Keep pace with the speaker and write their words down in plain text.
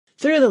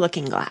Through the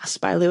Looking-Glass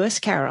by Lewis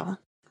Carroll.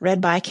 Read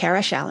by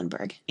Kara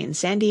Schallenberg in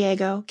San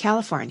Diego,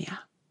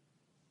 California.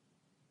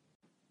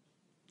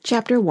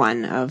 Chapter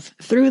 1 of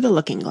Through the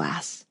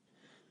Looking-Glass.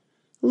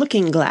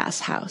 Looking-Glass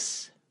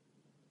House.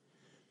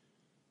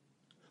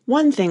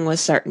 One thing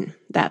was certain,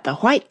 that the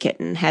white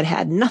kitten had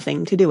had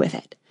nothing to do with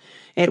it.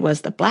 It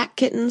was the black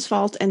kitten's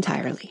fault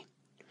entirely.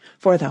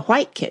 For the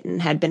white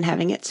kitten had been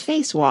having its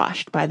face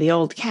washed by the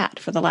old cat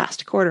for the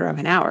last quarter of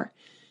an hour,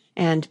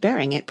 and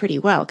bearing it pretty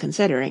well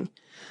considering,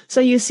 so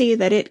you see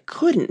that it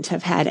couldn't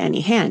have had any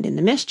hand in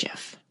the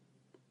mischief.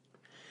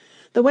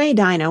 The way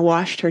Dinah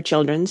washed her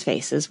children's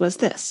faces was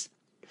this.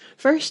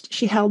 First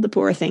she held the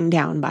poor thing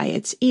down by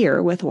its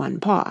ear with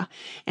one paw,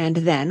 and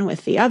then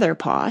with the other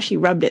paw she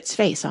rubbed its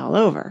face all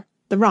over,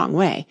 the wrong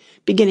way,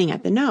 beginning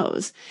at the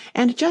nose,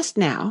 and just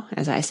now,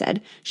 as I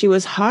said, she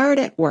was hard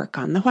at work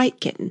on the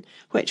white kitten,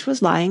 which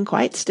was lying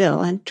quite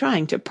still and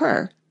trying to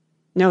purr,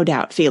 no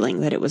doubt feeling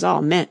that it was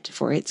all meant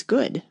for its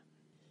good.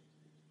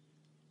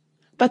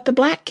 But the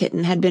black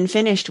kitten had been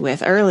finished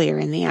with earlier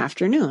in the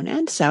afternoon,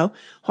 and so,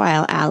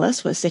 while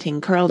Alice was sitting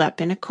curled up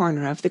in a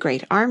corner of the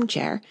great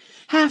armchair,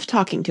 half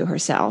talking to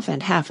herself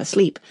and half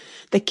asleep,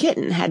 the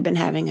kitten had been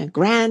having a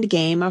grand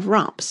game of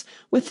romps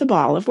with the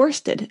ball of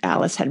worsted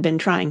Alice had been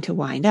trying to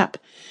wind up,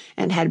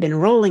 and had been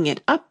rolling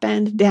it up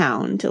and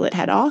down till it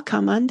had all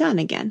come undone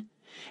again,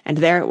 and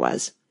there it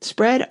was,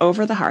 spread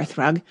over the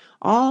hearth-rug,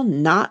 all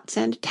knots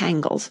and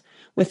tangles,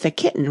 with the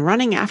kitten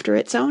running after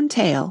its own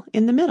tail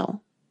in the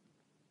middle.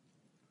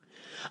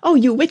 "Oh,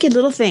 you wicked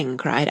little thing!"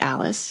 cried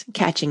Alice,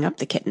 catching up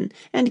the kitten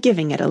and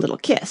giving it a little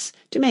kiss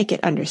to make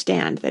it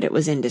understand that it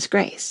was in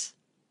disgrace.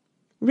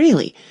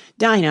 "Really,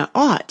 Dinah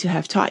ought to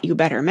have taught you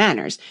better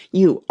manners.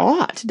 You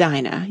ought,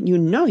 Dinah, you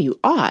know you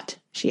ought,"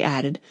 she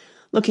added,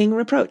 looking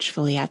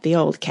reproachfully at the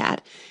old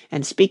cat,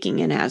 and speaking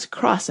in as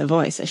cross a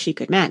voice as she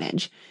could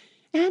manage,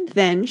 and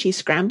then she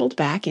scrambled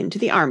back into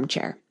the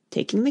armchair,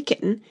 taking the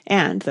kitten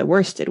and the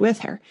worsted with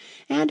her,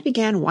 and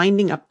began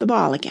winding up the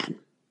ball again.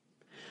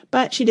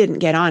 But she didn't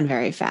get on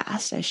very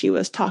fast, as she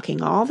was talking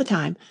all the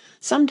time,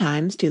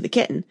 sometimes to the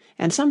kitten,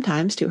 and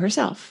sometimes to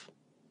herself.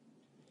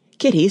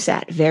 Kitty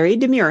sat very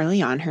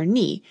demurely on her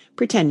knee,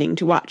 pretending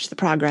to watch the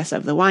progress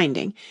of the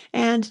winding,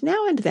 and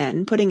now and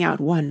then putting out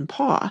one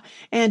paw,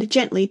 and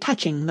gently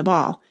touching the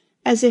ball,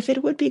 as if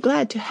it would be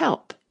glad to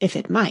help, if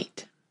it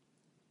might.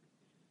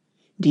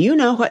 "Do you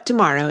know what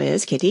tomorrow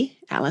is, Kitty?"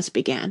 Alice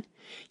began.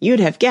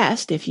 "You'd have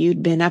guessed if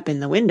you'd been up in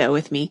the window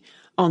with me,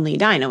 only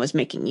Dinah was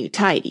making you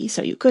tidy,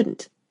 so you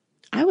couldn't.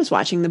 I was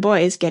watching the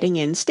boys getting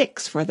in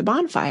sticks for the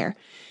bonfire,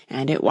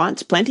 and it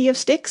wants plenty of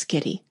sticks,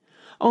 Kitty.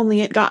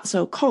 Only it got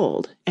so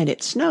cold, and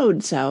it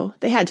snowed so,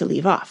 they had to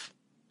leave off.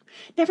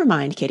 Never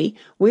mind, Kitty,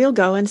 we'll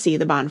go and see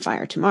the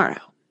bonfire tomorrow."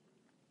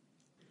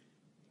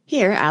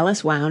 Here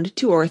Alice wound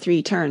 2 or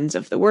 3 turns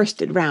of the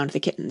worsted round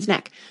the kitten's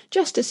neck,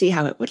 just to see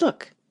how it would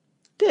look.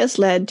 This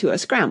led to a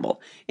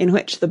scramble, in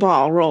which the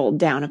ball rolled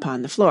down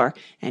upon the floor,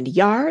 and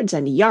yards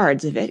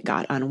of it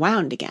got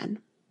unwound again.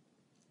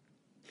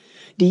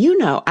 "Do you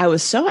know, I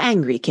was so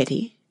angry,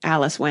 Kitty,"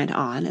 Alice went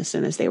on as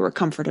soon as they were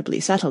comfortably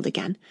settled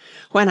again,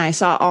 "when I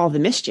saw all the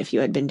mischief you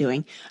had been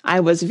doing,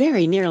 I was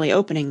very nearly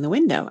opening the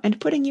window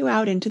and putting you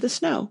out into the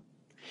snow.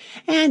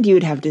 And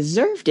you'd have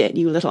deserved it,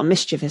 you little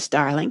mischievous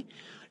darling.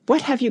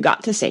 What have you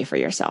got to say for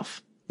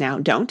yourself? Now,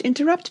 don't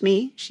interrupt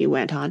me," she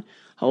went on,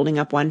 holding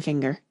up one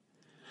finger.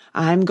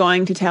 "I'm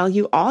going to tell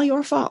you all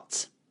your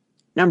faults.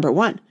 Number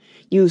 1,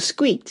 you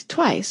squeaked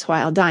twice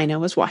while Dinah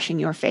was washing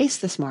your face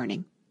this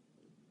morning.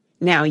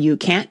 Now, you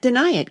can't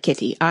deny it,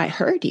 Kitty, I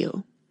heard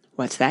you.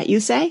 What's that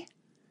you say?"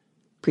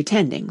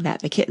 Pretending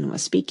that the kitten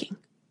was speaking.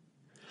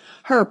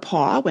 "Her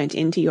paw went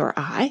into your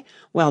eye.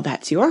 Well,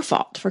 that's your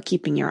fault for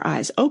keeping your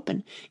eyes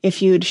open.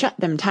 If you'd shut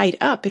them tight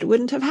up, it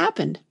wouldn't have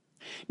happened.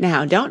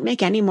 Now, don't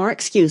make any more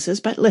excuses,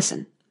 but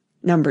listen.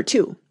 Number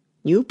 2,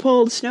 you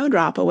pulled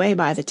Snowdrop away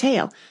by the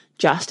tail,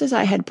 just as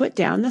I had put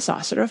down the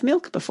saucer of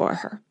milk before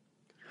her.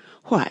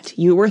 What,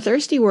 you were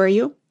thirsty, were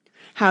you?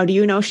 How do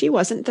you know she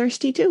wasn't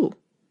thirsty too?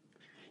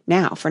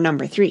 Now for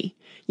number 3,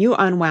 you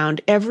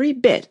unwound every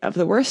bit of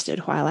the worsted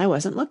while I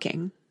wasn't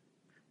looking.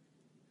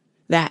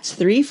 That's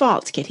 3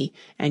 faults, Kitty,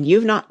 and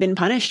you've not been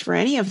punished for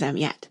any of them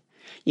yet.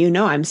 You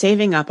know I'm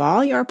saving up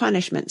all your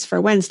punishments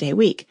for Wednesday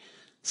week.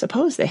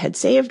 Suppose they had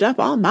saved up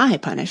all my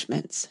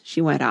punishments,"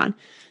 she went on,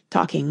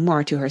 talking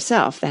more to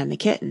herself than the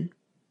kitten.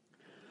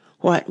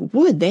 "What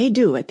would they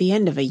do at the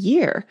end of a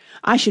year?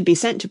 I should be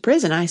sent to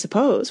prison, I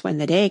suppose, when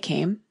the day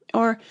came.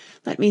 Or,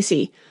 let me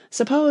see,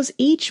 suppose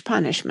each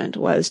punishment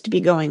was to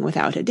be going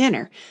without a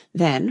dinner.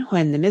 Then,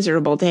 when the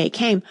miserable day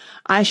came,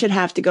 I should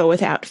have to go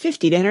without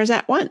 50 dinners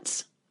at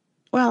once.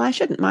 Well, I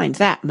shouldn't mind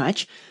that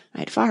much.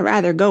 I'd far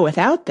rather go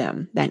without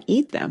them than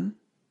eat them.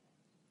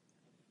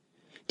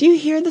 Do you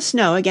hear the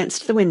snow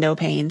against the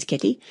window-panes,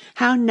 Kitty?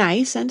 How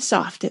nice and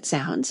soft it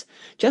sounds,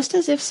 just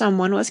as if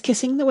someone was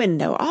kissing the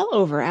window all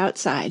over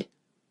outside.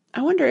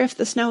 I wonder if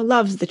the snow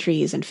loves the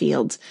trees and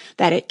fields,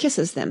 that it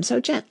kisses them so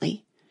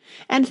gently.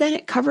 And then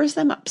it covers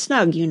them up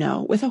snug, you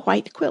know, with a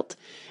white quilt,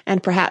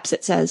 and perhaps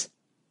it says,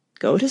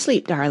 Go to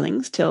sleep,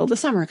 darlings, till the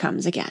summer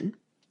comes again.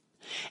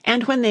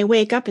 And when they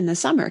wake up in the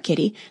summer,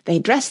 Kitty, they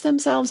dress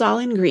themselves all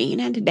in green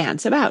and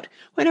dance about,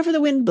 whenever the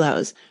wind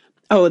blows.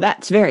 Oh,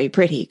 that's very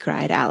pretty,"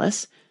 cried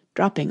Alice,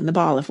 dropping the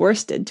ball of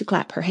worsted to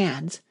clap her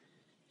hands.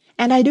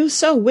 "And I do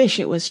so wish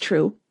it was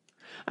true.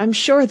 I'm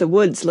sure the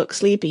woods look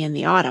sleepy in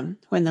the autumn,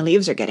 when the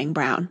leaves are getting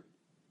brown."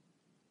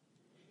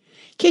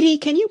 "Kitty,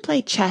 can you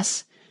play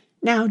chess?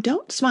 Now,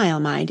 don't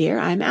smile, my dear,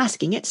 I'm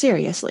asking it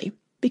seriously,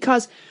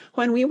 because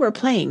when we were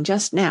playing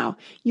just now,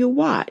 you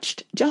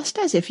watched just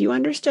as if you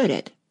understood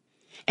it.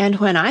 And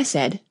when I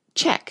said,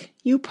 'check,'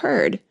 you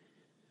purred.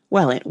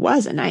 Well, it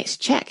was a nice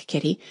check,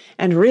 Kitty,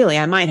 and really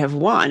I might have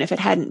won if it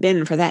hadn't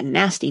been for that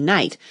nasty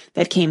knight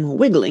that came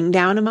wiggling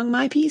down among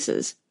my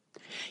pieces.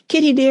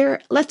 Kitty,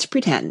 dear, let's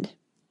pretend."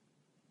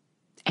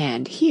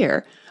 And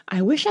here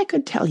I wish I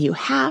could tell you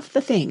half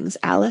the things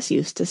Alice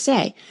used to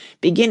say,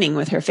 beginning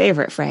with her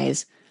favourite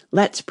phrase,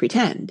 "let's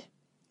pretend."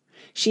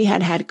 She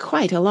had had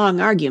quite a long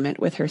argument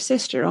with her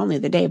sister only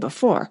the day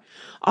before,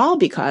 all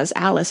because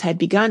Alice had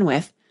begun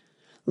with,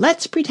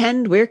 "Let's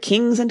pretend we're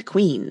kings and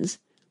queens,"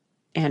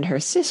 and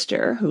her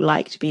sister, who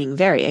liked being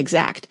very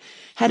exact,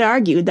 had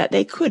argued that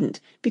they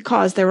couldn't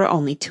because there were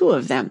only 2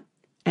 of them,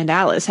 and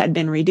Alice had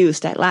been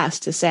reduced at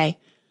last to say,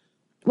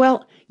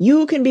 "Well,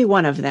 you can be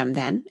one of them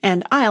then,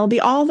 and I'll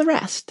be all the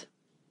rest."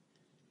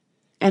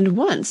 And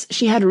once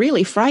she had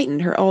really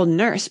frightened her old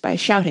nurse by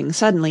shouting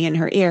suddenly in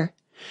her ear,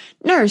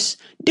 "Nurse,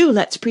 do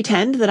let's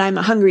pretend that I'm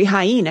a hungry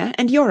hyena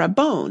and you're a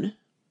bone."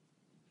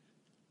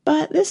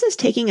 But this is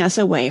taking us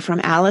away from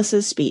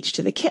Alice's speech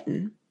to the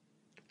kitten.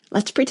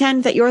 "Let's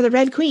pretend that you're the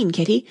Red Queen,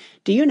 Kitty.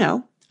 Do you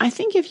know, I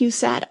think if you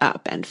sat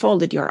up and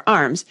folded your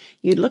arms,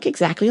 you'd look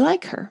exactly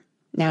like her.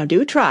 Now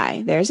do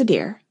try, there's a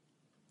dear."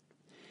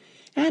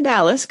 And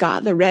Alice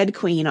got the Red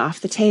Queen off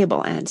the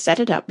table and set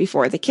it up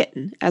before the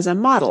kitten as a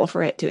model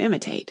for it to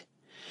imitate.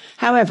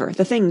 However,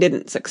 the thing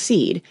didn't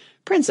succeed,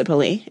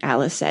 principally,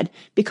 Alice said,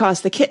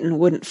 because the kitten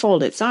wouldn't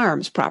fold its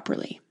arms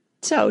properly.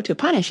 So, to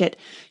punish it,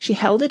 she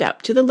held it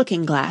up to the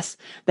looking-glass,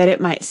 that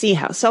it might see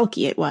how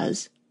sulky it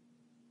was.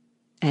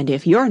 "And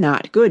if you're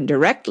not good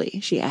directly,"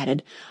 she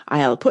added,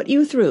 "I'll put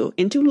you through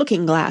into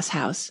Looking-Glass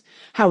House.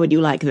 How would you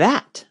like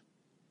that?"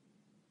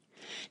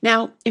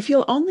 Now, if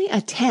you'll only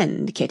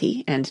attend,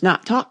 Kitty, and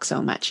not talk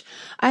so much,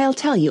 I'll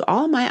tell you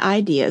all my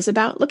ideas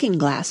about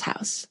Looking-Glass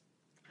House.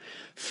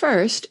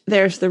 First,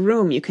 there's the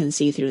room you can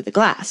see through the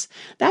glass.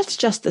 That's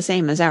just the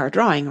same as our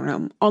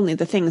drawing-room, only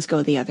the things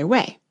go the other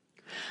way.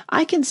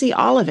 I can see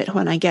all of it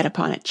when I get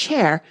upon a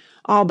chair,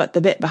 all but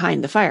the bit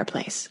behind the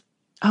fireplace.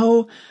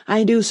 Oh,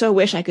 I do so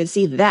wish I could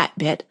see that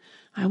bit.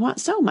 I want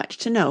so much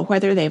to know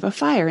whether they've a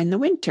fire in the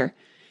winter.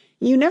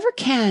 You never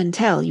can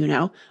tell, you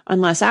know,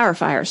 unless our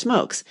fire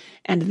smokes,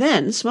 and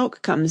then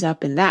smoke comes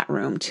up in that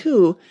room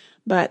too,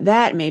 but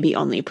that may be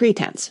only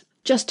pretense,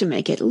 just to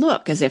make it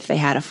look as if they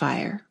had a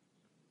fire.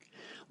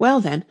 Well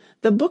then,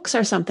 the books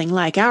are something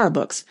like our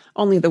books,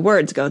 only the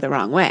words go the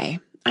wrong way.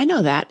 I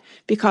know that,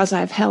 because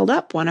I've held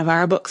up one of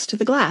our books to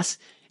the glass,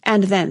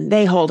 and then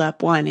they hold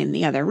up one in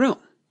the other room.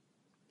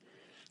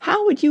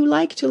 How would you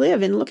like to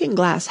live in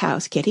Looking-Glass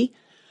House, Kitty?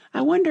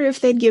 I wonder if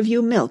they'd give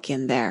you milk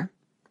in there.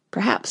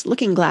 Perhaps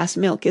looking-glass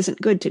milk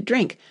isn't good to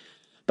drink.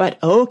 But,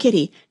 oh,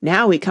 Kitty,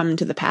 now we come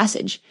to the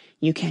passage.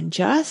 You can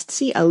just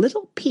see a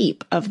little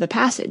peep of the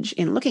passage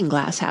in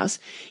Looking-Glass House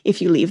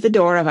if you leave the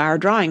door of our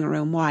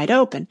drawing-room wide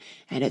open,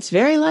 and it's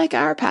very like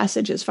our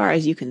passage as far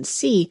as you can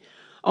see,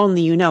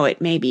 only you know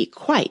it may be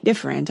quite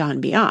different on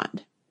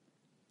beyond.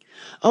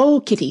 Oh,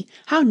 Kitty,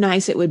 how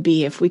nice it would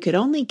be if we could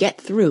only get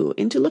through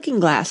into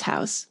Looking-Glass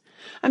House.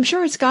 I'm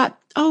sure it's got,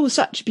 oh,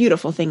 such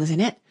beautiful things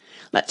in it.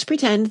 Let's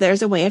pretend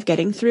there's a way of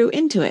getting through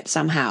into it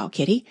somehow,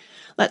 Kitty.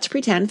 Let's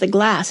pretend the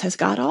glass has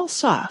got all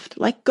soft,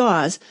 like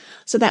gauze,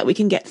 so that we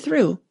can get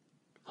through.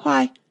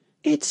 Why,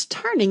 it's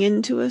turning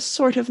into a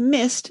sort of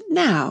mist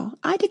now,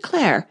 I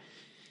declare.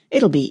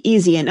 It'll be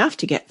easy enough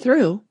to get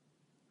through.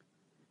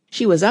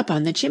 She was up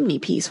on the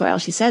chimney-piece while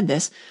she said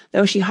this,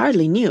 though she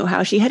hardly knew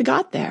how she had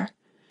got there.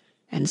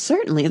 And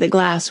certainly the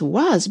glass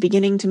was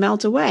beginning to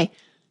melt away,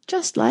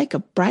 just like a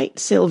bright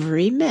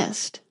silvery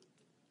mist.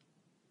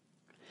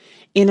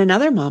 In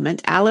another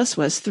moment Alice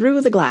was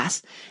through the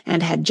glass,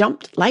 and had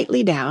jumped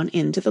lightly down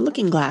into the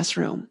looking-glass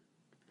room.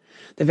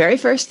 The very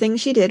first thing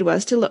she did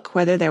was to look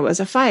whether there was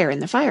a fire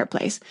in the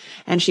fireplace,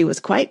 and she was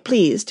quite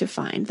pleased to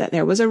find that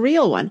there was a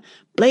real one,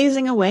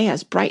 blazing away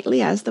as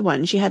brightly as the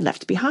one she had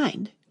left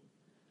behind.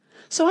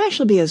 "So I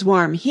shall be as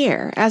warm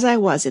here as I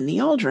was in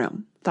the old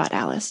room," thought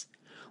Alice.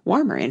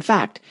 "Warmer, in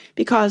fact,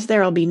 because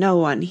there'll be no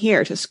one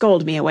here to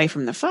scold me away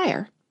from the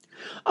fire.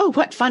 Oh,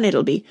 what fun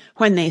it'll be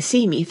when they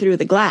see me through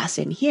the glass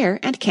in here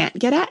and can't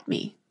get at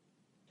me."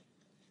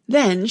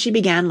 Then she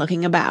began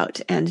looking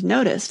about, and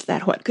noticed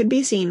that what could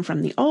be seen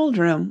from the old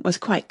room was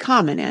quite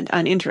common and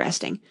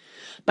uninteresting,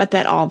 but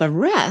that all the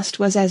rest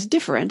was as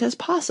different as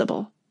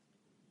possible.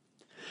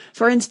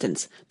 For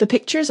instance, the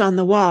pictures on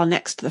the wall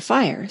next the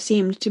fire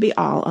seemed to be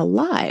all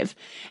alive,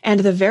 and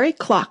the very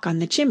clock on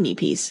the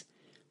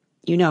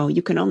chimney-piece—you know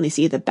you can only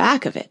see the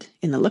back of it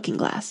in the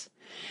looking-glass—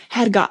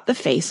 had got the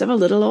face of a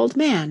little old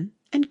man,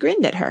 and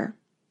grinned at her.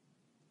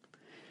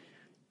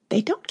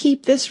 "They don't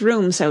keep this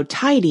room so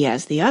tidy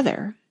as the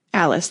other,"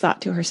 Alice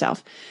thought to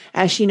herself,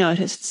 as she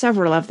noticed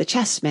several of the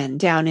chessmen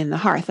down in the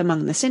hearth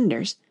among the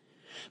cinders.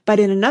 But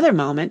in another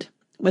moment,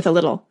 with a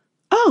little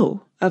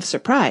 "Oh!" of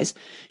surprise,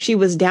 she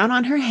was down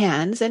on her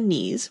hands and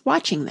knees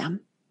watching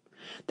them.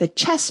 The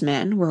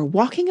chessmen were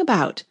walking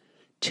about,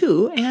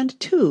 2 and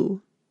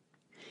 2.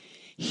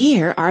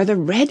 "Here are the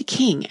Red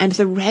King and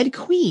the Red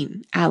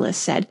Queen," Alice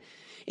said,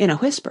 in a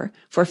whisper,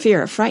 for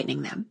fear of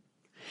frightening them.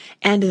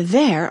 "And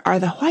there are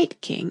the White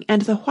King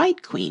and the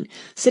White Queen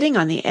sitting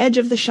on the edge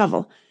of the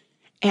shovel.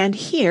 And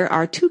here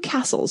are 2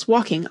 castles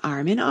walking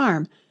arm in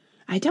arm.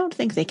 I don't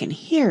think they can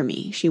hear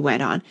me," she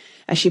went on,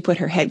 as she put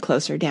her head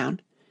closer down.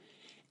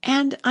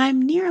 "And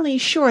I'm nearly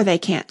sure they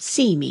can't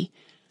see me.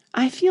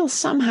 I feel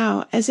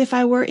somehow as if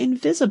I were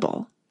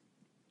invisible."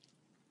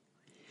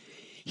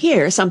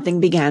 Here something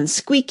began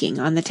squeaking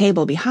on the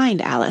table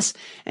behind Alice,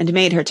 and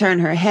made her turn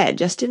her head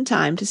just in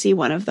time to see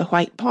one of the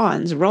white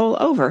pawns roll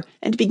over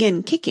and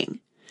begin kicking.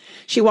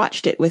 She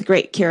watched it with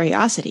great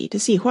curiosity to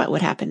see what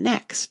would happen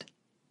next.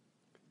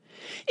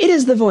 "It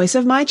is the voice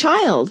of my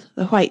child!"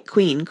 the White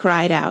Queen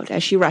cried out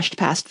as she rushed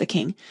past the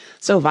king,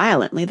 so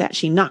violently that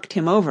she knocked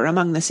him over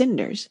among the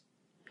cinders.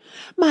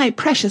 "My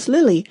precious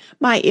Lily,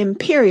 my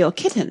imperial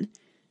kitten!"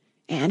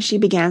 And she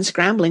began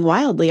scrambling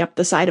wildly up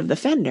the side of the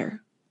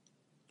fender.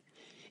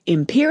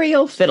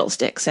 "Imperial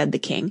fiddlestick," said the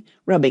king,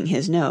 rubbing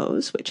his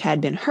nose, which had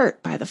been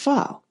hurt by the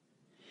fall.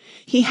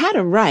 He had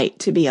a right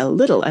to be a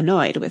little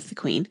annoyed with the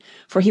queen,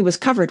 for he was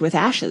covered with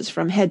ashes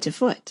from head to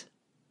foot.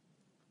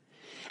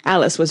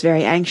 Alice was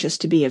very anxious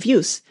to be of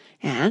use,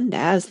 and,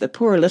 as the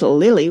poor little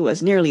Lily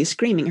was nearly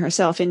screaming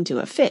herself into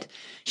a fit,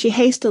 she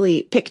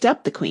hastily picked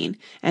up the queen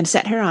and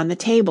set her on the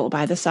table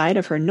by the side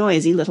of her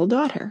noisy little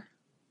daughter.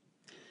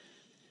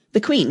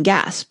 The queen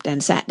gasped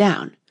and sat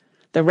down.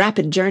 The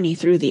rapid journey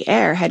through the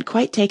air had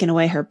quite taken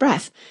away her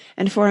breath,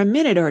 and for a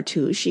minute or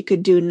two she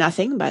could do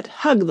nothing but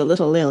hug the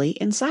little Lily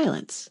in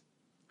silence.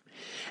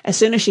 As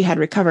soon as she had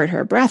recovered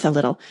her breath a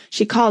little,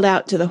 she called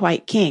out to the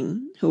White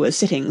King, who was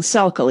sitting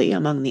sulkily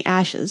among the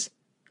ashes,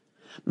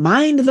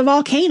 "Mind the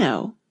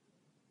volcano!"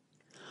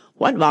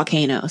 "What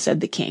volcano?"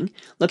 said the king,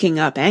 looking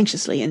up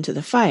anxiously into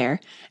the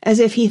fire, as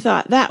if he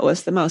thought that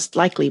was the most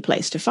likely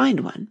place to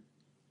find one.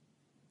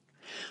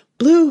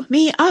 "Blew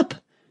me up!"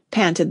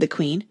 panted the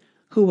queen,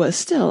 who was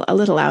still a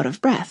little out of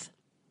breath.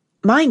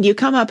 "Mind you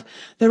come up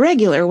the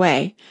regular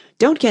way.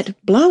 Don't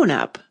get blown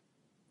up."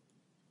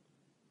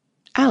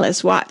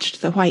 Alice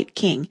watched the White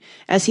King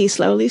as he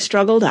slowly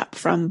struggled up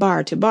from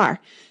bar to bar,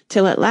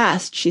 till at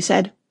last she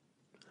said,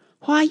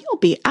 "Why, you'll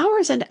be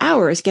hours and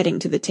hours getting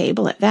to the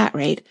table at that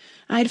rate.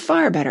 I'd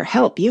far better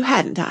help you,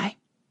 hadn't I?"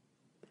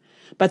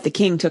 But the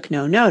king took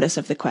no notice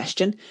of the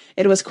question.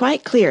 It was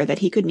quite clear that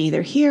he could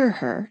neither hear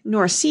her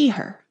nor see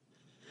her.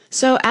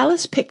 So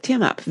Alice picked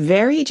him up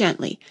very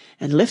gently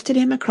and lifted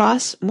him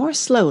across more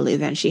slowly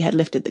than she had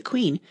lifted the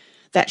queen,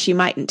 that she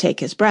mightn't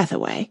take his breath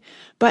away.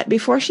 But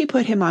before she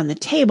put him on the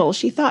table,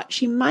 she thought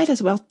she might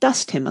as well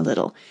dust him a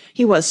little,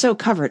 he was so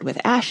covered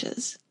with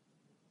ashes.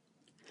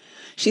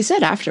 She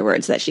said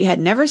afterwards that she had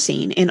never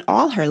seen in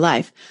all her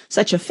life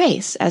such a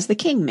face as the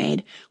king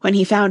made when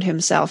he found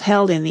himself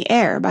held in the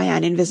air by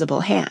an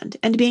invisible hand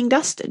and being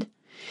dusted.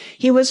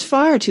 He was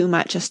far too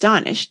much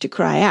astonished to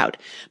cry out,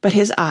 but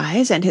his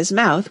eyes and his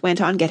mouth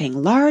went on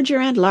getting larger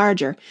and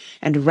larger,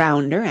 and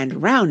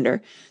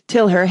rounder,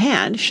 till her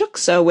hand shook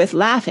so with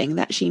laughing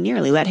that she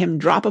nearly let him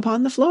drop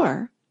upon the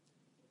floor.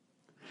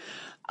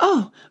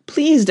 "Oh,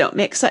 please don't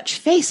make such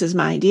faces,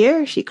 my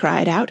dear," she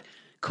cried out,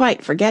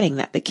 quite forgetting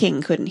that the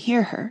king couldn't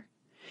hear her.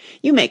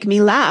 "You make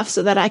me laugh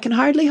so that I can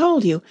hardly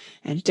hold you,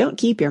 and don't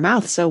keep your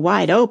mouth so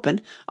wide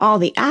open, all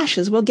the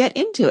ashes will get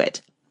into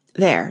it.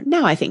 There,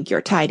 now I think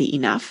you're tidy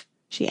enough,"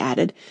 she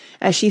added,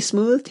 as she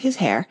smoothed his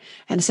hair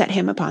and set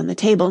him upon the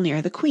table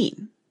near the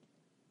queen.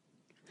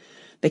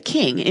 The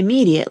king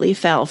immediately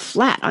fell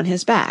flat on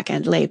his back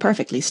and lay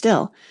perfectly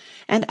still,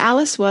 and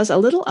Alice was a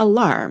little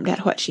alarmed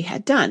at what she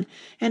had done,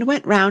 and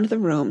went round the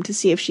room to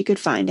see if she could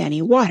find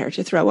any water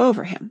to throw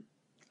over him.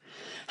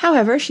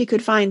 However, she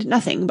could find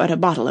nothing but a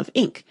bottle of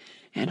ink,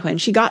 and when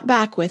she got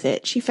back with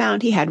it she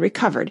found he had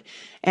recovered,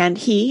 and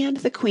he and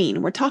the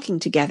queen were talking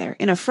together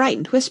in a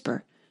frightened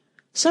whisper,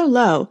 so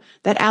low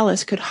that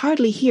Alice could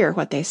hardly hear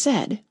what they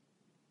said.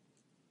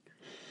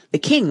 The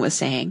king was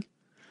saying,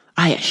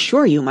 "I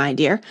assure you, my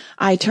dear,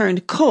 I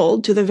turned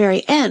cold to the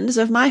very ends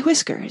of my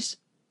whiskers."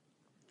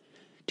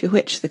 To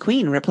which the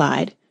queen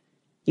replied,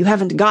 "You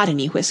haven't got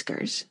any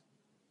whiskers."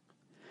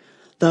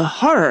 "The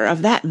horror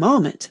of that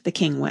moment," the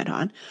king went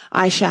on,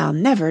 "I shall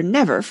never,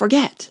 never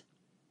forget."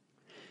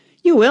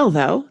 "You will,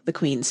 though," the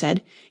queen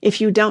said, "if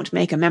you don't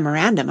make a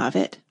memorandum of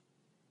it."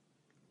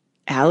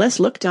 Alice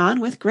looked on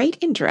with great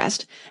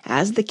interest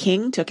as the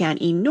king took an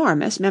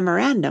enormous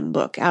memorandum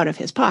book out of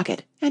his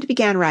pocket and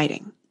began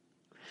writing.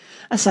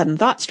 A sudden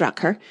thought struck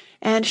her,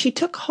 and she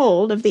took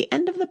hold of the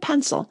end of the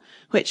pencil,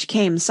 which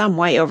came some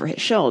way over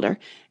his shoulder,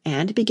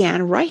 and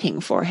began writing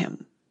for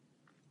him.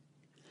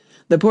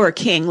 The poor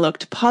king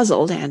looked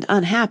puzzled and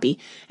unhappy,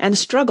 and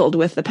struggled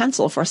with the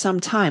pencil for some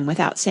time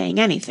without saying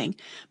anything,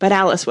 but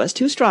Alice was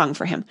too strong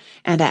for him,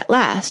 and at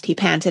last he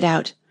panted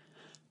out,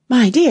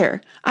 "My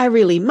dear, I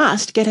really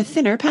must get a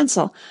thinner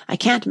pencil. I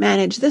can't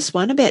manage this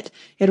one a bit.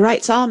 It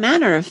writes all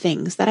manner of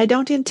things that I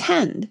don't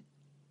intend."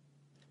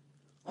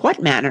 "What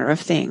manner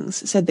of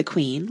things?" said the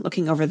Queen,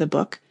 looking over the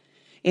book,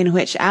 in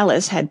which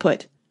Alice had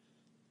put,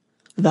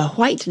 "The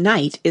White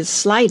Knight is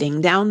sliding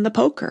down the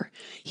poker.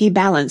 He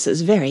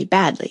balances very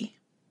badly."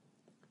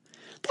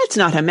 "That's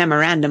not a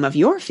memorandum of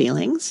your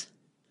feelings."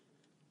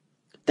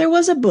 There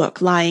was a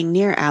book lying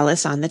near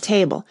Alice on the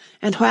table,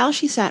 and while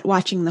she sat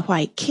watching the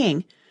White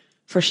King,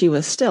 for she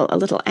was still a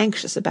little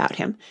anxious about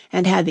him,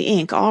 and had the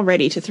ink all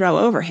ready to throw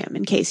over him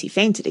in case he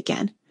fainted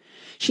again,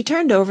 she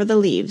turned over the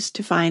leaves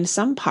to find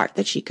some part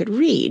that she could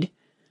read.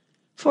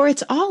 "For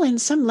it's all in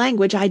some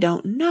language I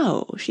don't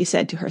know," she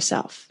said to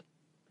herself.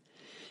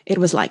 It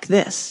was like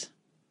this,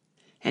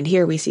 and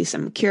here we see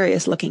some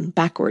curious-looking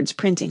backwards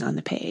printing on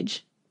the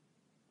page.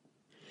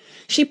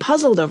 She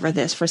puzzled over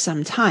this for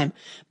some time,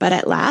 but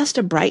at last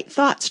a bright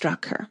thought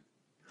struck her.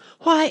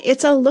 "Why,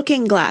 it's a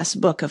looking-glass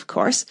book, of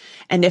course,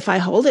 and if I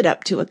hold it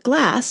up to a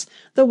glass,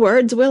 the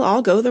words will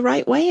all go the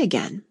right way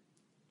again."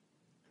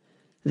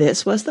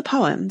 This was the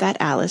poem that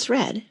Alice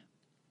read.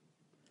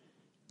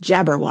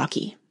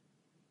 Jabberwocky.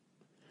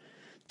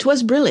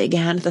 'Twas brillig,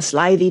 and the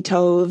slithy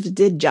toves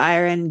did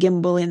gyre and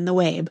gimble in the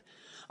wabe.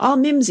 All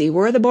mimsy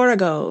were the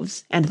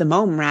borogoves, and the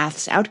mome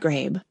raths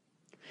outgrabe.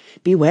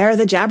 Beware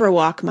the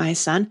Jabberwock, my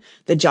son,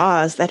 the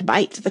jaws that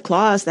bite, the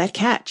claws that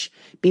catch.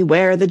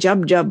 Beware the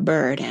Jubjub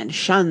bird, and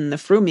shun the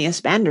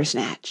frumious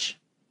Bandersnatch.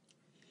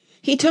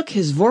 He took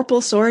his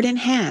vorpal sword in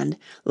hand,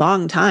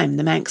 long time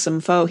the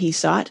manxome foe he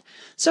sought,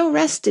 so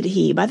rested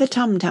he by the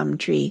Tumtum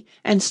tree,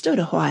 and stood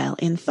a while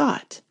in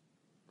thought.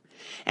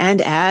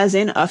 And as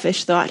in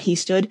uffish thought he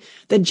stood,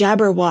 the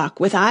Jabberwock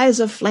with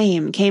eyes of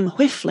flame came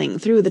whiffling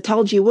through the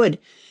tulgey wood,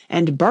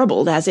 and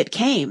burbled as it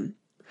came.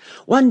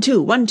 1,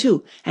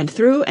 2, and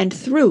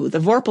through the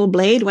vorpal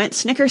blade went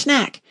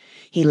snicker-snack.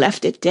 He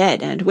left it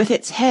dead, and with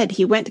its head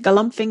he went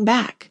galumphing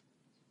back.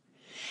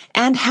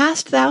 "And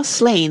hast thou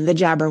slain the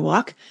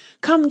Jabberwock?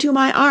 Come to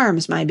my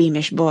arms, my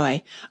beamish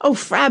boy. O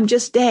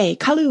frabjous day,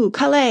 callooh,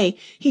 callay,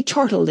 he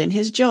chortled in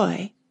his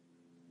joy.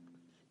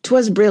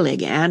 'Twas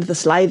brillig, and the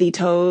slithy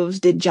toves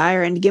did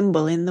gyre and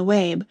gimble in the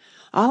wabe.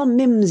 All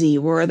mimsy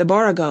were the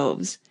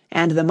borogoves,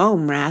 and the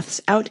mome raths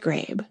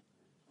outgrabe."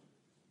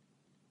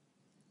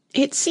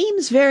 "It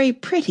seems very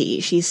pretty,"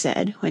 she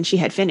said when she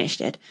had finished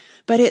it,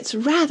 "but it's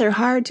rather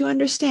hard to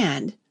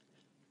understand."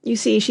 You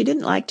see, she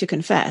didn't like to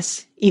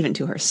confess, even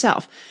to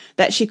herself,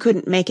 that she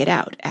couldn't make it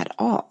out at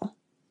all.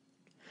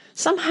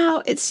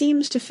 "Somehow it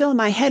seems to fill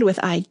my head with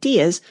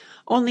ideas,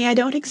 only I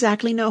don't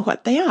exactly know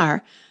what they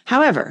are.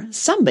 However,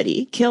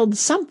 somebody killed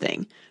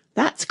something.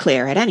 That's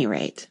clear at any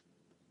rate."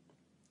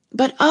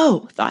 "But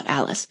oh," thought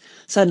Alice,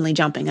 suddenly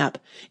jumping up,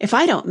 "if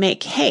I don't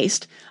make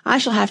haste, I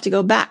shall have to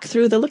go back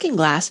through the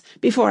looking-glass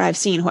before I've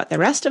seen what the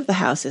rest of the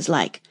house is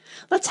like.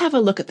 Let's have a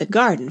look at the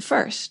garden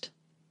first."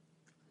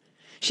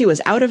 She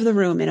was out of the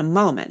room in a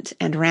moment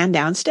and ran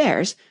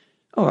downstairs,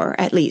 or,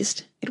 at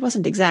least, it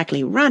wasn't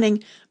exactly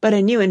running, but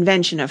a new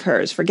invention of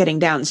hers for getting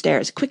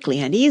downstairs quickly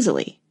and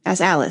easily, as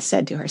Alice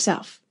said to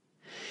herself.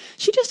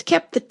 She just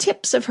kept the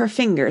tips of her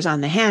fingers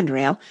on the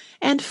handrail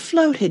and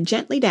floated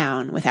gently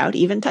down without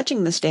even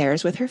touching the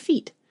stairs with her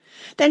feet.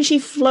 Then she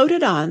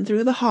floated on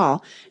through the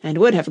hall, and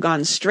would have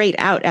gone straight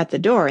out at the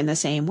door in the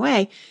same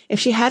way if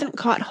she hadn't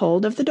caught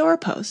hold of the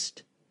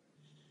doorpost.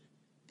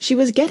 She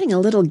was getting a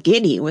little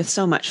giddy with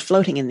so much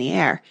floating in the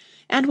air,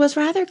 and was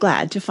rather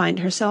glad to find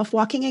herself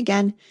walking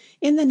again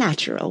in the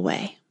natural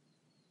way.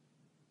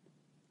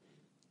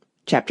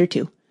 Chapter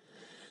 2.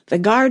 The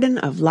Garden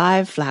of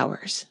Live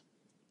Flowers.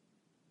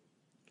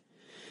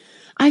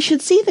 "I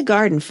should see the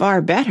garden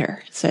far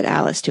better," said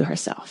Alice to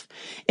herself,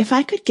 "if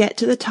I could get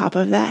to the top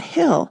of that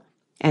hill,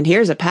 and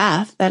here's a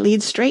path that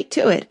leads straight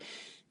to it.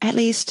 At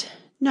least,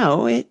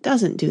 no, it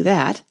doesn't do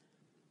that,"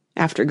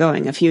 after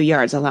going a few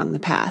yards along the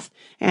path,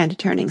 and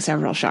turning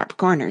several sharp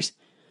corners.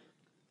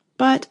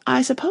 "But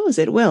I suppose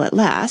it will at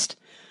last.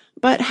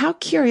 But how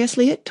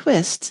curiously it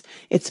twists!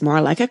 It's more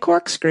like a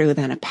corkscrew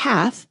than a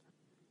path.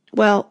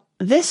 Well,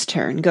 this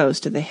turn goes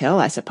to the hill,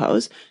 I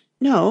suppose.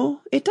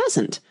 No, it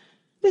doesn't.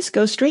 This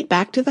goes straight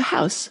back to the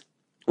house.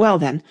 Well,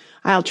 then,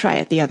 I'll try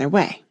it the other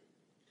way."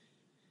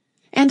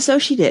 And so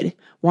she did,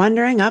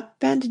 wandering up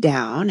and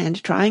down,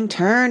 and trying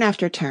turn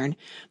after turn,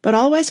 but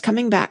always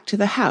coming back to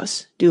the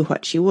house, do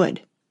what she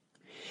would.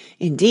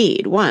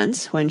 Indeed,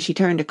 once, when she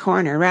turned a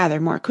corner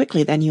rather more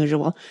quickly than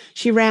usual,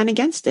 she ran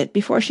against it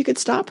before she could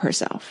stop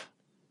herself.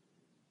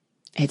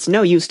 "It's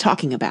no use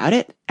talking about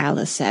it,"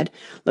 Alice said,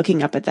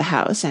 looking up at the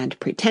house and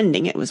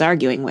pretending it was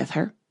arguing with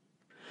her.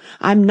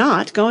 "I'm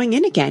not going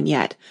in again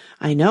yet.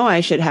 I know I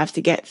should have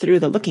to get through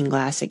the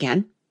looking-glass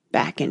again,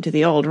 back into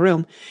the old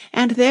room,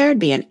 and there'd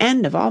be an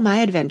end of all my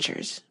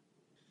adventures."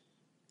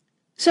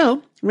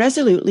 So,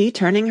 resolutely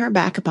turning her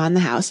back upon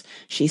the house,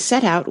 she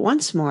set out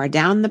once more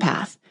down the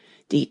path,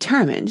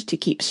 determined to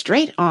keep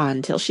straight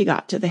on till she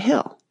got to the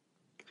hill.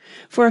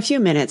 For a few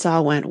minutes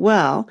all went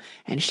well,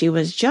 and she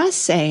was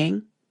just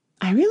saying,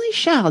 "I really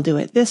shall do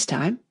it this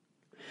time,"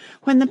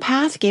 when the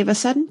path gave a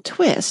sudden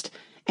twist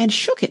and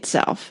shook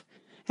itself,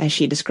 as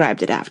she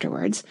described it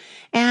afterwards,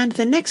 and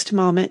the next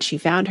moment she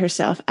found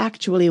herself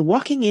actually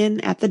walking in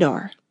at the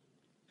door.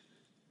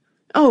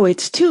 "Oh,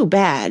 it's too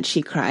bad,"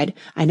 she cried.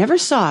 "I never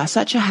saw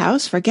such a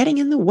house for getting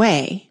in the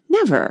way,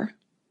 never."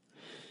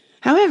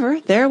 However,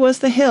 there was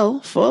the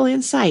hill full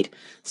in sight,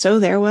 so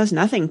there was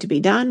nothing to be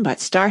done but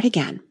start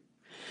again.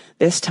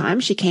 This time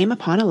she came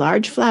upon a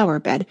large flower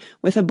bed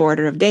with a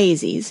border of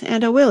daisies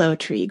and a willow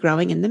tree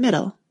growing in the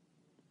middle.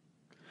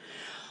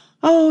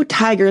 "Oh,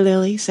 Tiger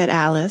Lily," said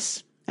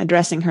Alice,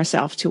 addressing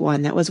herself to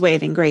one that was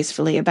waving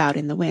gracefully about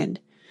in the wind,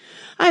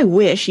 "I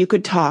wish you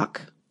could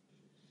talk."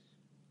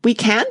 "We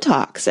can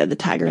talk," said the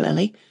Tiger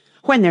Lily,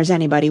 "when there's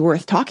anybody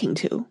worth talking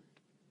to."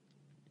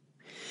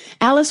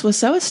 Alice was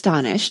so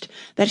astonished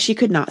that she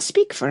could not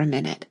speak for a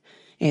minute.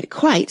 It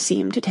quite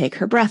seemed to take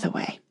her breath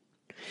away.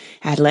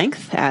 At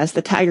length, as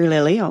the Tiger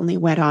Lily only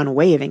went on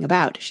waving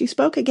about, she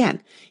spoke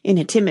again, in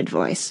a timid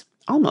voice,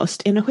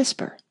 almost in a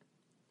whisper.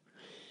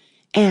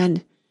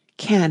 "And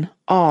can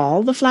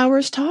all the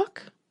flowers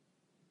talk?"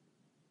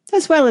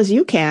 "As well as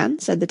you can,"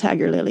 said the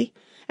Tiger Lily,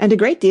 "and a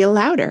great deal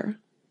louder."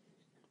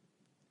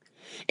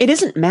 "It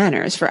isn't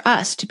manners for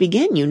us to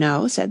begin, you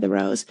know," said the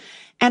Rose,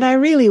 "and I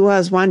really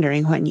was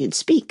wondering when you'd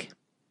speak.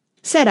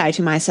 Said I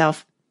to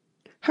myself,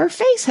 'Her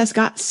face has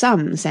got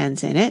some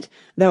sense in it,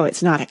 though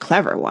it's not a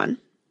clever one.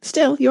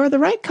 Still, you're the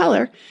right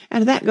color,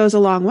 and that goes a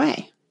long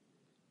way.'"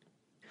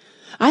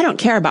 "I don't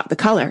care about the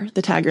color,"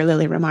 the Tiger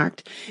Lily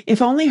remarked.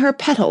 "If only her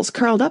petals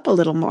curled up a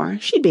little more,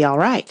 she'd be all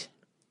right."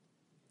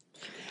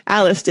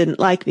 Alice didn't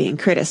like being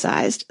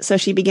criticized, so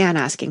she began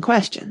asking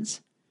questions.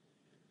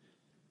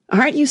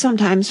 "Aren't you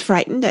sometimes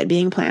frightened at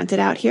being planted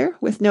out here,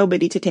 with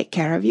nobody to take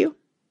care of you?"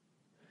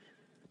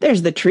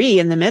 "There's the tree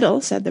in the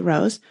middle," said the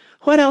Rose.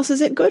 "What else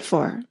is it good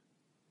for?"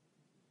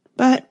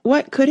 "But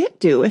what could it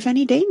do if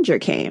any danger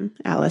came?"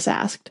 Alice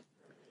asked.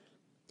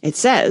 "It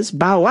says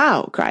 'Bow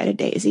wow,'" cried a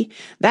daisy.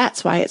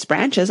 "That's why its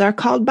branches are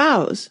called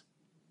boughs."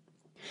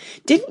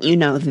 "Didn't you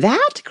know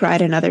that?"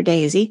 cried another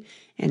daisy,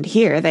 and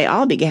here they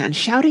all began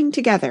shouting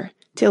together,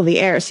 till the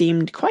air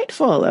seemed quite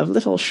full of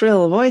little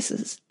shrill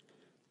voices.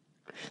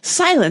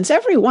 "Silence,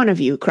 every one of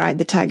you!" cried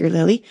the Tiger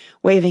Lily,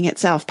 waving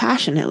itself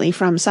passionately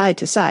from side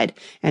to side,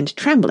 and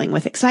trembling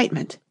with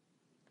excitement.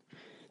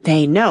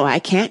 "They know I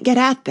can't get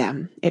at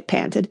them," it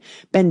panted,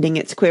 bending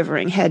its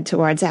quivering head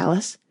towards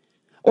Alice,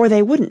 "or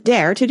they wouldn't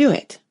dare to do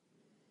it."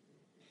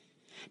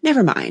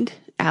 "Never mind,"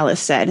 Alice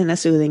said in a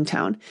soothing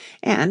tone,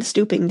 and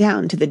stooping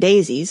down to the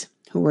daisies,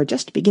 who were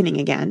just beginning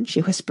again,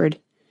 she whispered,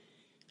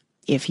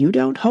 "If you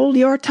don't hold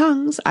your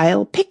tongues,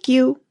 I'll pick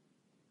you."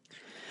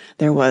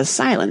 There was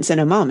silence in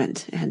a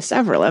moment, and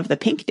several of the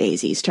pink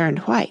daisies turned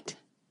white.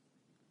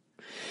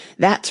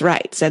 "That's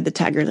right," said the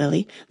Tiger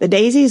Lily. "The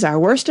daisies are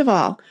worst of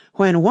all.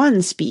 When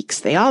one speaks,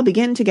 they all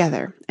begin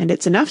together, and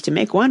it's enough to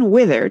make one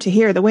wither to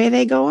hear the way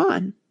they go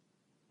on."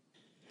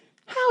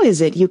 "How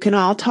is it you can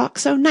all talk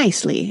so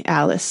nicely?"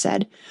 Alice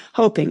said,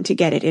 hoping to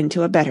get it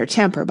into a better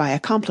temper by a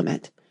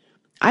compliment.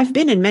 "I've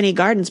been in many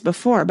gardens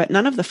before, but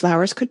none of the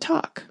flowers could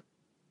talk."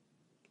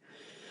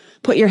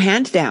 "Put your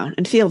hand down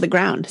and feel the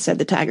ground," said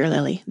the Tiger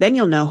Lily. "Then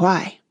you'll know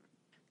why."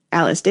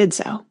 Alice did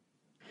so.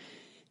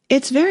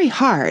 "It's very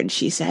hard,"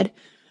 she said,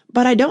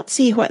 "but I don't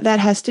see what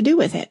that has to do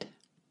with it."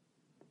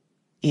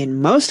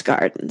 "In most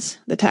gardens,"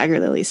 the Tiger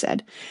Lily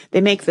said, "they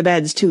make the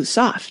beds too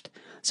soft,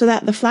 so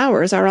that the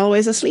flowers are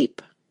always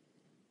asleep."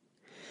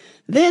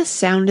 This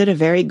sounded a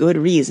very good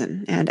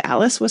reason, and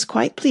Alice was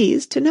quite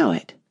pleased to know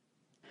it.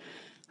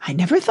 "I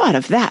never thought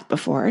of that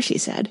before," she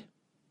said.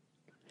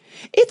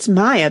 "It's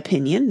my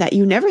opinion that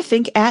you never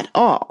think at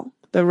all,"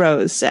 the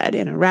Rose said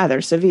in a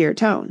rather severe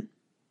tone.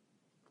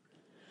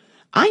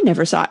 "I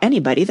never saw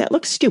anybody that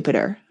looked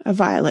stupider," a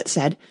Violet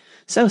said,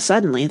 so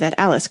suddenly that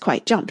Alice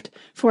quite jumped,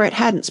 for it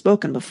hadn't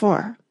spoken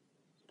before.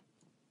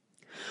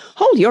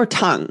 "Hold your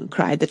tongue,"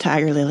 cried the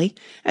Tiger Lily,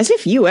 "as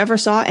if you ever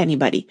saw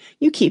anybody.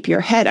 You keep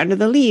your head under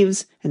the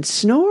leaves and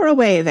snore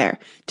away there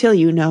till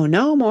you know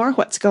no more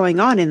what's going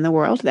on in the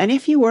world than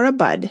if you were a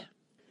bud."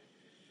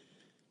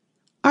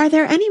 "Are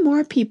there any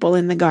more people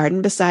in the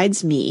garden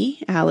besides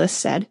me?" Alice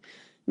said,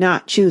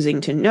 not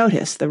choosing to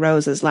notice the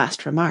Rose's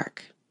last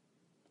remark.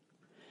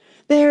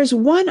 "There's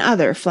one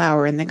other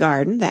flower in the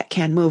garden that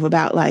can move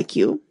about like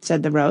you,"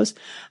 said the Rose.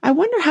 "I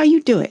wonder how you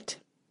do it."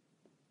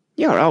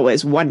 "You're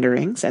always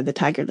wondering," said the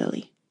Tiger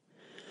Lily.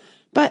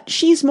 "But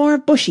she's more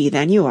bushy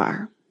than you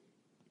are."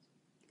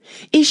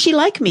 "Is she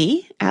like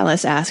me?"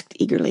 Alice asked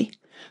eagerly,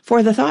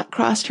 for the thought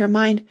crossed her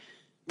mind,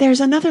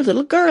 "There's another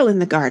little girl in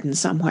the garden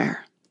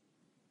somewhere."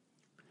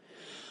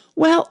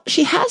 "Well,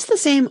 she has the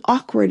same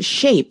awkward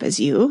shape as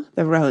you,"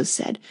 the Rose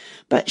said,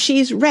 "but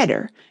she's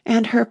redder,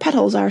 and her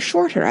petals are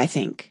shorter, I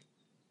think."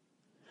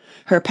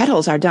 "Her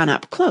petals are done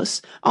up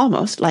close,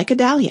 almost like a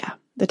dahlia,"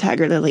 the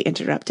Tiger Lily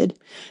interrupted,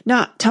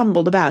 "not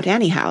tumbled about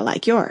anyhow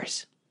like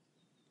yours."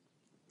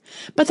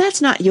 "But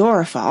that's not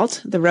your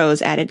fault," the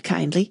rose added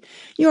kindly.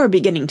 "You're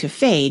beginning to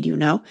fade, you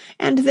know,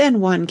 and then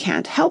one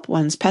can't help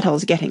one's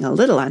petals getting a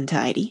little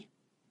untidy."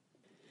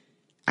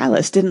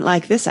 Alice didn't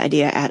like this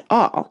idea at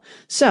all,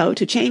 so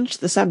to change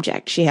the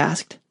subject she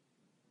asked,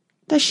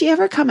 "Does she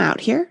ever come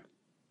out here?"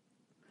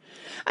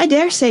 "I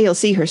dare say you'll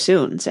see her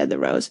soon," said the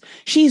rose.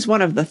 "She's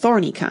one of the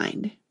thorny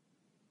kind."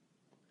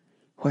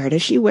 "Where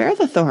does she wear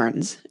the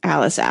thorns?"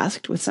 Alice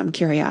asked with some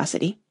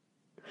curiosity.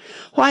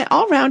 "Why,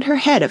 all round her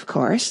head, of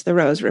course," the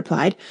rose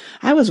replied.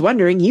 "I was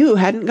wondering you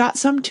hadn't got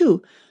some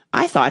too.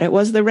 I thought it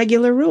was the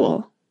regular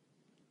rule."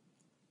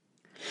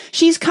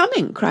 "She's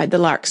coming!" cried the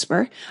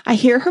larkspur. "I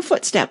hear her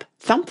footstep,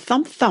 thump,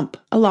 thump, thump,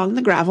 along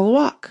the gravel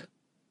walk."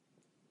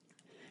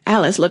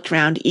 Alice looked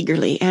round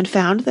eagerly and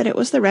found that it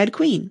was the Red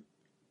Queen.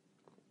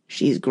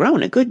 "She's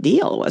grown a good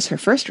deal," was her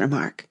first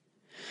remark.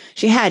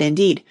 She had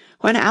indeed.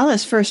 When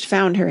Alice first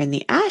found her in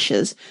the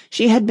ashes,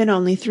 she had been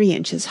only 3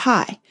 inches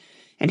high,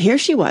 and here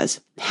she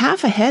was,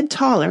 half a head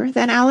taller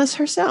than Alice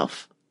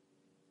herself.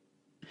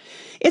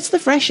 "It's the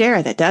fresh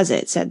air that does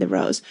it," said the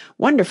rose.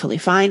 "Wonderfully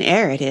fine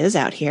air it is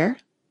out here."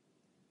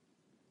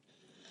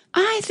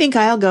 "I think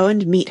I'll go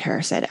and meet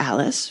her," said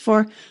Alice,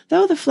 for,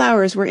 though the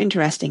flowers were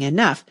interesting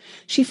enough,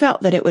 she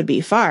felt that it would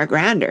be far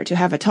grander to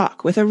have a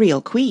talk with a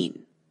real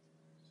queen.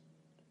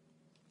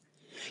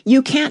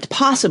 "You can't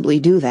possibly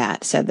do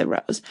that," said the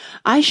rose.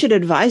 "I should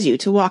advise you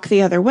to walk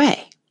the other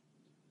way."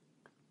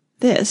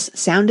 This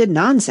sounded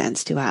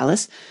nonsense to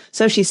Alice,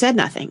 so she said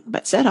nothing,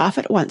 but set off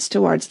at once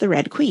towards the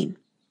Red Queen.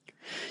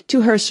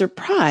 To her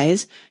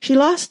surprise, she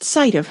lost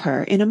sight of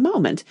her in a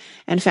moment,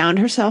 and found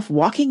herself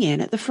walking in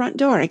at the front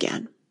door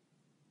again.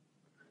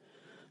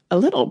 A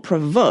little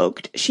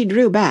provoked, she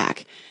drew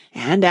back,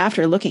 and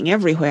after looking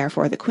everywhere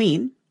for the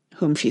Queen,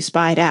 whom she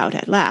spied out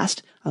at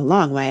last, a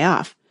long way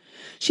off,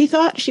 she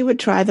thought she would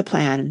try the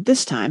plan,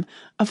 this time,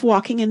 of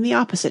walking in the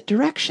opposite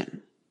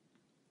direction.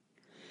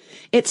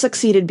 It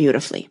succeeded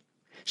beautifully.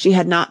 She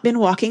had not been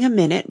walking a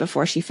minute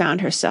before she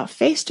found herself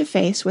face to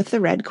face with the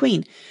Red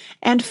Queen,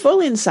 and full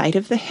in sight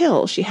of the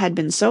hill she had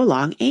been so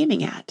long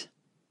aiming at.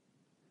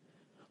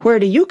 "Where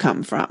do you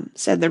come from?"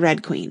 said the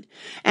Red Queen.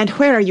 "And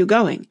where are you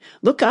going?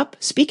 Look up,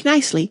 speak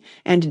nicely,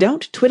 and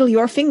don't twiddle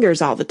your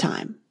fingers all the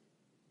time."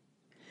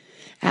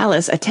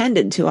 Alice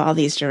attended to all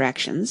these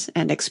directions,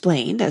 and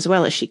explained, as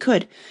well as she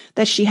could,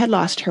 that she had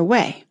lost her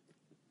way.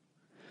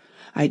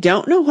 "I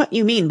don't know what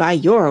you mean by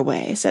your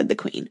way," said the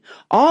Queen.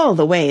 "All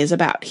the ways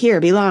about here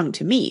belong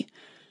to me.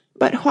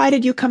 But why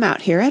did you come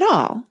out here at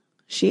all?"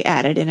 she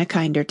added in a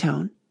kinder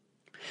tone.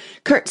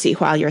 "Curtsy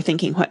while you're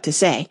thinking what to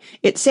say.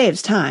 It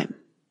saves time."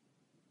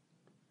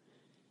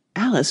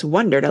 Alice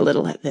wondered a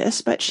little at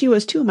this, but she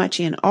was too much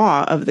in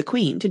awe of the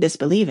Queen to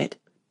disbelieve it.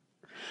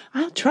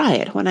 "I'll try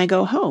it when I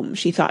go home,"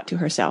 she thought to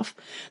herself,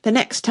 "the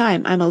next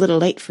time I'm a little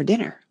late for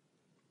dinner."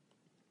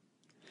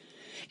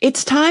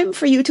 "It's time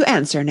for you to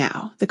answer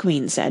now," the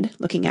Queen said,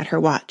 looking at her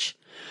watch.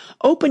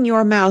 "Open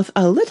your mouth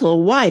a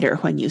little wider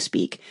when you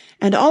speak,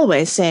 and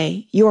always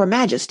say 'Your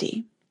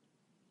Majesty.'"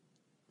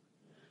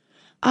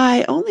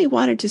 "I only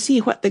wanted to see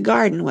what the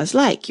garden was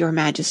like, Your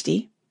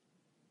Majesty."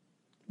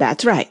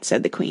 "That's right,"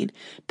 said the Queen,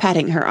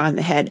 patting her on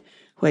the head,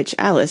 which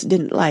Alice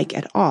didn't like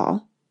at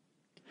all.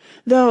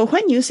 "Though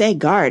when you say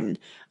garden,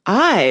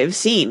 I've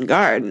seen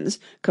gardens,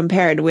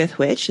 compared with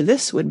which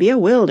this would be a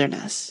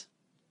wilderness."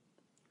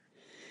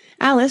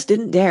 Alice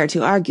didn't dare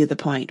to argue the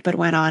point, but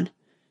went on,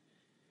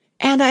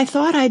 "And I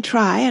thought I'd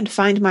try and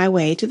find my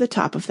way to the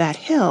top of that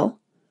hill."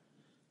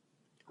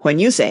 "When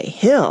you say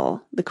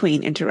hill," the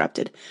Queen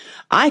interrupted,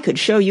 "I could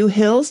show you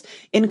hills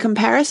in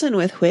comparison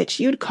with which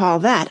you'd call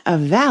that a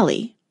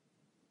valley."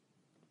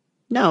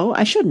 "No,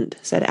 I shouldn't,"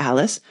 said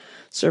Alice,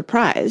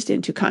 surprised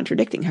into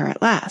contradicting her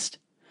at last.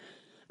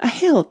 "A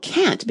hill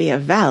can't be a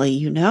valley,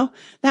 you know.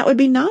 That would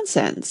be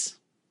nonsense."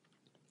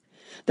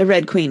 The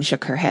Red Queen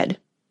shook her head.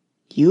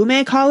 "You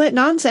may call it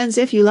nonsense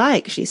if you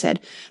like," she said,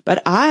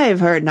 "but I've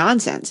heard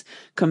nonsense,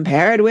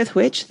 compared with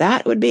which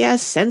that would be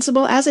as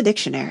sensible as a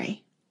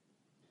dictionary."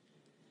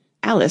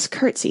 Alice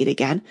curtsied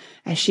again,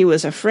 as she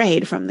was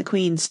afraid from the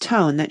Queen's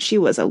tone that she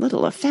was a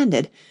little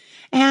offended,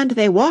 and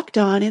they walked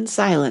on in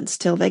silence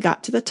till they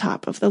got to the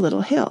top of the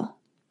little hill.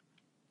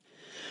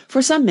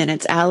 For some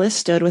minutes Alice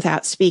stood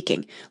without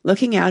speaking,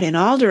 looking out in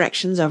all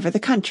directions over the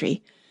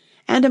country,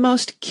 and a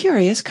most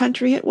curious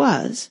country it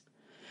was.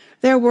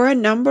 There were a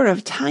number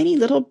of tiny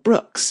little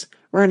brooks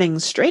running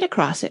straight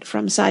across it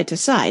from side to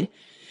side,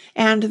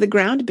 and the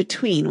ground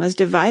between was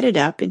divided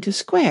up into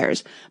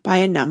squares by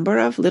a number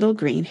of little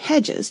green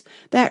hedges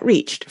that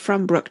reached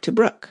from brook to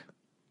brook.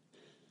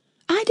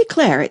 "I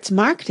declare it's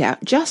marked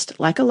out just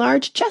like a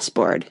large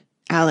chessboard,"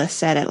 Alice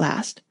said at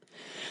last.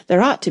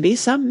 "There ought to be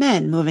some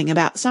men moving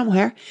about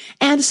somewhere,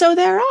 and so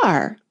there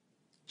are!"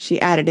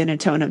 she added in a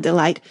tone of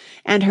delight,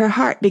 and her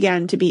heart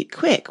began to beat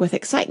quick with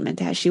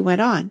excitement as she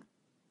went on.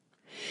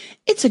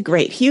 "It's a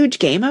great huge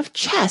game of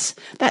chess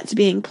that's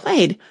being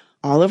played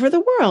all over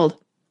the world,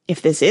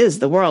 if this is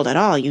the world at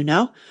all, you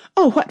know.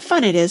 Oh, what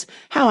fun it is!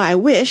 How I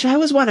wish I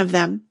was one of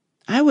them!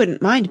 I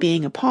wouldn't mind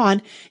being a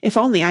pawn, if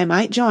only I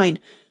might join.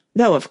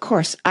 though of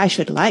course I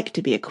should like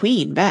to be a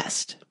queen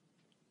best."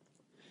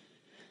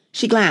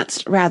 She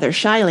glanced rather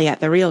shyly at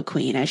the real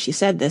queen as she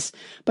said this,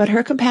 but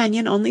her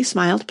companion only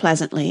smiled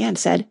pleasantly and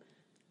said,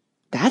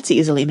 "That's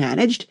easily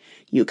managed.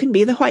 You can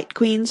be the White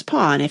Queen's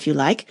pawn if you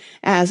like,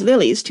 as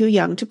Lily's too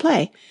young to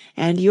play,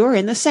 and you're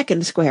in the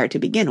second square to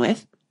begin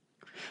with.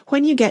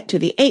 When you get to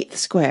the 8th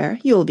square,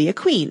 you'll be a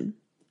queen."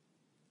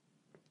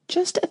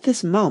 Just at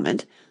this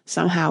moment,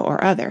 somehow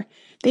or other,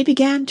 they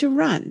began to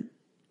run.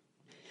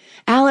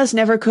 Alice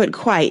never could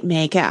quite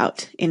make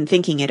out, in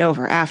thinking it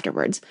over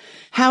afterwards,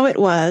 how it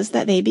was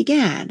that they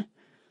began.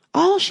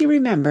 All she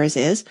remembers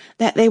is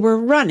that they were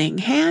running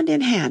hand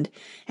in hand,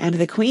 and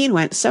the Queen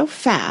went so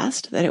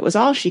fast that it was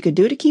all she could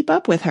do to keep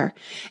up with her,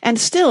 and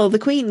still the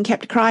Queen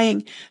kept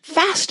crying,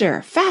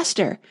 "Faster,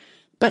 faster!"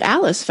 But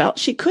Alice felt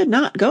she could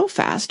not go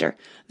faster,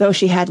 though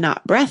she had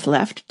not breath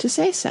left to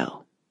say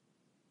so.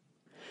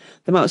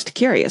 The most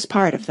curious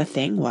part of the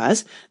thing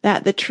was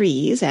that the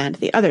trees and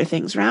the other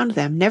things round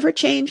them never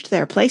changed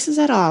their places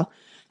at all.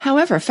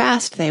 However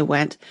fast they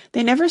went,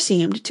 they never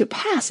seemed to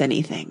pass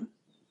anything.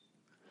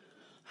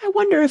 "I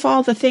wonder if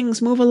all the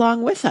things move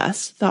along with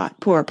us," thought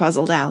poor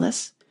puzzled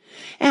Alice.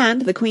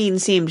 And the Queen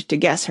seemed to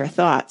guess her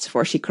thoughts,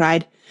 for she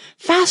cried,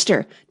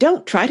 "Faster!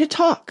 Don't try to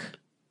talk!"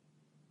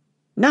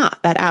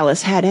 Not that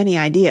Alice had any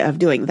idea of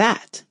doing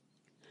that.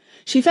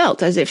 She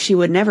felt as if she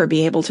would never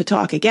be able to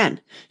talk again.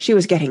 She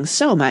was getting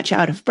so much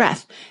out of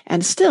breath,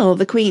 and still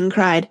the Queen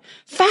cried,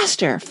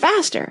 "Faster,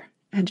 faster!"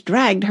 and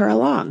dragged her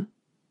along.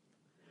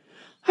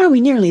 "Are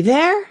we nearly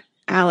there?"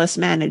 Alice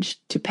managed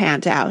to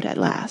pant out at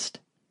last.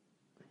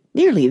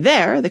 "Nearly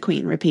there?" the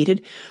Queen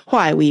repeated.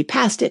 "Why, we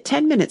passed it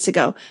 10 minutes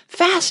ago.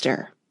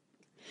 Faster!"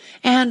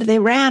 And they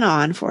ran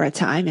on for a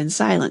time in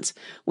silence,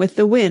 with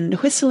the wind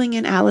whistling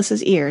in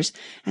Alice's ears,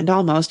 and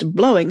almost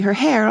blowing her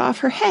hair off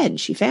her head,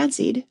 she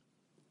fancied.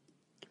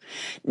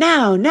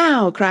 "Now,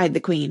 now!" cried the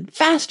Queen.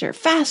 "Faster,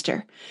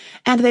 faster!"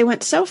 And they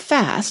went so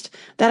fast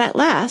that at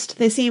last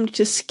they seemed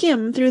to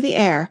skim through the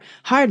air,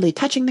 hardly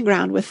touching the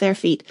ground with their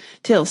feet,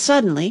 till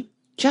suddenly,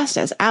 just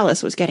as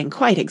Alice was getting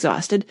quite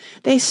exhausted,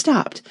 they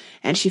stopped,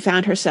 and she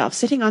found herself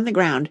sitting on the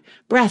ground,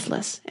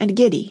 breathless and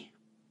giddy.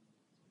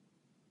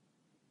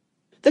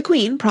 The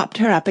Queen propped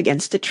her up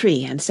against a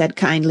tree and said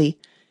kindly,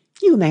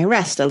 "You may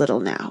rest a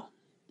little now."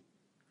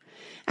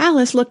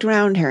 Alice looked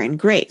round her in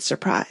great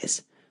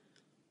surprise.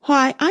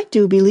 "Why, I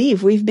do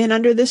believe we've been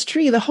under this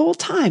tree the whole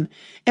time.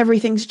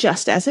 Everything's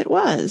just as it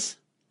was."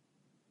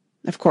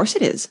 "Of course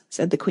it is,"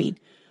 said the Queen.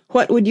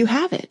 "What would you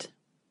have it?"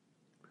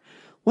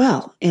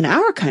 "Well, in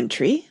our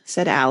country,"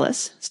 said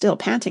Alice, still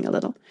panting a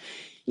little,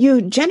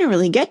 "you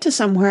generally get to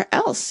somewhere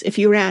else if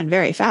you ran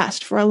very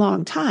fast for a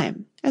long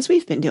time, as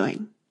we've been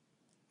doing."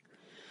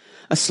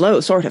 "A slow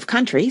sort of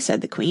country,"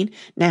 said the Queen.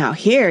 "Now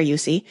here, you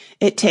see,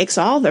 it takes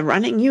all the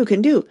running you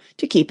can do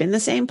to keep in the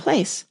same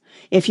place.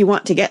 If you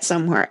want to get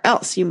somewhere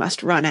else, you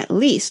must run at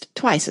least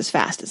twice as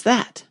fast as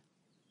that."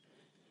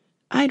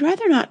 "I'd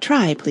rather not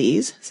try,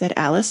 please," said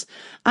Alice.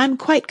 "I'm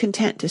quite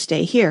content to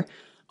stay here,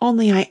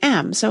 only I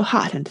am so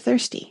hot and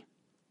thirsty."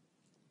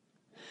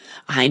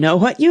 "I know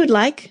what you'd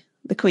like,"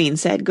 the Queen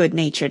said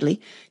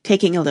good-naturedly,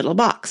 taking a little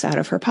box out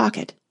of her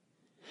pocket.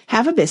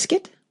 "Have a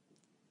biscuit?"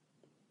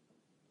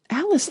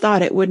 Alice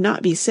thought it would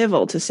not be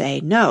civil to say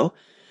no,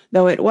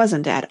 though it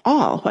wasn't at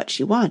all what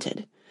she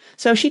wanted.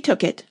 So she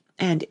took it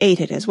and ate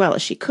it as well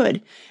as she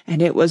could,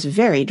 and it was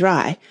very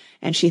dry,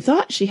 and she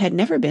thought she had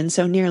never been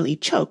so nearly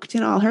choked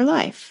in all her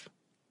life.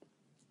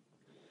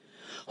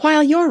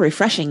 "While you're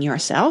refreshing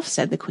yourself,"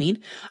 said the Queen,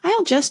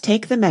 "I'll just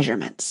take the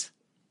measurements."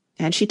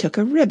 And she took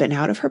a ribbon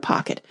out of her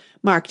pocket,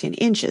 marked in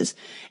inches,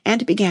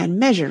 and began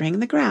measuring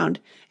the ground,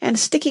 and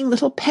sticking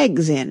little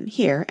pegs in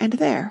here and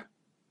there.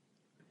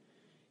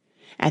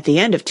 "At the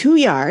end of 2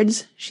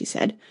 yards," she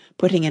said,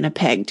 putting in a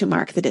peg to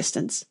mark the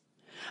distance,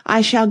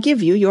 "I shall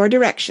give you your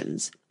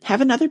directions.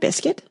 Have another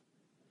biscuit?"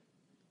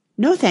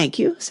 "No, thank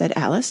you," said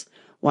Alice.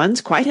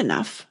 "One's quite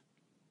enough."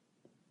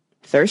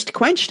 "Thirst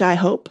quenched, I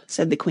hope,"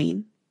 said the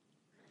Queen.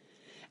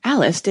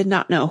 Alice did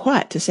not know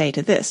what to say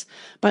to this,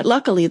 but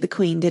luckily the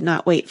Queen did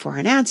not wait for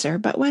an answer,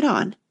 but went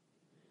on.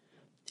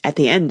 "At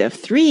the end of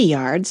 3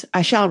 yards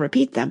I shall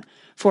repeat them,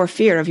 for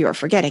fear of your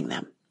forgetting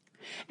them.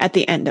 At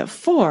the end of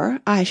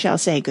 4 I shall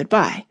say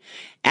good-bye,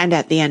 and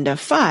at the end of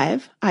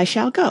 5 I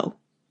shall go."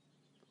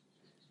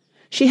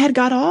 She had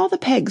got all the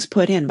pegs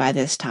put in by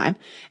this time,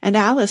 and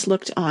Alice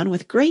looked on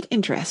with great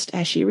interest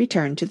as she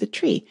returned to the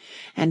tree,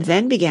 and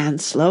then began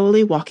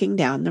slowly walking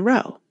down the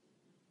row.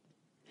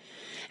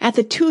 At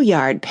the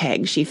 2-yard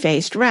peg she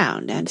faced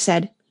round and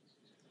said,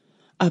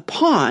 "A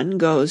pawn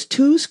goes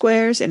 2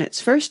 squares in its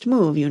first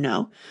move, you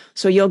know,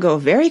 so you'll go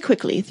very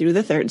quickly through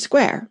the 3rd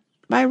square,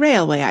 by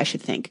railway I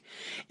should think,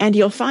 and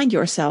you'll find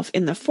yourself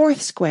in the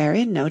 4th square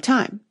in no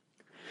time.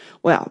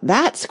 Well,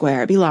 that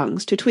square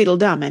belongs to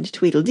Tweedledum and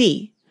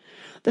Tweedledee.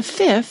 The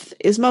 5th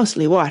is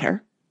mostly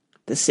water.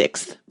 The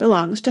 6th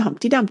belongs to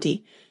Humpty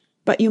Dumpty.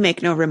 But you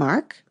make no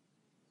remark?"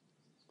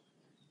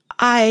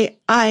 I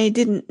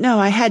didn't know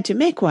I had to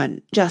make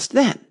one just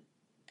then,"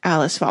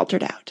 Alice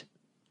faltered out.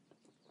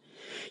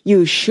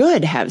 You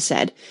should have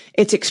said,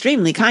 "It's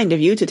extremely kind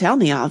of you to tell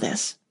me all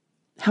this."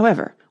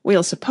 However,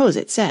 we'll suppose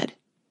it said.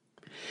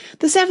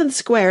 The 7th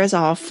square is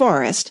all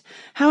forest.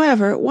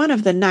 However, one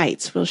of the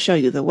knights will show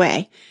you the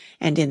way,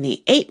 and in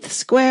the 8th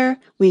square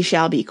we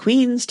shall be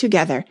queens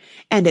together,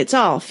 and it's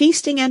all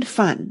feasting and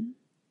fun.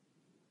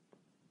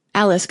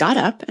 Alice got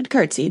up and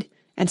curtsied,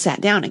 and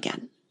sat down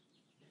again.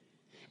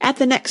 At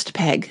the next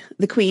peg,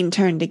 the Queen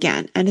turned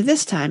again, and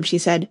this time she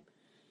said,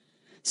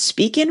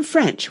 "Speak in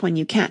French when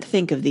you can't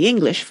think of the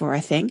English for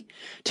a thing.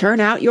 Turn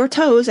out your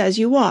toes as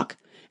you walk,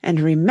 and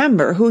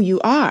remember who you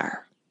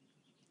are."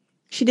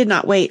 She did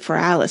not wait for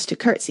Alice to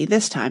curtsy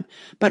this time,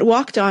 but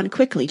walked on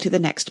quickly to the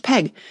next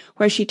peg,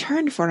 where she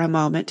turned for a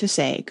moment to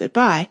say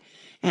good-bye,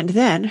 and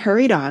then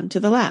hurried on to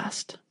the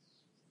last.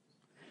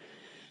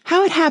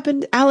 How it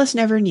happened, Alice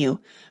never knew,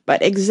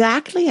 but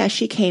exactly as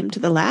she came to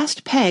the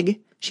last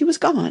peg, she was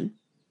gone.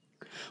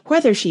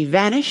 Whether she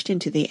vanished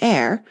into the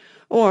air,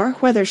 or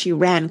whether she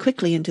ran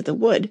quickly into the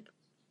wood,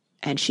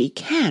 and she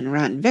can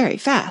run very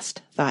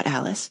fast, thought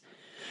Alice,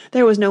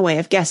 there was no way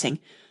of guessing,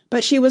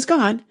 but she was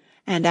gone,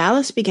 and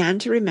Alice began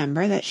to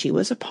remember that she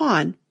was a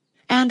pawn,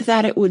 and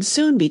that it would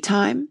soon be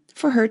time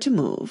for her to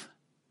move.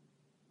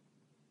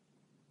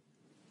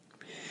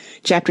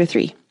 Chapter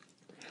 3.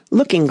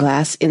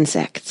 Looking-glass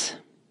Insects.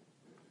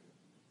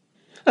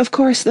 Of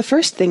course, the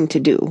first thing to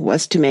do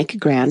was to make a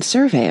grand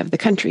survey of the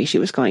country she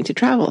was going to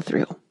travel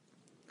through.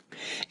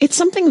 It's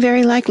something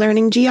very like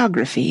learning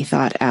geography,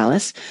 thought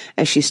Alice,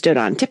 as she stood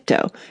on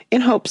tiptoe,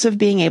 in hopes of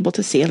being able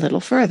to see a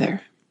little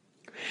further.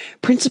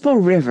 Principal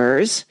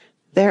rivers,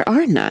 there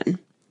are none.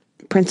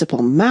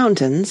 Principal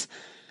mountains,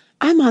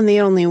 I'm on the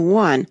only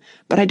one,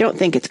 but I don't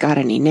think it's got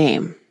any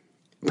name.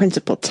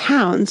 Principal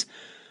towns,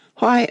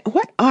 why,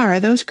 what are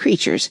those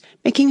creatures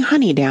making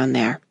honey down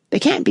there? They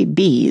can't be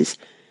bees.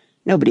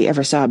 Nobody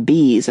ever saw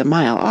bees a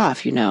mile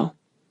off, you know.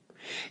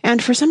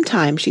 And for some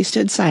time she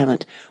stood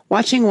silent,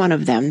 watching one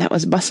of them that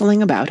was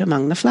bustling about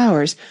among the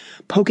flowers,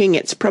 poking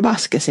its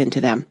proboscis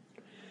into them.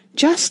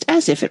 Just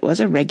as if it was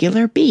a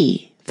regular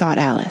bee, thought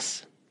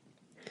Alice.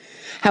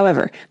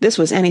 However, this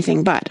was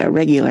anything but a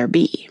regular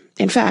bee.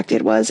 In fact,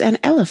 it was an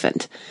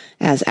elephant,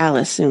 as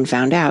Alice soon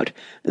found out,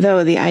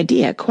 though the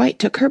idea quite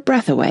took her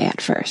breath away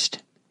at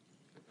first.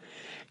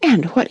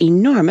 And what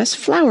enormous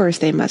flowers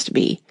they must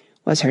be,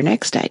 was her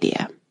next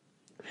idea.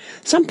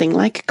 Something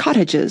like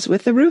cottages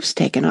with the roofs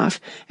taken off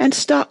and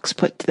stalks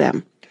put to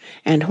them,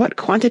 and what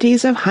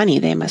quantities of honey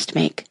they must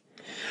make.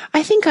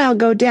 I think I'll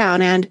go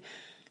down and—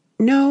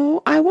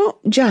 No, I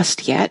won't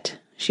just yet,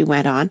 she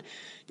went on,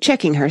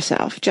 checking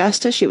herself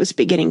just as she was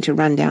beginning to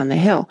run down the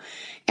hill,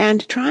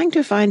 and trying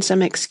to find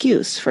some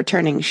excuse for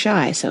turning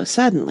shy so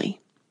suddenly.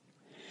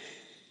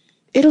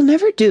 It'll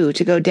never do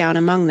to go down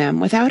among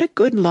them without a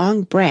good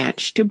long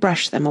branch to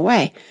brush them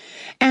away,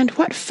 and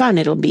what fun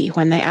it'll be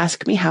when they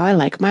ask me how I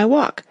like my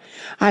walk.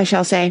 I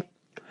shall say,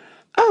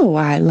 "Oh,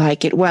 I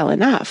like it well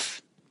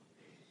enough."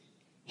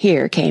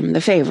 Here came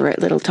the favourite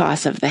little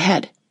toss of the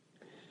head.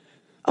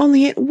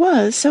 Only it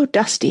was so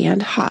dusty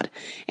and hot,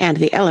 and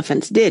the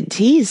elephants did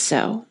tease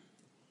so.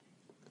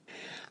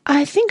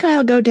 "I think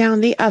I'll go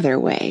down the other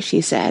way,"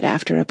 she said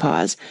after a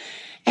pause,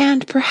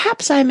 "and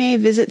perhaps I may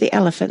visit the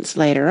elephants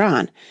later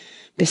on.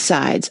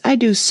 Besides, I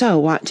do so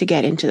want to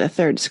get into the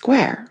 3rd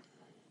square."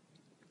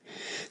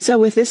 So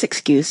with this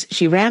excuse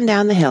she ran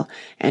down the hill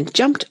and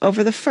jumped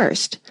over the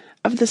first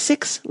of the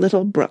 6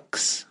 little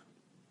brooks.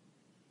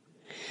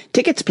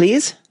 "Tickets,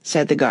 please,"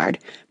 said the guard,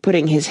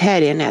 putting his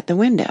head in at the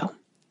window.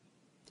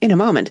 In a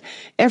moment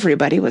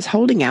everybody was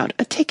holding out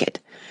a ticket.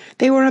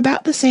 They were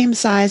about the same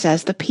size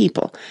as the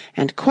people,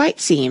 and quite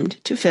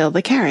seemed to fill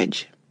the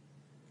carriage.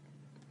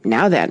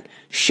 "Now then,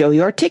 show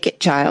your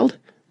ticket, child,"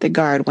 the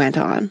guard went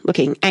on,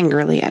 looking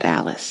angrily at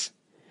Alice.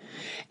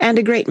 And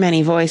a great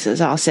many voices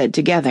all said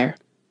together,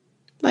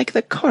 like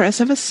the chorus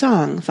of a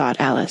song, thought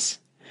Alice,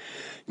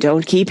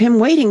 "Don't keep him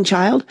waiting,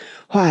 child.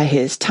 Why,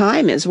 his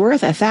time is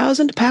worth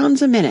 1,000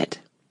 pounds a minute."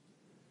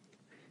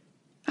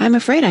 "I'm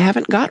afraid I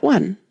haven't got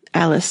one,"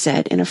 Alice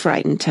said in a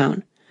frightened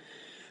tone.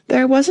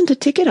 "There wasn't a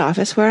ticket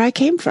office where I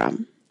came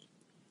from."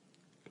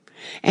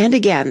 And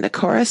again the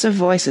chorus of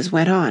voices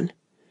went on.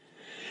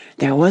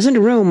 "There wasn't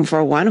room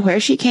for one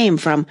where she came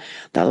from.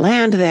 The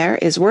land there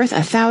is worth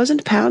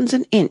 1,000 pounds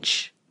an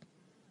inch."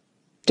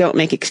 "Don't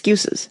make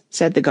excuses,"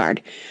 said the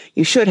guard.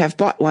 "You should have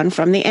bought one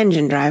from the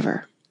engine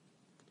driver."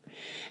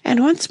 And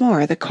once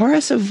more the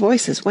chorus of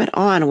voices went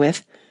on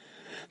with,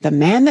 "The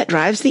man that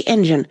drives the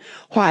engine,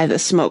 why, the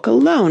smoke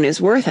alone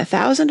is worth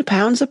 1,000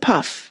 pounds a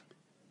puff."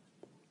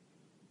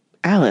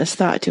 Alice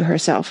thought to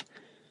herself,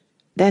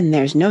 "Then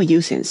there's no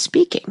use in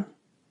speaking."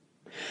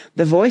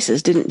 The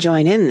voices didn't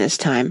join in this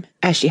time,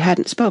 as she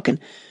hadn't spoken,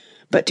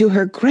 but to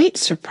her great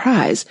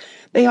surprise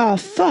they all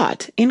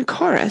thought in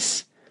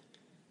chorus.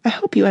 I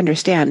hope you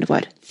understand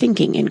what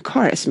thinking in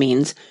chorus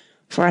means,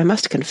 for I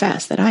must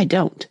confess that I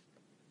don't.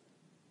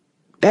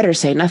 Better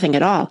say nothing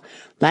at all.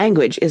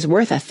 Language is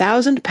worth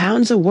 1,000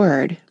 pounds a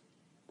word.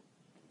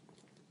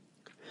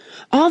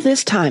 All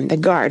this time the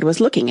guard was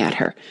looking at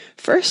her,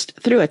 first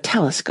through a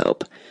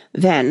telescope,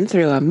 then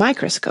through a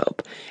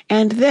microscope,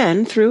 and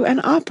then through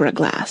an opera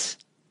glass.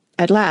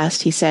 At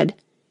last he said,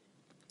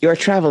 "You're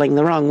travelling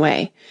the wrong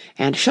way,"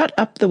 and shut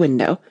up the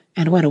window,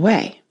 and went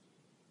away.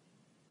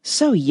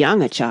 "So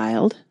young a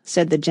child,"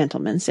 said the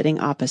gentleman sitting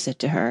opposite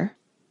to her.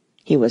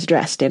 He was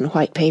dressed in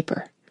white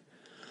paper.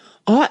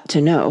 "Ought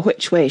to know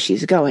which way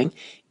she's going,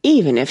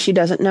 even if she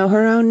doesn't know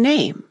her own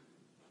name."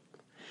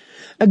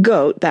 A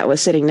goat that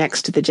was sitting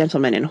next to the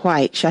gentleman in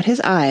white shut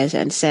his eyes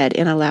and said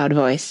in a loud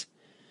voice,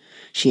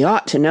 "She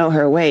ought to know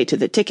her way to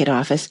the ticket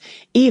office,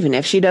 even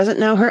if she doesn't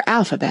know her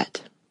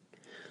alphabet."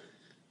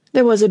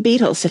 There was a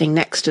beetle sitting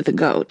next to the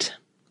goat.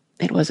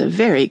 It was a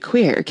very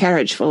queer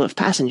carriage full of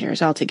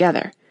passengers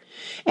altogether,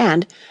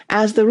 and,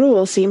 as the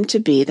rule seemed to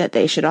be that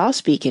they should all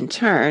speak in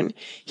turn,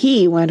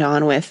 he went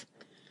on with,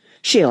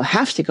 "She'll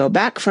have to go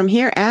back from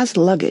here as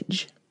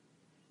luggage."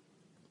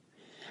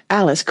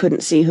 Alice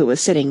couldn't see who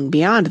was sitting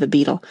beyond the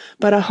beetle,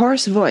 but a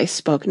hoarse voice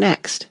spoke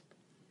next.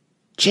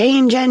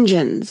 "Change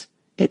engines,"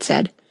 it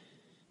said,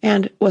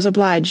 and was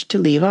obliged to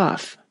leave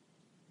off.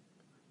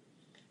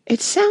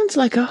 "It sounds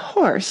like a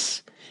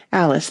horse,"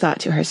 Alice thought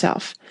to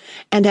herself,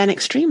 and an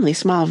extremely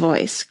small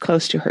voice,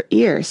 close to her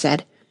ear,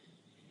 said,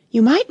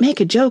 "You might make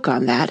a joke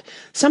on that,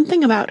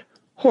 something about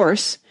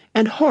horse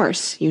and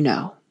horse, you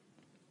know."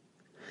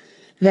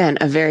 Then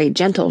a very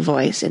gentle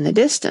voice in the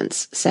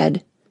distance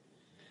said,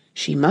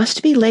 "She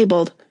must be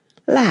labelled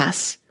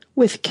Lass,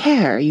 with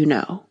care, you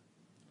know."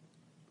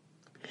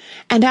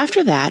 And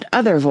after that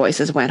other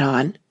voices went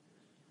on.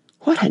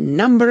 "What a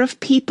number of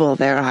people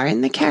there are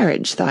in the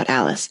carriage," thought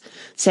Alice,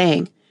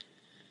 saying,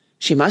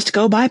 "She must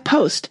go by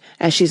post,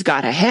 as she's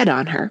got a head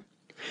on her.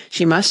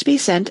 She must be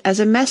sent as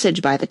a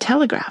message by the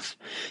telegraph.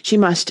 She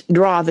must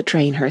draw the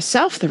train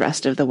herself the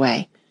rest of the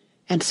way,"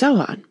 and so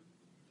on.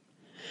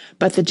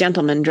 But the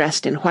gentleman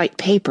dressed in white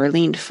paper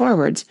leaned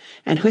forwards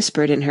and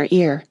whispered in her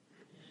ear,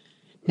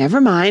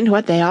 "Never mind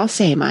what they all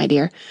say, my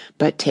dear,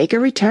 but take a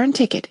return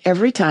ticket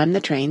every time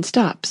the train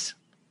stops."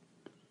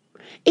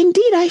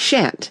 "Indeed I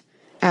shan't,"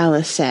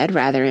 Alice said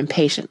rather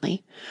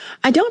impatiently.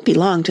 "I don't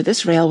belong to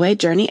this railway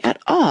journey at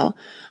all.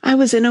 I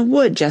was in a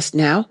wood just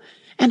now,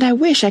 and I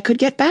wish I could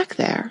get back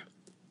there."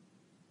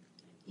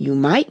 "You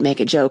might make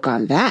a joke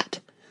on that,"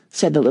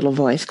 said the little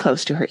voice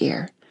close to her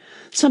ear.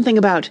 "Something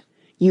about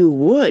you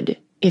would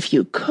if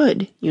you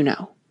could, you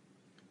know."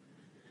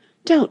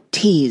 "Don't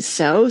tease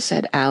so,"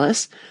 said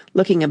Alice,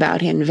 looking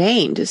about in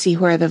vain to see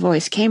where the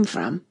voice came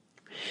from.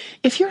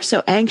 "If you're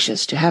so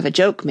anxious to have a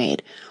joke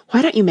made,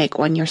 why don't you make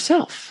one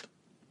yourself?"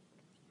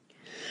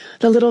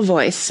 The little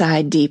voice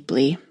sighed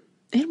deeply.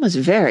 It was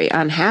very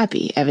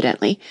unhappy,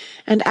 evidently,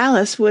 and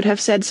Alice would have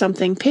said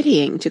something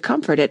pitying to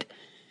comfort it.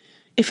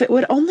 If it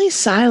would only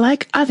sigh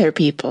like other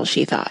people,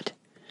 she thought.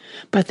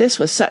 But this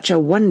was such a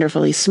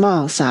wonderfully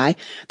small sigh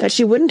that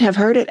she wouldn't have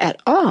heard it at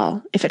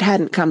all if it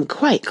hadn't come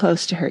quite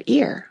close to her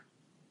ear.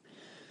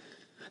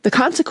 The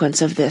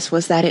consequence of this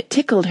was that it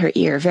tickled her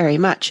ear very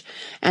much,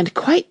 and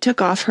quite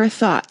took off her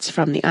thoughts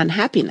from the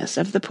unhappiness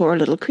of the poor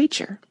little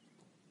creature.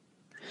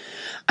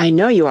 "I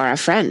know you are a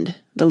friend,"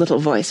 the little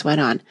voice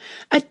went on,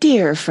 "a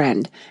dear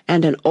friend,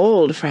 and an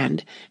old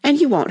friend,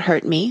 and you won't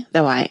hurt me,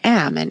 though I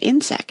am an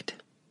insect."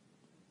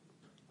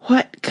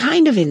 "What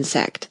kind of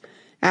insect?"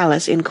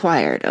 Alice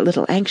inquired a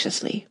little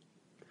anxiously.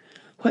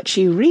 What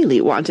she really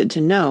wanted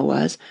to know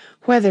was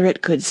whether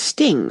it could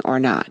sting or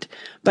not,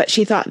 but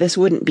she thought this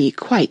wouldn't be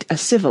quite a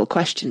civil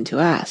question to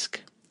ask.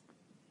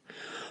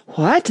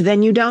 "What,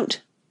 then you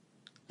don't—"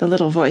 the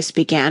little voice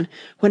began,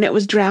 when it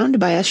was drowned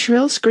by a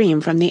shrill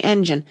scream from the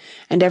engine,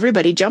 and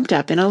everybody jumped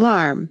up in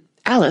alarm,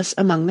 Alice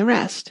among the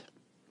rest.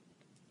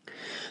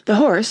 The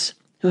horse,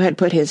 who had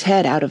put his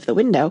head out of the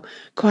window,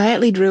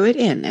 quietly drew it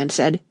in and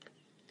said,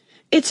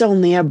 "It's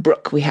only a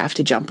brook we have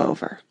to jump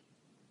over."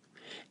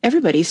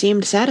 Everybody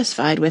seemed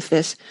satisfied with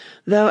this,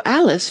 though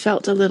Alice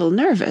felt a little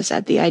nervous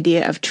at the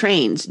idea of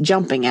trains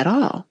jumping at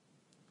all.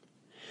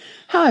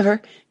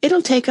 "However,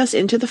 it'll take us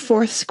into the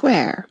 4th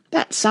square.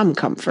 That's some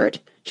comfort,"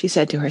 she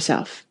said to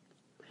herself.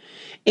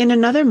 In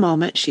another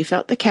moment she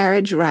felt the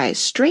carriage rise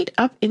straight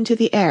up into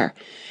the air,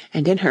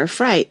 and in her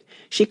fright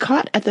she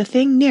caught at the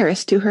thing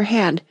nearest to her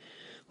hand,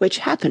 which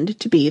happened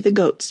to be the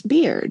goat's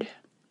beard.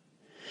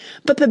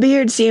 But the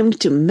beard seemed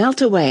to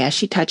melt away as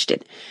she touched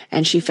it,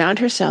 and she found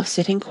herself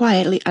sitting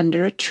quietly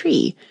under a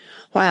tree,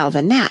 while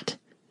the gnat,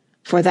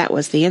 for that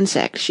was the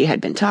insect she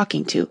had been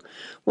talking to,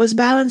 was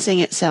balancing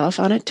itself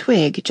on a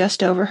twig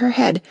just over her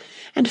head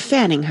and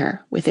fanning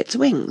her with its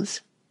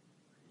wings.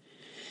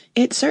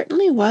 It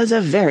certainly was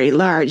a very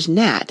large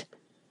gnat,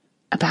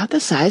 about the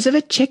size of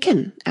a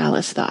chicken,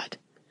 Alice thought.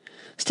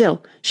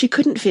 Still, she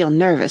couldn't feel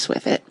nervous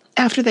with it,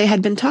 after they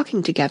had been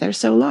talking together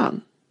so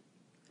long.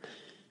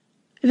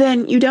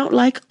 "Then you don't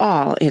like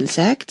all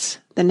insects?"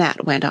 the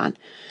gnat went on,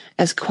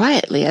 as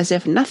quietly as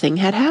if nothing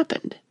had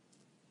happened.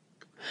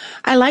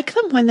 "I like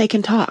them when they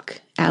can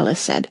talk," Alice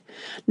said.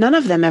 "None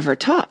of them ever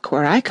talk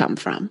where I come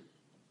from."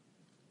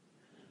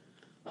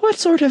 "What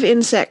sort of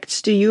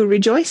insects do you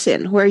rejoice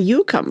in where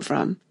you come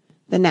from?"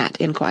 the gnat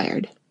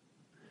inquired.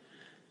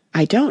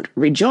 "I don't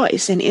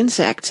rejoice in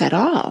insects at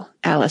all,"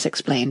 Alice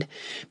explained,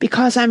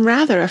 "because I'm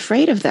rather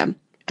afraid of them,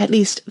 at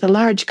least the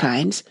large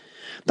kinds.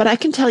 But I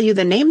can tell you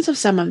the names of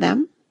some of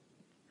them."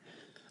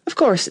 "Of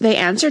course they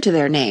answer to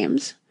their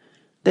names,"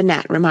 the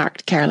gnat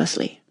remarked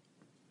carelessly.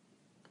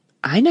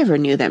 "I never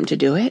knew them to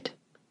do it."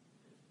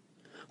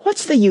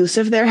 "What's the use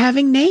of their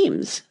having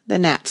names," the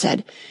gnat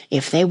said,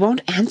 "if they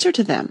won't answer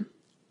to them?"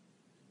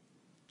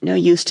 "No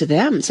use to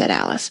them," said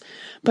Alice,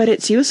 "but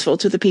it's useful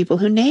to the people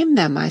who name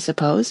them, I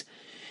suppose.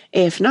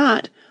 If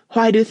not,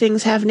 why do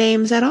things have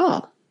names at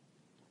all?"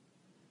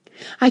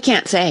 "I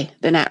can't say,"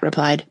 the gnat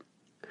replied.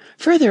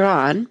 "Further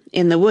on,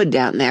 in the wood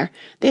down there,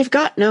 they've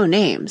got no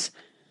names.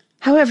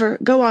 However,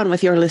 go on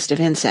with your list of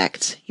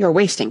insects. You're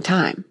wasting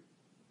time."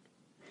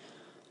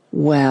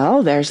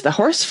 "Well, there's the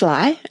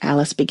horsefly,"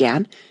 Alice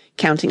began,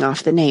 counting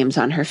off the names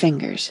on her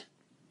fingers.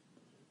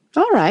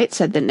 "All right,"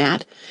 said the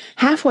gnat.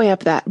 "Halfway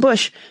up that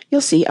bush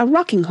you'll see a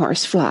rocking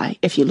horse fly,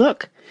 if you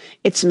look.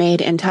 It's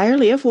made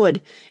entirely of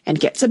wood, and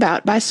gets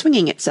about by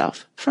swinging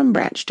itself from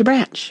branch to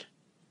branch."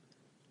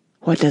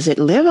 "What does it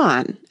live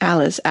on?"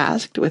 Alice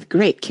asked with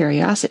great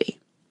curiosity.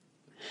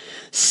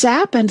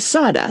 "Sap and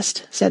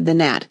sawdust," said the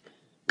gnat.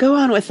 "Go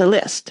on with the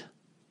list."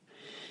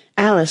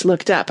 Alice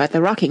looked up at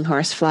the rocking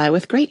horse fly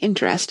with great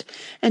interest,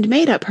 and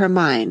made up her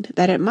mind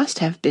that it must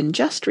have been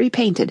just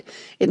repainted,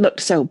 it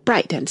looked so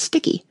bright and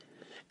sticky,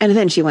 and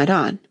then she went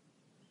on.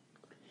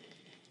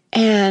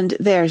 "And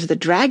there's the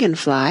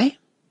dragonfly."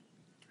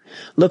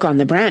 "Look on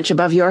the branch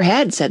above your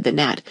head," said the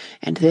gnat,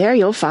 "and there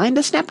you'll find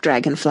a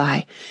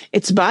snapdragon-fly.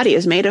 Its body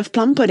is made of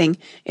plum-pudding,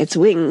 its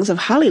wings of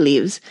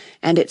holly-leaves,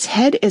 and its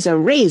head is a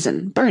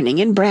raisin burning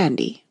in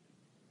brandy."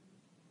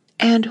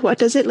 "And what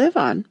does it live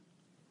on?"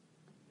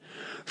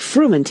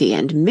 "Frumenty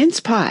and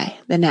mince-pie,"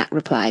 the gnat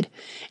replied,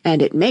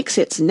 "and it makes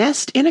its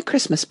nest in a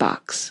Christmas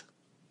box."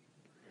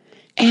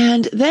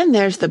 "And then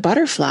there's the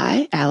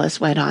butterfly,"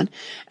 Alice went on,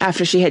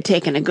 after she had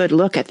taken a good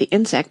look at the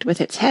insect with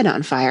its head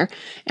on fire,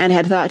 and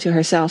had thought to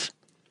herself,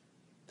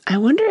 "I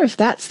wonder if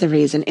that's the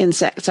reason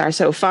insects are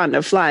so fond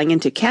of flying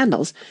into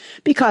candles,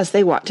 because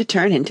they want to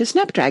turn into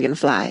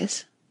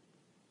snapdragon-flies."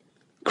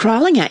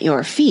 "Crawling at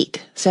your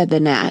feet," said the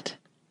gnat.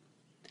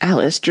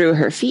 Alice drew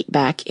her feet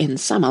back in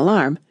some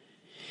alarm.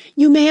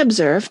 "You may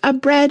observe a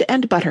bread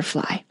and butter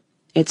fly.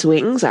 Its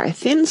wings are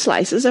thin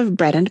slices of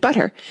bread and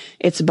butter,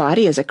 its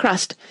body is a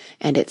crust,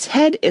 and its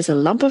head is a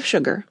lump of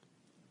sugar."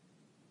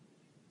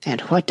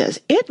 "And what does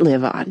it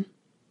live on?"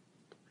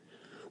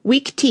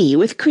 "Weak tea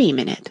with cream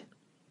in it."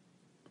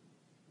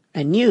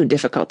 A new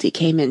difficulty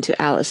came into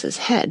Alice's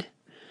head.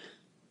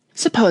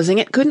 "Supposing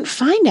it couldn't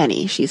find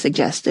any," she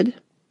suggested.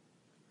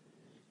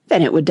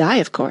 "Then it would die,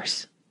 of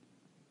course."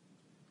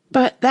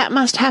 "But that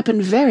must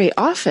happen very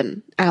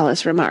often,"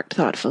 Alice remarked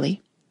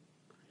thoughtfully.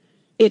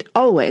 "It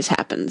always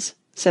happens,"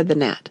 said the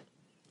gnat.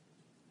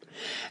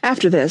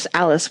 After this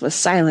Alice was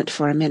silent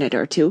for a minute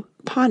or two,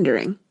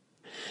 pondering.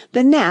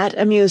 The gnat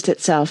amused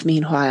itself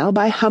meanwhile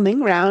by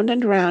humming round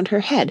and round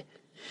her head.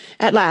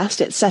 At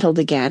last it settled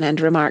again and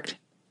remarked,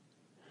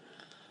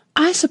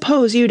 "I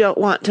suppose you don't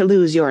want to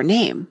lose your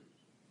name."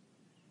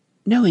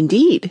 "No,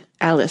 indeed,"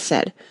 Alice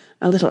said,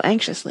 a little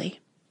anxiously.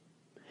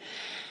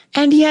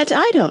 "And yet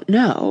I don't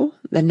know,"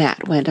 the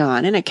gnat went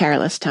on in a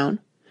careless tone.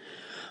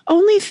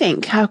 "Only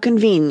think how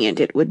convenient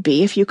it would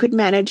be if you could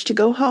manage to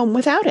go home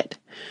without it.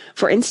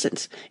 For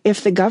instance,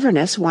 if the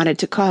governess wanted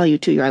to call you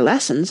to your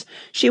lessons,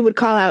 she would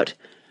call out,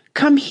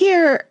 'Come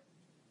here,'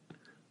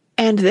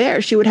 and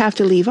there she would have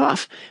to leave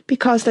off,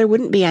 because there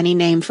wouldn't be any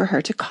name for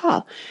her to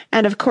call,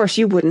 and of course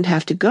you wouldn't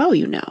have to go,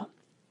 you know."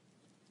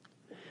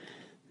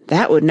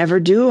 "That would never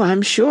do,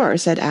 I'm sure,"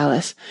 said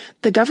Alice.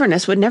 "The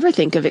governess would never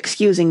think of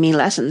excusing me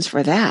lessons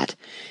for that.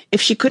 If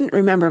she couldn't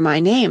remember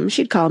my name,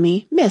 she'd call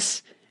me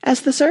Miss,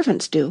 as the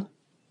servants do."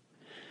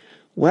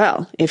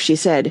 "Well, if she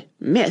said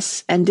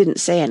Miss and didn't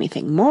say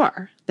anything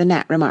more," the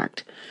gnat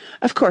remarked,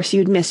 "of course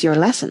you'd miss your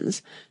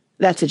lessons.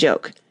 That's a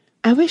joke.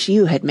 I wish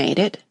you had made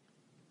it."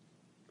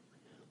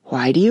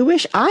 "Why do you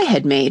wish I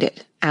had made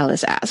it?"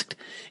 Alice asked.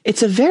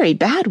 "It's a very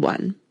bad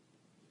one."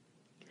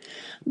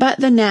 But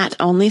the gnat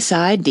only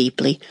sighed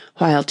deeply,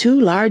 while 2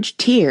 large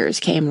tears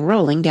came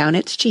rolling down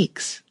its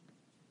cheeks.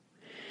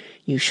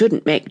 "You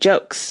shouldn't make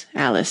jokes,"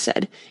 Alice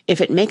said, "if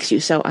it makes you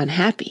so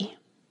unhappy."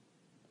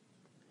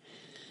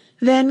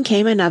 Then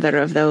came another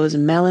of those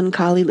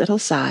melancholy little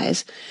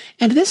sighs,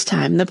 and this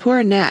time the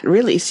poor gnat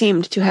really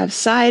seemed to have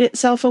sighed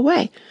itself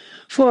away,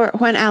 for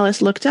when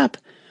Alice looked up,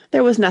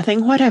 there was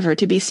nothing whatever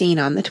to be seen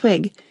on the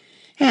twig,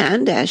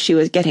 and, as she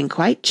was getting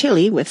quite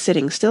chilly with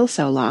sitting still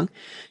so long,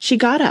 she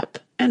got up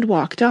and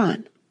walked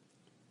on.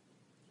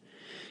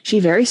 She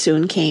very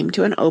soon came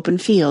to an open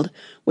field,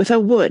 with a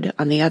wood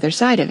on the other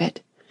side of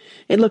it.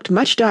 It looked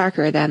much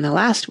darker than the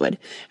last wood,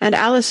 and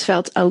Alice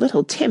felt a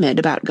little timid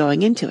about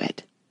going into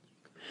it.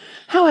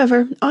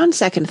 However, on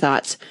second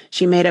thoughts,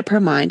 she made up her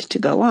mind to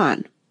go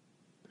on.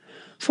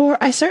 "For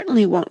I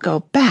certainly won't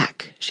go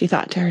back," she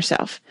thought to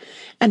herself,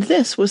 and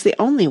this was the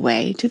only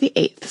way to the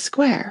 8th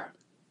square.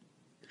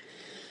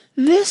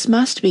 "This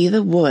must be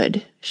the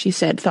wood," she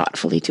said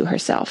thoughtfully to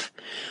herself,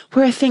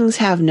 "where things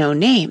have no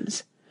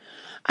names.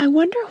 I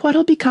wonder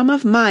what'll become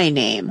of my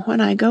name when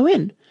I go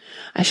in.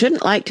 I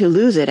shouldn't like to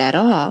lose it at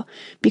all,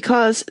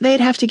 because they'd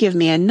have to give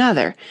me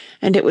another,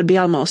 and it would be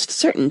almost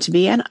certain to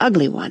be an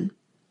ugly one.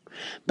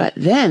 But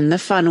then the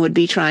fun would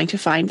be trying to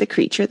find the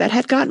creature that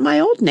had got my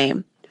old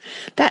name.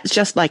 That's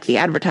just like the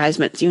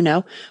advertisements, you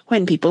know,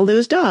 when people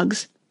lose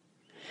dogs.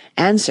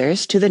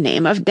 Answers to the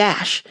name of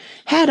Dash,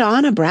 had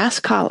on a brass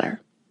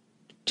collar.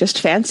 Just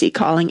fancy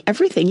calling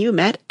everything you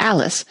met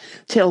Alice,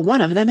 till one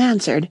of them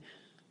answered.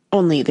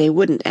 Only they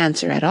wouldn't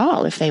answer at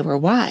all if they were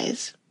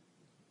wise.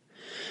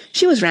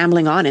 She was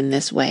rambling on in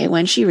this way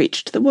when she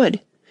reached the wood.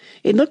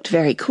 It looked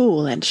very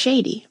cool and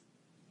shady.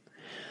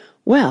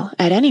 "Well,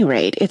 at any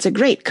rate, it's a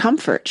great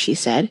comfort," she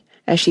said,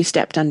 as she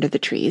stepped under the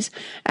trees,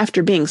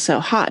 after being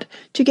so hot,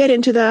 to get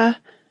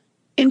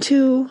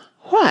into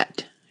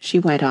what? She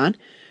went on,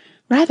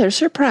 rather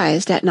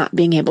surprised at not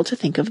being able to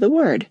think of the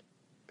word.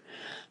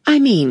 "I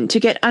mean, to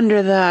get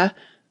under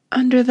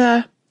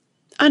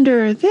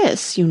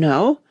this, you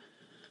know,"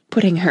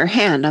 putting her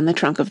hand on the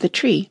trunk of the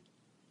tree.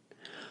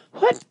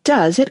 "What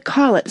does it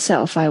call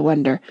itself, I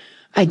wonder?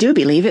 I do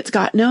believe it's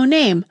got no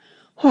name.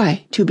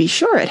 Why, to be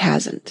sure it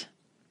hasn't."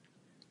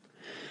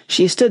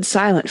 She stood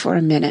silent for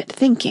a minute,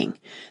 thinking.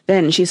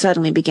 Then she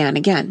suddenly began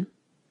again.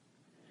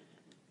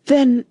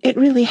 "Then it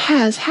really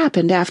has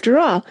happened after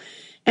all.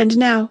 And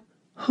now,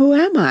 who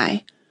am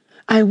I?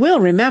 I will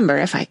remember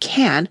if I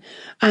can.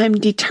 I'm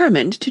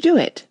determined to do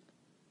it."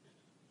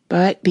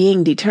 But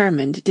being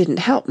determined didn't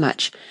help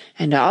much,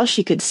 and all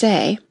she could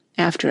say,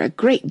 after a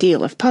great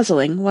deal of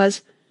puzzling,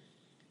 was,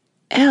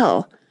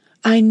 "L.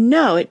 I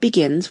know it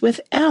begins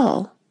with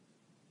L."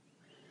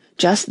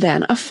 Just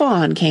then a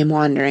fawn came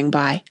wandering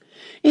by.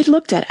 It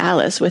looked at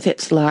Alice with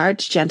its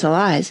large, gentle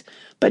eyes,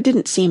 but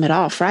didn't seem at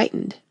all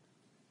frightened.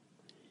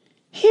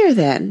 Here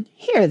then,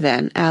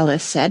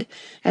 Alice said,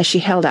 as she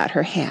held out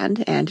her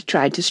hand and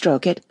tried to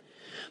stroke it,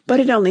 but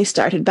it only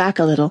started back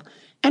a little,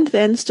 and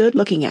then stood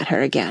looking at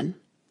her again.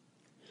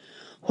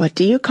 "What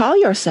do you call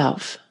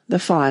yourself?" the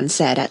fawn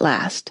said at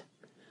last.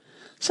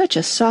 Such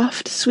a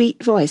soft,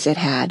 sweet voice it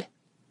had.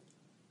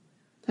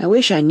 "I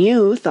wish I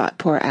knew," thought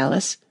poor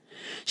Alice.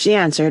 She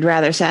answered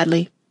rather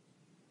sadly,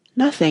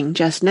 "Nothing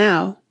just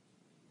now."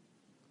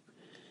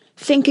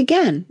 "Think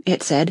again,"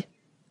 it said.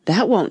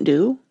 "That won't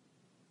do."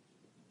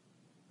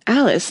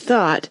 Alice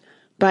thought,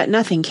 but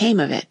nothing came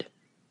of it.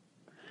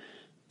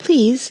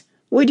 "Please,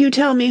 would you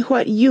tell me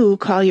what you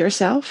call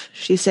yourself?"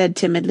 she said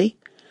timidly.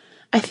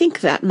 "I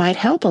think that might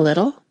help a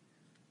little."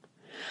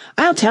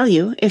 "I'll tell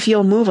you, if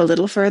you'll move a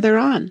little further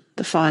on,"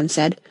 the fawn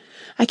said.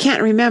 "I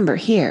can't remember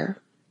here."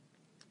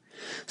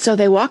 So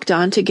they walked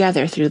on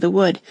together through the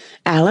wood,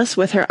 Alice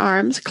with her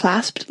arms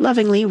clasped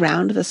lovingly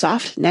round the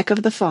soft neck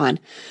of the fawn,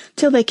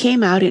 till they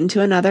came out into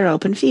another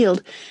open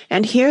field,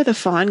 and here the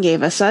fawn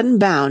gave a sudden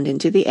bound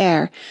into the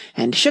air,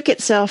 and shook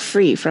itself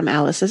free from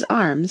Alice's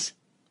arms.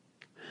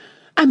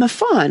 "I'm a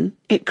fawn,"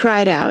 it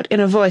cried out in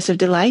a voice of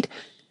delight,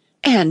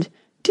 "and,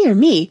 dear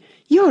me,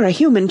 you're a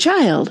human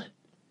child."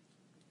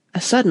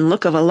 A sudden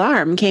look of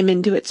alarm came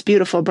into its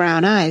beautiful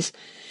brown eyes,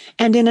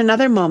 and in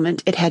another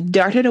moment it had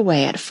darted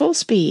away at full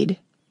speed.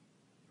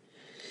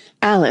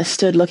 Alice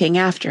stood looking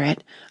after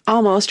it,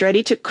 almost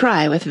ready to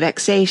cry with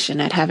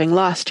vexation at having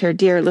lost her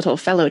dear little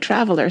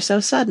fellow-traveller so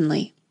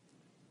suddenly.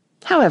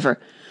 "However,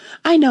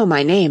 I know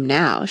my name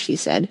now," she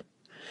said.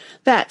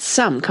 "That's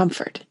some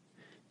comfort.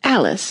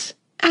 Alice,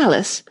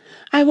 Alice,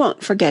 I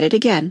won't forget it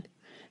again.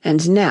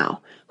 And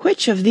now,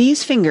 which of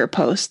these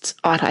finger-posts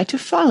ought I to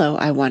follow,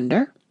 I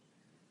wonder?"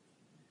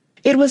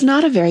 It was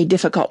not a very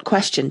difficult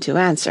question to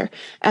answer,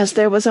 as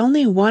there was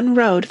only one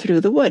road through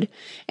the wood,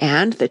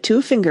 and the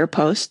two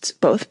finger-posts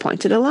both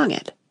pointed along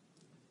it.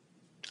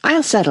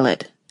 "I'll settle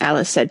it,"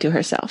 Alice said to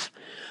herself,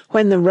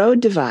 "when the road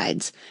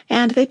divides,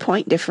 and they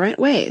point different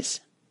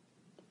ways."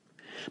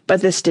 But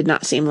this did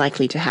not seem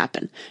likely to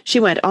happen. She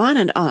went on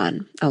and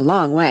on, a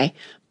long way,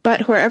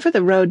 but wherever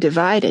the road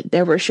divided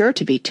there were sure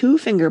to be two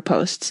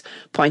finger-posts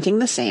pointing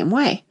the same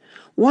way,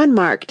 one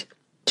marked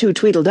 "To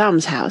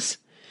Tweedledum's house,"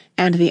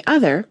 and the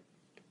other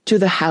 "To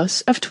the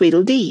house of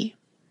Tweedledee."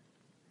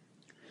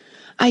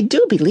 "I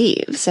do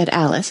believe," said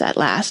Alice at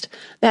last,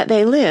 "that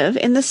they live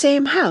in the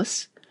same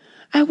house.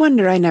 I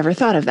wonder I never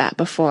thought of that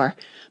before,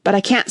 but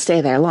I can't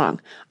stay there long.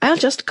 I'll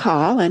just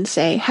call and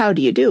say how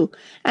do you do,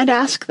 and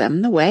ask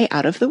them the way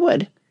out of the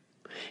wood.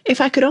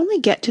 If I could only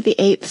get to the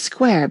 8th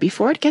square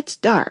before it gets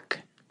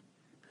dark."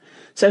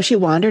 So she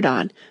wandered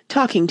on,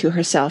 talking to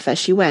herself as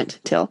she went,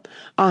 till,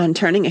 on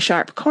turning a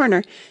sharp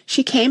corner,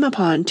 she came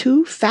upon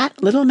two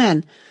fat little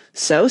men,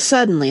 so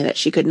suddenly that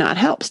she could not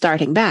help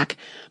starting back,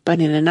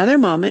 but in another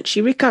moment she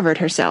recovered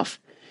herself,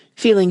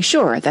 feeling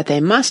sure that they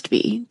must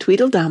be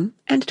Tweedledum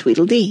and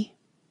Tweedledee.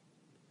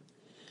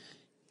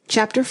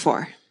 Chapter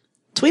 4.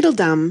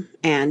 Tweedledum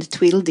and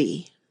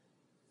Tweedledee.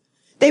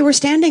 They were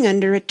standing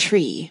under a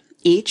tree,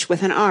 each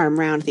with an arm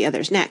round the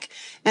other's neck,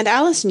 and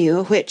Alice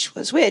knew which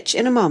was which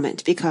in a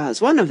moment, because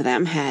one of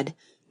them had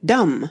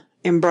 "Dum"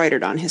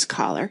 embroidered on his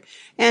collar,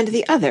 and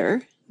the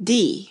other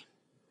D.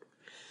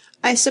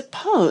 I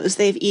suppose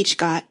they've each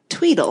got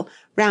Tweedle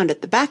round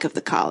at the back of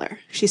the collar,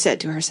 she said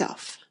to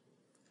herself.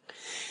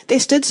 They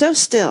stood so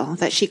still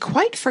that she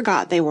quite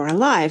forgot they were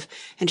alive,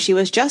 and she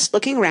was just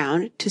looking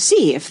round to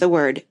see if the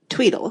word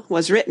Tweedle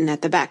was written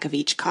at the back of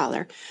each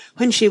collar,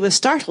 when she was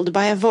startled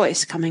by a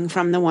voice coming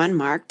from the one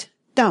marked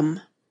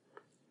Dumb.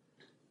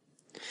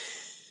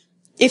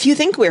 "If you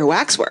think we're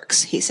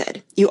waxworks," he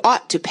said, "you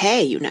ought to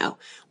pay, you know.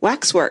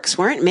 Waxworks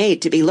weren't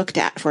made to be looked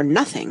at for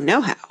nothing,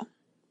 nohow."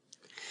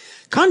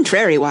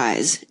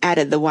 "Contrariwise,"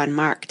 added the one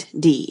marked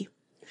D.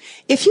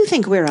 "If you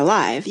think we're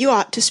alive, you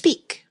ought to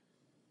speak."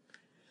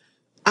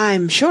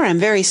 "I'm sure I'm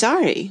very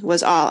sorry,"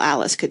 was all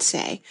Alice could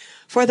say,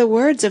 for the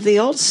words of the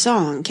old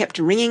song kept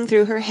ringing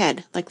through her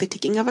head like the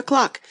ticking of a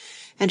clock,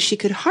 and she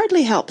could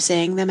hardly help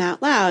saying them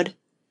out loud.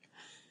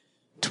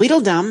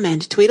 Tweedledum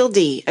and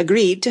Tweedledee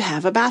agreed to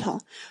have a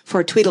battle,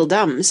 for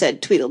Tweedledum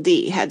said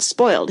Tweedledee had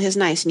spoiled his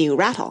nice new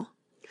rattle.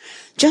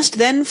 Just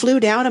then flew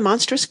down a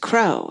monstrous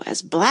crow,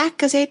 as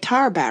black as a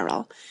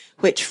tar-barrel,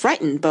 which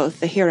frightened both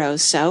the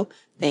heroes so,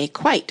 they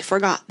quite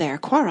forgot their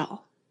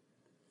quarrel.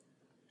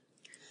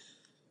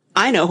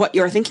 "I know what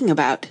you're thinking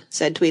about,"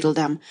 said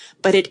Tweedledum,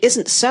 "but it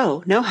isn't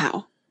so,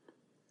 nohow."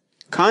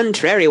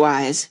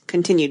 "Contrariwise,"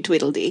 continued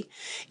Tweedledee.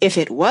 "If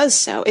it was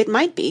so, it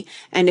might be,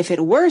 and if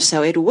it were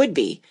so, it would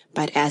be,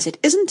 but as it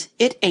isn't,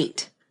 it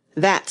ain't.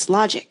 That's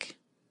logic."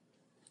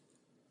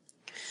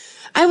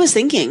 "I was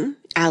thinking,"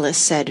 Alice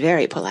said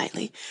very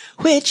politely,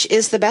 "which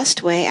is the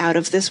best way out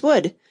of this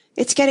wood?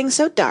 It's getting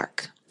so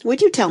dark.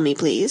 Would you tell me,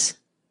 please?"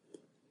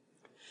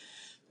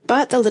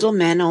 But the little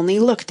men only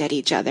looked at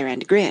each other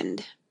and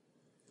grinned.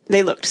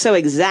 They looked so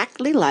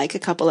exactly like a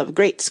couple of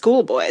great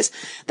schoolboys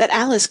that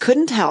Alice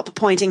couldn't help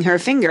pointing her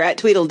finger at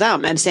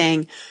Tweedledum and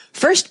saying,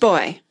 "First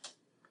boy!"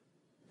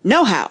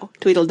 "Nohow!"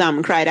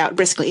 Tweedledum cried out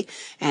briskly,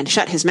 and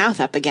shut his mouth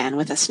up again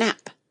with a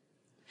snap.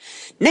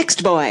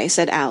 "Next boy!"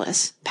 said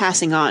Alice,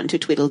 passing on to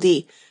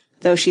Tweedledee,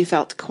 though she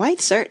felt quite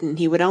certain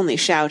he would only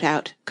shout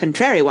out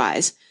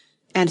 "Contrariwise,"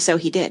 and so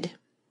he did.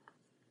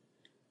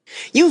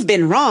 "You've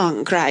been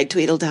wrong!" cried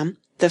Tweedledum.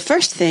 "The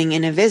first thing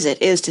in a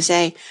visit is to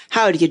say,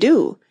 'How d'ye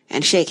do?'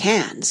 and shake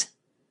hands."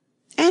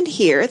 And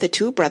here the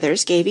two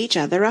brothers gave each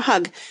other a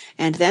hug,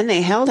 and then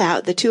they held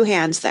out the two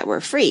hands that were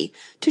free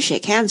to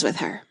shake hands with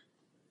her.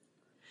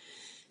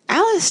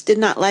 Alice did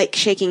not like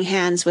shaking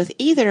hands with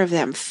either of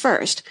them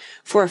first,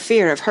 for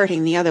fear of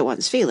hurting the other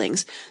one's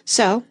feelings,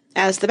 so,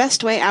 as the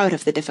best way out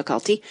of the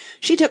difficulty,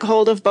 she took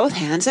hold of both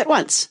hands at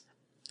once.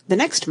 The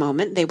next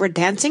moment they were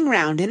dancing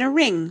round in a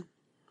ring.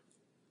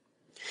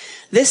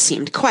 This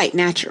seemed quite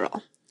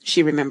natural,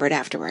 she remembered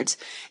afterwards,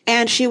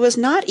 and she was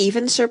not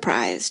even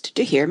surprised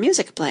to hear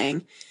music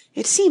playing.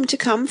 It seemed to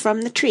come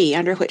from the tree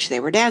under which they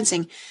were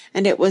dancing,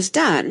 and it was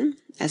done,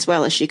 as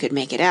well as she could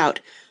make it out,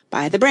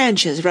 by the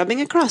branches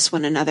rubbing across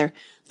one another,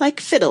 like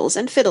fiddles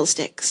and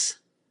fiddlesticks.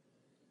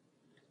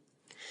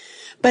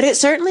 "But it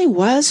certainly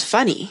was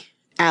funny,"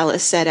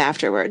 Alice said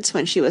afterwards,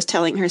 when she was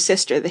telling her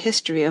sister the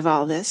history of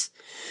all this,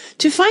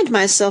 "to find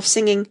myself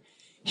singing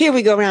 'Here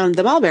we go round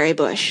the mulberry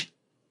bush.'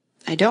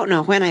 I don't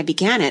know when I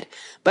began it,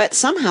 but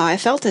somehow I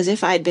felt as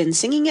if I'd been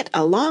singing it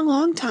a long,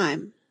 long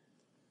time."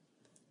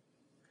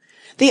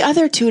 The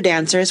other two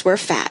dancers were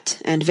fat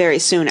and very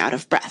soon out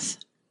of breath.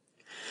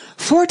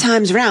 "4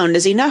 times round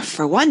is enough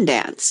for one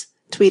dance,"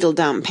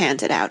 Tweedledum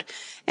panted out,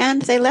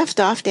 and they left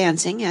off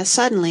dancing as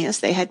suddenly as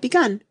they had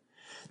begun.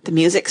 The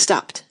music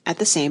stopped at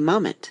the same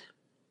moment.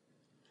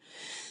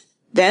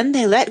 Then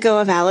they let go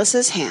of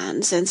Alice's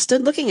hands and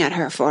stood looking at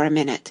her for a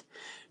minute.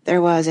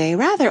 There was a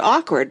rather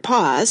awkward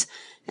pause,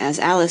 as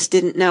Alice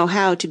didn't know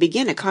how to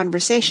begin a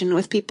conversation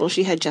with people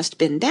she had just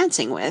been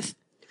dancing with.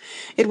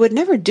 It would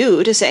never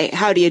do to say,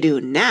 "How do you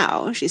do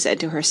now?" she said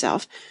to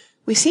herself.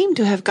 "We seem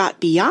to have got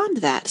beyond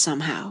that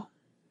somehow."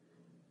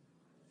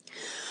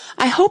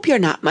 "I hope you're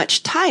not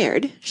much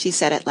tired," she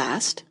said at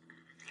last.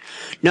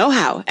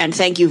 "Nohow, and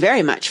thank you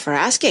very much for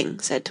asking,"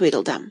 said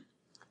Tweedledum.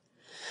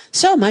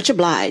 "So much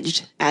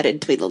obliged,"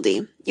 added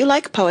Tweedledee. "You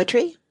like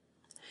poetry?"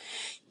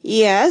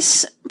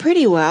 "Yes,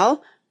 pretty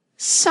well.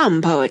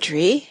 Some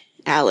poetry,"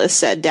 Alice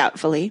said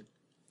doubtfully.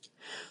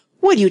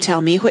 "Would you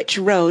tell me which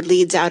road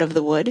leads out of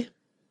the wood?"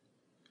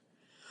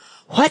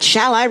 "What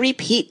shall I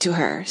repeat to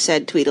her?"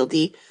 said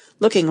Tweedledee,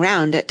 looking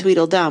round at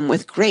Tweedledum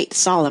with great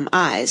solemn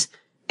eyes,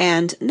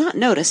 and not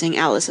noticing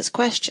Alice's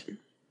question.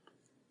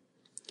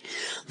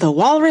 "The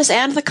Walrus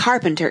and the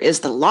Carpenter is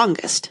the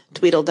longest,"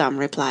 Tweedledum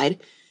replied,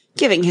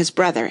 giving his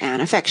brother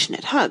an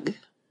affectionate hug.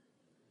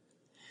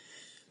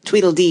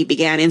 Tweedledee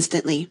began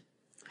instantly.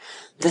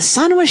 "The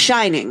sun was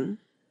shining—"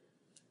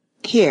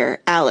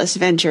 Here Alice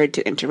ventured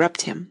to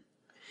interrupt him.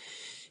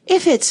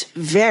 "If it's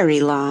very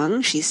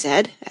long," she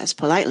said, as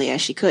politely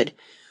as she could,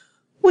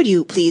 "would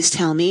you please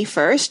tell me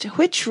first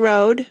which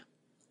road—"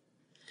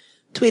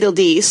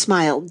 Tweedledee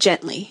smiled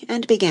gently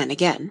and began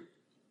again.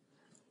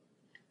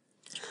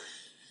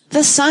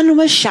 "The sun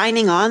was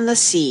shining on the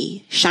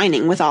sea,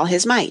 shining with all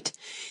his might.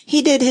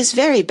 He did his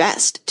very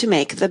best to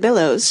make the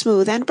billows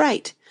smooth and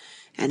bright,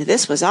 and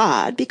this was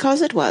odd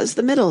because it was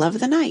the middle of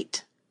the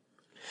night.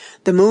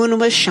 The moon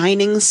was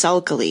shining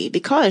sulkily,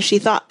 because she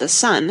thought the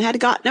sun had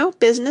got no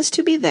business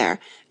to be there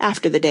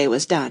after the day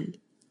was done.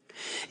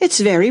 "It's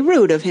very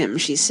rude of him,"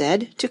 she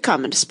said, "to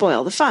come and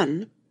spoil the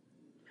fun."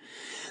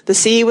 The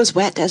sea was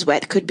wet as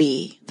wet could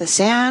be, the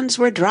sands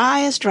were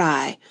dry as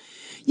dry.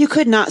 You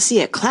could not see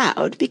a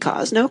cloud,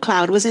 because no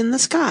cloud was in the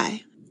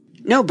sky.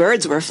 No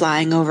birds were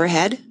flying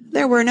overhead,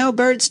 there were no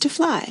birds to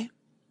fly.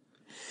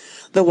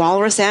 The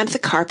Walrus and the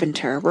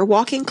Carpenter were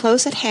walking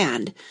close at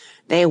hand.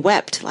 They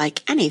wept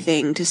like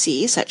anything to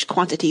see such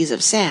quantities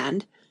of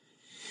sand.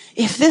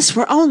 "If this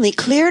were only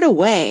cleared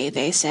away,"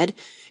 they said,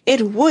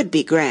 "it would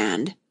be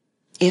grand.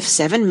 If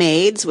 7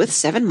 maids with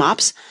 7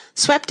 mops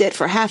swept it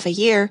for half a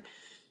year,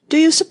 do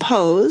you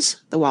suppose,"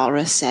 the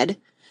Walrus said,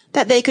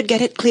 "that they could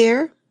get it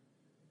clear?"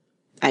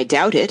 "I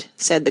doubt it,"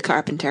 said the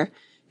Carpenter,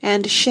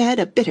 and shed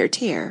a bitter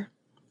tear.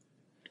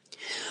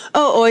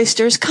 "O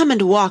oysters, come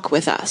and walk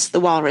with us," the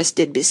Walrus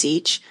did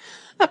beseech,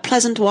 "a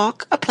pleasant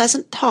walk, a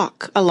pleasant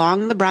talk,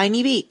 along the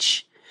briny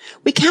beach.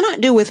 We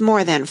cannot do with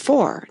more than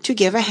 4, to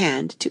give a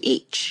hand to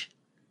each."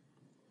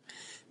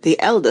 The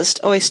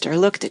eldest oyster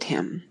looked at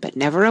him, but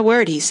never a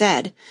word he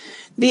said.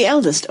 The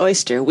eldest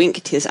oyster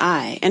winked his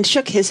eye, and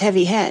shook his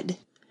heavy head,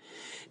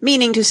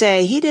 meaning to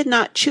say he did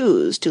not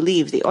choose to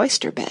leave the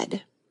oyster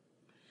bed.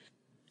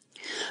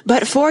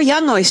 But 4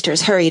 young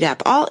oysters hurried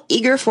up, all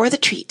eager for the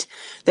treat.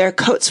 Their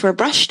coats were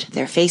brushed,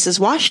 their faces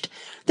washed,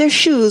 their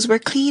shoes were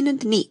clean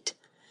and neat.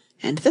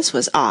 And this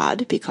was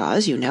odd,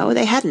 because, you know,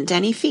 they hadn't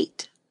any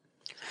feet.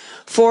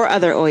 4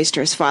 other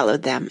oysters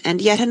followed them,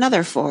 and yet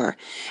another 4,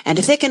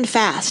 and thick and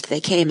fast they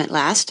came at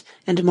last,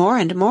 and more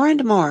and more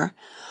and more,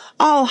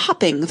 all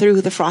hopping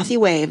through the frothy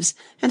waves,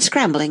 and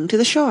scrambling to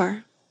the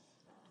shore.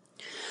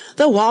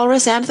 The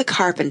Walrus and the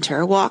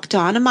Carpenter walked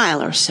on a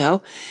mile or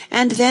so,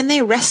 and then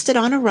they rested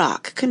on a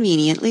rock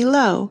conveniently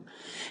low,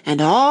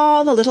 and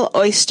all the little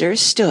oysters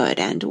stood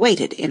and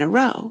waited in a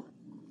row.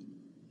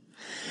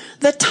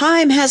 "The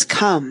time has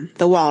come,"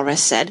 the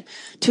Walrus said,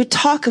 "to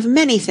talk of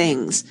many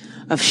things,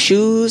 of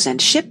shoes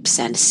and ships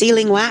and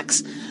sealing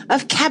wax,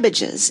 of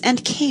cabbages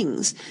and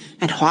kings,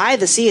 and why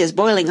the sea is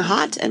boiling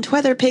hot, and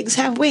whether pigs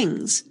have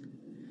wings."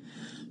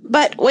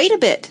 "But wait a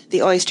bit,"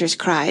 the oysters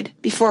cried,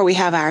 "before we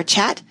have our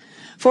chat,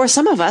 for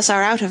some of us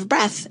are out of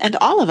breath, and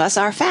all of us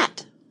are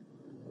fat."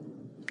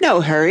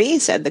 "No hurry,"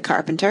 said the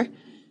Carpenter.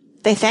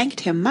 They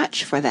thanked him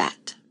much for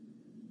that.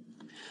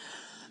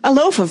 "A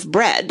loaf of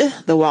bread,"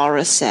 the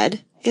Walrus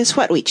said, "is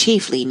what we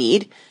chiefly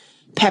need.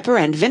 Pepper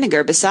and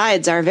vinegar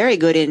besides are very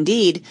good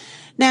indeed.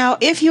 Now,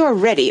 if you're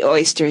ready,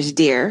 oysters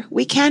dear,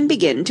 we can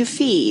begin to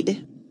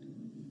feed."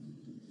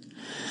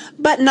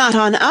 "But not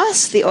on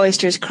us," the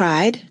oysters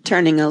cried,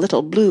 turning a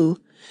little blue.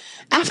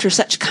 "After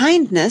such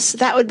kindness,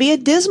 that would be a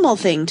dismal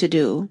thing to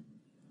do."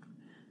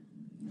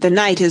 "The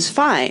night is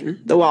fine,"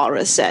 the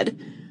Walrus said.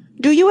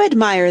 "Do you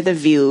admire the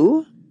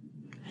view?"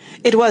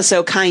 "It was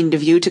so kind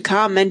of you to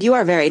come, and you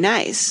are very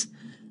nice."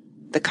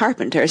 The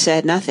Carpenter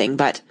said nothing,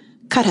 but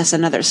 "Cut us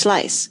another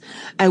slice.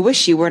 I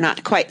wish you were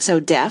not quite so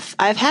deaf.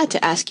 I've had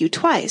to ask you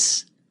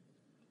twice."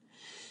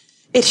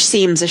 "It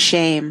seems a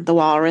shame," the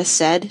Walrus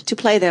said, "to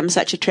play them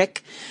such a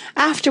trick,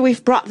 after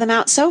we've brought them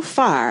out so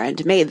far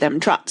and made them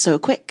trot so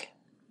quick."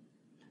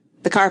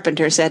 The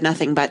Carpenter said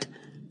nothing but,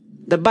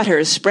 "The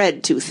butter's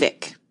spread too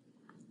thick."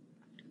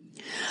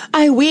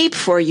 "I weep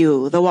for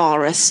you," the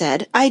Walrus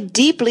said. "I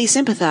deeply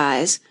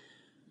sympathize."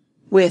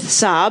 With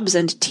sobs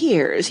and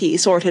tears he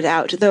sorted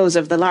out those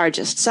of the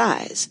largest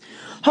size,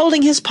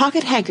 holding his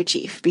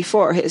pocket-handkerchief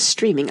before his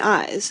streaming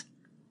eyes.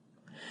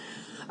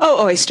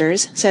 "Oh,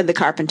 oysters," said the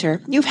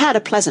Carpenter, "you've had a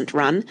pleasant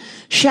run.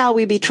 Shall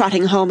we be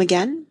trotting home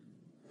again?"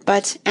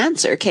 But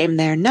answer came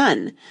there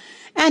none,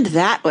 and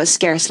that was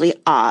scarcely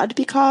odd,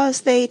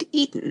 because they'd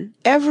eaten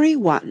every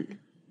one.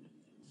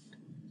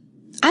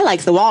 "I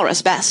like the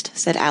Walrus best,"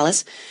 said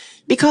Alice,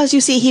 "because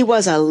you see he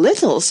was a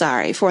little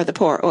sorry for the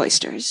poor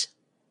oysters."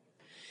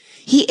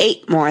 "He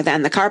ate more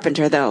than the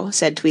Carpenter, though,"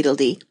 said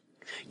Tweedledee.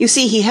 "You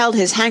see he held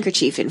his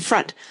handkerchief in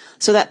front,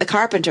 so that the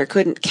Carpenter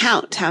couldn't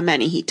count how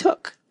many he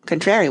took,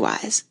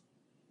 contrariwise."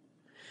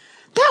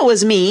 "That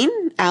was mean,"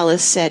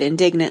 Alice said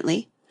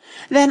indignantly.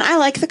 "Then I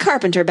like the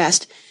Carpenter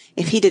best,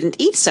 if he didn't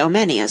eat so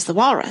many as the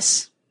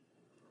Walrus."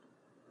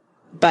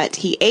 "But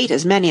he ate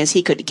as many as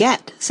he could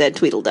get," said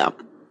Tweedledum.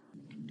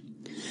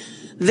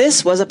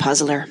 This was a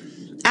puzzler.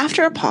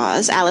 After a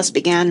pause, Alice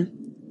began,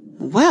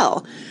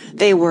 "Well,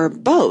 they were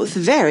both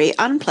very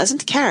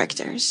unpleasant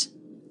characters."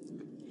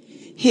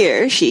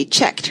 Here she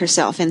checked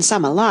herself in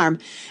some alarm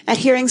at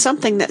hearing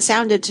something that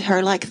sounded to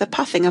her like the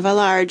puffing of a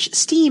large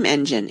steam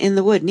engine in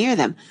the wood near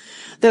them,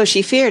 though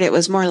she feared it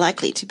was more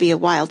likely to be a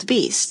wild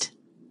beast.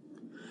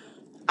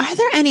 "Are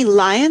there any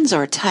lions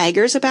or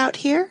tigers about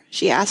here?"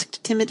 she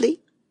asked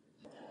timidly.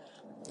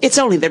 "It's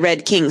only the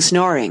Red King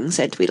snoring,"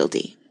 said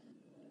Tweedledee.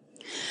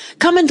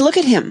 "Come and look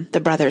at him," the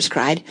brothers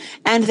cried,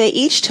 and they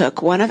each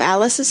took one of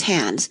Alice's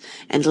hands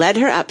and led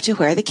her up to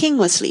where the king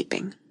was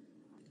sleeping.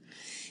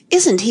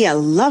 "Isn't he a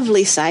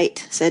lovely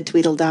sight?" said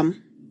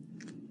Tweedledum.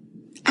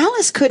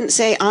 Alice couldn't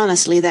say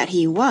honestly that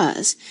he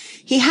was.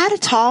 He had a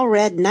tall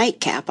red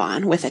nightcap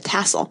on, with a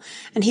tassel,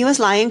 and he was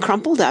lying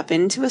crumpled up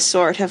into a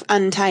sort of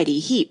untidy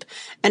heap,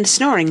 and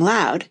snoring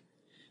loud.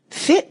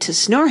 "Fit to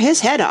snore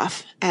his head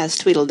off," as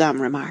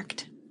Tweedledum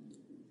remarked.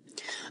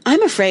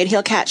 "I'm afraid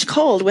he'll catch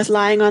cold with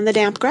lying on the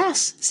damp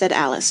grass," said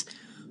Alice,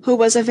 who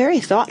was a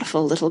very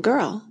thoughtful little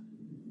girl.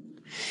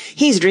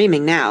 "He's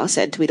dreaming now,"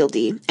 said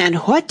Tweedledee, "and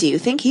what do you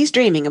think he's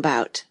dreaming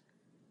about?"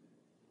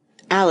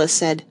 Alice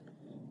said,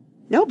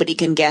 "Nobody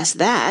can guess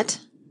that."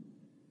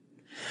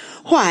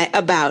 "Why,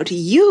 about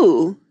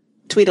you!"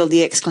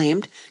 Tweedledee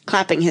exclaimed,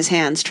 clapping his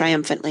hands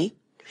triumphantly.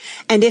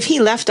 "And if he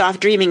left off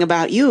dreaming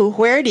about you,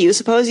 where do you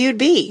suppose you'd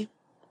be?"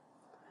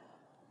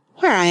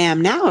 "Where I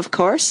am now, of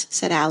course,"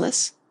 said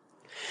Alice.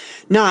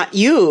 "Not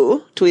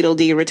you,"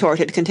 Tweedledee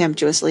retorted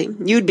contemptuously.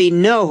 "You'd be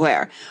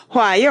nowhere.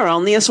 Why, you're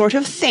only a sort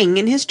of thing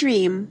in his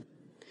dream."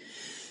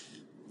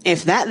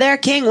 "If that there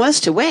king was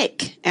to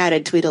wake,"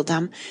 added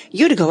Tweedledum,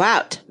 "you'd go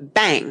out,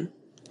 bang,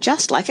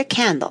 just like a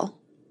candle."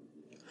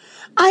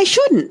 "I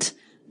shouldn't,"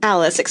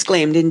 Alice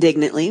exclaimed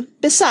indignantly.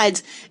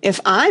 "Besides, if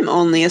I'm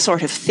only a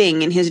sort of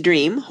thing in his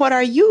dream, what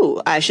are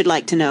you, I should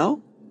like to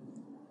know?"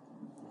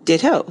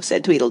 "Ditto,"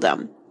 said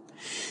Tweedledum.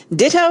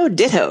 "Ditto,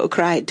 ditto,"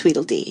 cried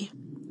Tweedledee.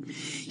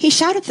 He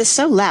shouted this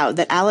so loud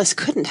that Alice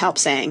couldn't help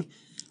saying,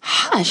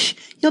 "Hush!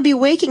 You'll be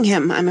waking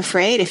him, I'm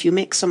afraid, if you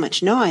make so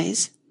much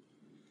noise."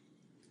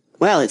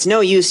 "Well, it's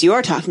no use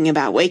your talking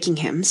about waking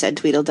him," said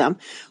Tweedledum,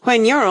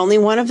 "when you're only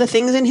one of the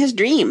things in his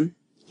dream.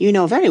 You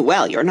know very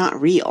well you're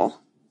not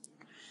real."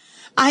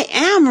 "I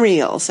am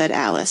real," said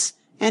Alice,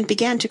 and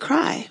began to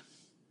cry.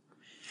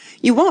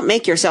 "You won't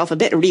make yourself a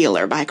bit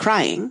realer by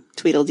crying,"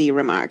 Tweedledee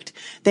remarked.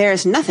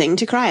 "There's nothing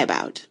to cry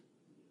about."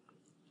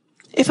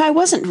 "If I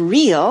wasn't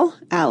real,"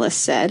 Alice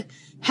said,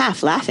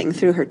 half laughing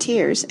through her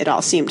tears, it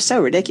all seemed so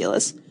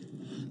ridiculous,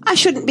 "I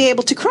shouldn't be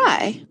able to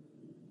cry."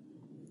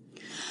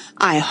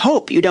 "I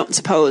hope you don't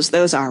suppose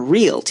those are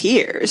real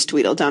tears,"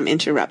 Tweedledum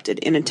interrupted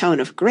in a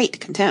tone of great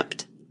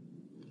contempt.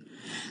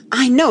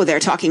 "I know they're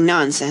talking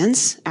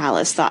nonsense,"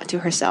 Alice thought to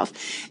herself,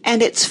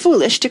 "and it's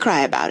foolish to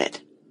cry about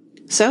it."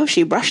 So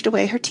she brushed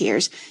away her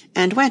tears,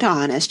 and went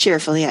on as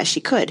cheerfully as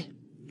she could.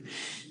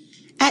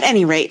 "At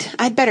any rate,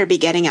 I'd better be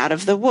getting out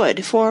of the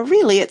wood, for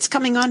really it's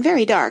coming on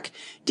very dark.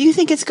 Do you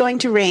think it's going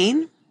to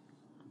rain?"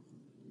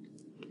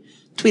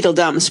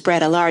 Tweedledum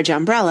spread a large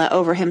umbrella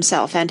over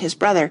himself and his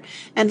brother,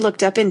 and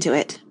looked up into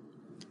it.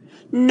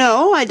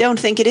 "No, I don't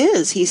think it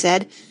is," he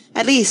said.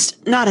 "At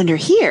least, not under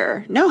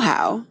here,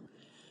 nohow.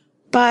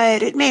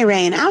 But it may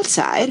rain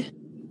outside."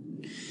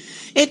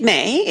 "It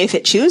may, if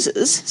it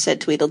chooses," said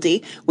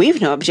Tweedledee.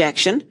 "We've no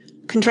objection,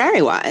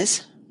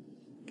 contrariwise."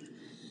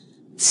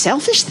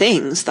 "Selfish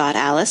things," thought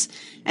Alice,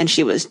 and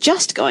she was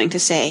just going to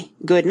say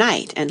good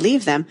night and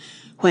leave them,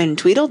 when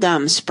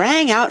Tweedledum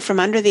sprang out from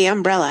under the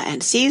umbrella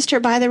and seized her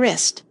by the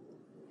wrist.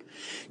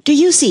 "Do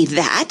you see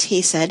that?"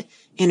 he said,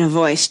 in a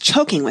voice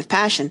choking with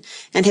passion,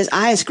 and his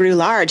eyes grew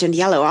large and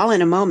yellow all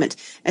in a moment,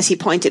 as he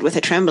pointed with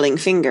a trembling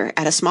finger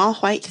at a small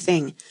white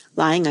thing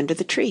lying under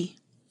the tree.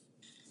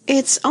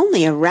 "It's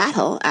only a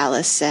rattle,"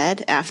 Alice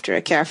said, after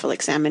a careful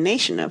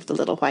examination of the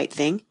little white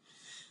thing.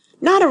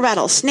 "Not a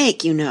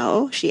rattlesnake, you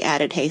know," she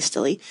added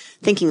hastily,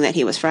 thinking that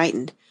he was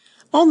frightened.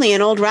 "Only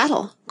an old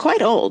rattle,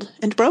 quite old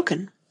and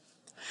broken."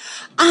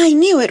 "I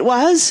knew it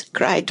was!"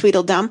 cried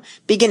Tweedledum,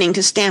 beginning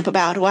to stamp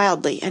about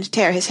wildly and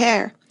tear his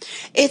hair.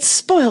 "It's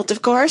spoilt,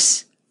 of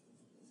course."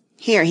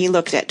 Here he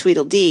looked at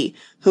Tweedledee,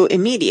 who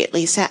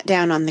immediately sat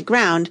down on the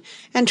ground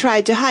and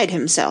tried to hide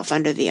himself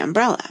under the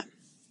umbrella.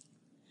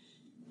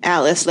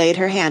 Alice laid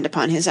her hand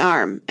upon his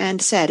arm,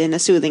 and said in a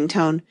soothing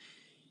tone,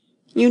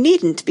 "You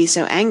needn't be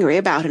so angry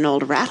about an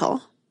old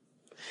rattle."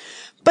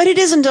 "But it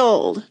isn't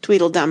old,"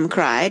 Tweedledum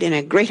cried in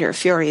a greater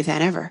fury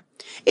than ever.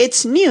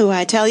 "It's new,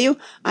 I tell you.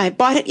 I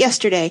bought it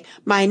yesterday.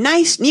 My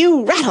nice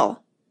new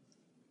rattle!"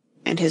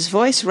 And his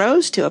voice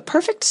rose to a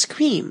perfect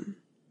scream.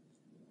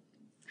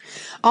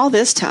 All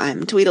this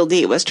time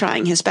Tweedledee was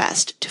trying his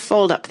best to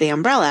fold up the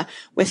umbrella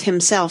with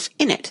himself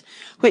in it,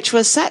 which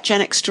was such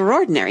an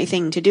extraordinary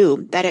thing to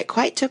do that it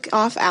quite took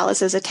off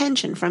Alice's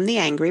attention from the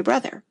angry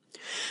brother.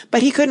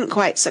 But he couldn't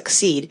quite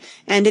succeed,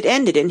 and it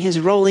ended in his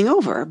rolling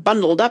over,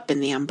 bundled up in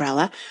the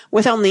umbrella,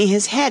 with only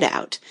his head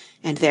out,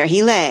 and there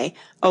he lay,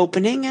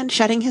 opening and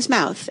shutting his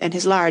mouth and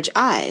his large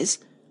eyes,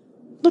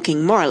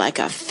 looking more like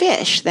a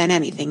fish than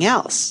anything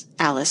else,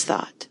 Alice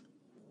thought.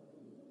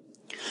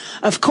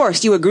 "Of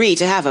course you agree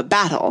to have a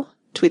battle,"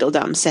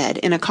 Tweedledum said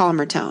in a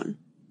calmer tone.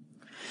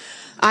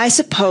 "I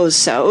suppose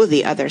so,"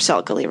 the other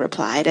sulkily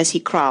replied, as he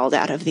crawled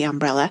out of the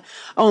umbrella,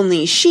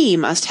 "only she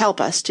must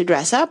help us to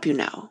dress up, you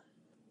know."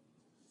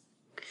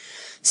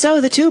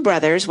 So the two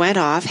brothers went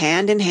off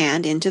hand in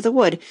hand into the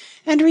wood,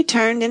 and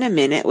returned in a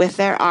minute with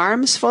their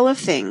arms full of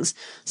things,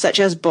 such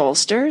as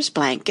bolsters,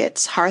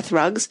 blankets,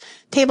 hearth-rugs,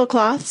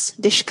 tablecloths,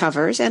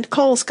 dish-covers, and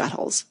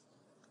coal-scuttles.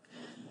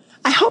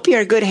 "I hope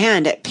you're a good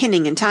hand at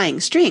pinning and tying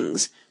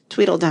strings,"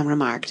 Tweedledum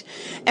remarked.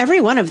 "Every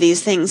one of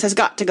these things has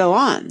got to go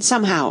on,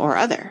 somehow or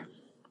other."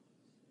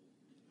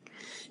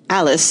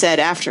 Alice said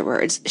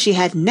afterwards she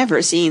had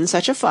never seen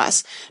such a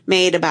fuss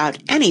made about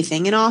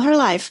anything in all her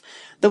life,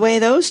 the way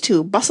those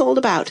two bustled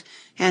about,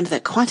 and the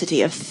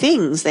quantity of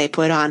things they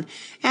put on,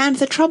 and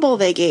the trouble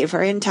they gave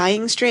her in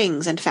tying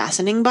strings and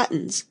fastening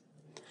buttons.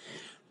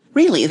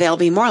 "Really, they'll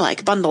be more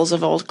like bundles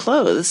of old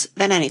clothes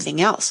than anything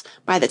else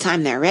by the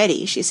time they're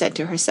ready," she said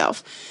to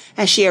herself,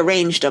 as she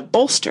arranged a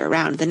bolster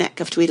round the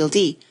neck of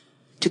Tweedledee,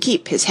 to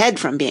keep his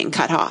head from being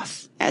cut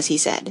off, as he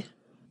said.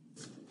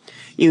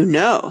 "You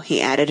know,"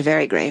 he added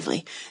very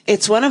gravely,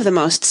 "it's one of the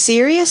most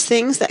serious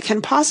things that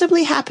can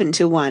possibly happen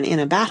to one in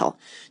a battle,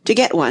 to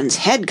get one's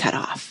head cut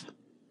off."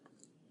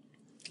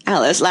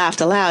 Alice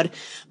laughed aloud,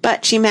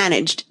 but she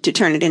managed to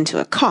turn it into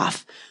a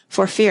cough,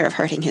 for fear of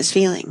hurting his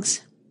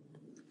feelings.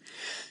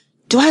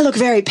 "Do I look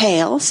very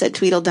pale?" said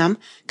Tweedledum,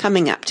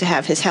 coming up to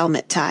have his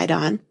helmet tied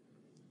on.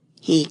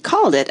 He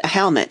called it a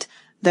helmet,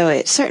 though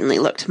it certainly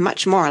looked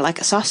much more like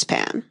a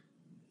saucepan.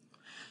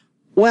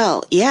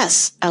 "Well,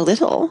 yes, a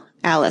little,"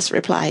 Alice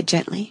replied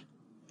gently.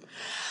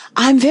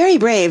 "I'm very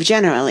brave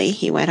generally,"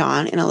 he went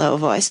on in a low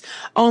voice,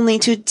 "only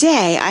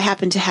today I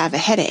happen to have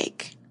a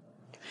headache."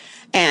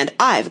 "And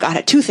I've got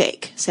a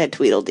toothache," said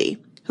Tweedledee,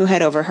 who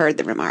had overheard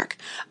the remark.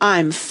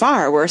 "I'm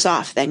far worse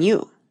off than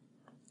you."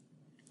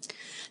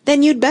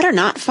 "Then you'd better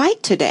not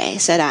fight today,"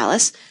 said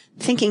Alice,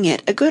 thinking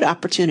it a good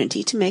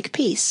opportunity to make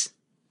peace.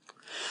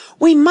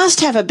 "We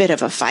must have a bit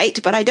of a fight,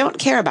 but I don't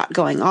care about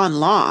going on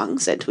long,"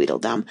 said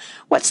Tweedledum.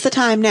 "What's the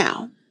time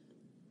now?"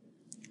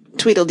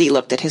 Tweedledee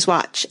looked at his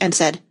watch and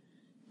said,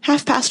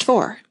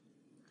 "4:30.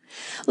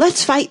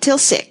 "Let's fight till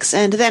 6,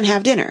 and then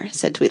have dinner,"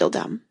 said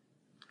Tweedledum.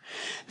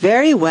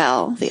 "Very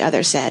well," the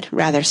other said,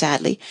 rather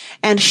sadly,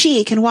 "and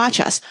she can watch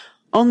us,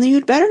 only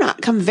you'd better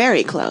not come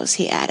very close,"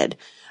 he added.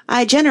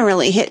 "I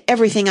generally hit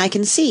everything I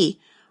can see,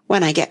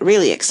 when I get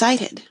really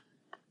excited."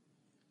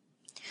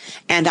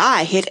 "And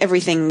I hit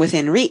everything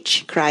within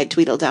reach," cried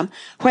Tweedledum,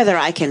 "whether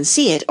I can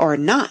see it or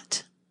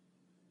not."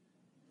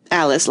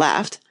 Alice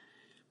laughed.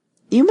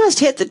 "You must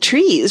hit the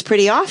trees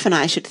pretty often,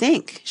 I should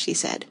think," she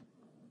said.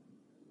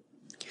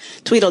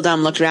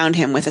 Tweedledum looked round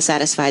him with a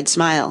satisfied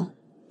smile.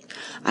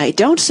 "I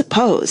don't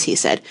suppose," he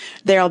said,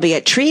 "there'll be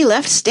a tree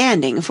left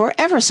standing for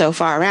ever so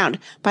far round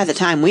by the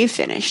time we've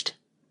finished."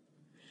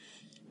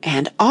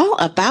 "And all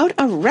about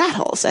a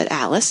rattle," said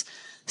Alice,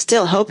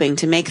 still hoping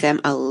to make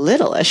them a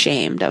little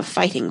ashamed of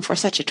fighting for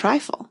such a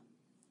trifle.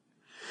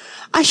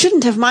 "I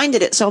shouldn't have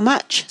minded it so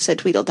much," said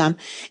Tweedledum,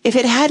 "if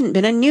it hadn't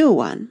been a new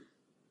one."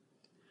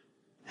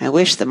 "I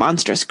wish the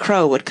monstrous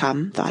crow would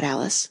come," thought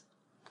Alice.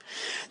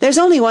 "There's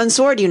only one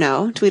sword, you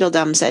know,"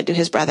 Tweedledum said to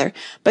his brother,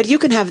 "but you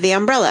can have the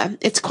umbrella.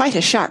 It's quite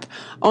as sharp,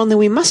 only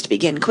we must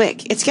begin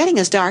quick. It's getting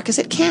as dark as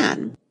it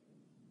can."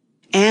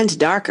 "And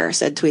darker,"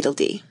 said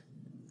Tweedledee.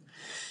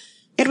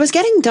 It was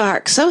getting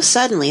dark so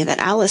suddenly that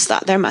Alice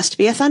thought there must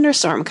be a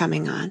thunderstorm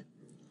coming on.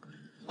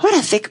 "What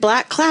a thick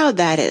black cloud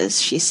that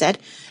is," she said,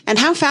 "and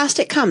how fast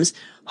it comes!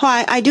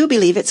 Why, I do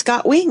believe it's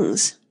got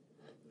wings."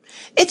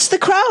 "It's the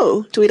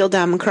crow!"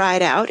 Tweedledum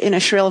cried out in a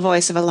shrill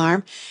voice of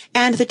alarm,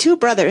 and the two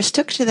brothers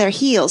took to their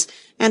heels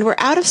and were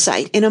out of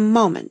sight in a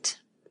moment.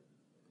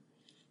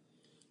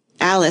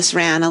 Alice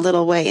ran a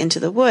little way into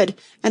the wood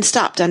and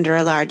stopped under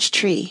a large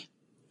tree.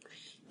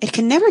 "It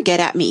can never get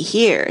at me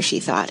here," she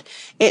thought.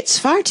 "It's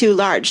far too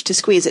large to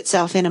squeeze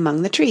itself in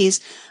among the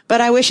trees,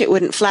 but I wish it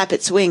wouldn't flap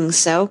its wings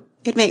so.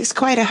 It makes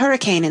quite a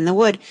hurricane in the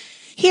wood.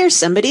 Here's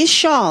somebody's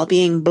shawl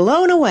being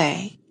blown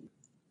away."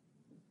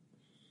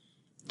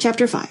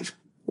 Chapter 5.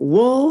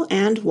 Wool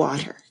and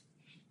Water.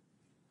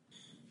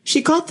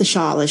 She caught the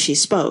shawl as she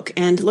spoke,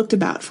 and looked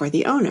about for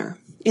the owner.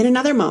 In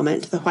another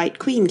moment the White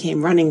Queen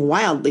came running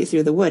wildly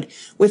through the wood,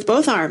 with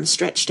both arms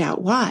stretched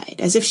out wide,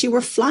 as if she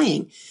were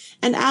flying,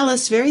 and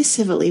Alice very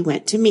civilly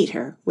went to meet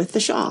her with the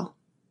shawl.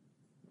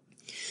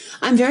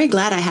 "I'm very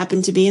glad I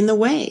happened to be in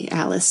the way,"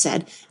 Alice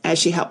said, as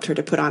she helped her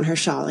to put on her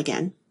shawl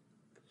again.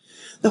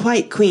 The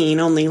White Queen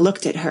only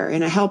looked at her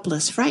in a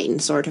helpless,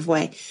 frightened sort of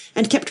way,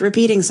 and kept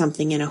repeating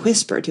something in a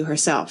whisper to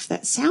herself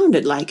that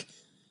sounded like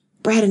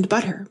bread and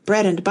butter,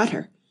 bread and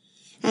butter,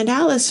 and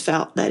Alice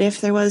felt that if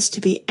there was to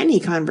be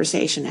any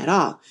conversation at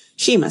all,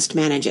 she must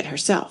manage it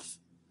herself.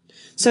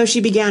 So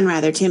she began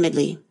rather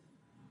timidly,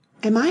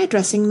 "Am I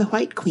addressing the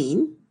White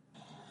Queen?"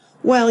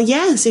 "Well,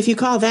 yes, if you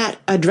call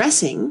that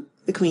addressing,"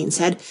 the Queen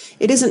said.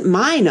 "It isn't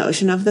my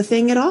notion of the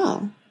thing at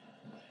all."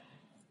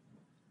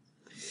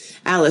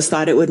 Alice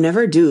thought it would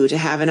never do to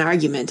have an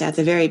argument at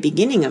the very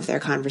beginning of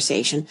their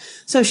conversation,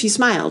 so she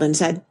smiled and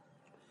said,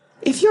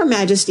 "If your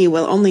Majesty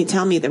will only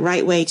tell me the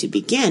right way to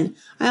begin,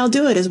 I'll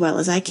do it as well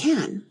as I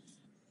can."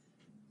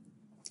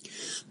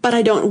 "But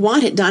I don't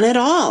want it done at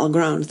all,"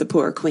 groaned the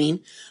poor Queen.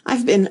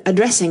 "I've been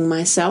addressing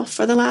myself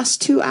for the last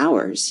 2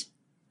 hours."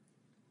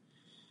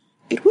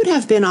 It would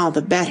have been all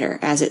the better,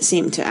 as it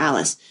seemed to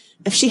Alice,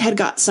 if she had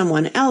got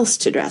someone else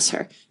to dress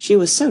her. She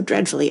was so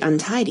dreadfully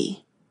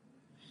untidy.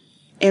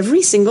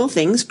 "Every single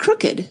thing's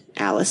crooked,"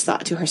 Alice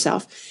thought to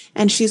herself,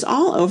 "and she's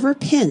all over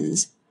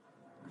pins.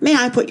 May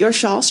I put your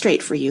shawl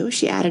straight for you?"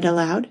 she added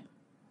aloud.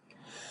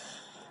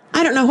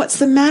 "I don't know what's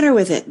the matter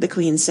with it," the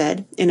Queen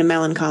said, in a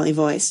melancholy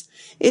voice.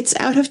 "It's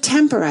out of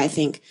temper, I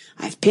think.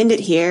 I've pinned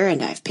it here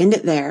and I've pinned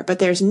it there, but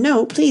there's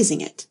no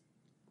pleasing it."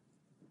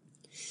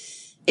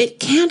 "It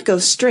can't go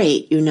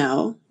straight, you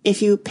know,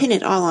 if you pin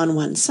it all on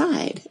one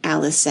side,"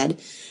 Alice said,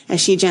 as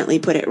she gently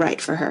put it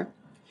right for her.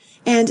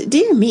 "And,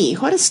 dear me,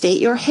 what a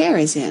state your hair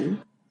is in."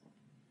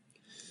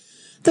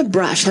 "The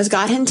brush has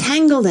got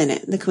entangled in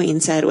it," the Queen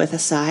said with a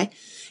sigh,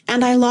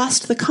 "and I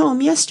lost the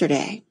comb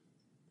yesterday."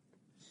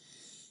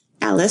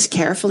 Alice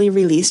carefully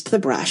released the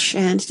brush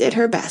and did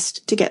her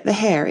best to get the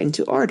hair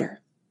into order.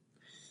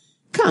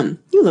 "Come,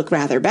 you look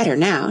rather better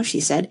now,"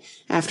 she said,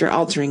 after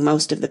altering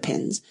most of the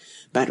pins.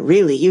 "But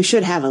really you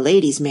should have a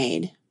lady's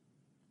maid."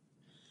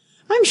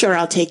 "I'm sure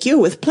I'll take you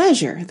with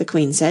pleasure," the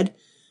Queen said.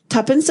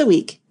 "Twopence a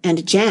week,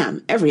 and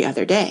jam every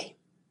other day."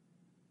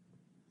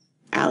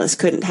 Alice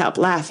couldn't help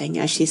laughing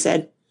as she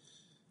said,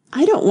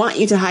 "I don't want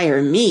you to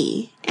hire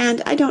me,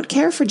 and I don't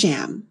care for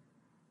jam."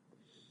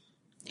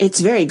 "It's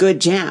very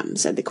good jam,"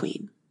 said the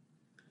Queen.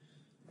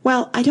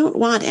 "Well, I don't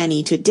want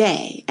any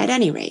today, at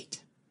any rate."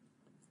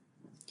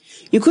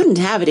 "You couldn't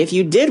have it if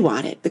you did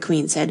want it," the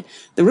Queen said.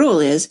 "The rule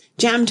is,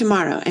 jam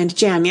tomorrow and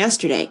jam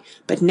yesterday,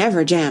 but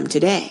never jam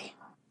today."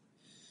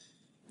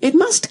 "It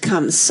must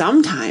come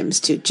sometimes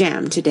to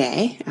jam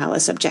today,"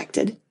 Alice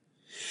objected.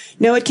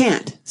 "No, it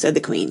can't," said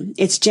the Queen.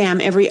 "It's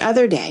jam every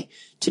other day.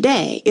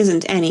 Today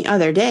isn't any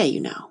other day, you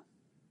know."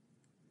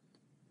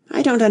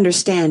 "I don't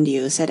understand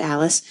you," said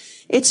Alice.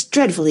 "It's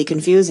dreadfully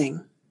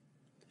confusing."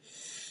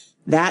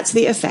 "That's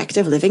the effect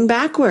of living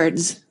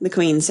backwards," the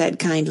Queen said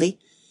kindly.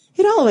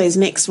 "It always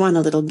makes one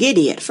a little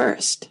giddy at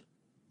first."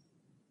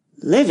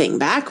 "Living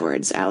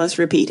backwards," Alice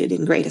repeated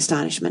in great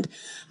astonishment.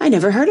 "I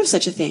never heard of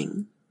such a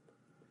thing."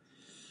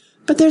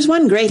 "But there's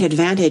one great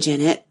advantage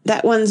in it,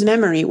 that one's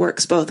memory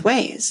works both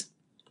ways."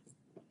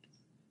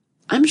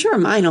 "I'm sure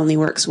mine only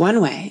works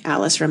one way,"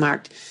 Alice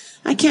remarked.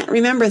 "I can't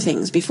remember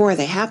things before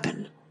they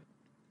happen."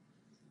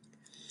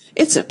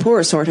 "It's a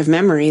poor sort of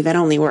memory that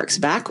only works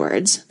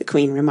backwards," the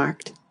Queen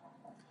remarked.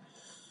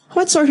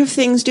 "What sort of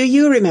things do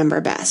you remember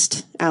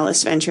best?"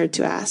 Alice ventured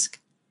to ask.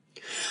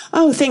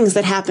 "Oh, things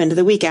that happened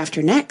the week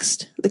after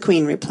next," the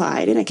Queen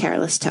replied in a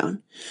careless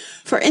tone.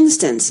 "For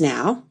instance,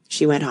 now,"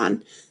 she went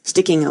on,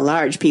 sticking a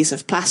large piece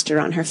of plaster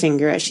on her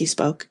finger as she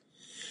spoke,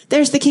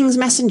 "there's the King's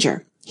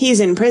messenger. He's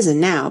in prison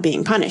now,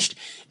 being punished,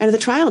 and the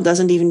trial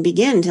doesn't even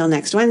begin till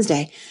next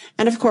Wednesday,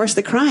 and of course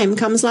the crime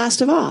comes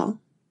last of all."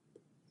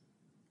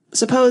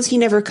 "Suppose he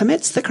never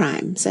commits the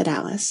crime," said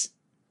Alice.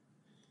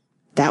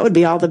 "That would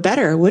be all the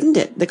better, wouldn't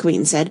it?" the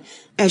Queen said,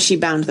 as she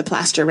bound the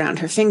plaster round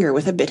her finger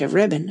with a bit of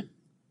ribbon.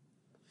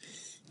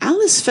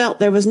 Alice felt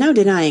there was no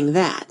denying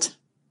that.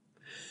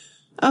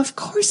 "Of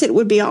course it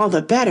would be all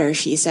the better,"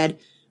 she said,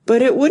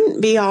 "but it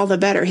wouldn't be all the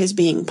better his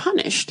being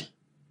punished."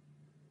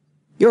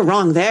 "You're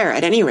wrong there,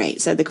 at any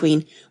rate," said the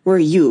Queen. "Were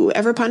you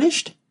ever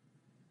punished?"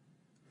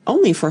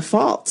 "Only for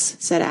faults,"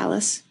 said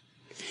Alice.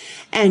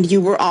 "And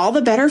you were all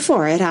the better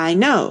for it, I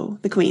know,"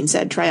 the Queen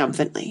said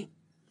triumphantly.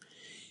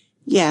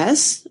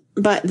 "Yes,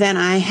 but then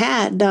I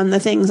had done the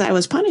things I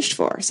was punished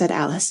for," said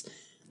Alice.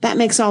 "That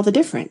makes all the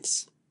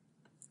difference."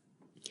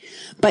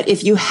 "But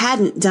if you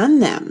hadn't done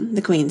them,"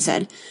 the Queen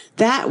said,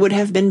 "that would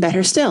have been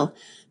better still.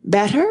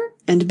 Better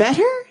and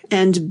better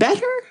and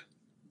better."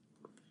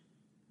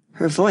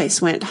 Her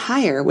voice went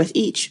higher with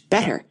each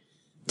 "better,"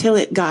 till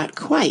it got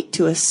quite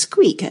to a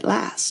squeak at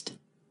last.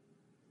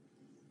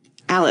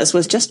 Alice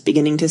was just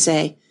beginning to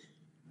say,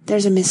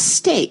 "There's a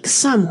mistake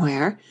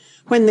somewhere,"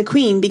 when the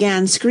Queen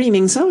began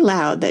screaming so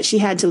loud that she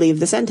had to leave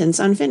the sentence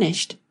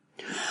unfinished.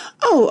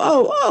 "Oh,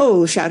 oh,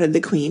 oh!" shouted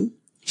the Queen,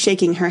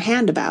 shaking her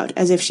hand about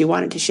as if she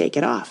wanted to shake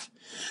it off.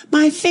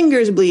 "My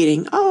finger's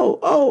bleeding! Oh,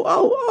 oh,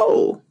 oh,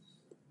 oh!"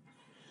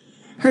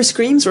 Her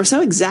screams were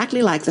so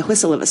exactly like the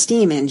whistle of a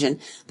steam engine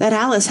that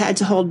Alice had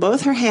to hold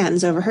both her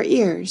hands over her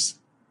ears.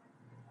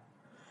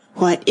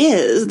 "What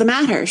is the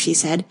matter?" she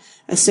said,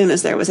 as soon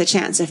as there was a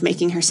chance of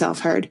making herself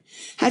heard.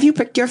 "Have you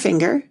pricked your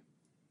finger?"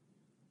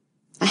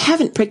 "I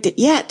haven't pricked it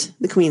yet,"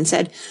 the Queen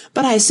said,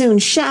 "but I soon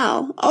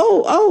shall.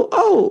 Oh, oh,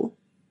 oh!"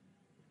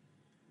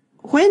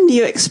 "When do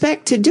you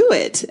expect to do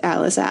it?"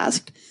 Alice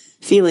asked,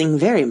 feeling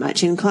very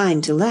much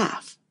inclined to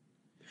laugh.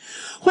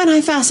 "When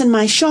I fasten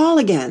my shawl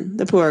again,"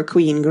 the poor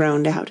Queen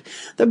groaned out.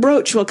 "The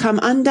brooch will come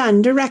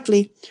undone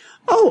directly.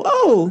 Oh,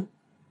 oh!"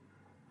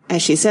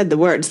 As she said the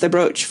words, the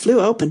brooch flew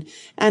open,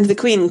 and the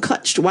Queen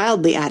clutched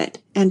wildly at it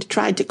and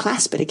tried to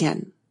clasp it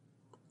again.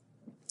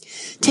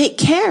 "Take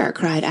care!"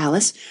 cried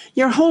Alice.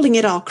 "You're holding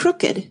it all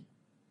crooked."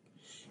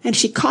 And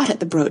she caught at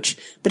the brooch,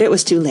 but it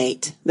was too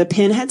late. The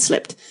pin had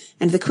slipped,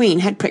 and the Queen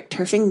had pricked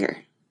her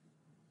finger.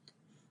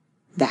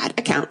 "That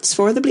accounts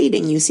for the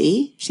bleeding, you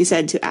see," she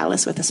said to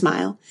Alice with a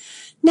smile.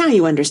 "Now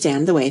you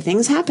understand the way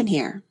things happen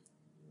here."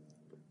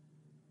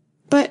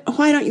 "But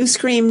why don't you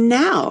scream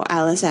now?"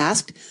 Alice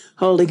asked,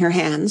 holding her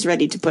hands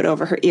ready to put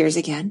over her ears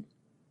again.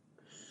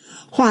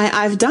 "Why,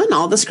 I've done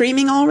all the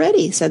screaming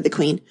already," said the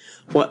Queen.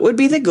 "What would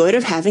be the good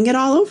of having it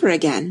all over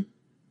again?"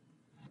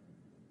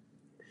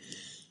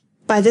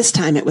 By this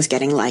time it was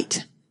getting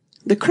light.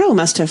 "The crow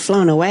must have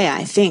flown away,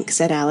 I think,"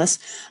 said Alice.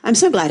 "I'm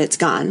so glad it's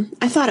gone.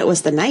 I thought it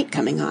was the night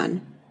coming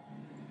on."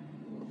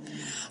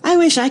 "I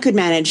wish I could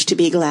manage to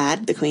be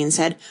glad," the Queen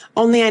said,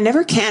 "only I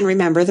never can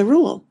remember the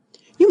rule.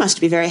 You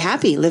must be very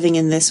happy living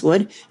in this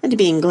wood and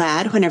being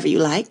glad whenever you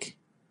like."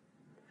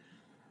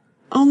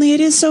 "Only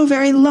it is so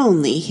very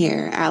lonely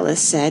here,"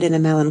 Alice said in a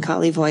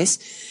melancholy voice,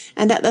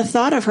 and at the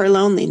thought of her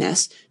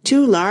loneliness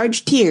 2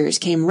 large tears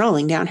came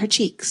rolling down her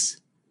cheeks.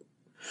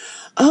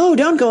 "Oh,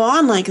 don't go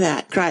on like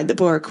that," cried the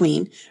poor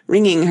Queen,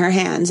 wringing her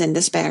hands in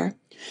despair.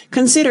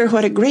 "Consider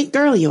what a great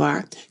girl you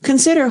are.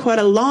 Consider what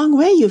a long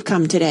way you've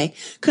come today.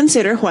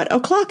 Consider what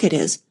o'clock it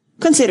is.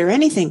 Consider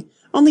anything,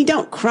 only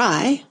don't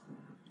cry."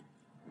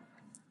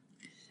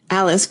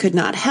 Alice could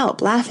not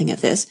help laughing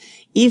at this,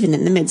 even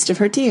in the midst of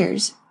her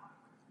tears.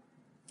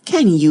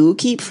 "Can you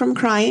keep from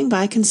crying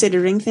by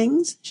considering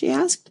things?" she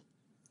asked.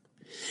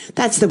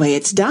 "That's the way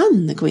it's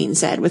done," the Queen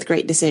said with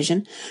great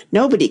decision.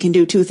 "Nobody can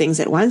do 2 things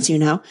at once, you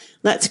know.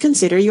 Let's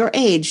consider your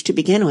age to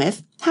begin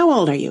with. How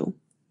old are you?"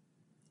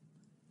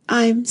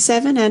 "I'm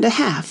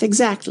 7½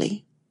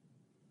 exactly."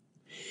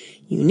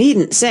 "You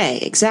needn't say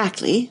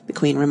exactly," the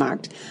Queen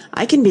remarked.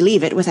 "I can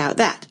believe it without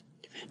that.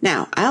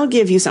 Now, I'll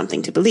give you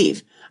something to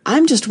believe.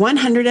 I'm just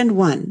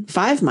 101,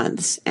 5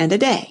 months and a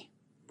day."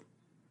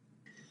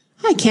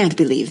 "I can't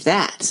believe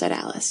that," said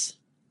Alice.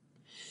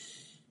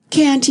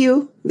 "Can't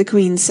you?" the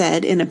Queen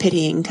said in a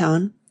pitying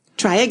tone.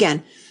 "Try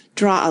again.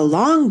 Draw a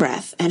long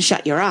breath and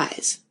shut your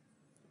eyes."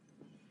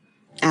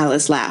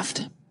 Alice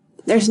laughed.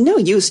 "There's no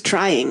use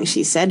trying,"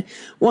 she said.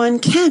 "One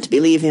can't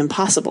believe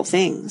impossible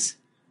things."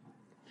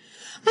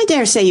 "I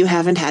dare say you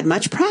haven't had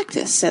much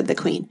practice," said the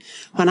Queen.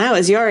 "When I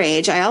was your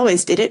age I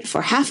always did it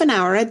for half an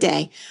hour a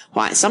day.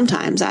 Why,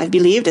 sometimes I've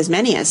believed as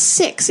many as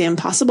 6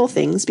 impossible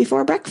things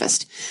before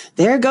breakfast.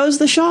 There goes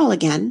the shawl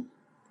again."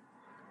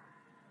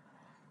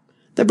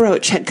 The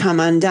brooch had come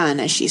undone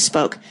as she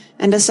spoke,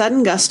 and a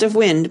sudden gust of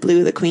wind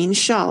blew the Queen's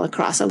shawl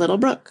across a little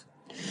brook.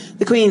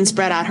 The Queen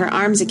spread out her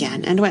arms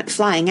again and went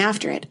flying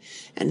after it,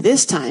 and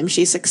this time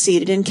she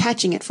succeeded in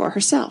catching it for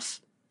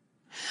herself.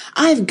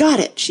 "I've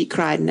got it!" she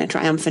cried in a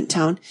triumphant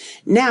tone.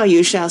 "Now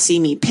you shall see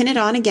me pin it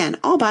on again,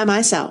 all by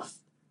myself."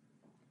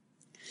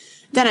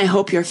 "Then I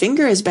hope your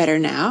finger is better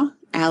now,"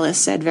 Alice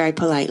said very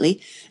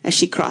politely, as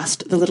she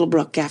crossed the little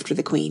brook after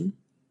the Queen.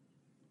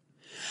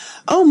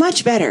 "Oh,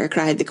 much better!"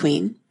 cried the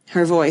Queen,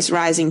 her voice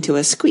rising to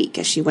a squeak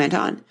as she went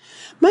on.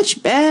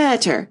 "Much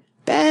better,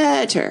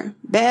 better,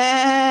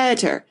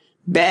 better,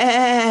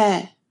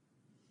 be—"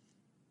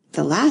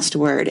 The last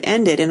word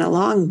ended in a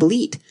long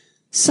bleat,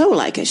 so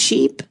like a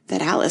sheep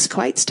that Alice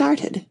quite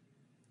started.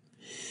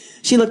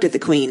 She looked at the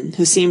Queen,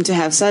 who seemed to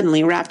have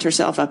suddenly wrapped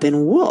herself up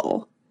in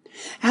wool.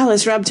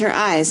 Alice rubbed her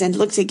eyes and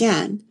looked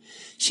again.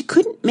 She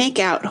couldn't make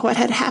out what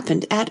had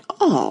happened at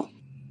all.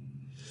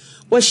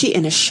 Was she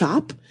in a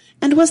shop,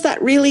 and was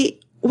it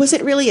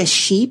really a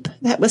sheep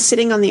that was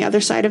sitting on the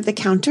other side of the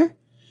counter?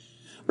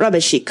 Rub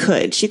as she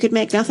could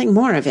make nothing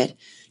more of it.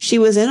 She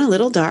was in a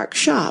little dark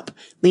shop,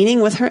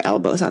 leaning with her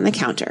elbows on the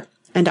counter,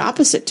 and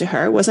opposite to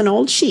her was an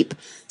old sheep,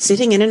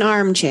 sitting in an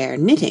armchair,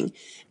 knitting,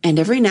 and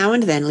every now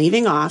and then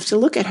leaving off to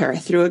look at her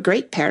through a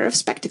great pair of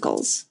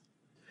spectacles.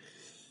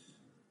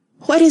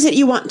 "What is it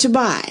you want to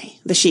buy?"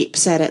 the sheep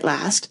said at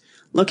last,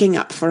 looking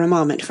up for a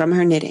moment from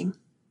her knitting.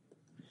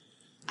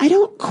 "I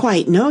don't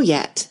quite know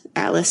yet,"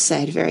 Alice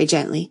said very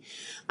gently.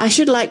 "I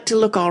should like to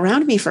look all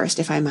round me first,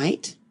 if I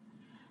might."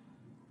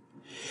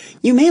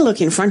 "You may look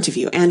in front of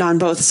you and on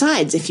both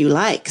sides if you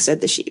like,"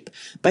 said the sheep,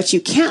 "but you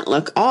can't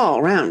look all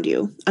round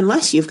you,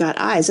 unless you've got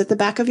eyes at the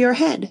back of your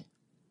head."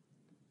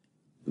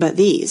 But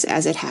these,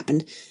 as it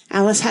happened,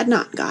 Alice had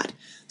not got,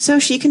 so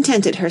she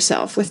contented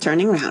herself with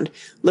turning round,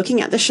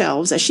 looking at the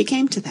shelves as she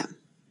came to them.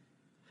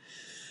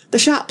 The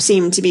shop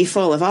seemed to be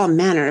full of all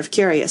manner of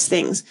curious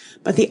things,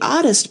 but the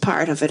oddest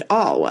part of it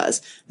all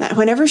was that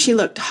whenever she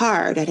looked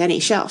hard at any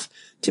shelf,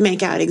 to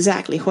make out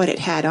exactly what it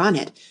had on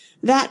it,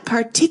 that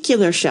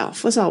particular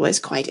shelf was always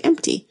quite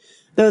empty,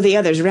 though the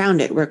others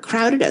round it were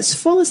crowded as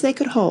full as they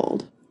could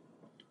hold.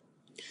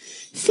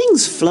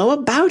 "Things flow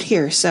about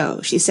here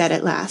so," she said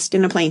at last,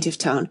 in a plaintive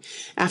tone,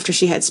 after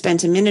she had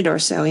spent a minute or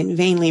so in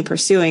vainly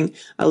pursuing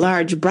a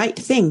large bright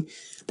thing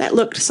that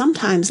looked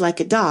sometimes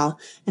like a doll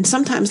and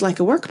sometimes like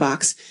a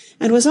work-box,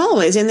 and was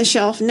always in the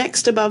shelf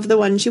next above the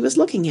one she was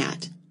looking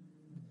at.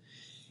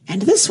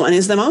 "And this one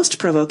is the most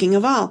provoking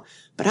of all,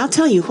 but I'll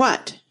tell you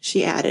what,"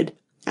 she added,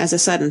 as a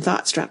sudden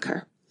thought struck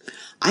her.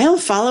 "I'll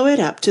follow it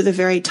up to the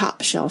very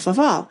top shelf of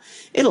all.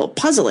 It'll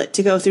puzzle it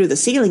to go through the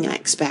ceiling, I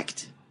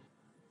expect."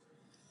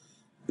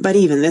 But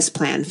even this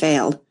plan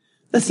failed.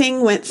 The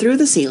thing went through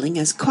the ceiling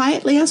as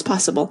quietly as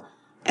possible,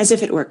 as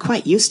if it were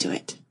quite used to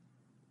it.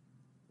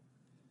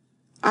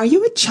 "Are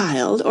you a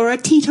child or a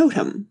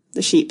teetotum?"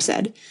 the sheep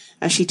said,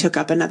 as she took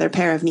up another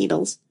pair of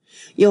needles.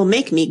 "You'll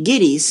make me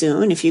giddy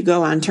soon if you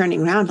go on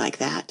turning round like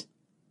that."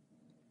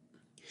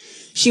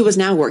 She was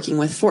now working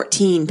with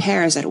 14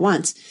 pairs at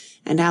once,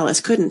 and Alice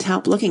couldn't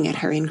help looking at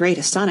her in great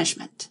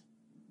astonishment.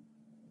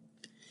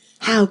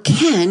 "How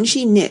can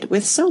she knit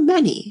with so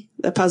many?"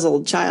 the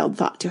puzzled child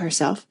thought to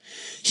herself.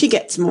 "She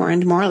gets more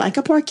and more like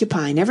a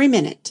porcupine every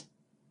minute."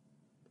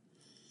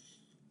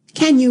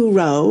 "Can you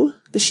row?"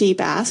 the sheep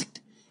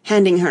asked,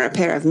 handing her a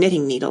pair of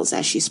knitting needles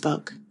as she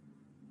spoke.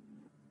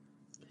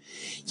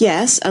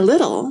 "Yes, a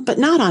little, but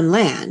not on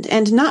land,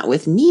 and not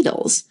with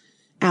needles,"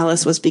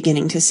 Alice was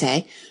beginning to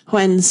say,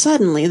 when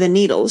suddenly the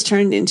needles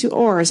turned into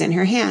oars in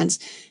her hands,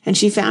 and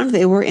she found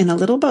they were in a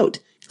little boat,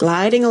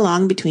 gliding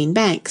along between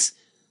banks,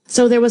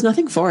 so there was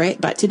nothing for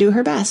it but to do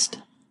her best.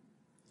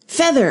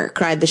 "Feather!"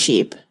 cried the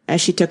sheep, as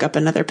she took up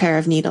another pair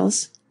of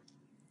needles.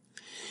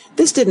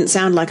 This didn't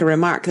sound like a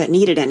remark that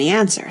needed any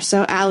answer,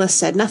 so Alice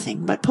said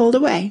nothing, but pulled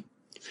away.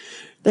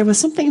 There was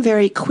something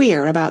very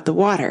queer about the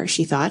water,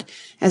 she thought,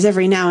 as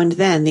every now and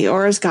then the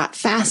oars got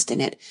fast in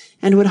it,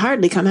 and would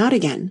hardly come out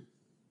again.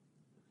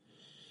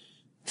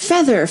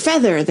 "Feather,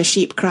 Feather!" the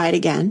sheep cried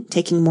again,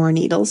 taking more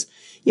needles.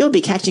 "You'll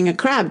be catching a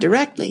crab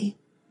directly."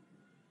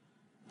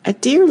 A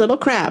dear little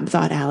crab,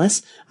 thought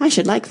Alice. I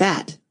should like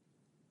that.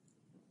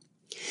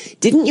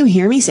 "Didn't you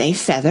hear me say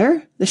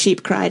feather?" the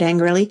sheep cried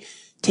angrily,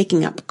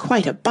 taking up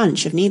quite a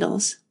bunch of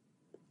needles.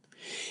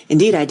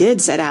 "Indeed I did,"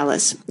 said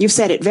Alice. "You've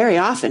said it very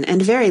often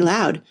and very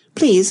loud.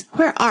 Please,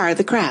 where are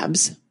the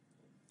crabs?"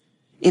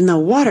 "In the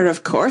water,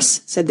 of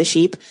course," said the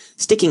sheep,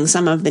 sticking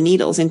some of the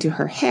needles into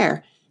her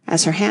hair,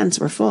 as her hands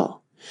were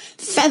full.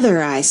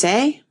 "Feather, I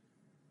say."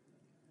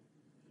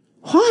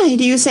 "Why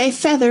do you say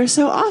feather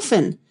so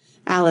often?"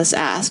 Alice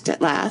asked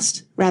at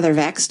last, rather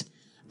vexed.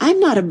 "I'm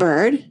not a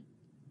bird."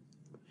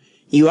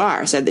 "You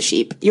are," said the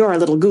sheep. "You're a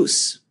little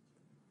goose."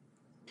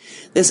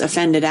 This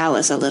offended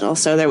Alice a little,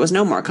 so there was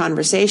no more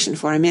conversation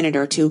for a minute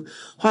or two,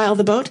 while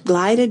the boat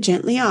glided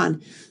gently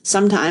on,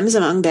 sometimes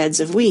among beds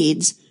of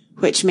weeds,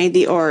 which made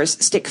the oars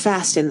stick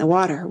fast in the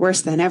water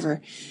worse than ever,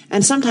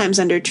 and sometimes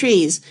under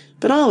trees,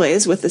 but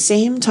always with the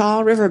same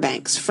tall river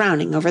banks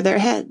frowning over their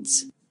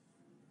heads.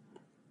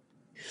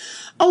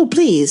 "Oh,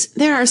 please,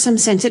 there are some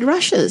scented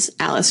rushes!"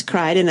 Alice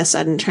cried in a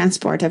sudden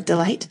transport of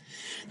delight.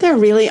 "There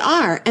really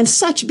are, and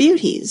such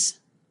beauties!"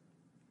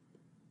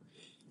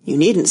 "You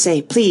needn't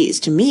say please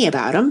to me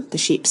about 'em," the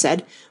sheep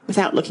said,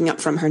 without looking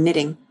up from her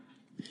knitting.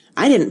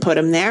 "I didn't put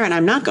 'em there, and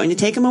I'm not going to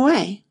take 'em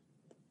away."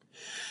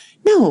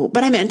 "No,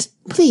 but I meant,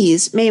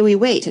 please, may we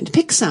wait and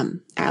pick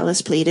some?"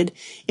 Alice pleaded,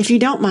 "if you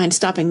don't mind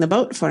stopping the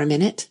boat for a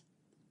minute."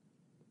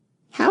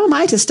 "How am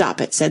I to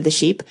stop it?" said the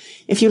sheep.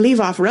 "If you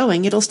leave off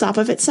rowing, it'll stop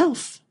of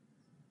itself."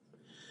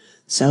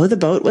 So the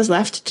boat was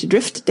left to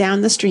drift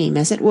down the stream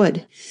as it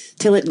would,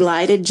 till it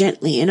glided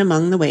gently in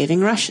among the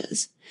waving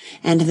rushes.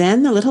 And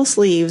then the little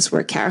sleeves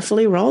were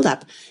carefully rolled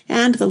up,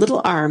 and the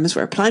little arms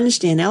were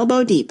plunged in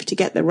elbow deep to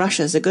get the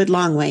rushes a good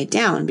long way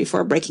down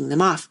before breaking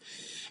them off,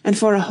 and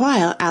for a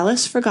while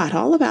Alice forgot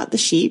all about the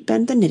sheep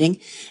and the knitting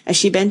as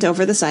she bent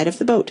over the side of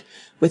the boat,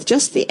 with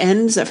just the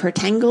ends of her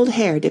tangled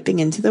hair dipping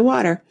into the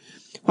water,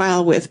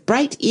 while with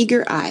bright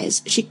eager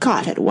eyes she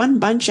caught at one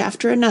bunch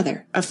after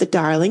another of the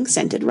darling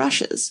scented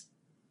rushes.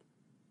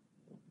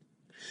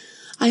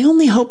 "I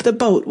only hope the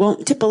boat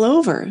won't tipple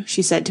over,"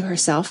 she said to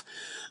herself.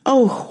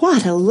 "Oh,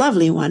 what a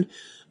lovely one!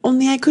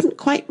 Only I couldn't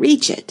quite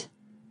reach it."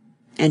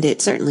 And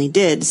it certainly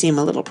did seem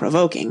a little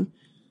provoking.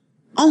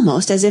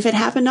 Almost as if it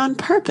happened on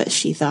purpose,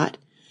 she thought,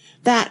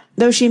 that,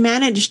 though she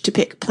managed to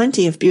pick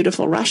plenty of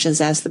beautiful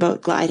rushes as the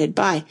boat glided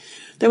by,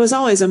 there was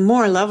always a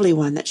more lovely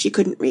one that she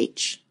couldn't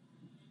reach.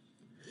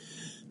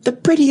 "The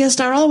prettiest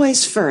are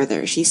always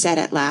further," she said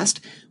at last,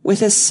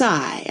 with a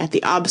sigh at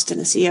the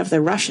obstinacy of the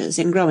rushes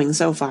in growing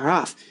so far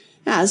off,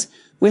 as,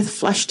 with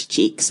flushed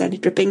cheeks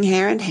and dripping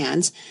hair and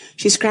hands,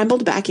 she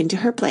scrambled back into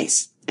her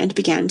place and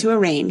began to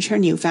arrange her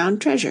new-found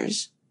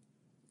treasures.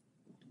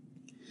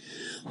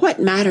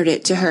 What mattered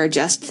it to her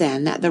just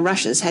then that the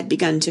rushes had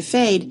begun to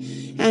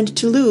fade, and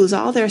to lose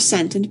all their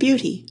scent and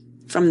beauty,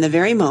 from the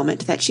very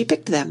moment that she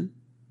picked them?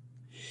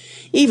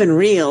 Even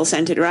real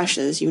scented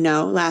rushes, you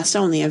know, last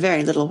only a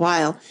very little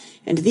while,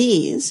 and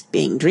these,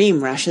 being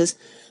dream rushes,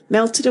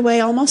 melted away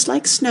almost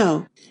like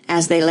snow,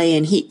 as they lay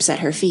in heaps at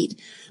her feet,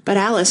 but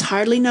Alice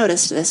hardly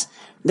noticed this.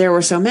 There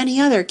were so many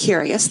other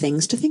curious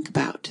things to think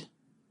about.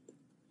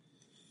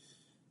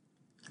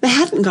 They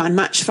hadn't gone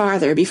much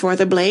farther before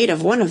the blade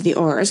of one of the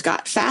oars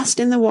got fast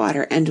in the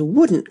water and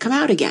wouldn't come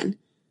out again.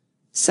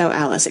 So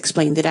Alice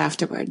explained it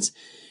afterwards,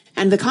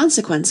 and the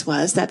consequence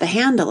was that the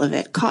handle of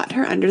it caught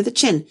her under the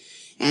chin,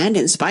 and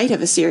in spite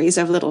of a series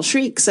of little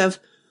shrieks of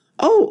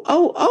 "Oh,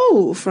 oh,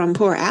 oh!" from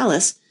poor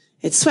Alice,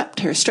 it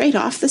swept her straight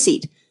off the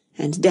seat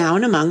and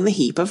down among the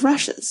heap of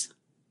rushes.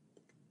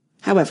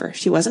 However,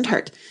 she wasn't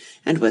hurt,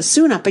 and was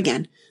soon up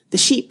again. The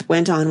sheep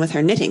went on with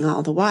her knitting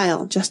all the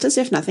while, just as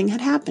if nothing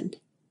had happened.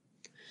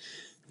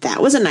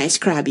 "That was a nice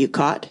crab you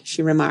caught,"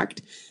 she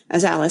remarked,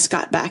 as Alice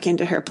got back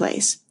into her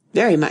place,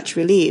 very much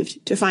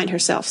relieved to find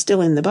herself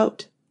still in the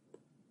boat.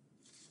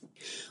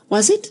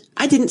 "Was it?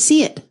 I didn't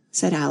see it,"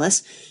 said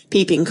Alice,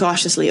 peeping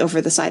cautiously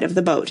over the side of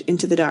the boat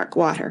into the dark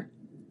water.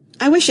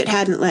 "I wish it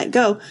hadn't let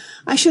go.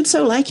 I should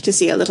so like to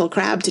see a little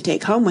crab to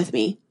take home with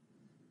me."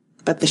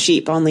 But the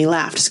sheep only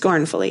laughed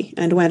scornfully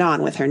and went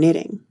on with her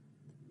knitting.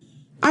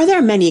 "Are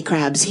there many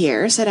crabs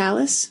here?" said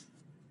Alice.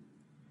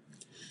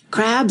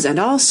 "Crabs and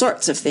all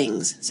sorts of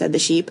things," said the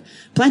sheep.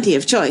 "Plenty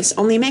of choice,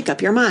 only make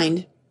up your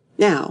mind.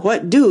 Now,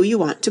 what do you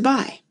want to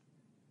buy?"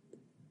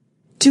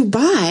 "To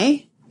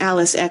buy?"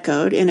 Alice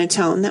echoed in a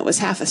tone that was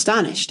half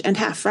astonished and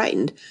half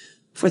frightened,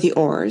 for the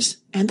oars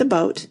and the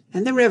boat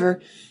and the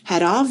river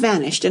had all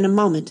vanished in a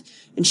moment,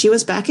 and she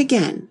was back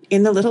again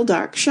in the little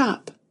dark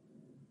shop.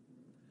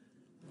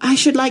 "I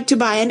should like to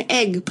buy an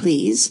egg,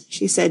 please,"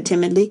 she said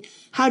timidly.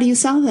 "How do you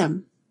sell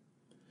them?"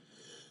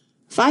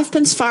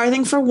 "Fivepence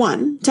farthing for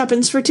one,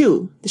 twopence for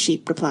two," the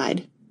sheep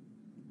replied.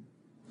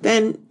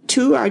 "Then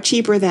two are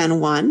cheaper than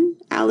one?"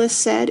 Alice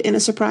said in a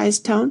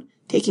surprised tone,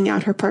 taking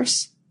out her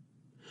purse.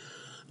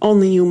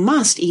 "Only you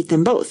must eat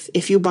them both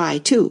if you buy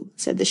two,"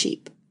 said the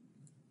sheep.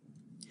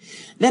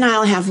 "Then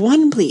I'll have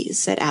one, please,"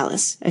 said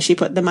Alice, as she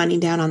put the money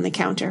down on the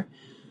counter,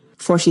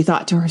 for she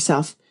thought to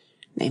herself,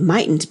 "They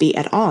mightn't be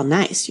at all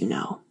nice, you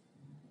know."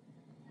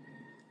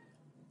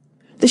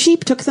 The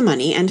sheep took the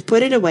money and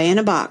put it away in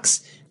a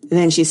box.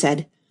 Then she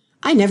said,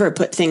 "I never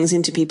put things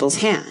into people's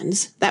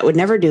hands. That would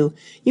never do.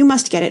 You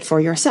must get it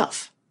for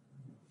yourself."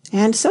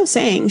 And so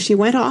saying, she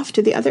went off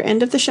to the other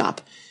end of the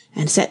shop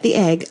and set the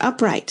egg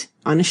upright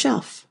on a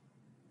shelf.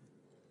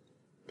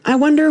 "I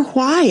wonder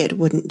why it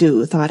wouldn't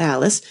do," thought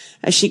Alice,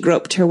 as she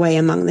groped her way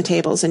among the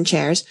tables and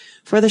chairs,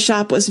 for the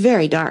shop was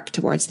very dark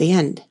towards the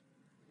end.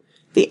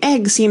 "The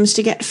egg seems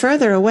to get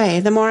further away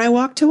the more I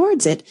walk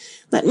towards it.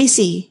 Let me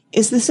see,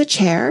 is this a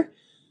chair?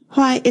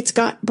 Why, it's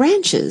got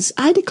branches,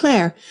 I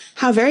declare.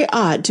 How very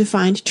odd to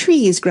find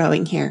trees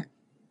growing here.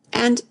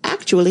 And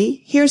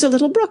actually, here's a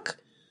little brook.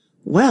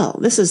 Well,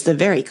 this is the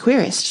very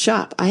queerest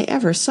shop I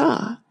ever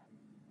saw."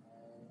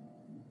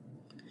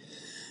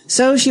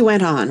 So she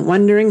went on,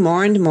 wondering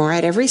more and more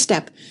at every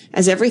step,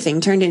 as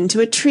everything turned into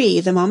a tree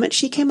the moment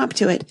she came up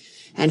to it,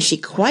 and she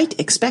quite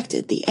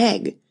expected the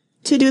egg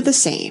to do the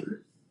same.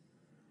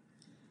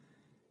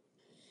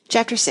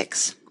 Chapter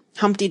 6.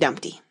 Humpty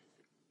Dumpty.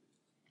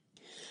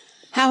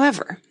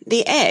 However,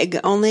 the egg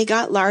only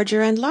got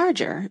larger and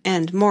larger,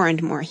 and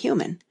more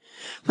human.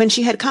 When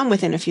she had come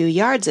within a few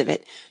yards of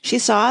it, she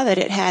saw that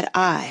it had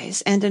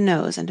eyes and a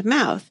nose and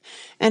mouth,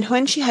 and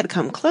when she had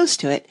come close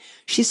to it,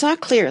 she saw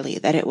clearly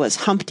that it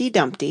was Humpty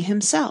Dumpty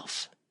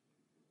himself.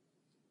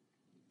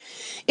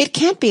 "It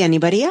can't be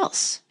anybody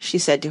else," she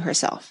said to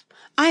herself.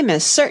 "I'm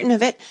as certain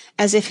of it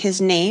as if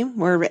his name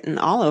were written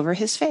all over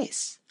his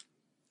face."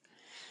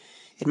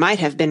 It might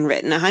have been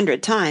written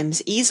 100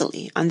 times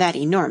easily on that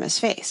enormous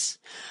face.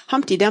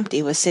 Humpty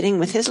Dumpty was sitting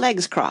with his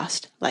legs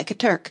crossed, like a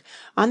Turk,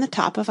 on the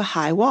top of a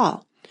high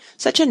wall,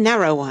 such a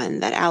narrow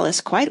one that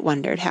Alice quite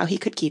wondered how he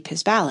could keep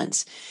his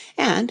balance,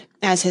 and,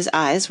 as his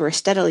eyes were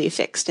steadily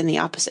fixed in the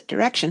opposite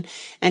direction,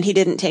 and he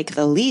didn't take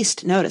the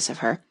least notice of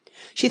her,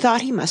 she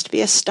thought he must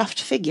be a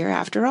stuffed figure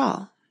after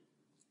all.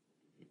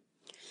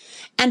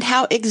 "And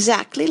how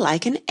exactly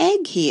like an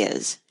egg he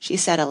is," she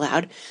said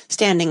aloud,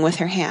 standing with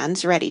her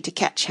hands ready to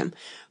catch him,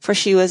 for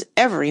she was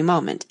every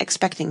moment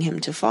expecting him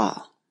to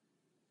fall.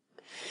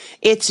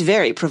 "It's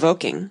very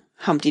provoking,"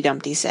 Humpty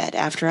Dumpty said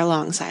after a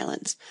long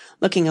silence,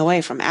 looking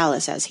away from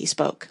Alice as he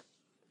spoke.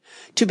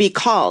 "To be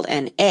called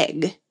an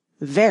egg,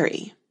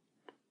 very."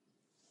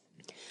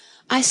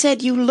 "I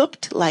said you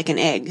looked like an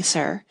egg,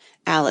 sir,"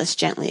 Alice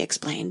gently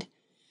explained.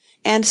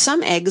 "And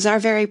some eggs are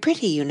very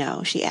pretty, you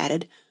know," she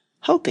added,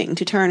 hoping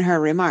to turn her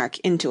remark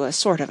into a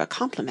sort of a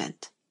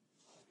compliment.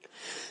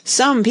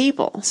 "Some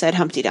people," said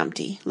Humpty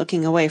Dumpty,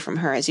 looking away from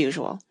her as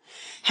usual,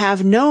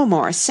 "have no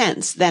more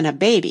sense than a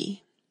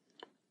baby."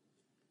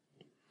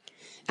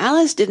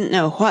 Alice didn't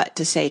know what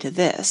to say to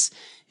this.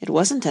 It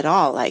wasn't at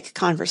all like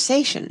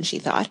conversation, she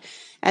thought,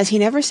 as he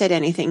never said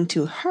anything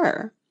to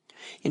her.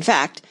 In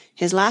fact,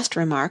 his last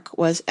remark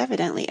was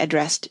evidently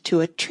addressed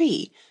to a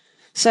tree,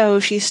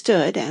 so she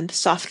stood and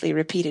softly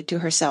repeated to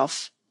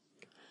herself,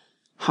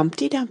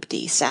 "Humpty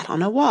Dumpty sat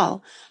on a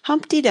wall.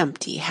 Humpty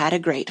Dumpty had a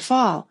great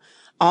fall.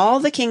 All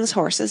the king's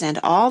horses and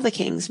all the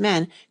king's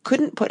men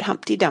couldn't put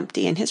Humpty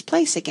Dumpty in his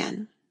place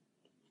again."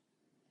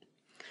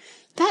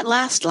 "That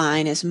last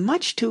line is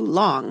much too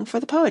long for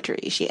the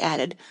poetry," she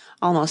added,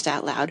 almost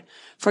out loud,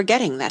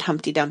 forgetting that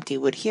Humpty Dumpty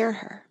would hear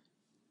her.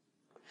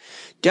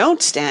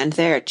 "Don't stand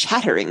there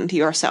chattering to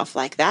yourself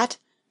like that,"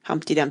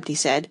 Humpty Dumpty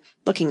said,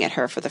 looking at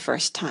her for the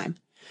first time.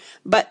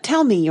 "But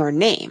tell me your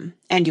name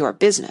and your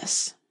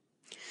business."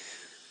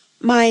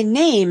 "My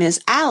name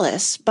is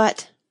Alice,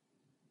 but—"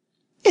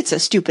 "It's a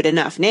stupid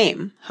enough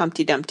name,"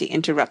 Humpty Dumpty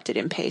interrupted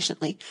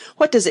impatiently.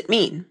 "What does it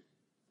mean?"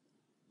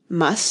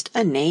 "Must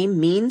a name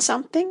mean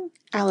something?"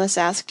 Alice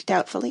asked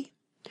doubtfully.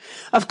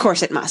 "Of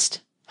course it must,"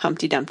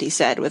 Humpty Dumpty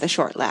said with a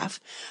short laugh.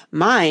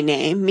 "My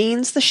name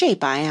means the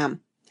shape I am,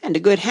 and a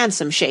good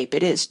handsome shape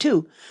it is,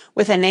 too.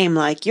 With a name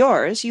like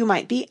yours you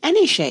might be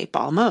any shape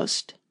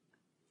almost."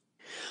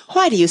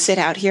 "Why do you sit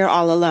out here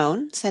all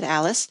alone?" said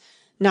Alice,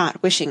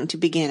 not wishing to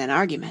begin an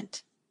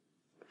argument.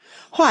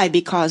 "Why,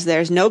 because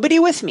there's nobody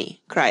with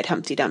me," cried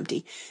Humpty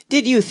Dumpty.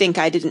 "Did you think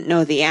I didn't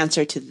know the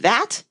answer to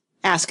that?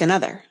 Ask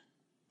another."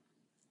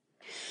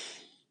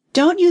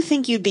 "Don't you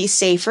think you'd be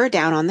safer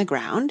down on the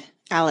ground?"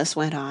 Alice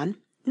went on,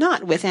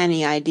 not with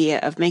any idea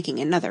of making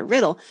another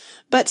riddle,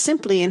 but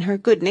simply in her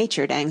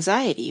good-natured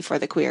anxiety for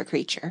the queer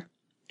creature.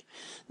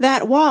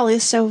 "That wall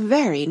is so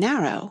very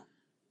narrow."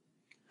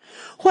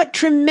 "What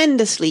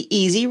tremendously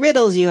easy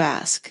riddles you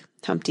ask!"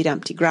 Humpty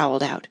Dumpty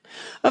growled out.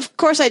 "Of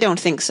course I don't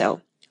think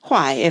so.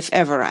 Why, if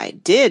ever I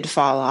did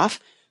fall off,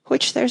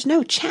 which there's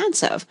no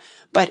chance of,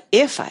 but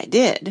if I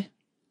did—"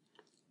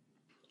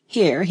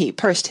 Here he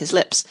pursed his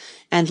lips,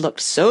 and looked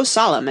so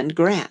solemn and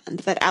grand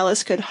that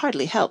Alice could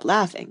hardly help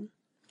laughing.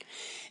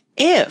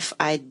 "If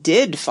I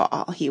did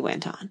fall," he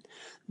went on,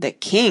 "the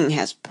king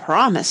has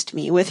promised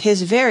me with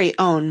his very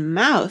own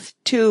mouth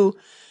to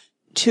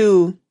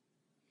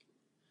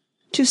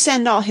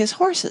send all his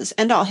horses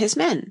and all his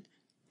men,"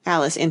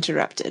 Alice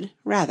interrupted,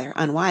 rather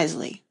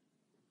unwisely.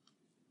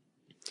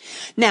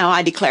 "Now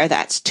I declare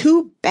that's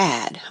too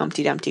bad,"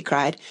 Humpty Dumpty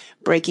cried,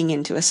 breaking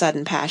into a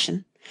sudden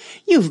passion.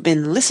 "You've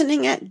been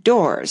listening at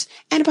doors,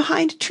 and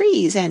behind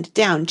trees, and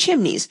down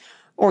chimneys,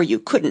 or you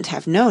couldn't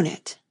have known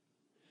it."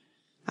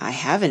 "I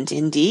haven't,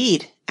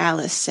 indeed,"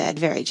 Alice said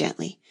very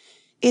gently.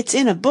 "It's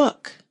in a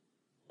book."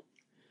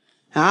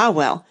 "Ah,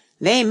 well,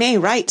 they may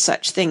write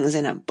such things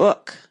in a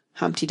book,"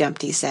 Humpty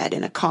Dumpty said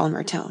in a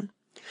calmer tone.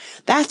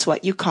 "That's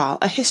what you call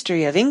a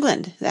history of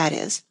England, that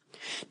is.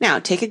 Now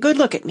take a good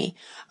look at me.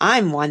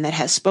 I'm one that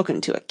has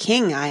spoken to a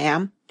king, I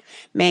am.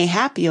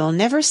 Mayhap you'll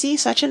never see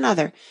such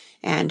another,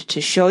 and to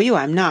show you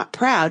I'm not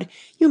proud,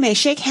 you may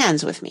shake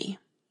hands with me."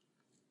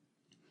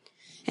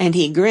 And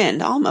he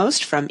grinned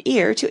almost from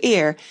ear to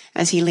ear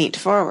as he leant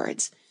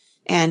forwards,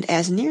 and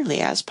as nearly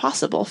as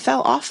possible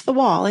fell off the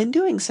wall in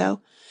doing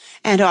so,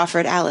 and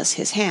offered Alice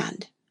his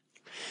hand.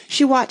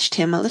 She watched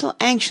him a little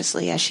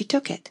anxiously as she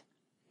took it.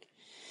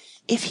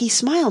 "If he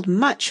smiled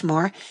much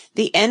more,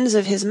 the ends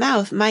of his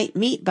mouth might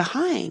meet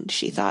behind,"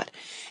 she thought,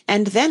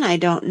 "and then I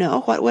don't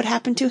know what would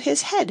happen to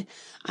his head.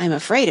 I'm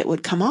afraid it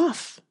would come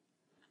off."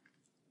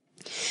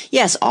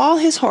 "Yes, all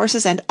his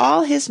horses and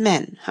all his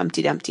men,"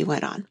 Humpty Dumpty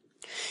went on.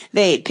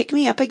 "They'd pick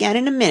me up again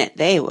in a minute,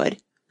 they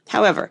would.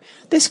 However,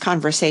 this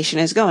conversation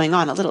is going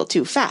on a little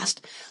too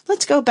fast.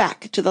 Let's go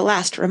back to the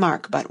last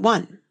remark but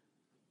one."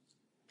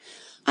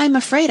 "I'm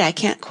afraid I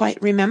can't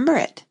quite remember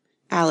it,"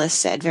 Alice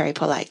said very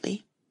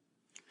politely.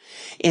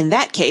 "In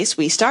that case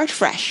we start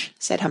fresh,"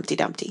 said Humpty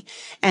Dumpty,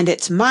 "and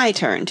it's my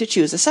turn to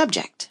choose a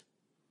subject."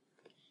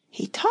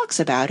 "He talks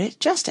about it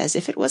just as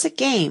if it was a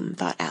game,"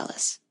 thought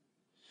Alice.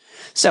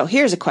 "So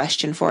here's a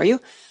question for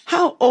you.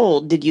 How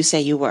old did you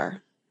say you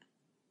were?"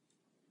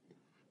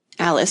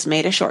 Alice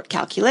made a short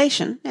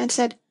calculation and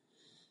said,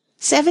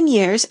 7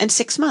 years and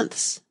 6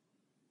 months.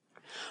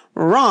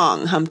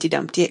 "Wrong!" Humpty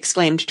Dumpty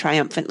exclaimed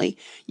triumphantly.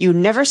 "You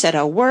never said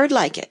a word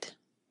like it."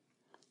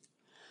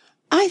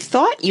 "I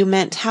thought you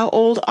meant how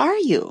old are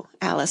you?"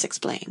 Alice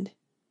explained.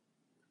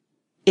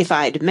 "If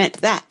I'd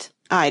meant that,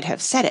 I'd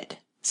have said it,"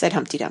 said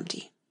Humpty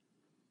Dumpty.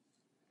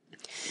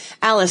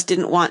 Alice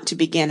didn't want to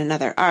begin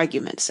another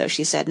argument, so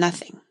she said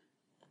nothing.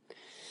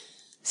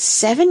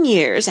 7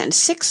 years and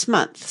 6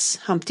 months,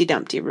 Humpty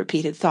Dumpty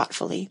repeated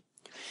thoughtfully.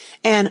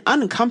 "An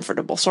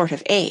uncomfortable sort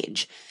of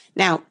age.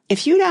 Now,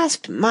 if you'd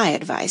asked my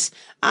advice,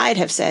 I'd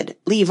have said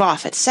leave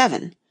off at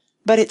 7,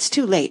 but it's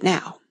too late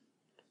now."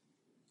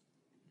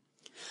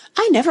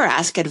 "I never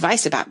ask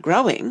advice about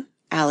growing,"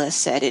 Alice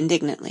said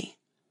indignantly.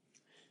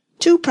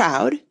 "Too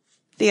proud?"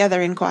 the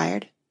other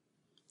inquired.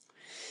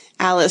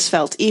 Alice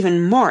felt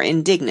even more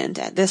indignant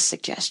at this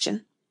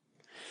suggestion.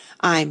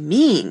 "I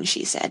mean,"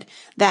 she said,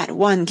 "that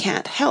one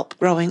can't help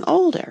growing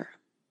older."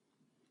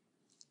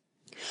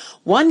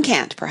 "One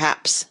can't,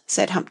 perhaps,"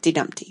 said Humpty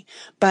Dumpty,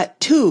 "but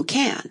 2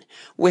 can.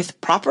 With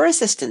proper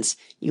assistance,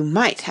 you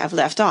might have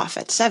left off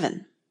at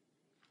 7.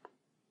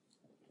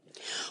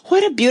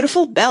 "What a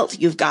beautiful belt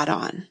you've got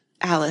on,"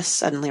 Alice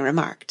suddenly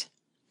remarked.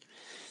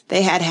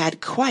 They had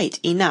had quite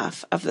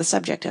enough of the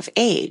subject of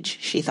age,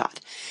 she thought,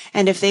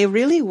 and if they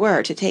really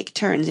were to take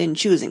turns in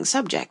choosing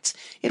subjects,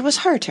 it was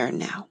her turn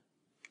now.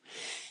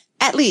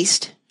 "At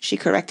least," she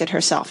corrected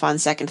herself on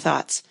second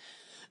thoughts,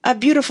 "a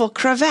beautiful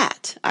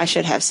cravat, I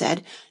should have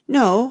said.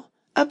 No,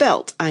 a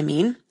belt, I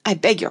mean. I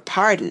beg your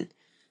pardon,"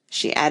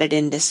 she added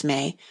in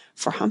dismay,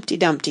 for Humpty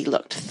Dumpty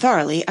looked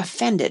thoroughly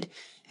offended,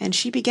 and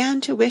she began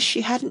to wish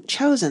she hadn't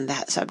chosen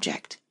that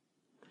subject.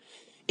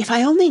 "If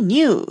I only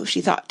knew,"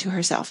 she thought to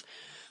herself,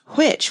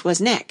 "which was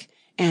neck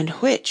and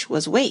which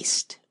was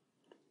waist."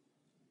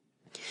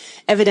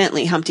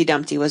 Evidently Humpty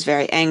Dumpty was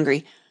very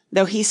angry,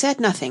 though he said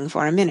nothing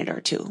for a minute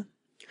or two.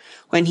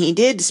 When he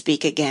did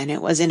speak again,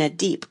 it was in a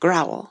deep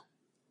growl.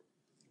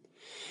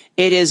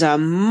 "It is a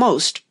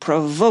most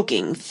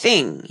provoking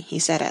thing," he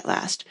said at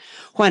last,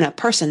 "when a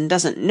person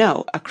doesn't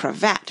know a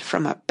cravat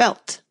from a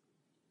belt."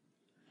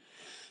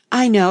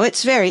 "I know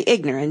it's very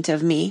ignorant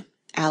of me,"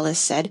 Alice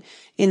said,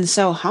 in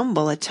so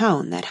humble a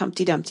tone that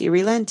Humpty Dumpty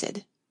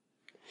relented.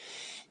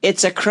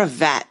 "It's a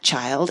cravat,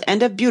 child,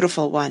 and a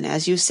beautiful one,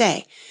 as you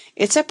say.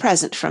 It's a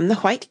present from the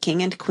White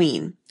King and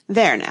Queen.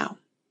 There now."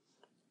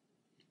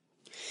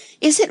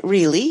 "Is it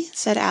really?"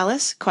 said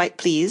Alice, quite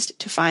pleased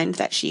to find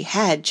that she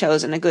had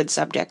chosen a good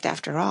subject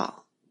after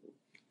all.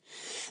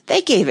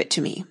 "They gave it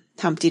to me,"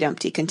 Humpty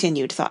Dumpty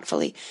continued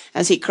thoughtfully,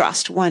 as he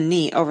crossed one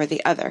knee over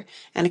the other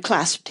and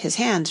clasped his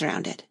hands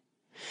round it.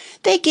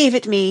 "They gave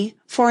it me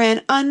for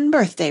an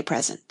unbirthday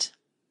present."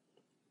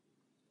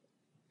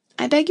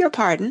 "I beg your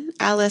pardon?"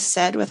 Alice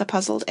said with a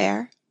puzzled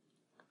air.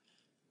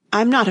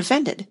 "I'm not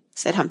offended,"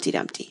 said Humpty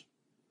Dumpty.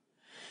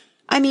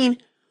 "I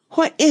mean,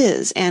 what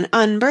is an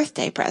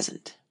unbirthday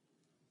present?"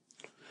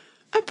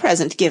 "A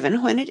present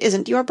given when it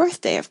isn't your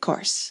birthday, of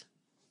course."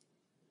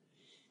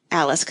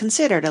 Alice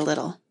considered a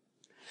little.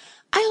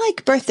 "I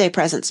like birthday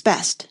presents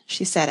best,"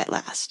 she said at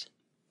last.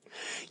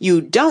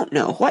 "You don't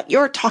know what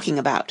you're talking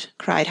about,"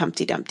 cried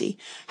Humpty Dumpty.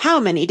 "How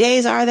many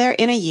days are there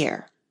in a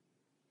year?"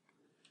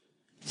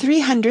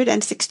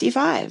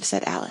 365,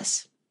 said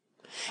Alice.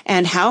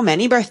 "And how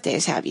many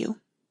birthdays have you?"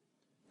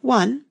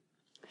 1.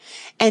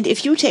 "And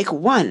if you take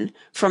 1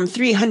 from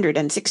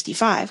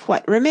 365,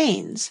 what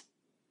remains?"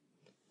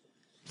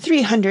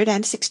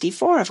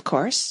 364, of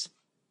course."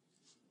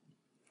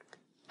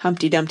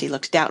 Humpty Dumpty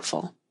looked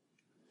doubtful.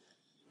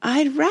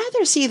 "I'd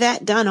rather see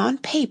that done on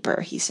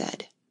paper," he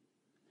said.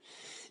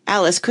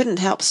 Alice couldn't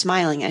help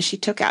smiling as she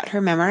took out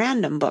her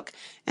memorandum book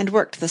and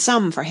worked the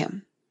sum for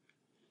him.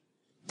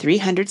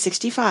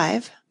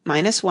 365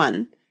 minus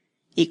 1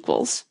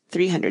 equals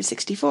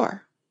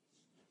 364.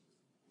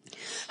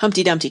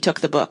 Humpty Dumpty took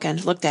the book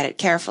and looked at it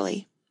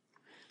carefully.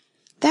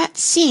 "That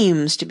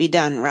seems to be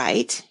done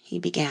right," he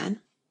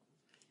began.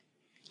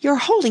 "You're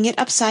holding it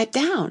upside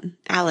down,"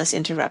 Alice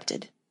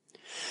interrupted.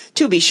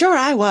 "To be sure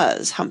I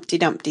was," Humpty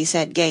Dumpty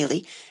said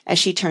gaily, as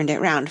she turned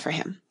it round for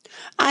him.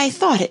 "I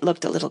thought it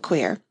looked a little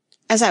queer.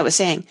 As I was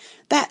saying,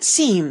 that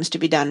seems to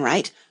be done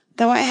right,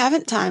 though I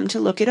haven't time to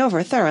look it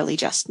over thoroughly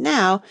just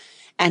now,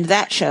 and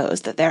that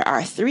shows that there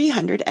are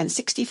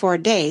 364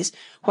 days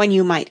when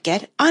you might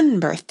get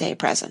unbirthday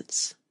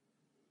presents."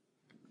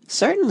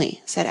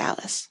 "Certainly," said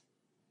Alice.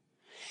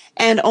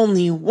 "And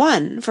only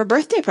 1 for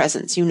birthday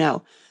presents, you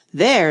know.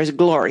 There's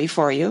glory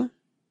for you."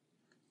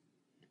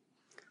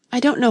 "I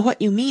don't know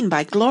what you mean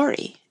by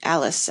glory,"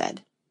 Alice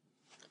said.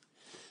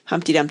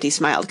 Humpty Dumpty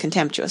smiled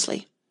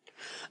contemptuously.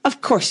 "Of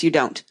course you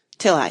don't,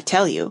 till I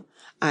tell you.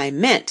 I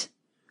meant.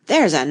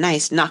 There's a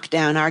nice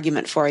knock-down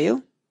argument for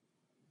you."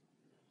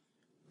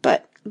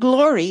 "But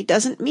glory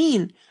doesn't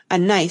mean a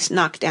nice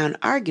knock-down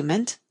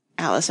argument,"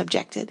 Alice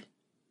objected.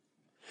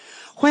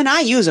 "When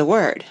I use a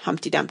word,"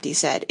 Humpty Dumpty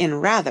said in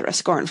rather a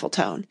scornful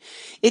tone,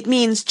 "it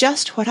means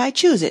just what I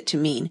choose it to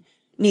mean,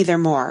 neither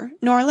more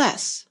nor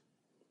less."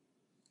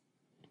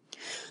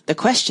 "The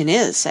question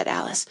is," said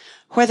Alice,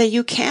 "whether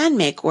you can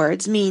make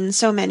words mean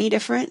so many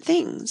different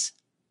things."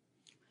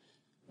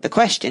 "The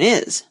question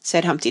is,"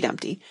 said Humpty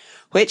Dumpty,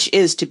 "which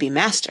is to be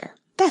master,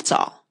 that's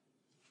all."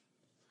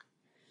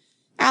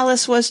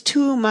 Alice was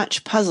too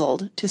much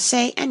puzzled to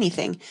say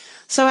anything,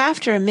 so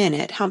after a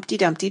minute Humpty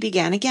Dumpty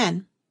began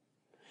again.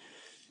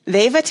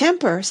 "They've a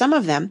temper, some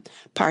of them,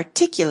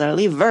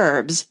 particularly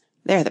verbs.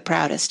 They're the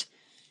proudest.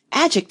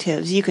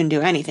 Adjectives you can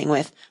do anything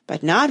with,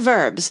 but not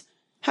verbs.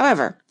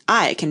 However,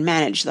 I can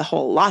manage the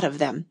whole lot of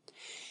them.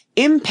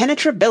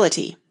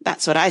 Impenetrability,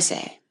 that's what I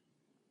say."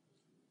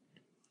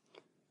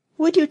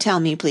 "Would you tell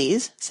me,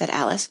 please," said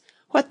Alice,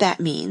 "what that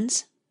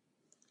means?"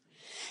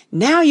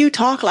 "Now you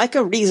talk like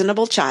a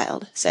reasonable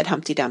child," said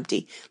Humpty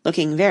Dumpty,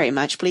 looking very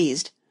much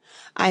pleased.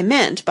 "I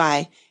meant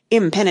by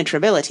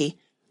impenetrability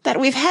that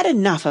we've had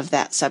enough of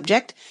that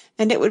subject,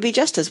 and it would be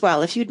just as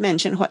well if you'd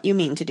mention what you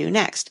mean to do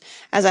next,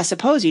 as I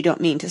suppose you don't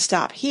mean to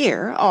stop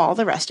here all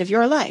the rest of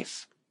your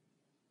life."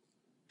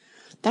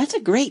 "That's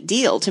a great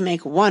deal to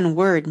make one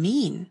word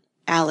mean,"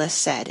 Alice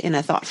said in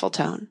a thoughtful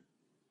tone.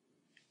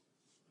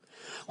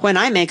 "When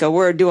I make a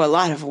word do a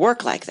lot of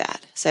work like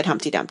that," said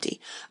Humpty Dumpty,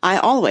 "I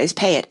always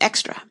pay it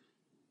extra."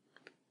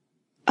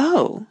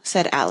 "Oh,"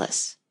 said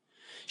Alice.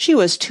 She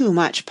was too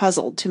much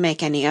puzzled to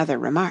make any other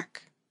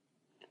remark.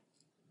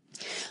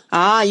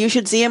 "Ah, you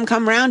should see 'em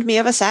come round me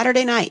of a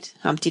Saturday night,"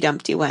 Humpty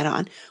Dumpty went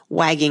on,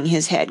 wagging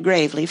his head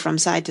gravely from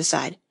side to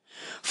side.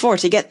 "For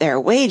to get their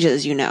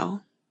wages, you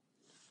know."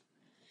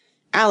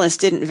 Alice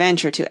didn't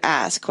venture to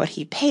ask what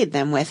he paid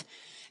them with,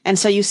 and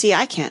so you see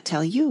I can't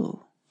tell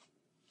you.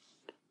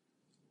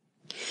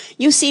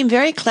 "You seem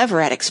very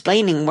clever at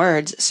explaining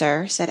words,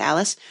 sir," said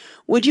Alice.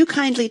 "Would you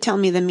kindly tell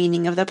me the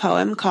meaning of the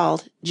poem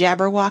called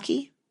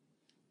Jabberwocky?"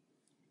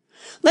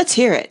 "Let's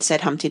hear it,"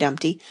 said Humpty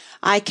Dumpty.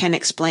 "I can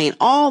explain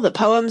all the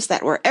poems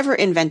that were ever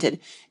invented,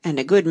 and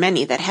a good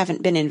many that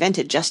haven't been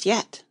invented just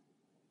yet."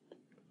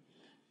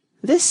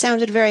 This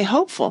sounded very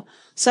hopeful,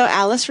 so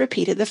Alice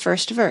repeated the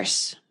first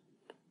verse.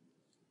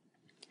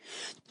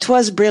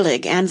 "'Twas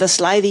brillig, and the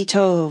slithy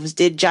toves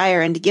did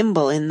gyre and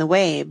gimble in the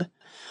wabe.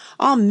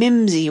 All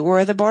mimsy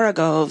were the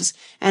borogoves,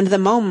 and the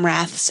mome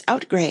raths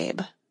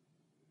outgrabe."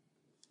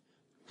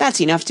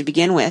 "That's enough to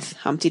begin with,"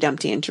 Humpty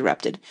Dumpty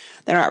interrupted.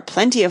 "There are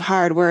plenty of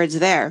hard words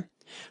there.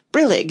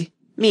 Brillig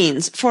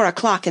means 4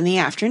 o'clock in the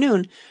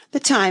afternoon, the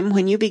time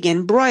when you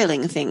begin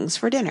broiling things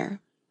for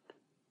dinner."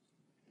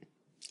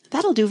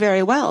 "That'll do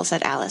very well,"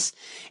 said Alice.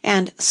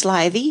 "And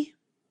slithy?"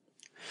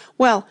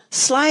 "Well,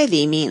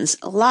 slithy means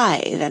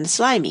lithe and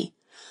slimy.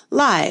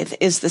 Lithe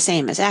is the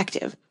same as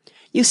active.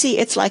 You see,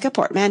 it's like a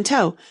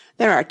portmanteau.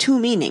 There are two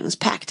meanings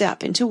packed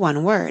up into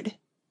one word."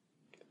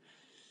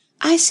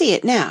 "I see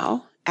it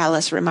now,"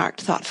 Alice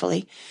remarked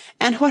thoughtfully.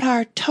 "And what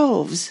are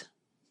toves?"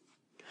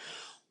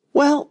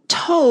 "Well,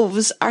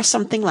 toves are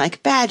something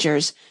like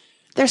badgers.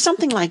 They're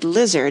something like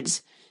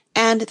lizards.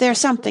 And they're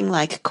something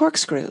like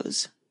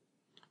corkscrews."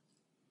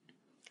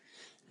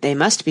 "They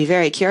must be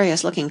very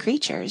curious-looking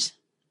creatures."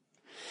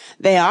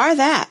 "They are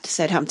that,"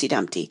 said Humpty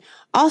Dumpty.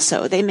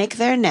 "Also, they make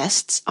their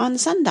nests on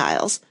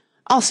sundials.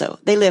 Also,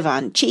 they live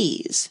on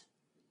cheese."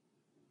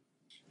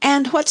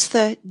 "And what's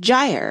the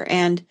gyre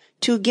and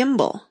to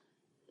gimble?"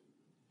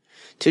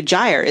 "To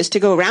gyre is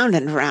to go round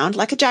and round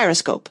like a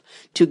gyroscope.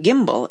 To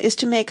gimble is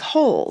to make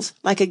holes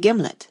like a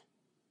gimlet."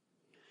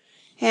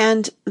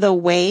 "And the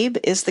wabe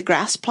is the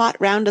grass plot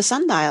round a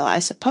sundial, I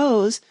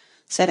suppose,"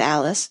 said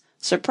Alice,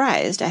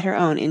 surprised at her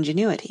own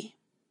ingenuity.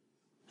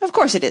 "Of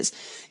course it is.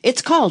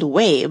 It's called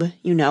wabe,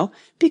 you know,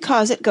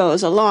 because it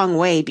goes a long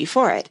way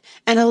before it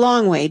and a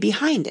long way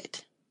behind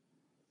it."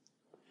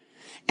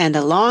 "And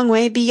a long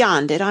way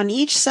beyond it on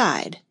each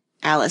side,"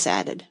 Alice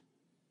added.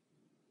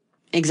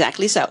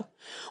 "Exactly so.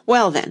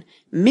 Well, then,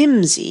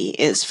 mimsy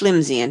is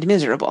flimsy and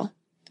miserable.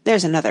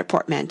 There's another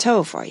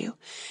portmanteau for you.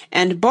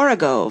 And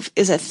borougove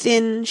is a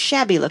thin,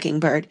 shabby-looking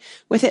bird,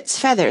 with its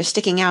feathers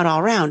sticking out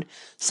all round,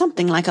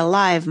 something like a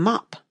live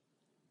mop."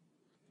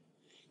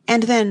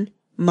 "And then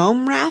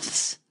mome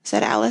raths?"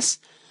 said Alice.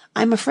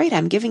 "I'm afraid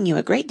I'm giving you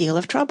a great deal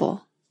of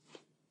trouble."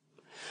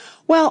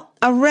 "Well,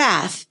 a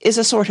rath is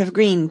a sort of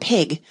green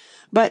pig,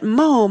 but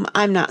mome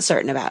I'm not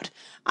certain about.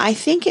 I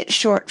think it's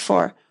short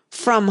for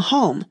from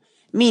home,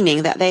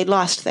 meaning that they'd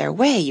lost their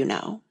way, you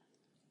know."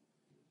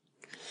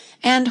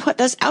 "And what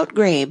does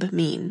outgrabe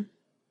mean?"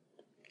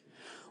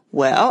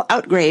 "Well,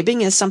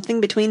 outgrabing is something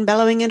between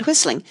bellowing and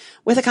whistling,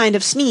 with a kind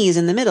of sneeze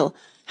in the middle.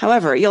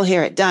 However, you'll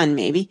hear it done,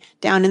 maybe,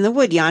 down in the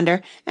wood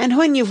yonder, and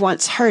when you've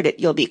once heard it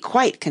you'll be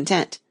quite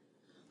content.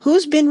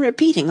 Who's been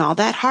repeating all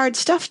that hard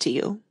stuff to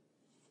you?"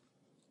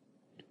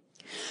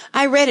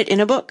 "I read it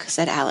in a book,"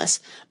 said Alice,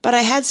 "but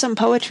I had some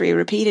poetry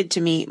repeated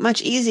to me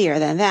much easier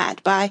than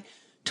that, by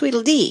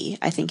Tweedledee,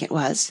 I think it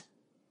was."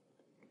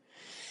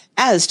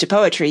 "As to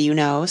poetry, you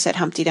know," said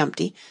Humpty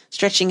Dumpty,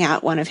 stretching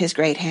out one of his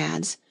great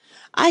hands,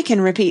 "I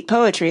can repeat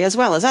poetry as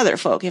well as other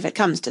folk, if it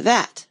comes to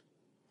that."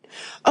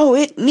 "Oh,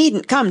 it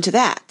needn't come to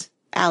that,"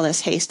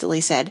 Alice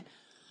hastily said,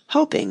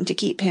 hoping to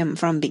keep him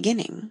from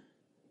beginning.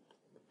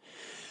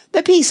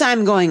 "The piece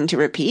I'm going to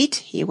repeat,"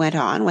 he went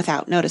on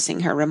without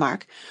noticing her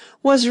remark,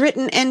 "was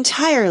written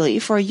entirely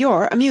for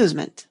your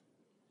amusement."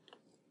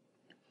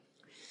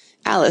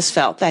 Alice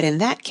felt that in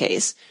that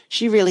case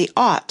she really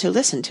ought to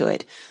listen to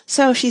it,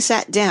 so she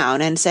sat down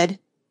and said,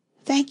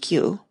 "Thank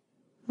you,"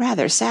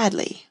 rather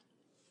sadly.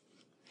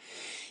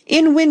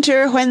 "In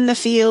winter when the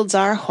fields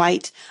are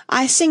white,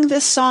 I sing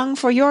this song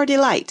for your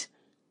delight.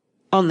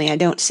 Only I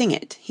don't sing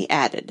it," he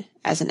added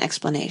as an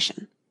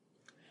explanation.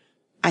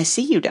 "I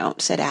see you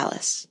don't," said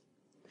Alice.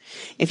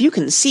 "If you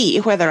can see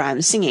whether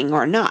I'm singing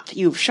or not,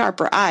 you've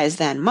sharper eyes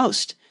than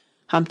most,"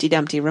 Humpty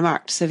Dumpty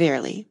remarked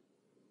severely.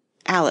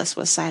 Alice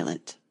was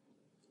silent.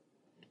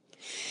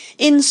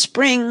 "In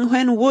spring,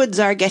 when woods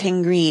are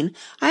getting green,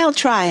 I'll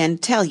try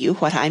and tell you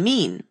what I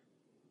mean."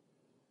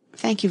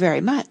 "Thank you very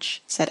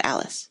much," said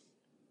Alice.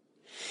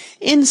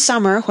 "In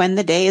summer, when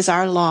the days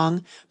are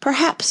long,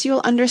 perhaps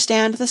you'll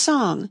understand the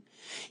song.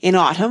 In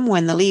autumn,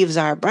 when the leaves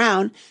are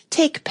brown,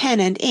 take pen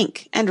and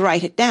ink and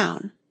write it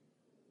down."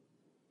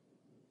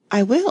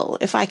 "I will,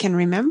 if I can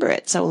remember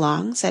it so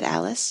long," said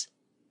Alice.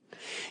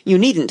 "You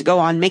needn't go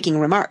on making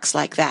remarks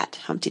like that,"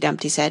 Humpty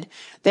Dumpty said.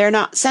 "They're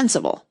not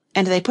sensible,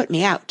 and they put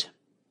me out."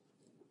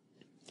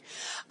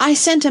 "I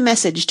sent a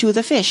message to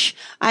the fish.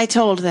 I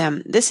told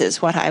them, this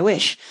is what I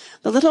wish.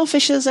 The little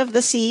fishes of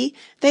the sea,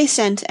 they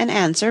sent an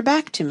answer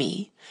back to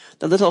me.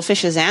 The little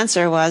fishes'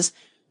 answer was,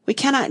 'We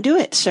cannot do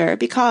it, sir,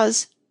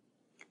 because—'"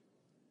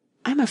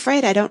 "I'm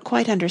afraid I don't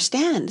quite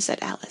understand," said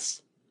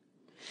Alice.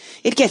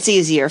 "It gets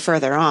easier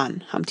further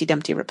on," Humpty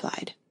Dumpty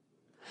replied.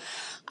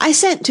 "I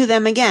sent to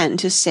them again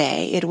to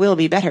say it will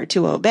be better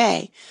to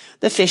obey.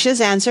 The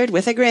fishes answered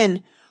with a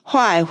grin,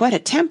 'Why, what a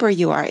temper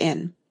you are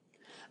in!'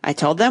 I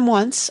told them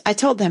once, I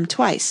told them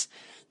twice,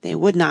 they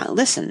would not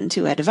listen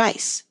to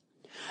advice.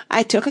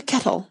 I took a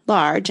kettle,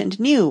 large and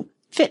new,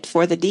 fit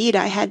for the deed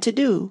I had to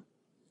do.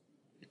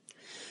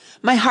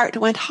 My heart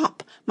went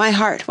hop, my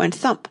heart went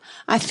thump,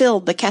 I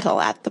filled the kettle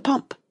at the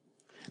pump.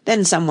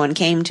 Then someone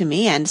came to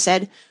me and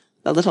said,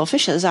 'The little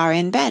fishes are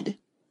in bed.'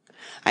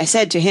 I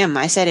said to him,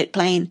 I said it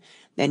plain,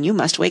 'Then you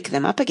must wake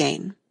them up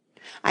again.'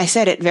 I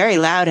said it very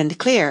loud and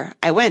clear,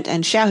 I went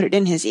and shouted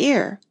in his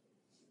ear."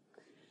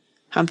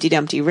 Humpty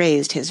Dumpty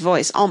raised his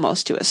voice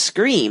almost to a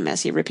scream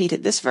as he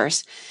repeated this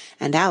verse,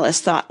 and Alice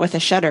thought with a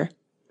shudder,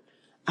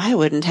 "I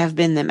wouldn't have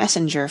been the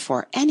messenger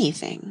for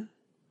anything."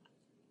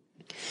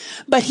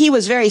 "But he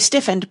was very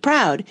stiff and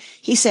proud.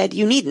 He said,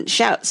 'You needn't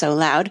shout so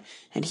loud,'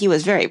 and he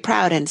was very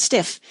proud and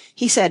stiff.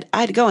 He said,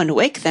 'I'd go and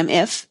wake them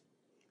if—'"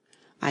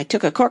 I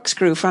took a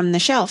corkscrew from the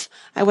shelf,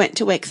 I went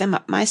to wake them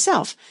up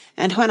myself,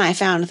 and when I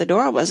found the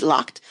door was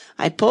locked,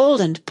 I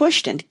pulled and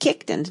pushed and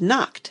kicked and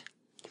knocked.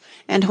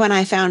 And when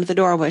I found the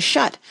door was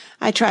shut,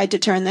 I tried to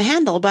turn the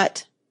handle,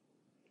 but—"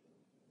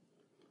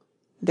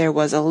 There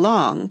was a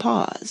long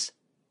pause.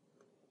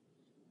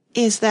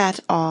 "Is that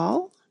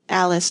all?"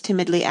 Alice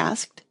timidly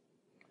asked.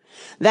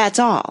 "That's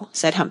all,"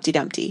 said Humpty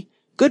Dumpty.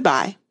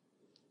 "Good-bye."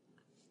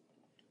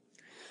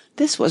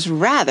 This was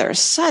rather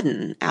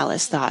sudden,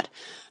 Alice thought,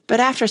 but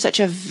after such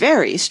a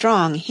very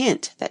strong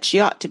hint that she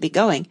ought to be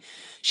going,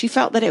 she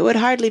felt that it would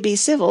hardly be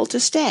civil to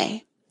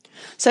stay.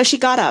 So she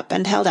got up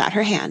and held out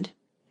her hand.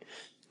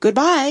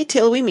 "Good-bye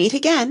till we meet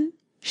again,"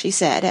 she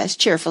said as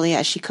cheerfully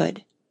as she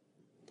could.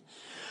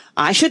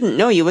 "I shouldn't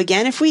know you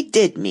again if we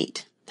did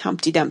meet,"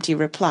 Humpty Dumpty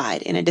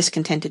replied in a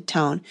discontented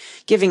tone,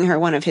 giving her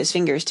one of his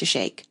fingers to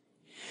shake.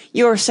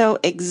 "You're so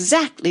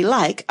exactly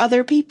like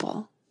other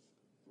people."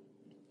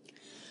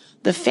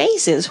 "The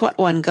face is what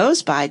one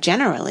goes by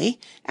generally,"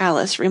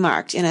 Alice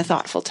remarked in a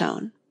thoughtful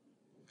tone.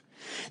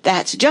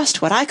 "That's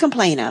just what I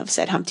complain of,"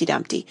 said Humpty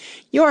Dumpty.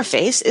 "Your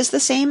face is the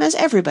same as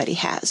everybody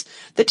has,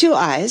 the two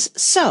eyes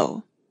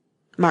so,"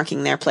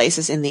 marking their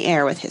places in the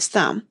air with his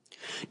thumb,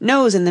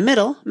 "nose in the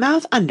middle,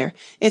 mouth under,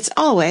 it's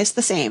always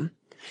the same.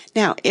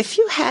 Now, if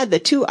you had the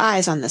two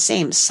eyes on the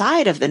same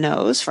side of the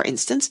nose, for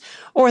instance,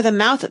 or the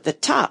mouth at the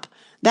top,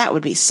 that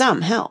would be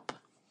some help."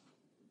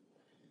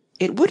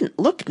 "It wouldn't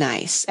look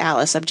nice,"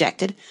 Alice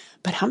objected,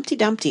 but Humpty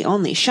Dumpty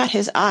only shut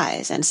his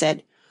eyes and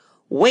said,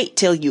 "Wait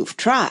till you've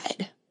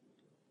tried."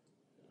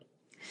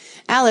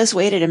 Alice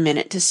waited a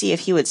minute to see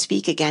if he would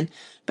speak again,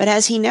 but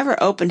as he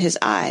never opened his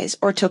eyes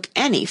or took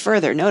any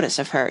further notice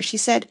of her, she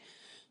said,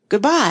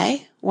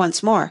 "Good-bye,"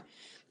 once more,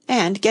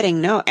 and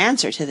getting no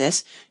answer to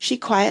this, she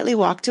quietly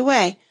walked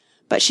away,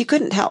 but she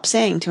couldn't help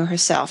saying to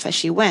herself as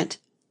she went,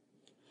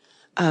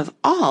 "Of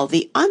all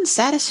the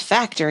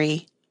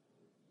unsatisfactory—"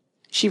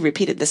 She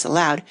repeated this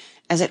aloud,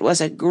 as it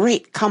was a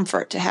great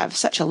comfort to have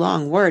such a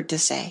long word to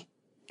say.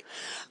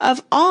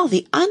 "Of all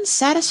the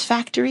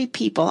unsatisfactory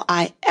people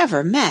I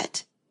ever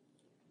met—"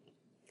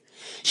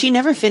 She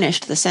never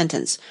finished the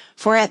sentence,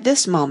 for at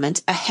this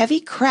moment a heavy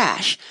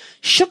crash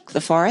shook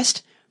the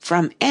forest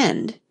from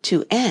end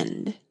to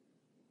end.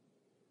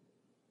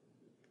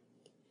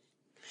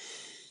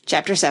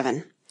 Chapter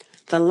 7.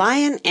 The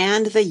Lion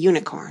and the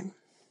Unicorn.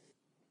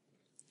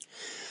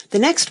 The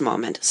next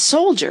moment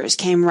soldiers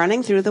came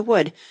running through the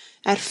wood,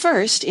 at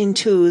first in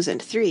 2s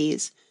and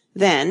 3s,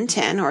 then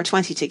 10 or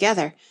 20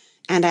 together,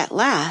 and at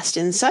last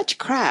in such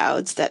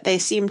crowds that they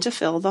seemed to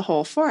fill the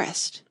whole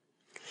forest.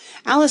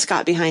 Alice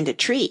got behind a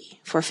tree,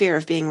 for fear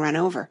of being run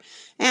over,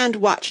 and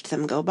watched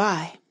them go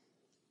by.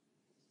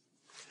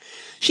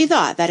 She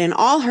thought that in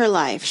all her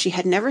life she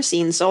had never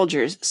seen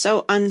soldiers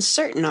so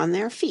uncertain on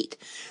their feet.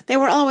 They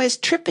were always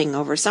tripping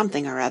over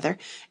something or other,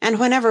 and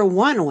whenever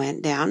one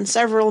went down,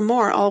 several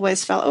more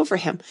always fell over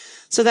him,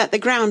 so that the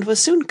ground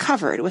was soon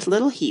covered with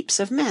little heaps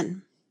of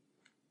men.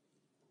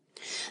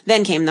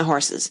 Then came the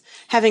horses.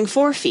 Having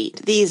 4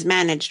 feet, these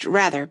managed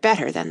rather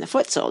better than the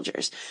foot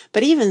soldiers,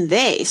 but even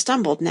they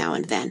stumbled now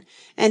and then,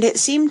 and it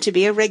seemed to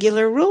be a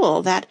regular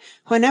rule that,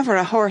 whenever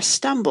a horse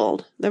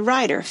stumbled, the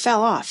rider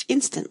fell off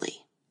instantly.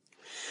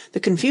 The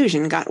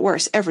confusion got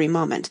worse every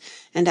moment,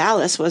 and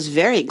Alice was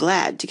very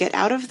glad to get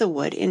out of the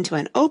wood into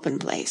an open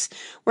place,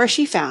 where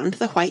she found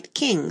the White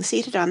King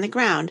seated on the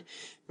ground,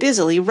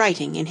 busily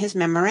writing in his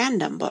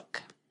memorandum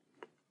book.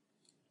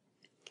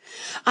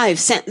 "I've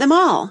sent them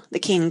all," the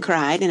King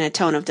cried in a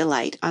tone of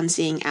delight on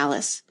seeing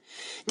Alice.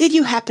 "Did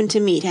you happen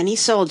to meet any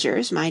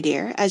soldiers, my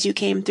dear, as you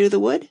came through the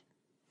wood?"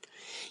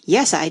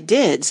 "Yes, I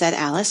did," said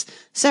Alice.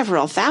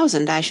 "Several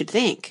thousand, I should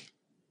think."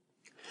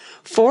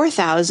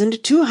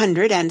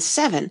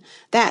 4,207,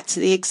 that's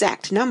the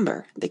exact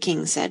number, the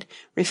King said,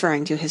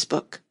 referring to his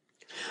book.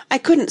 "I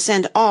couldn't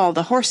send all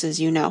the horses,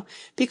 you know,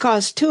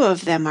 because 2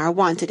 of them are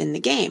wanted in the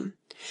game.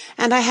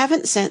 And I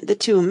haven't sent the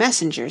 2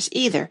 messengers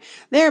either.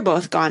 They're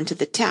both gone to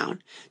the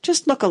town.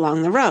 Just look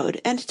along the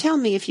road, and tell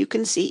me if you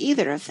can see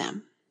either of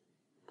them."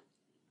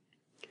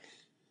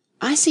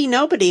 "I see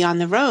nobody on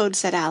the road,"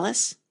 said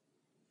Alice.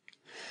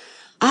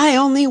 "I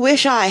only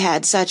wish I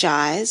had such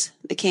eyes,"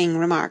 the King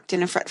remarked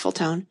in a fretful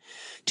tone.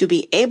 "To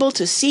be able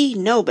to see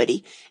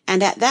nobody,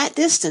 and at that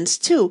distance,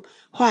 too,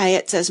 why,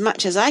 it's as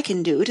much as I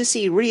can do to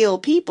see real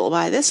people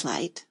by this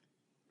light."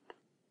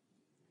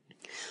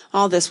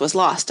 All this was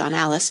lost on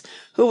Alice,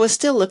 who was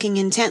still looking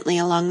intently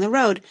along the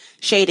road,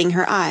 shading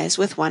her eyes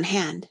with one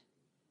hand.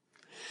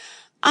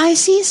 "I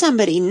see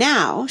somebody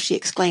now," she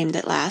exclaimed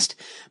at last,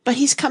 "but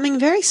he's coming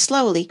very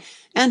slowly,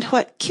 and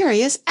what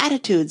curious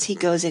attitudes he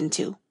goes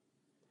into."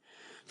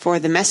 For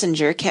the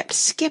messenger kept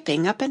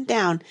skipping up and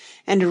down,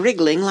 and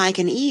wriggling like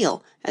an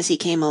eel as he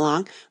came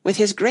along, with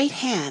his great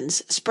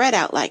hands spread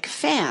out like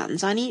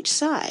fans on each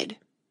side.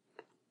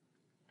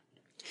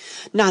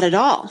 "Not at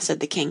all," said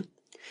the King.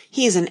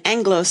 "He's an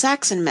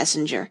Anglo-Saxon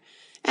messenger,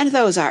 and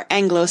those are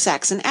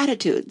Anglo-Saxon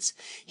attitudes.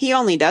 He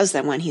only does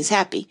them when he's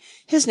happy.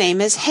 His name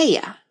is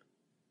Heya."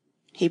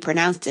 He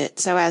pronounced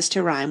it so as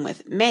to rhyme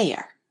with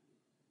mayor.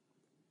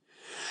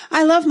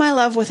 "I love my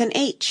love with an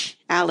H,"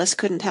 Alice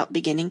couldn't help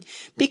beginning,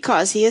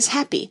 "because he is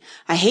happy.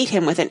 I hate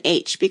him with an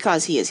H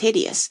because he is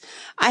hideous.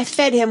 I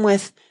fed him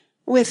with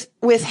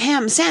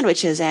ham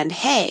sandwiches and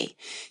hay.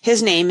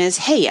 His name is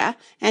Heya,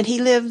 and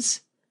he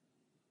lives—"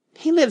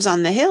 "He lives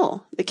on the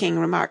hill," the king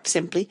remarked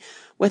simply,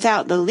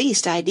 without the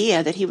least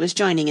idea that he was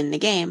joining in the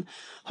game,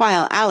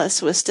 while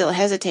Alice was still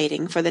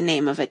hesitating for the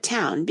name of a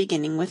town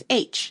beginning with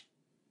H.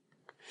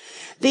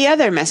 "The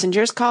other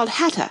messengers called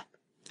Hatta.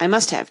 I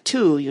must have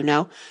two, you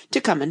know, to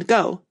come and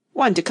go,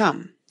 one to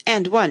come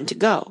and one to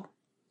go."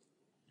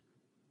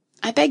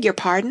 "I beg your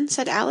pardon?"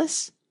 said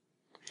Alice.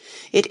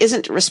 "It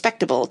isn't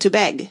respectable to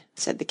beg,"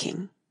 said the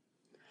king.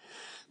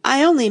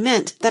 "I only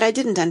meant that I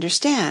didn't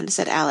understand,"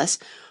 said Alice.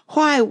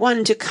 "Why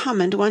one to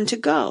come and one to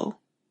go?"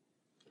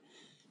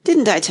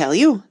 "Didn't I tell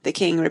you?" the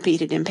king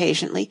repeated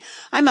impatiently.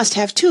 "I must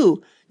have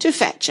two, to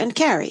fetch and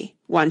carry,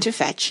 one to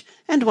fetch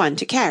and one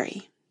to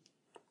carry."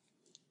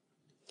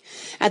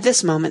 At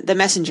this moment the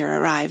messenger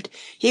arrived.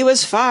 He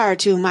was far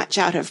too much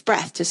out of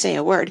breath to say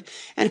a word,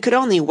 and could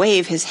only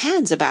wave his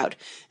hands about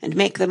and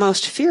make the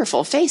most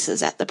fearful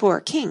faces at the poor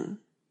king.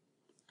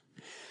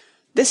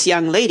 "This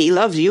young lady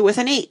loves you with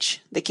an H,"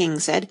 the king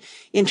said,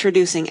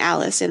 introducing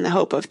Alice in the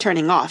hope of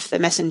turning off the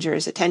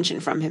messenger's attention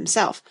from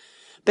himself.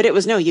 But it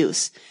was no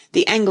use.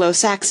 The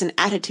Anglo-Saxon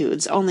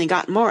attitudes only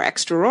got more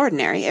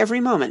extraordinary every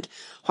moment,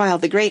 while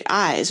the great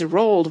eyes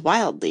rolled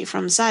wildly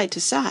from side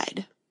to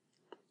side.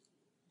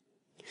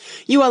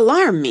 "You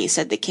alarm me,"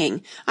 said the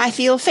king. "I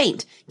feel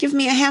faint. Give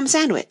me a ham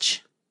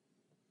sandwich."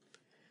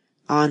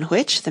 On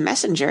which the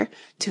messenger,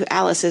 to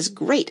Alice's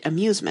great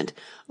amusement,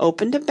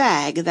 opened a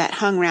bag that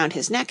hung round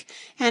his neck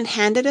and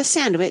handed a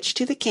sandwich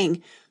to the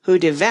king, who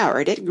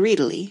devoured it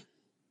greedily.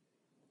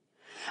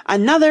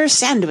 "Another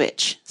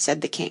sandwich," said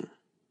the king.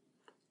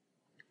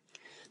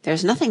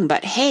 "There's nothing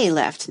but hay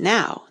left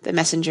now," the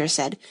messenger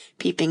said,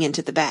 peeping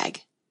into the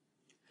bag.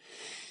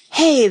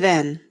 "Hay,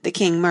 then," the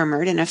king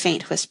murmured in a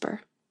faint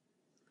whisper.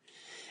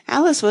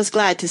 Alice was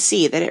glad to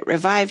see that it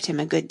revived him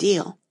a good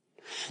deal.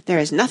 "There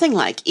is nothing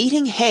like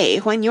eating hay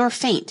when you're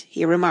faint,"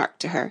 he remarked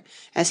to her,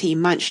 as he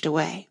munched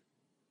away.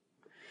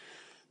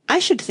 "I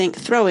should think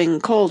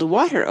throwing cold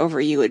water over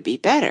you would be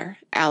better,"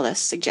 Alice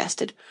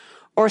suggested,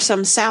 "or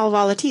some sal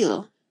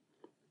volatile."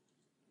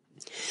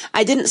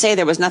 "I didn't say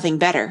there was nothing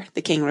better,"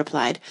 the king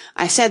replied.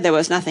 "I said there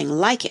was nothing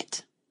like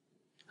it,"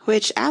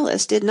 which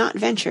Alice did not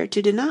venture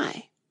to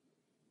deny.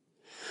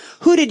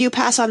 "Who did you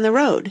pass on the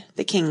road?"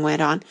 the king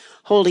went on,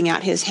 holding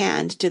out his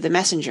hand to the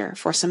messenger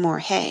for some more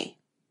hay.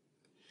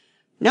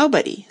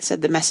 "Nobody,"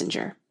 said the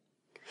messenger.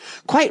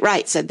 "Quite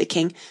right," said the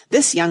king.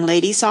 "This young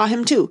lady saw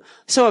him too,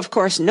 so of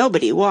course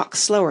nobody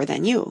walks slower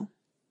than you."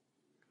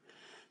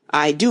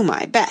 "I do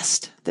my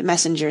best," the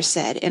messenger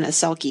said in a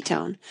sulky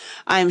tone.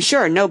 "I'm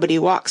sure nobody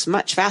walks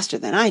much faster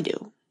than I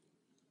do."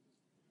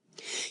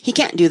 "He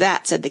can't do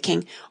that," said the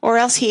king, "or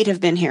else he'd have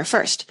been here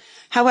first.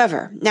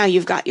 However, now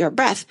you've got your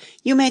breath,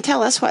 you may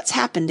tell us what's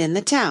happened in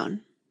the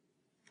town."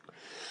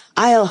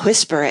 "I'll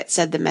whisper it,"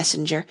 said the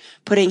messenger,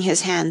 putting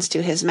his hands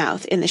to his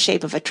mouth in the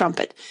shape of a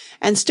trumpet,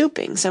 and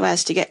stooping so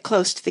as to get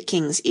close to the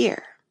king's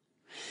ear.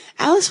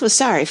 Alice was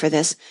sorry for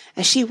this,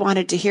 as she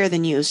wanted to hear the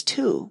news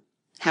too.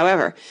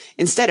 However,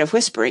 instead of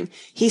whispering,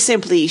 he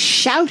simply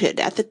shouted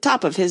at the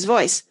top of his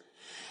voice,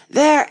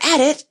 "They're at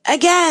it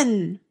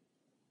again!"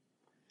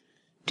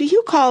 "Do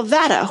you call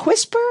that a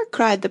whisper?"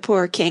 cried the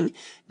poor king,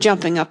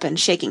 jumping up and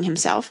shaking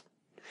himself.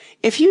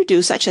 "If you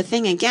do such a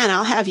thing again,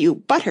 I'll have you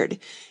buttered.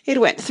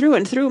 It went through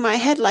and through my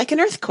head like an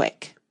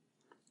earthquake."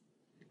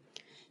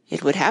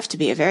 It would have to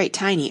be a very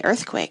tiny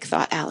earthquake,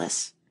 thought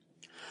Alice.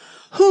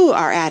 "Who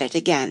are at it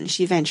again?"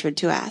 she ventured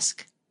to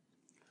ask.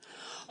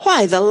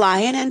 "Why, the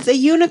lion and the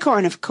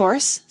unicorn, of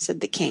course,"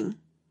 said the king.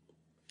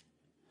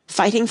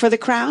 "Fighting for the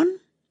crown?"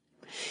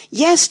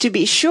 "Yes, to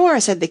be sure,"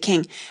 said the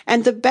king,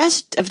 "and the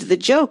best of the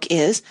joke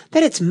is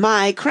that it's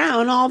my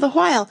crown all the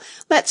while.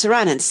 Let's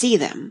run and see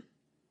them."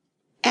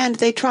 And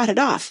they trotted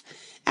off,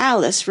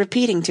 Alice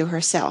repeating to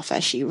herself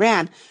as she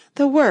ran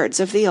the words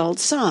of the old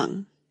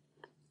song.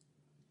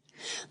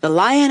 The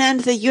lion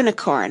and the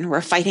unicorn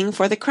were fighting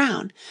for the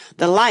crown.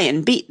 The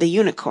lion beat the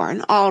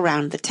unicorn all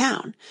round the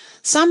town.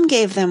 Some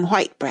gave them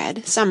white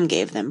bread, some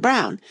gave them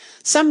brown.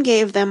 Some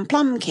gave them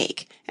plum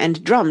cake,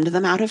 and drummed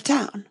them out of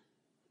town.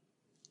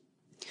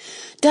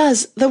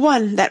 "Does the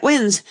one that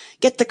wins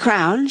get the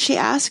crown?" she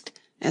asked,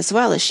 as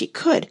well as she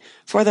could,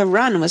 for the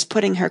run was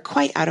putting her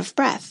quite out of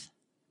breath.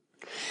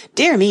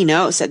 "Dear me,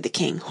 no," said the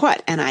king.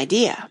 "What an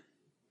idea!"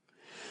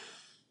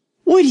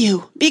 "Would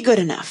you be good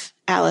enough,"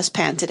 Alice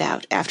panted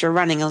out, after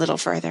running a little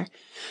further,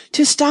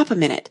 "to stop a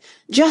minute,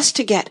 just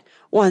to get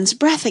one's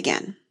breath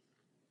again?"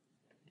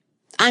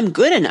 "I'm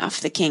good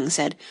enough," the king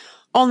said,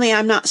 "only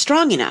I'm not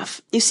strong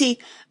enough. You see,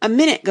 a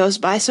minute goes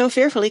by so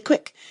fearfully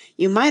quick.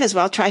 You might as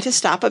well try to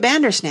stop a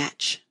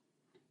Bandersnatch."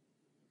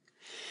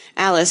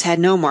 Alice had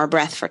no more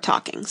breath for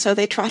talking, so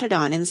they trotted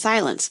on in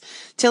silence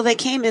till they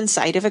came in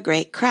sight of a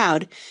great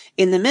crowd,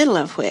 in the middle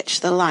of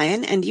which the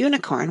lion and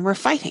unicorn were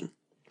fighting.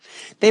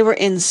 They were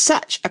in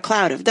such a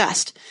cloud of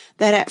dust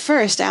that at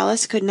first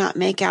Alice could not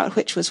make out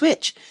which was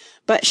which,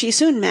 but she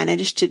soon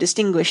managed to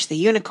distinguish the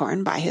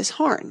unicorn by his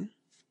horn.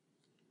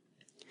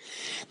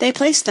 They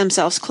placed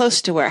themselves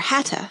close to where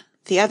Hatta,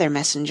 the other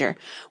messenger,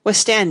 was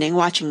standing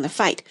watching the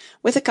fight,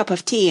 with a cup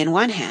of tea in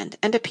one hand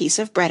and a piece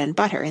of bread and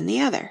butter in the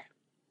other.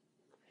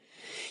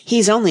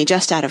 "He's only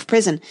just out of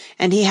prison,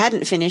 and he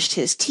hadn't finished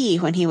his tea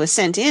when he was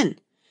sent in,"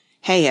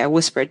 Heya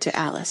whispered to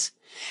Alice.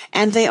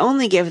 "And they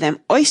only give them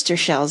oyster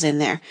shells in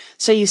there,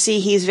 so you see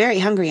he's very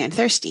hungry and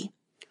thirsty.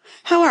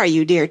 How are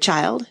you, dear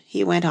child?"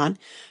 he went on,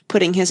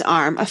 putting his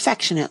arm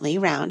affectionately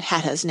round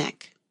Hatta's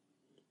neck.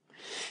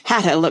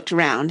 Hatta looked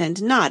round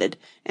and nodded,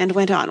 and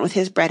went on with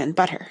his bread and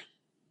butter.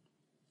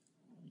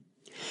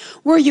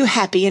 "Were you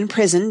happy in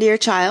prison, dear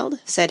child?"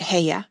 said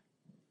Heya.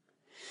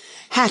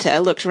 Hatta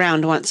looked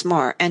round once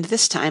more, and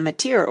this time a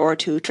tear or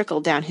two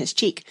trickled down his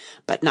cheek,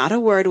 but not a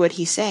word would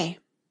he say.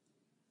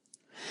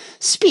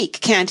 "Speak,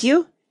 can't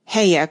you?"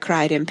 Heya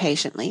cried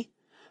impatiently,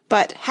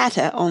 but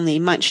Hatta only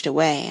munched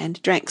away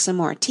and drank some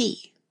more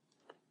tea.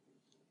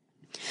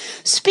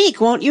 "Speak,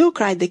 won't you?"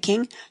 cried the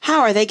king. "How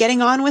are they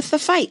getting on with the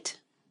fight?"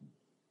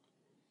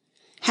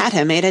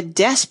 Hatta made a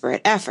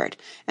desperate effort,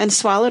 and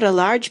swallowed a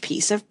large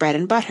piece of bread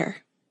and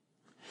butter.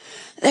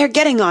 "They're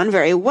getting on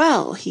very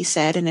well," he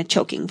said in a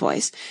choking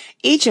voice.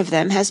 "Each of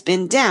them has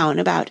been down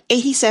about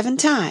 87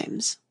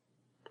 times."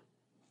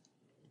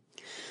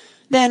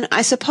 "Then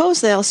I suppose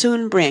they'll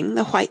soon bring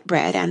the white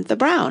bread and the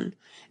brown,"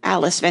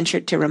 Alice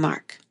ventured to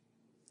remark.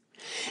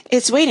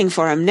 "It's waiting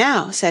for 'em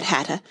now," said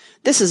Hatta.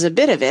 "This is a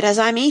bit of it as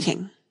I'm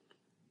eating."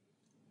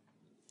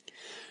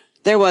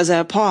 There was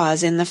a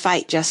pause in the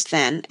fight just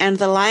then, and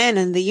the lion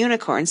and the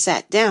unicorn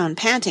sat down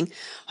panting,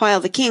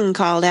 while the king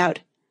called out,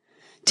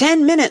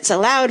 "10 minutes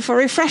allowed for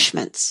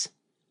refreshments."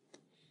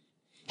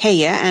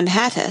 Heya and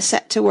Hatta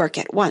set to work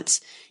at once,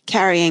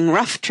 carrying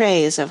rough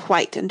trays of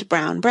white and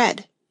brown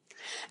bread.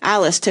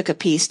 Alice took a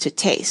piece to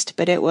taste,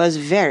 but it was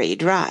very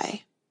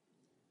dry.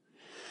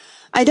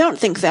 "I don't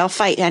think they'll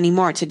fight any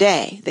more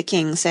today," the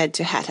king said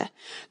to Hatta.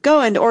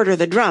 "Go and order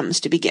the drums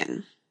to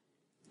begin."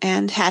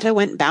 And Hatta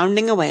went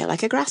bounding away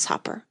like a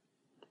grasshopper.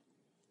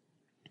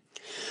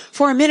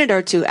 For a minute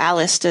or two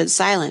Alice stood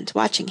silent,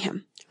 watching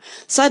him.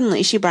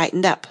 Suddenly she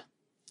brightened up.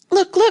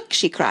 "Look, look!"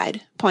 she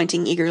cried,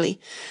 pointing eagerly.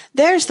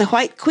 "There's the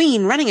White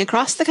Queen running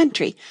across the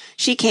country.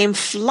 She came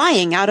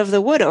flying out of the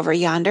wood over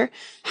yonder.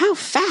 How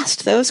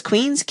fast those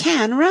queens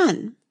can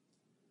run!"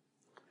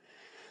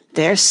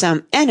 "There's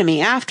some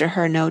enemy after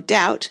her, no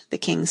doubt," the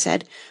king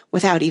said,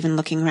 without even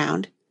looking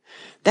round.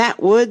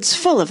 "That wood's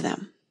full of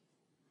them."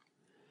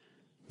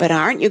 "But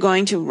aren't you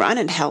going to run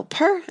and help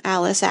her?"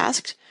 Alice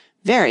asked,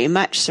 very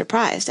much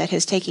surprised at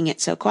his taking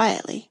it so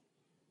quietly.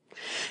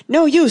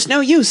 "No use, no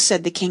use,"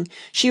 said the king.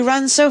 "She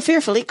runs so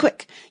fearfully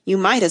quick. You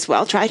might as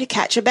well try to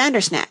catch a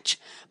Bandersnatch.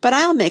 But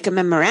I'll make a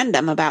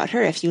memorandum about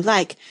her if you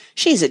like.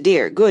 She's a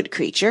dear good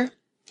creature,"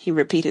 he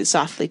repeated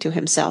softly to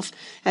himself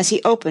as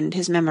he opened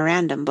his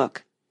memorandum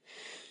book.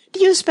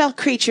 "Do you spell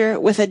creature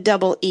with a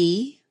double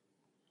E?"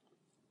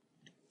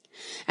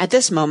 At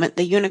this moment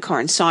the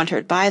unicorn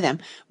sauntered by them,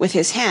 with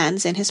his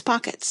hands in his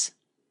pockets.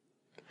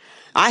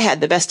 "I had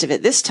the best of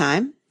it this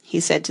time," he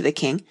said to the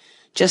king,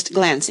 just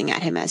glancing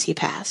at him as he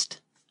passed.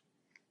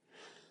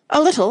 A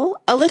little,"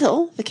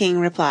 the king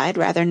replied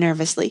rather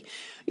nervously.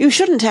 "You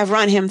shouldn't have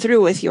run him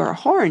through with your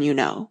horn, you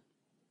know."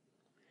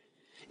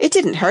 "It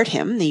didn't hurt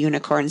him," the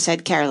unicorn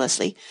said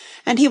carelessly,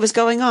 and he was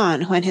going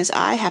on when his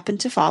eye happened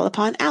to fall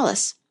upon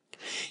Alice.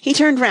 He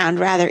turned round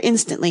rather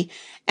instantly,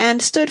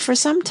 and stood for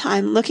some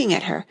time looking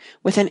at her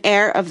with an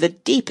air of the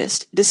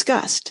deepest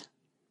disgust.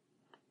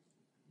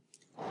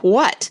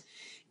 "What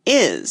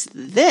is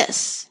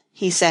this?"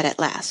 he said at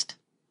last.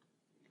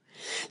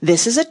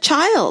 "This is a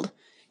child,"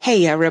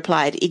 Heya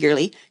replied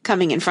eagerly,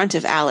 coming in front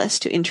of Alice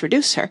to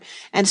introduce her,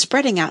 and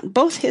spreading out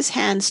both his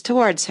hands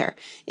towards her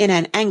in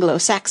an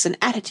Anglo-Saxon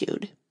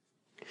attitude.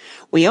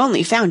 "We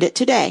only found it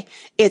today.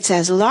 It's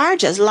as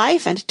large as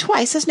life and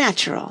twice as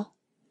natural."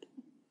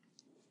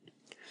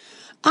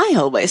 "I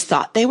always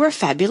thought they were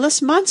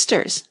fabulous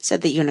monsters,"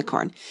 said the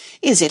unicorn.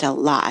 "Is it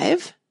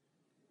alive?"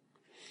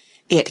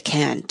 "It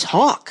can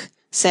talk,"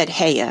 said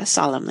Heya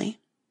solemnly.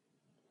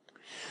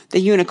 The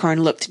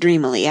unicorn looked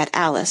dreamily at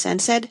Alice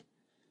and said,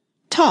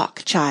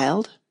 "Talk,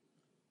 child."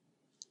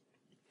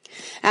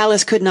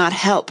 Alice could not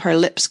help her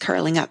lips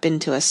curling up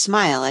into a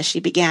smile as she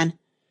began.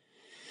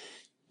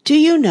 "Do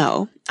you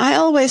know, I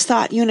always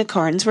thought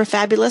unicorns were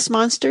fabulous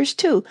monsters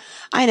too.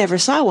 I never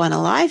saw one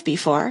alive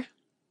before."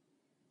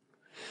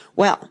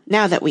 "Well,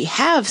 now that we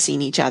have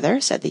seen each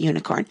other," said the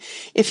unicorn,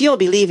 "if you'll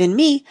believe in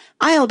me,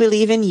 I'll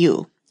believe in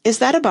you. Is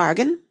that a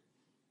bargain?"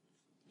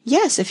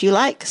 "Yes, if you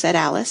like," said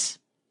Alice.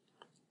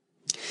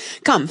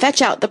 "Come,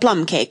 fetch out the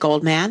plum cake,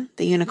 old man,"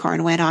 the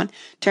unicorn went on,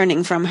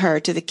 turning from her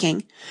to the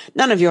king.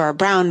 "None of your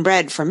brown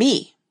bread for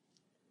me."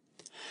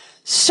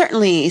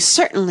 "Certainly,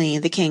 certainly,"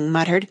 the king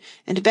muttered,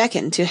 and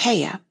beckoned to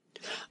Heya.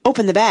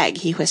 "Open the bag,"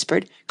 he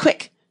whispered.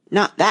 "Quick,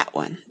 not that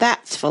one.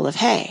 That's full of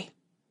hay."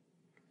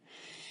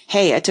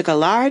 Heya took a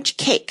large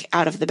cake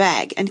out of the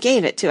bag and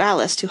gave it to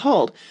Alice to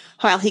hold,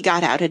 while he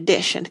got out a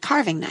dish and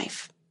carving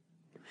knife.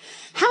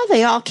 How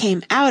they all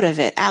came out of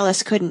it,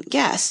 Alice couldn't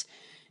guess.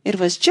 It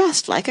was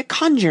just like a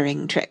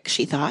conjuring trick,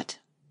 she thought.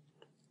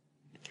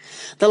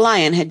 The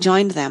Lion had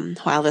joined them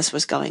while this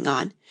was going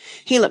on.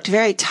 He looked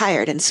very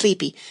tired and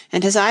sleepy,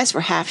 and his eyes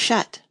were half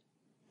shut.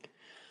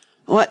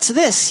 "What's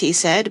this?" he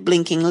said,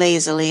 blinking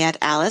lazily at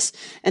Alice,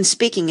 and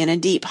speaking in a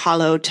deep,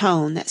 hollow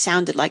tone that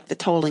sounded like the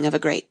tolling of a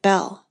great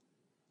bell.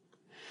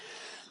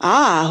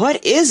 "Ah,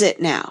 what is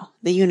it now?"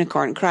 the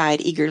Unicorn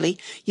cried eagerly.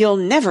 "You'll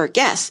never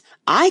guess.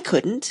 I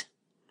couldn't."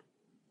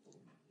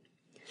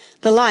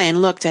 The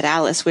Lion looked at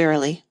Alice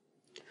wearily.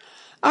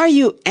 "Are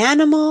you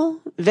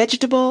animal,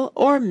 vegetable,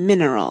 or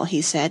mineral?"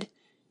 he said,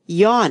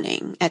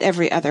 yawning at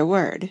every other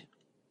word.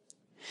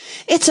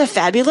 "It's a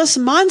fabulous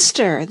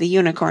monster!" the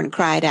Unicorn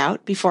cried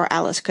out before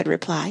Alice could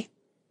reply.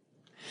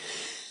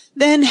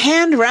 "Then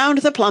hand round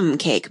the plum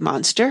cake,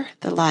 monster,"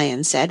 the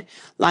Lion said,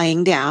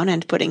 lying down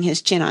and putting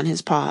his chin on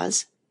his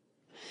paws.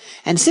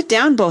 "And sit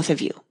down, both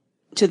of you,"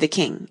 to the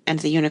King and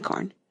the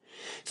Unicorn.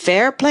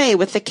 "Fair play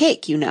with the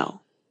cake, you know."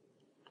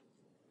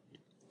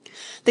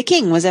 The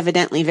King was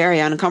evidently very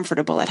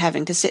uncomfortable at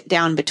having to sit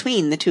down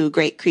between the two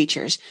great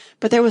creatures,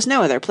 but there was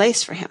no other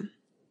place for him.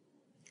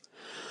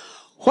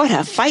 "What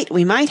a fight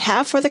we might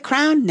have for the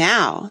crown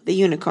now," the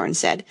Unicorn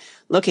said,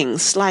 looking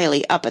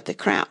slyly up at the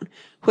crown,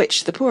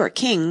 which the poor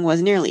King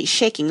was nearly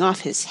shaking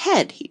off his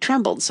head, he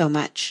trembled so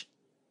much.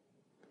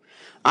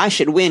 "I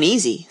should win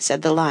easy,"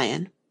 said the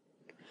Lion.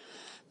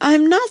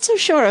 "I'm not so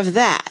sure of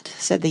that,"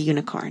 said the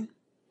Unicorn.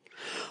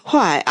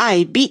 "Why,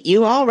 I beat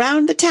you all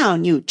round the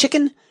town, you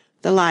chicken,"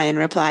 the Lion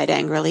replied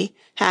angrily,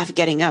 half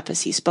getting up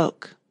as he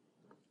spoke.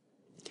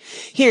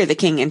 Here the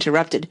King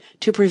interrupted,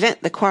 to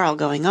prevent the quarrel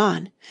going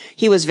on.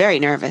 He was very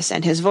nervous,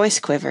 and his voice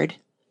quivered.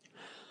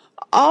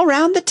 "All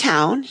round the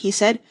town?" he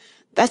said.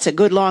 "That's a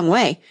good long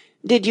way.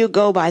 Did you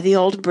go by the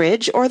old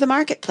bridge or the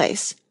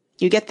market-place?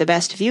 You get the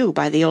best view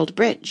by the old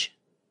bridge."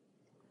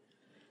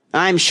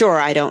 "I'm sure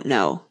I don't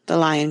know," the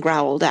Lion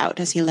growled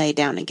out as he lay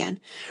down again.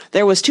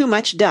 "There was too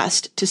much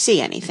dust to see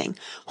anything.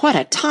 What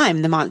a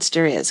time the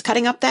monster is,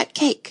 cutting up that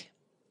cake!"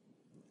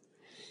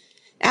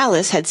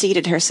 Alice had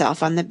seated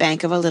herself on the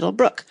bank of a little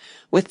brook,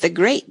 with the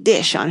great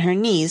dish on her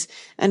knees,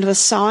 and was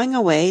sawing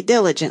away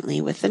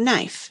diligently with the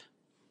knife.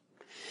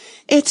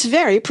 "It's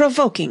very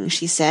provoking,"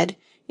 she said,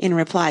 in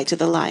reply to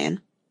the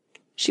Lion.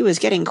 She was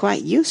getting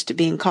quite used to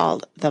being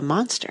called the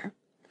monster.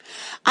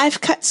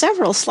 "I've cut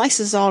several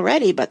slices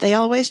already, but they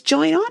always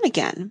join on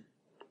again."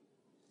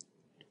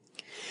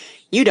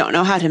 "You don't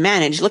know how to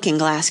manage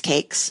looking-glass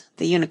cakes,"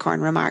 the Unicorn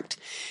remarked.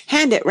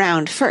 "Hand it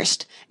round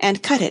first,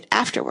 and cut it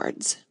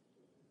afterwards."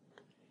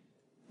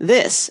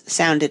 This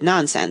sounded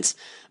nonsense,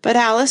 but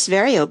Alice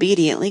very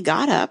obediently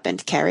got up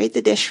and carried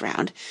the dish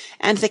round,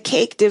 and the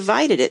cake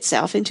divided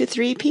itself into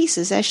 3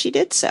 pieces as she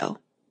did so.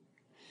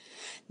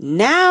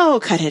 "Now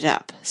cut it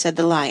up," said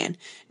the Lion,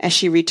 as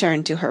she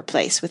returned to her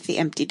place with the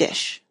empty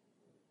dish.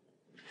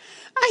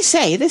 "I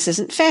say, this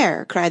isn't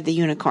fair," cried the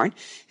Unicorn,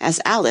 as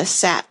Alice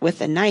sat with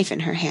the knife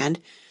in her hand,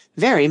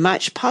 very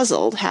much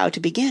puzzled how to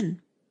begin.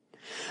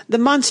 "The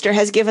monster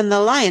has given the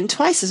Lion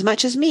twice as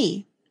much as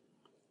me."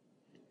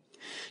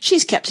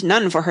 "She's kept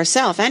none for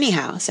herself,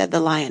 anyhow," said the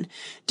Lion.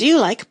 "Do you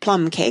like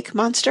plum cake,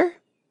 monster?"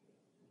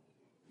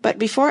 But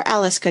before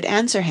Alice could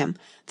answer him,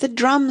 the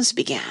drums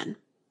began.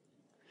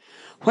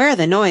 Where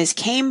the noise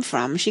came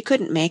from she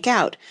couldn't make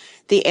out.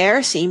 The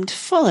air seemed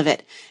full of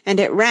it, and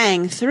it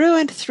rang through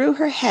and through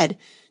her head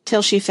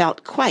till she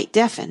felt quite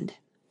deafened.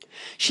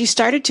 She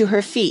started to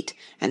her feet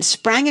and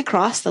sprang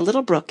across the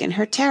little brook in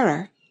her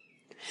terror,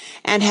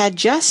 and had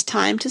just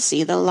time to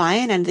see the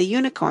Lion and the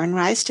Unicorn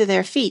rise to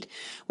their feet,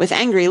 with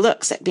angry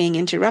looks at being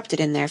interrupted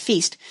in their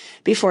feast,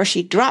 before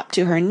she dropped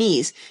to her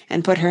knees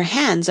and put her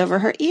hands over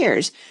her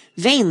ears,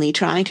 vainly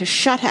trying to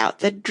shut out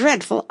the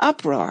dreadful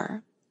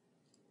uproar.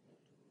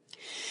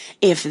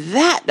 "If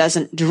that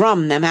doesn't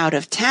drum them out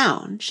of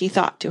town," she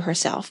thought to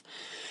herself,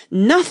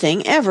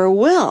 "nothing ever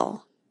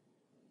will."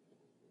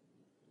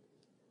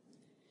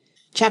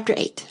 Chapter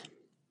 8.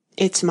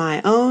 It's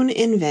My Own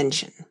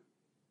Invention.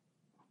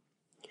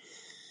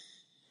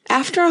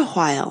 After a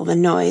while the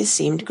noise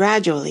seemed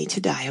gradually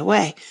to die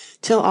away,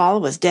 till all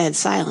was dead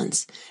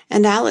silence,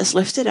 and Alice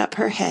lifted up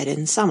her head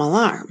in some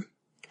alarm.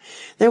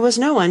 There was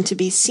no one to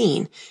be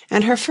seen,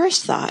 and her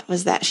first thought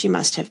was that she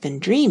must have been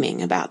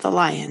dreaming about the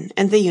Lion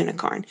and the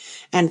Unicorn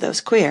and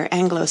those queer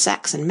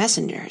Anglo-Saxon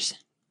messengers.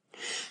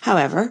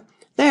 However,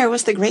 there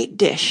was the great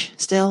dish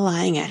still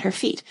lying at her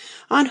feet,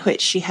 on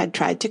which she had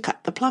tried to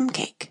cut the plum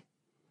cake.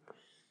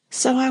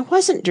 "So I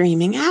wasn't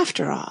dreaming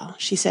after all,"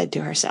 she said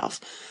to herself,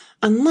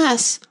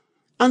 unless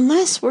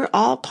we're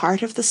all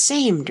part of the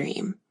same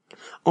dream.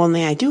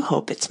 Only I do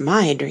hope it's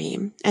my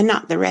dream, and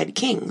not the Red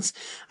King's.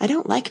 I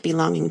don't like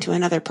belonging to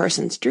another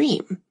person's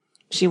dream,"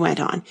 she went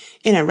on,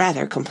 in a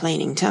rather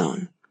complaining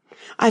tone.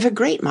 "I've a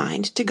great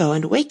mind to go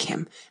and wake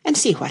him, and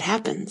see what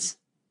happens."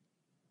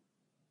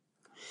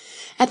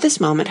 At this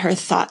moment her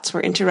thoughts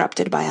were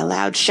interrupted by a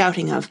loud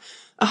shouting of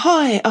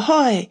 "Ahoy!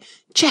 Ahoy!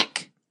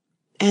 Check!"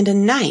 and a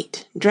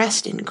knight,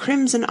 dressed in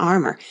crimson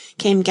armour,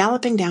 came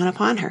galloping down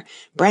upon her,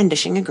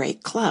 brandishing a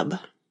great club.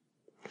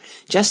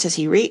 Just as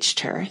he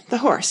reached her, the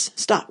horse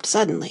stopped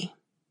suddenly.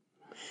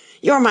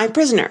 "You're my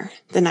prisoner,"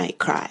 the knight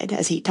cried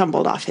as he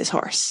tumbled off his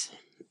horse.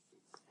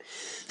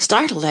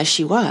 Startled as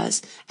she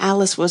was,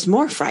 Alice was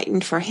more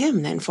frightened for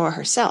him than for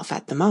herself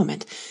at the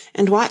moment,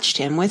 and watched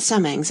him with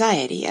some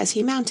anxiety as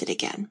he mounted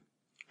again.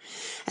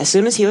 As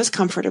soon as he was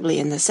comfortably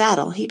in the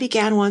saddle, he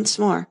began once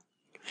more,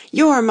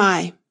 "You're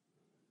my—"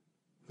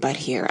 But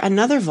here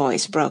another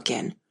voice broke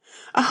in,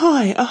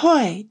 "Ahoy,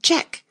 ahoy,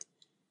 check!"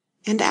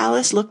 and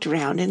Alice looked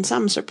round in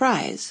some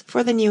surprise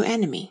for the new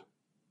enemy.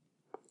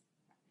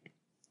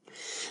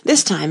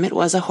 This time it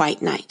was a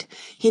white knight.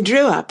 He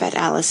drew up at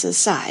Alice's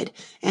side,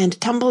 and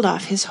tumbled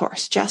off his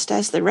horse just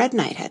as the Red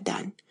Knight had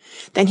done.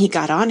 Then he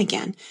got on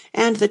again,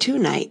 and the two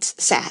knights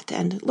sat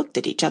and looked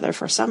at each other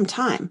for some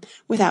time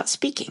without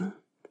speaking.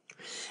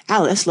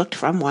 Alice looked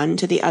from one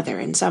to the other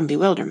in some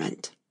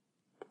bewilderment.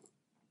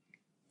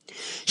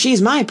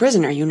 "She's my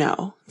prisoner, you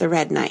know," the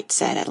Red Knight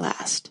said at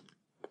last.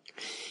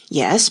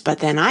 "Yes, but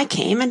then I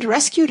came and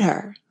rescued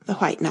her," the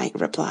White Knight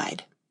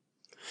replied.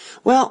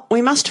 "Well,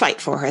 we must fight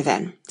for her,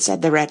 then,"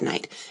 said the Red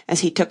Knight,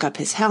 as he took up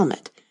his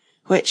helmet,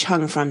 which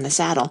hung from the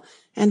saddle,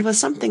 and was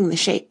something the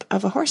shape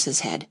of a horse's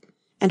head,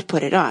 and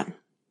put it on.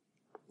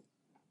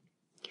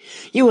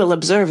 "You will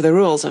observe the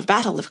rules of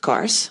battle, of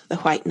course," the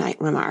White Knight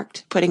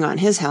remarked, putting on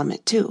his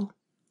helmet too.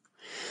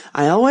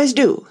 "I always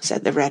do,"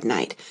 said the Red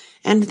Knight,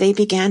 and they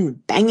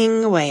began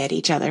banging away at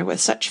each other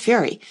with such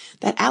fury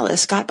that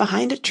Alice got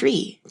behind a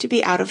tree to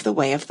be out of the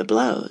way of the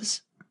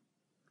blows.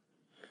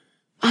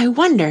 "I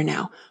wonder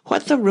now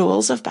what the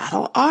rules of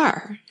battle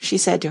are," she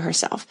said to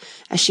herself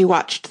as she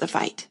watched the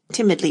fight,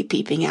 timidly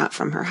peeping out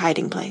from her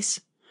hiding-place.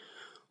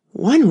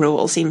 "One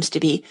rule seems to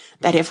be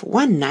that if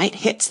one knight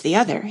hits the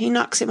other he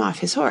knocks him off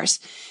his horse,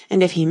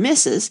 and if he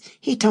misses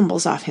he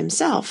tumbles off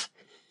himself.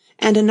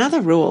 And another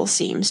rule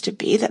seems to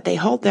be that they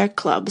hold their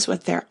clubs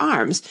with their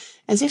arms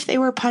as if they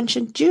were Punch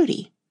and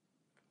Judy.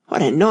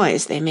 What a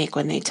noise they make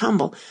when they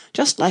tumble,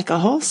 just like a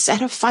whole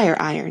set of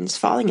fire-irons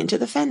falling into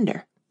the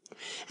fender.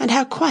 And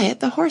how quiet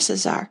the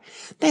horses are.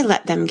 They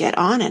let them get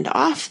on and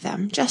off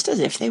them just as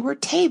if they were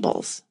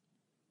tables."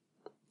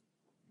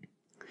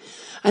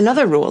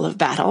 Another rule of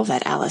battle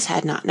that Alice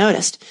had not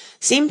noticed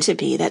seemed to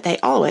be that they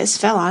always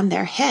fell on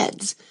their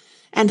heads,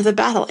 and the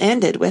battle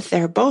ended with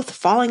their both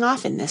falling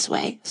off in this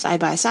way, side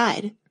by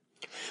side.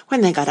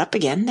 When they got up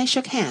again they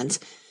shook hands,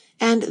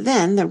 and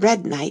then the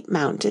Red Knight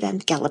mounted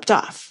and galloped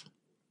off.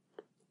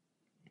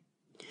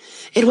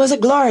 "It was a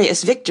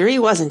glorious victory,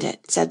 wasn't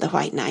it?" said the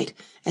White Knight,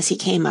 as he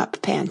came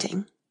up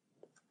panting.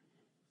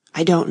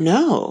 "I don't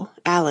know,"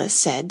 Alice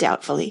said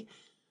doubtfully.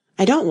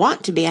 "I don't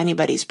want to be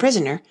anybody's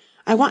prisoner.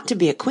 I want to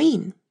be a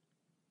queen."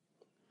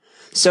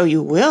 "So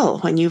you will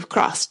when you've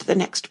crossed the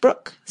next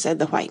brook," said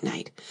the White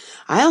Knight.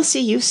 "I'll see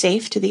you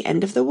safe to the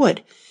end of the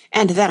wood,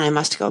 and then I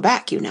must go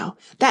back, you know.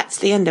 That's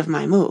the end of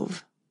my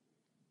move."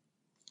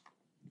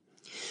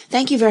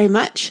 "Thank you very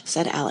much,"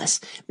 said Alice.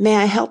 "May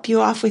I help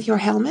you off with your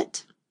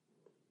helmet?"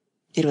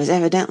 It was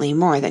evidently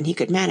more than he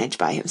could manage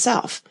by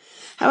himself.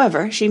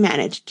 However, she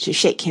managed to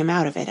shake him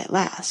out of it at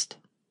last.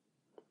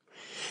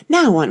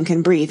 "Now one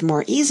can breathe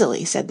more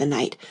easily," said the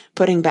knight,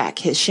 putting back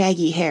his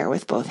shaggy hair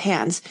with both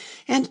hands,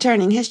 and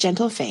turning his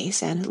gentle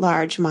face and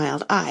large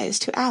mild eyes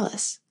to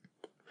Alice.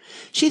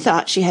 She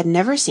thought she had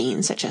never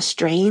seen such a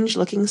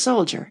strange-looking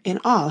soldier in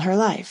all her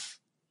life.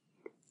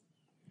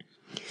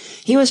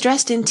 He was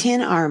dressed in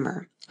tin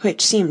armour,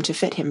 which seemed to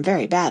fit him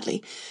very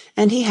badly,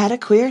 and he had a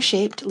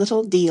queer-shaped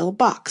little deal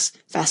box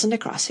fastened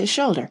across his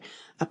shoulder,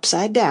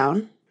 upside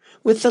down,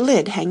 with the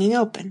lid hanging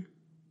open.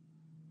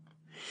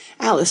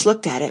 Alice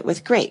looked at it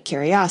with great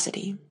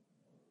curiosity.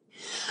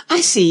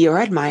 "I see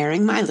you're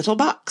admiring my little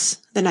box,"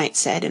 the knight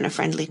said in a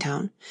friendly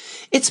tone.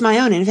 "It's my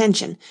own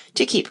invention,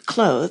 to keep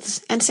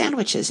clothes and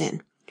sandwiches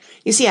in.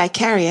 You see, I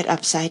carry it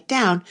upside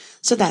down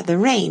so that the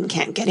rain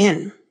can't get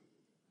in."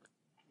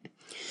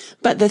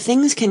 "But the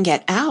things can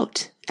get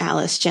out,"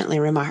 Alice gently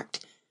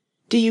remarked.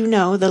 "Do you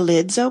know the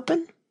lid's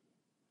open?"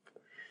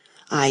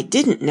 "I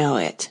didn't know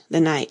it,"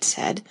 the knight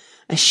said,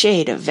 a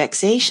shade of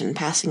vexation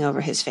passing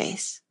over his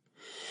face.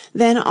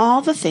 "Then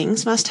all the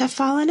things must have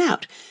fallen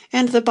out,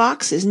 and the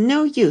box is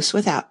no use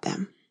without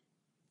them."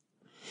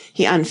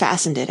 He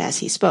unfastened it as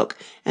he spoke,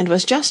 and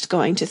was just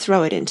going to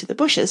throw it into the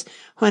bushes,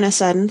 when a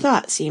sudden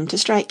thought seemed to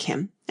strike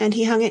him, and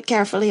he hung it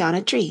carefully on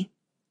a tree.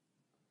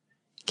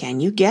 "Can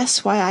you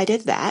guess why I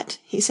did that?"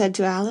 he said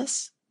to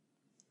Alice.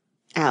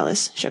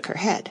 Alice shook her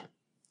head.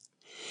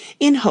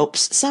 "In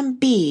hopes some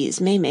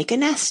bees may make a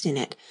nest in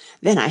it.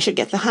 Then I should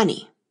get the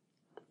honey."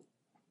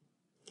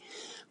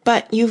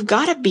 "But you've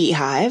got a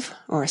beehive,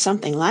 or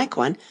something like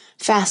one,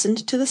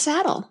 fastened to the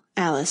saddle,"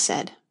 Alice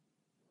said.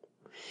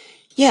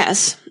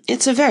 "Yes,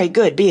 it's a very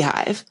good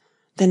beehive,"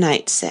 the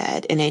knight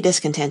said in a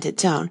discontented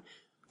tone,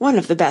 "one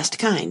of the best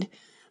kind,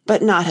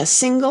 but not a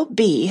single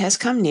bee has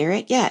come near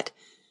it yet.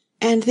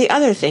 And the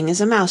other thing is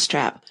a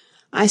mousetrap.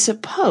 I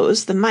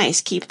suppose the mice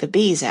keep the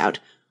bees out,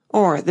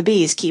 or the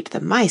bees keep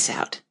the mice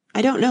out.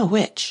 I don't know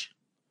which."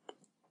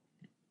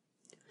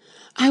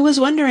 "I was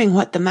wondering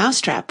what the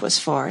mousetrap was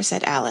for,"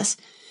 said Alice.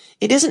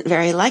 it isn't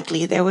very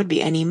likely there would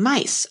be any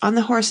mice on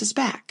the horse's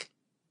back."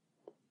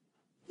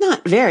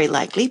 "Not very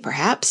likely,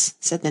 perhaps,"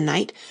 said the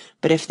knight,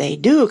 "but if they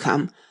do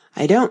come,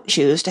 I don't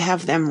choose to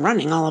have them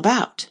running all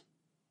about.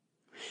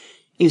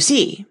 You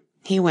see,"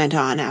 he went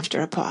on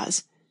after a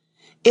pause,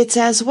 "it's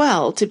as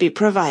well to be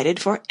provided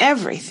for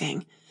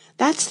everything.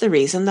 That's the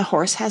reason the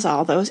horse has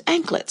all those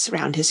anklets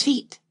round his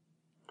feet."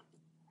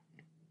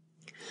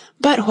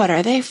 "But what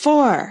are they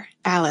for?"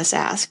 Alice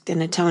asked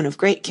in a tone of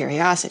great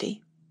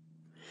curiosity.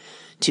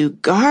 "To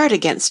guard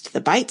against the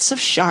bites of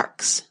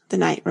sharks," the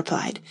knight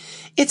replied.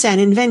 "It's an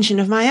invention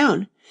of my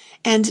own.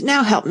 And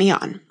now help me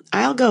on.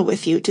 I'll go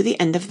with you to the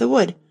end of the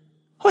wood.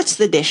 What's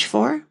the dish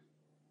for?"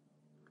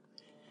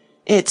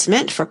 "It's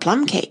meant for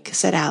plum cake,"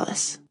 said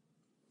Alice.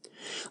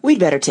 "We'd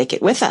better take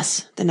it with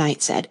us," the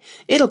knight said.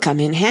 "It'll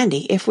come in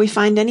handy if we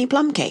find any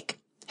plum cake.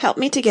 Help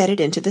me to get it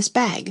into this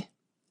bag."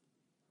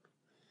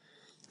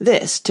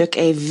 This took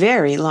a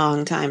very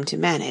long time to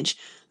manage,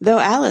 though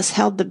Alice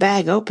held the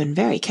bag open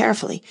very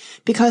carefully,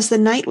 because the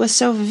knight was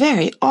so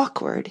very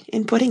awkward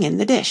in putting in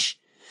the dish.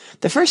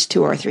 The first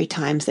 2 or 3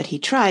 times that he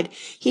tried,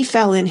 he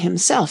fell in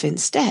himself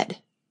instead.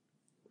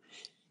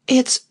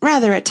 "It's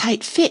rather a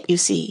tight fit, you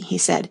see," he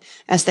said,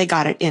 as they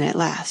got it in at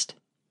last.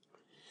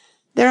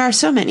 "There are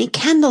so many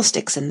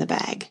candlesticks in the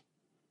bag."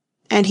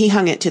 And he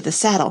hung it to the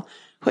saddle,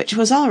 which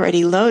was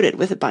already loaded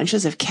with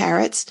bunches of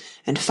carrots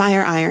and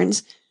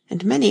fire-irons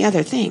and many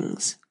other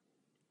things.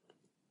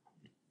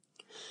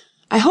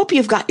 "I hope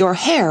you've got your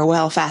hair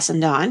well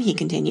fastened on," he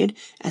continued,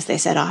 as they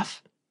set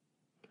off.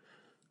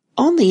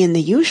 "Only in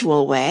the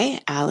usual way,"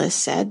 Alice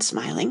said,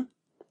 smiling.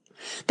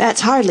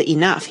 "That's hardly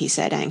enough," he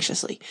said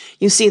anxiously.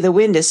 "You see, the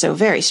wind is so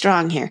very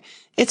strong here.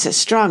 It's as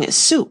strong as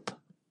soup."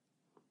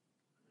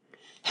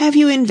 "Have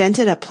you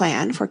invented a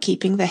plan for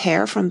keeping the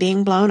hair from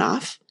being blown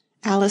off?"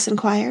 Alice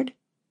inquired.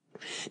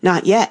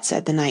 "Not yet,"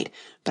 said the knight,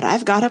 "but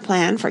I've got a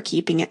plan for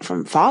keeping it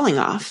from falling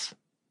off."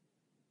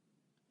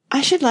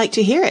 "I should like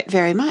to hear it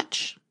very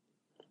much."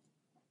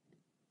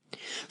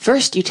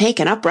 "First you take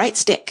an upright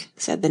stick,"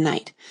 said the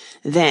knight.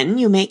 "Then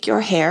you make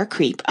your hair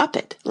creep up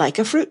it, like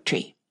a fruit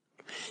tree.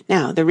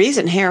 Now, the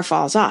reason hair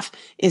falls off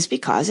is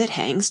because it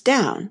hangs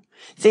down.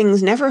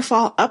 Things never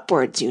fall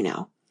upwards, you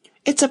know.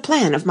 It's a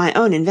plan of my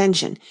own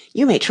invention.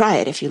 You may try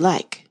it if you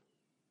like."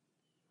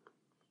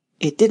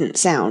 It didn't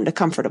sound a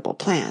comfortable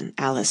plan,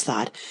 Alice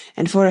thought,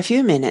 and for a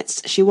few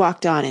minutes she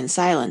walked on in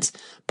silence,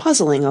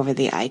 puzzling over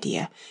the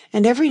idea,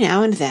 and every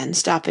now and then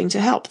stopping to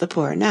help the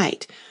poor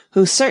knight,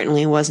 who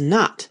certainly was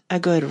not a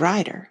good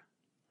rider.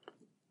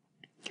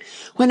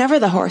 Whenever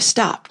the horse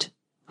stopped,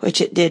 which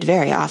it did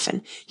very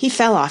often, he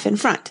fell off in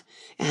front,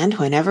 and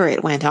whenever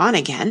it went on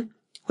again,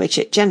 which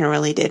it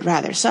generally did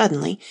rather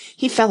suddenly,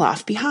 he fell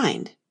off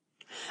behind.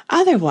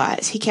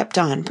 Otherwise he kept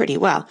on pretty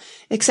well,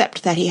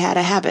 except that he had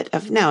a habit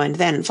of now and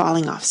then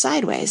falling off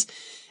sideways,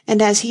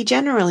 and as he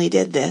generally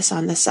did this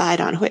on the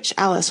side on which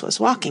Alice was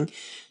walking,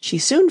 she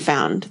soon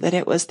found that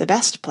it was the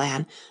best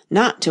plan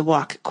not to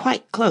walk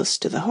quite close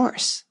to the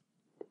horse.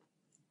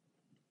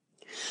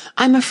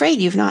 "I'm afraid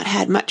you've not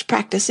had much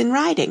practice in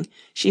riding,"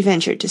 she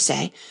ventured to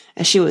say,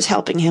 as she was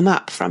helping him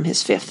up from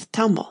his 5th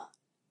tumble.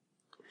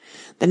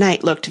 The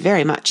knight looked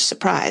very much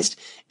surprised,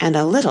 and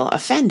a little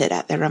offended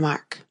at the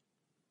remark.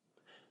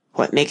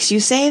 "What makes you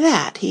say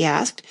that?" he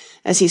asked,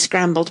 as he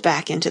scrambled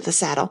back into the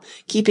saddle,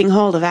 keeping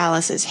hold of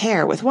Alice's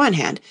hair with one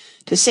hand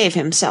to save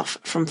himself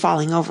from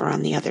falling over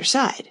on the other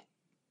side.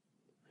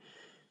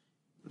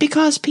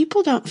 "Because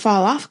people don't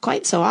fall off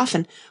quite so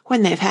often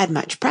when they've had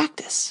much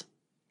practice."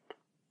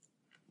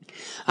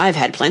 "I've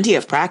had plenty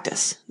of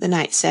practice," the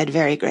knight said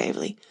very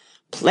gravely.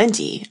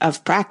 "Plenty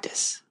of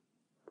practice."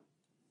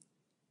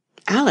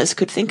 Alice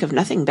could think of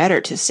nothing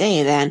better to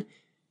say than,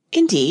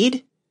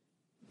 "Indeed?"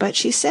 but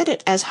she said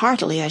it as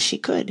heartily as she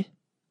could.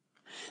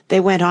 They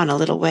went on a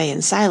little way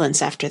in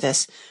silence after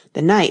this,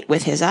 the knight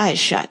with his eyes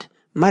shut,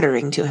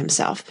 muttering to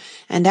himself,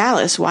 and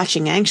Alice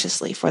watching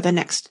anxiously for the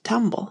next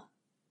tumble.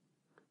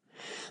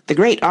 "The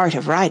great art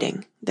of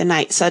riding," the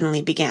knight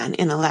suddenly began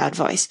in a loud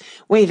voice,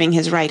 waving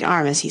his right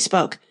arm as he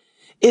spoke,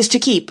 "is to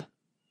keep—"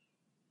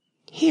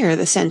 Here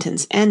the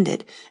sentence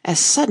ended as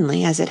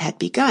suddenly as it had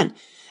begun,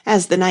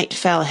 as the knight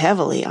fell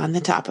heavily on the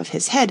top of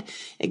his head,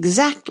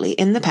 exactly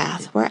in the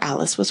path where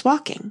Alice was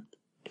walking.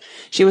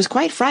 She was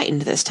quite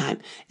frightened this time,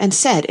 and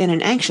said in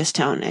an anxious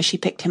tone as she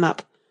picked him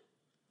up,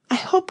 "I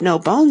hope no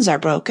bones are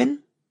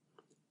broken."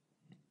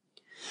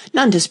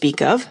 "None to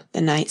speak of," the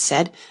knight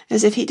said,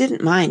 as if he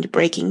didn't mind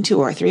breaking 2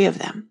 or 3 of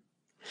them.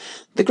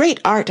 "The great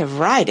art of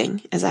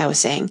riding, as I was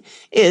saying,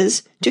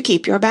 is to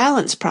keep your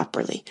balance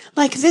properly,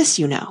 like this,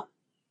 you know."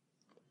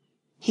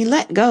 He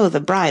let go the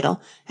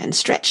bridle and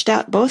stretched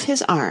out both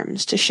his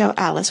arms to show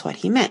Alice what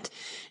he meant,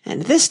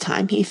 and this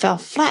time he fell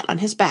flat on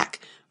his back,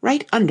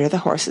 right under the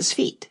horse's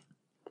feet.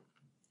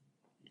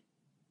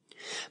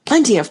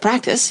 "Plenty of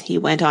practice," he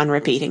went on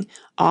repeating,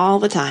 all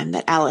the time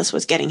that Alice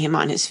was getting him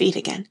on his feet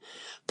again.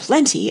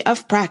 "Plenty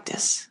of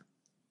practice."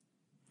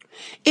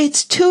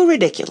 "It's too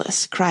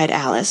ridiculous," cried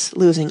Alice,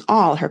 losing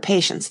all her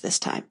patience this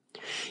time.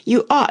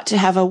 "You ought to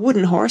have a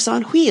wooden horse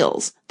on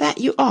wheels, that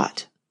you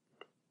ought."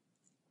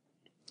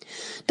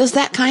 "Does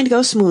that kind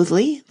go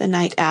smoothly?" the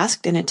knight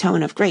asked in a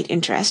tone of great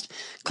interest,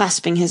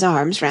 clasping his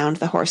arms round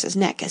the horse's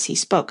neck as he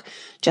spoke,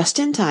 just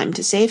in time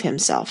to save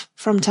himself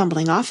from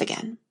tumbling off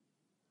again.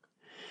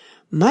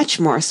 "Much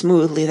more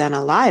smoothly than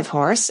a live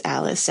horse,"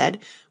 Alice said,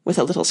 with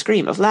a little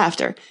scream of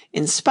laughter,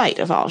 in spite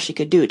of all she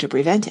could do to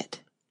prevent it.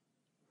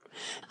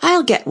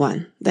 "I'll get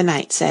one," the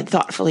knight said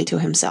thoughtfully to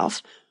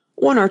himself.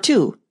 "One or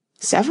two.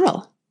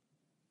 Several."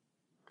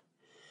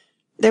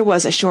 There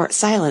was a short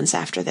silence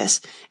after this,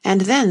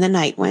 and then the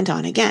knight went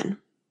on again.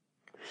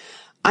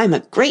 "I'm a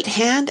great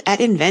hand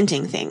at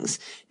inventing things.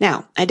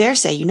 Now, I dare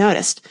say you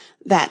noticed,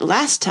 that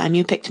last time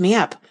you picked me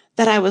up,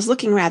 that I was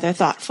looking rather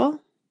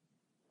thoughtful?"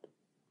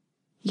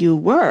 "You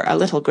were a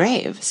little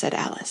grave," said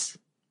Alice.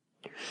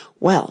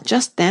 "Well,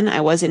 just then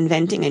I was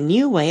inventing a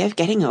new way of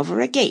getting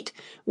over a gate.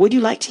 Would you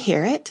like to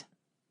hear it?"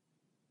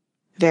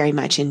 "Very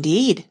much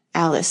indeed,"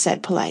 Alice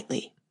said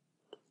politely.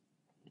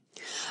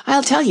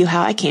 "I'll tell you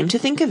how I came to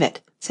think of it,"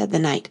 said the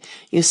knight.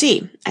 "You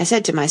see, I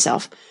said to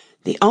myself,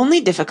 the only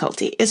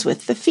difficulty is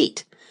with the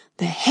feet.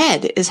 The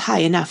head is high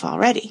enough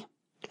already.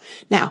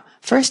 Now,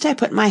 first I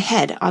put my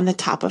head on the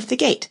top of the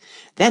gate,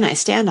 then I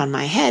stand on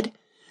my head,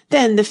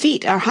 then the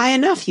feet are high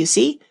enough, you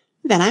see,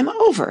 then I'm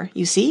over,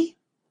 you see."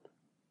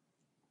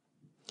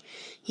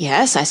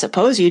 "Yes, I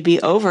suppose you'd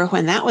be over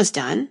when that was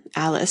done,"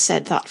 Alice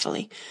said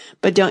thoughtfully,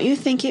 "but don't you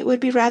think it would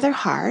be rather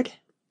hard?"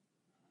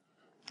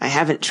 "I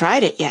haven't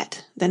tried it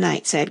yet," the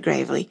knight said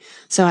gravely,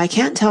 "so I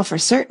can't tell for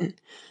certain,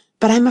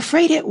 but I'm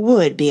afraid it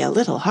would be a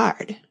little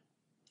hard."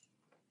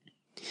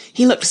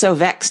 He looked so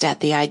vexed at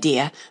the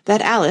idea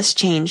that Alice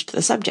changed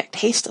the subject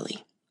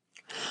hastily.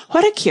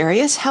 "What a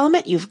curious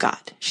helmet you've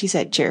got," she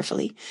said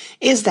cheerfully.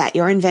 "Is that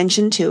your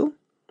invention too?"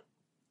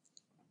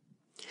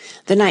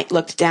 The knight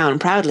looked down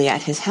proudly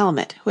at his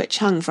helmet, which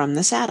hung from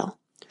the saddle.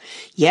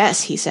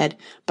 "Yes," he said,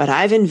 "but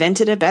I've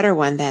invented a better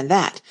one than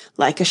that,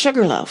 like a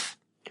sugar loaf.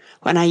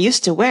 When I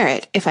used to wear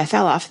it, if I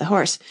fell off the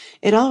horse,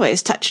 it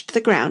always touched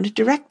the ground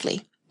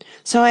directly.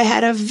 So I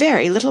had a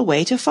very little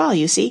way to fall,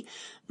 you see,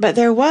 but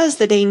there was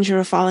the danger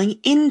of falling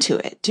into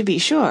it, to be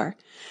sure.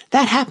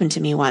 That happened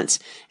to me once,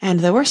 and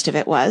the worst of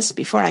it was,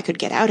 before I could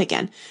get out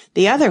again,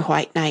 the other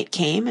white knight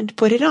came and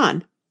put it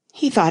on.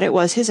 He thought it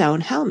was his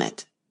own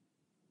helmet."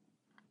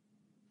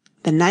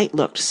 The knight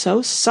looked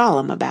so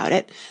solemn about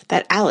it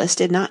that Alice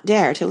did not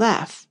dare to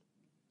laugh.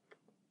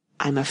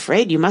 "I'm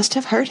afraid you must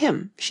have hurt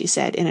him," she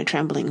said in a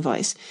trembling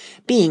voice,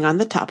 "being on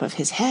the top of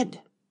his head."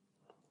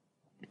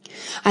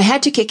 "I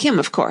had to kick him,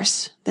 of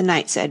course," the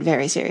knight said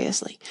very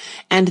seriously,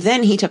 "and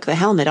then he took the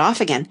helmet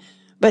off again,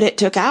 but it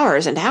took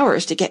hours and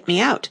hours to get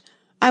me out.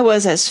 I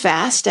was as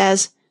fast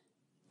as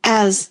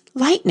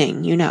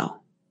lightning, you know."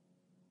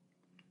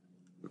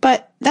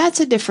 "But that's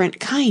a different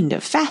kind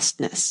of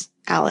fastness,"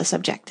 Alice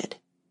objected.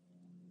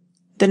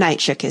 The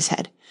knight shook his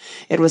head.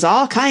 "It was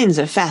all kinds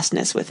of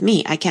fastness with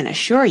me, I can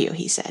assure you,"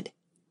 he said.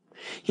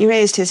 He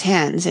raised his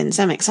hands in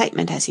some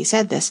excitement as he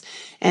said this,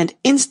 and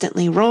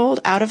instantly rolled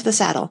out of the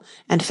saddle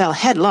and fell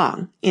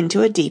headlong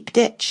into a deep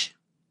ditch.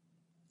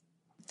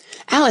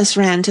 Alice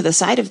ran to the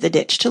side of the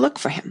ditch to look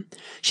for him.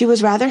 She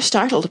was rather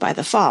startled by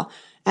the fall,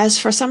 as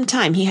for some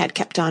time he had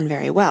kept on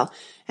very well,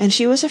 and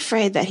she was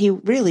afraid that he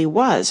really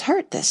was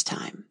hurt this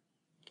time.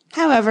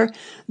 However,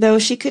 though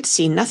she could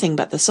see nothing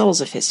but the soles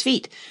of his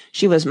feet,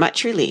 she was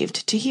much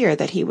relieved to hear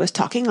that he was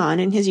talking on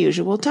in his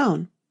usual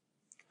tone.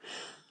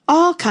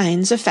 "All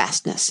kinds of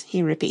fastness,"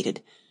 he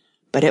repeated.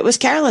 "But it was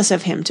careless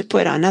of him to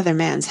put another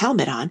man's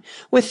helmet on,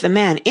 with the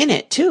man in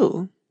it,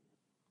 too."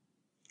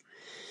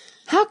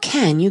 "How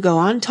can you go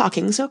on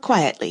talking so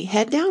quietly,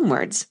 head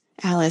downwards?"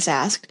 Alice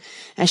asked,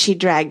 as she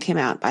dragged him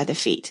out by the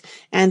feet,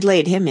 and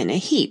laid him in a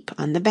heap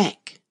on the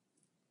bank.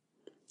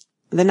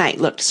 The knight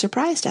looked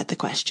surprised at the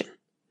question.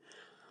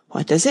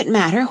 "What does it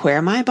matter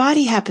where my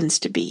body happens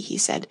to be?" he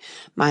said.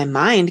 "My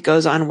mind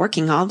goes on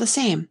working all the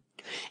same.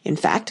 In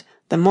fact,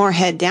 the more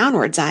head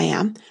downwards I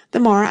am, the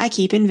more I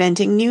keep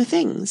inventing new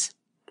things.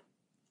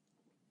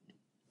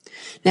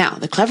 Now,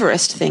 the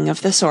cleverest thing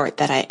of the sort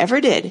that I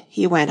ever did,"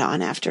 he went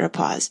on after a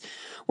pause,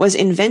 "was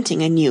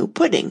inventing a new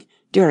pudding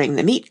during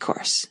the meat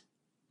course."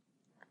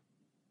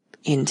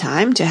 "In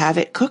time to have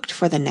it cooked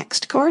for the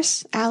next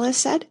course?" Alice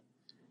said.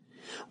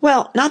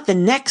 "Well, not the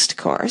next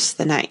course,"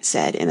 the knight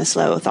said in a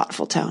slow,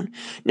 thoughtful tone.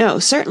 "No,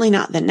 certainly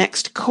not the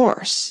next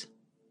course."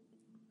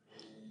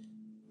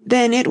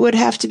 "Then it would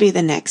have to be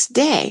the next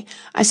day.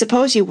 I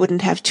suppose you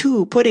wouldn't have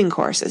 2 pudding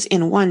courses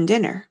in one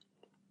dinner."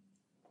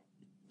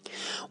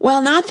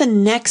 "Well, not the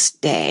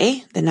next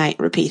day," the knight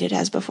repeated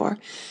as before.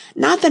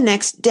 "Not the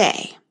next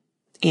day.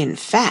 In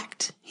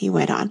fact," he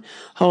went on,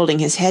 holding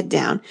his head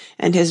down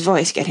and his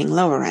voice getting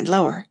lower and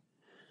lower,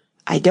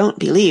 "I don't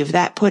believe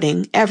that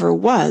pudding ever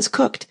was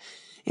cooked.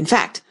 In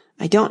fact,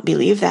 I don't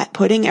believe that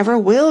pudding ever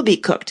will be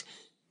cooked,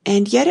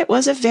 and yet it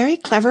was a very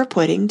clever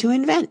pudding to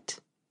invent."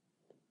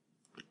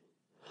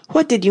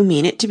 "What did you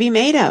mean it to be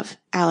made of?"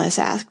 Alice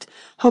asked,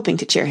 hoping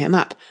to cheer him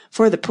up,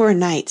 for the poor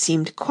knight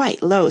seemed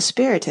quite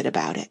low-spirited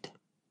about it.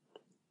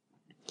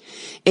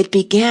 "It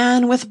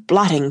began with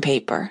blotting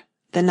paper,"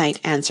 the knight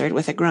answered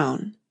with a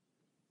groan.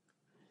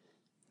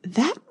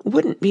 "That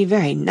wouldn't be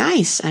very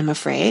nice, I'm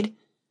afraid."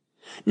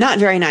 "Not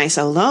very nice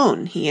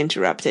alone," he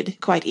interrupted,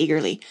 quite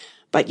eagerly,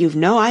 "but you've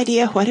no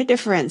idea what a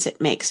difference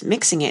it makes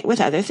mixing it with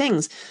other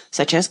things,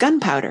 such as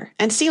gunpowder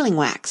and sealing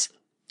wax.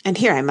 And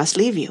here I must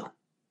leave you."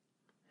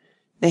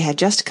 They had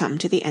just come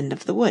to the end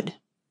of the wood.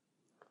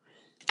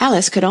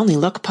 Alice could only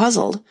look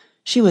puzzled.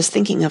 She was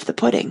thinking of the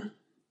pudding.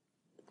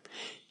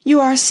 "You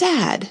are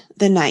sad,"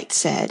 the knight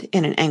said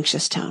in an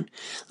anxious tone.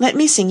 "Let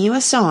me sing you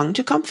a song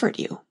to comfort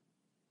you."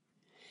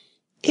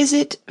 "Is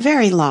it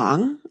very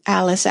long?"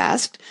 Alice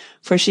asked,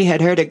 for she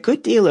had heard a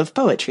good deal of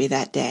poetry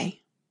that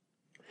day.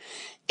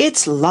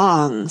 "It's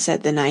long,"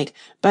 said the knight,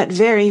 "but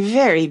very,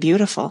 very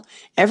beautiful.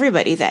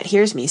 Everybody that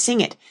hears me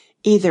sing it,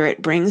 either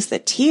it brings the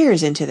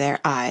tears into their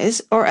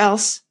eyes, or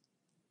else—"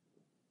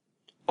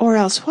 "Or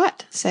else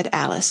what?" said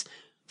Alice,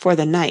 for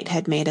the knight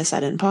had made a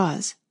sudden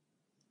pause.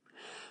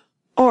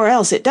 "Or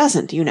else it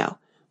doesn't, you know.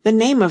 The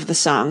name of the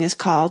song is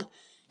called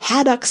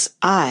Haddock's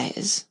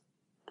Eyes."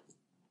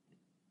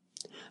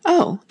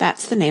 "Oh,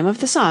 that's the name of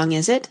the song,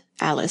 is it?"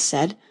 Alice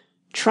said,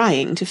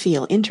 trying to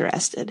feel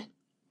interested.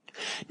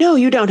 "No,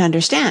 you don't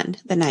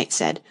understand," the knight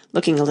said,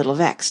 looking a little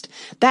vexed.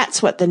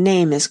 "That's what the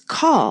name is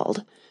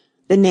called.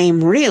 The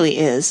name really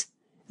is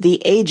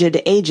The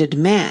Aged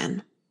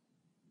Man."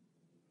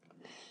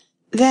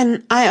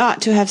 "Then I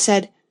ought to have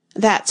said,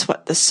 that's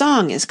what the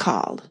song is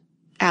called,"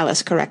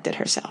 Alice corrected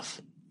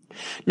herself.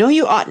 "No,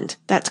 you oughtn't.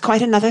 That's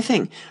quite another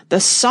thing. The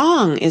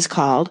song is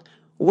called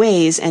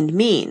Ways and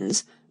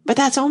Means, but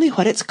that's only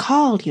what it's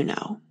called, you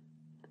know."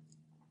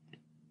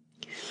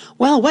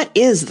 "Well, what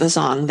is the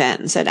song,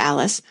 then?" said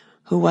Alice,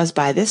 who was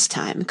by this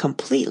time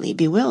completely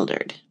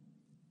bewildered.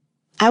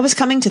 "I was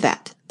coming to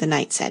that," the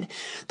knight said.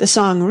 "The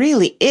song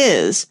really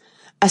is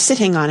A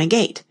Sitting on a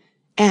Gate,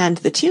 and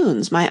the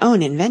tune's my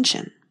own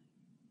invention."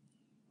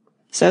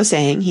 So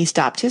saying, he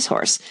stopped his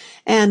horse,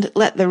 and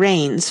let the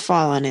reins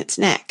fall on its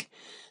neck.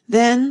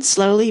 Then,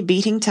 slowly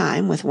beating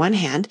time with one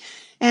hand,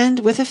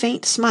 and with a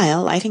faint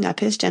smile lighting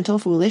up his gentle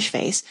foolish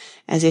face,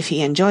 as if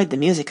he enjoyed the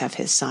music of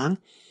his song,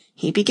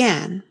 he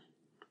began.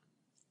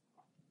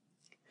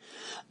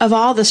 Of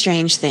all the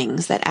strange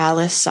things that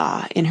Alice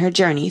saw in her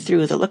journey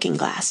through the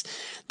looking-glass,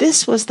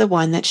 this was the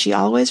one that she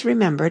always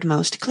remembered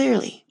most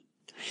clearly.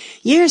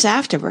 Years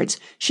afterwards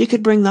she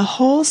could bring the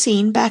whole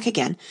scene back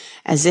again,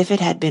 as if it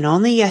had been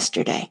only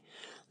yesterday,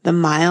 the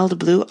mild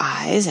blue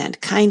eyes and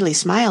kindly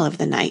smile of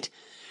the knight,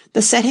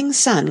 the setting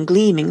sun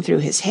gleaming through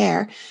his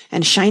hair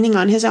and shining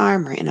on his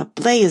armour in a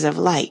blaze of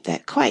light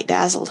that quite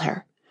dazzled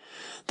her,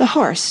 the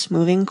horse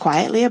moving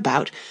quietly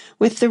about,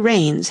 with the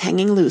reins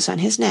hanging loose on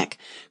his neck,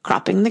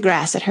 cropping the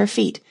grass at her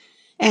feet,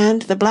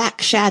 and the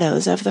black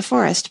shadows of the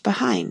forest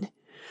behind.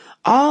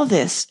 All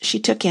this she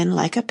took in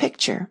like a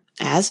picture,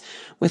 as,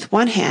 with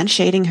one hand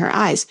shading her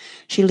eyes,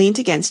 she leant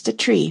against a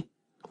tree,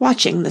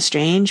 watching the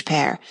strange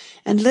pair,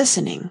 and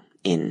listening,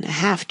 in a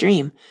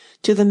half-dream,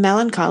 to the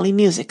melancholy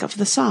music of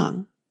the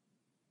song.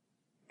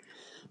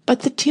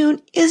 "But the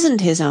tune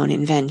isn't his own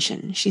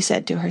invention," she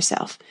said to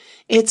herself.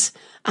 "It's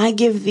I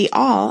give thee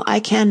all, I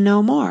can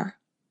no more."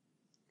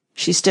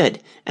 She stood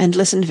and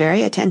listened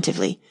very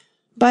attentively,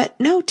 but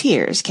no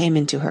tears came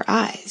into her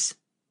eyes.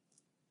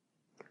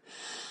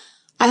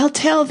 "I'll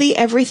tell thee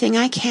everything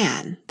I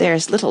can,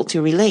 there's little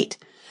to relate.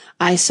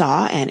 I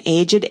saw an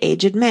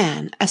aged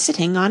man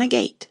a-sitting on a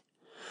gate.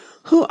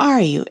 'Who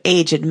are you,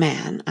 aged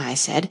man?' I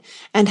said,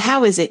 'and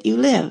how is it you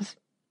live?'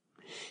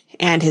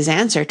 And his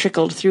answer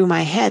trickled through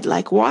my head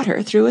like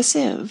water through a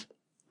sieve.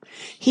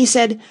 He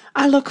said,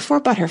 'I look for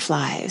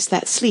butterflies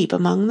that sleep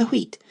among the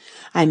wheat.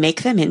 I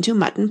make them into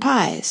mutton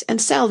pies,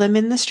 and sell them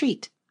in the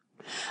street.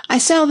 I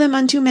sell them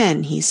unto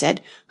men,' he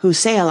said, 'who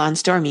sail on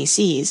stormy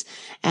seas,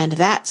 and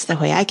that's the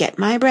way I get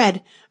my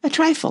bread, a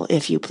trifle,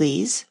 if you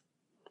please.'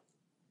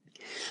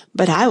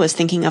 But I was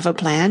thinking of a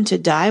plan to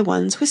dye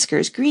one's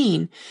whiskers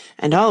green,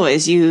 and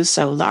always use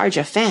so large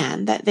a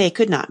fan that they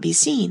could not be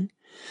seen.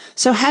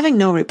 So having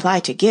no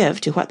reply to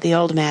give to what the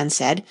old man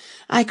said,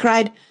 I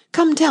cried,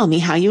 'Come tell me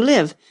how you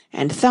live,'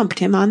 and thumped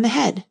him on the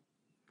head.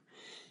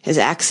 His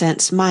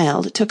accents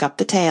mild took up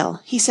the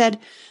tale. He said,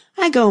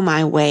 'I go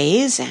my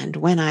ways, and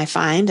when I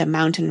find a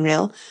mountain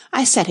rill,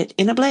 I set it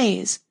in a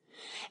blaze.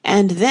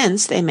 And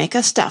thence they make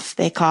a stuff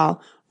they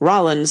call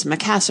Rollin's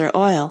Macassar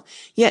oil,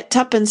 yet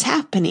 2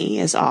 halfpenny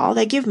is all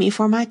they give me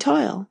for my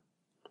toil.'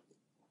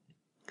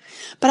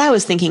 But I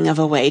was thinking of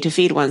a way to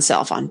feed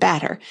oneself on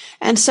batter,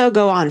 and so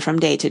go on from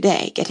day to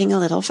day, getting a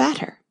little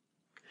fatter.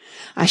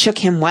 I shook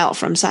him well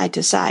from side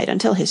to side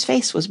until his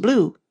face was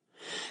blue.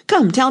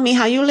 'Come, tell me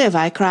how you live,'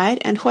 I cried,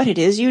 'and what it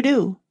is you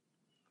do.'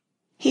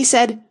 He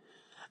said,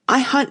 'I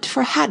hunt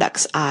for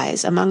haddock's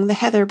eyes among the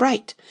heather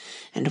bright,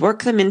 and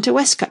work them into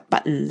waistcoat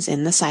buttons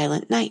in the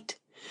silent night.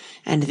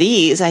 And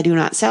these I do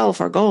not sell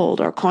for gold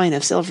or coin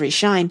of silvery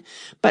shine,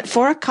 but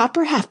for a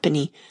copper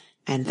halfpenny,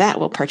 and that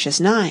will purchase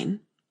 9.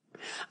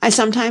 I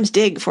sometimes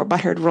dig for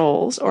buttered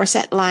rolls, or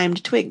set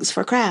limed twigs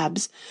for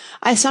crabs.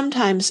 I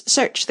sometimes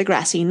search the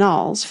grassy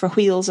knolls for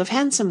wheels of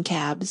hansom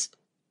cabs.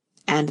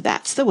 And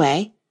that's the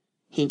way,"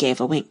 he gave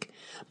a wink,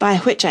 by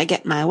which I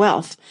get my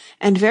wealth,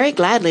 and very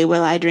gladly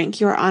will I drink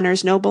your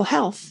honour's noble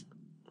health."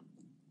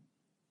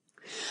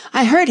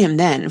 I heard him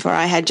then, for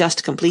I had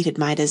just completed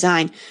my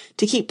design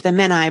to keep the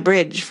Menai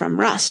bridge from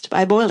rust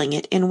by boiling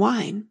it in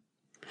wine.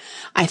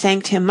 I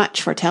thanked him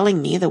much for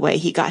telling me the way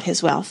he got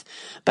his wealth,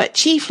 but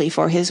chiefly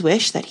for his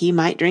wish that he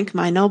might drink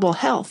my noble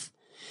health.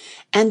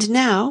 And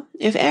now,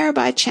 if e'er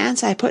by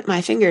chance I put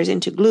my fingers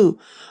into glue,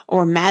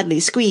 or madly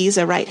squeeze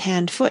a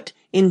right-hand foot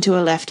into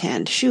a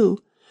left-hand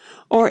shoe,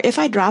 or if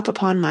I drop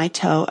upon my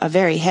toe a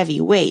very heavy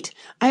weight,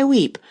 I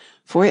weep,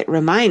 for it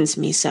reminds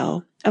me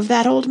so of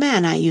that old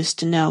man I used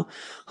to know,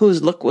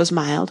 whose look was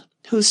mild,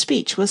 whose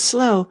speech was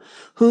slow,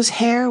 whose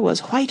hair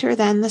was whiter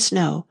than the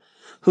snow,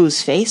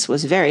 whose face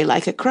was very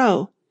like a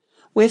crow,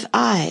 with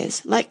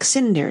eyes like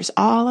cinders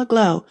all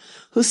aglow,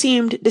 who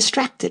seemed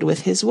distracted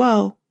with his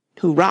woe,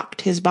 who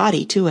rocked his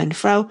body to and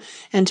fro,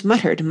 and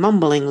muttered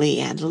mumblingly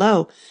and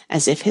low,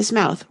 as if his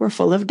mouth were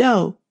full of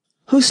dough,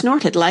 who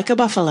snorted like a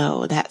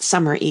buffalo that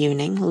summer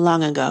evening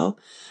long ago,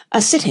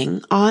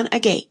 a-sitting on a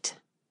gate.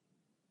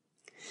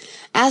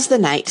 As the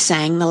knight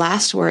sang the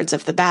last words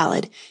of the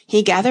ballad,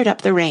 he gathered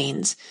up the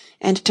reins,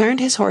 and turned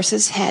his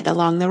horse's head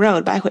along the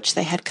road by which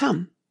they had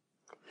come.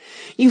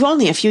 "You've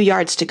only a few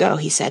yards to go,"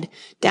 he said,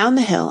 "down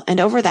the hill and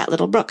over that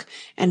little brook,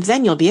 and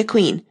then you'll be a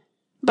queen.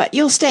 But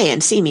you'll stay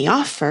and see me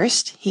off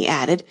first," he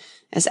added,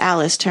 as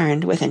Alice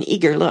turned with an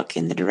eager look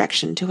in the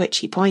direction to which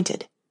he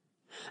pointed.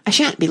 "I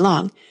shan't be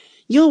long.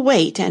 You'll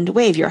wait and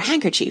wave your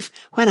handkerchief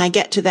when I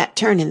get to that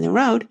turn in the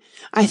road.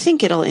 I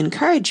think it'll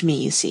encourage me,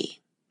 you see."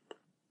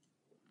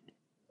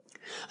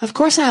 "Of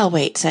course I'll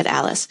wait," said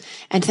Alice,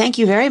 "and thank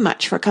you very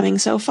much for coming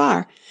so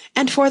far.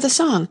 And for the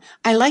song,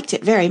 I liked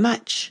it very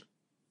much."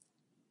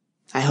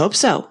 "I hope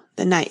so,"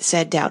 the knight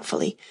said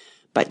doubtfully,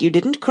 "but you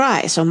didn't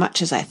cry so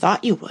much as I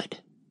thought you would."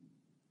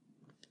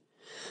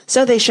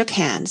 So they shook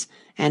hands,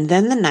 and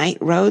then the knight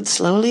rode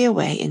slowly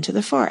away into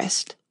the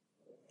forest.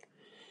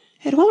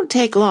 "It won't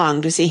take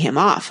long to see him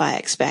off, I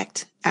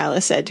expect,"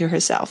 Alice said to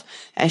herself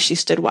as she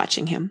stood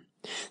watching him.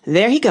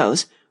 "There he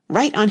goes,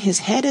 right on his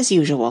head as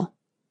usual.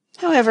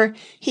 However,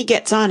 he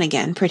gets on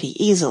again pretty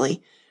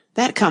easily.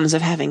 That comes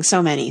of having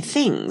so many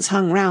things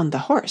hung round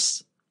the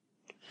horse."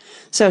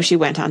 So she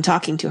went on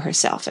talking to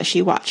herself as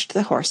she watched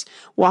the horse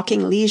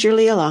walking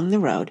leisurely along the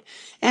road,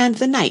 and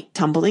the knight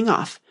tumbling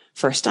off,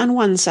 first on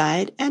one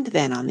side and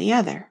then on the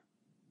other.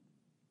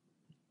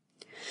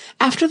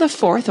 After the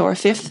fourth or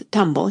fifth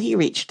tumble he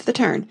reached the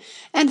turn,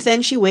 and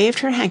then she waved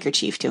her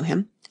handkerchief to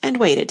him, and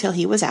waited till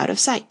he was out of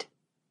sight.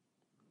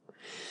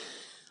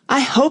 "I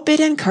hope it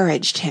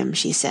encouraged him,"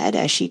 she said,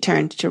 as she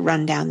turned to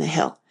run down the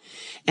hill.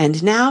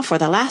 "And now for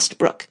the last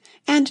brook,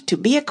 and to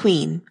be a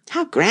queen.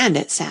 How grand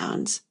it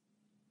sounds!"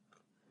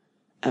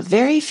 A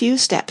very few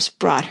steps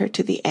brought her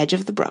to the edge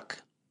of the brook.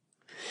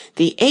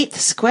 "The 8th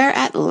square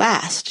at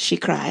last!" she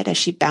cried as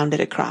she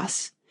bounded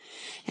across,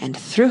 and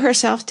threw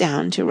herself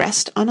down to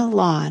rest on a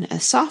lawn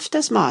as soft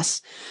as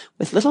moss,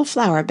 with little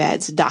flower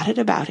beds dotted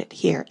about it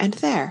here and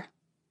there.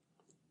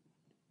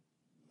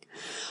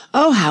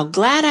 "Oh, how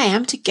glad I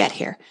am to get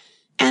here!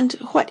 And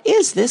what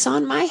is this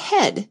on my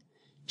head?"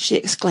 she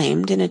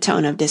exclaimed in a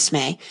tone of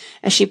dismay,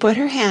 as she put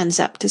her hands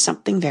up to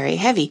something very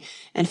heavy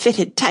and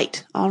fitted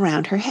tight all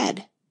round her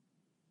head.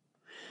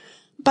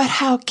 "But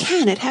how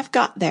can it have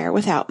got there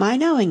without my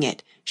knowing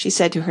it?" she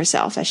said to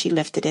herself as she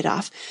lifted it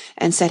off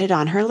and set it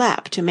on her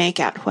lap to make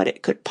out what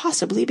it could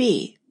possibly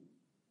be.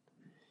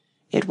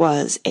 It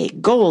was a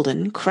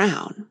golden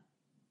crown.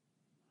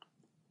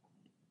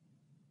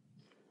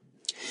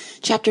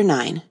 Chapter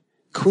 9.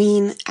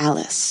 Queen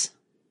Alice.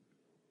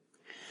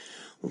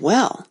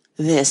 "Well,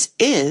 this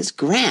is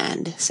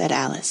grand," said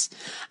Alice.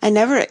 "I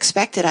never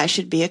expected I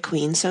should be a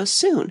queen so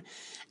soon,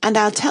 and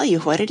I'll tell you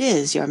what it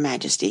is, your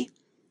Majesty,"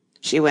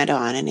 she went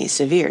on in a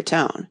severe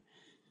tone.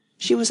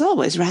 She was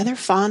always rather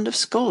fond of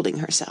scolding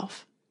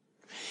herself.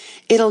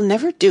 "It'll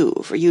never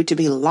do for you to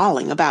be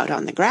lolling about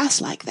on the grass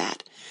like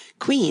that.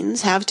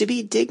 Queens have to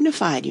be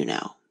dignified, you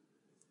know."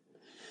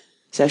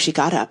 So she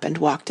got up and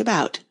walked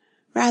about,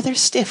 rather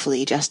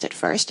stiffly just at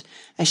first,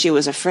 as she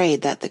was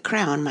afraid that the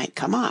crown might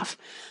come off,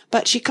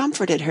 but she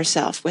comforted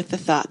herself with the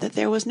thought that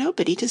there was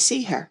nobody to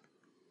see her.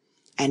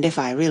 "And if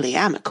I really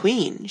am a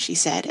queen," she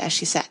said as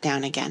she sat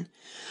down again,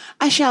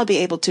 "I shall be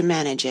able to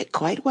manage it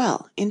quite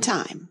well in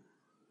time."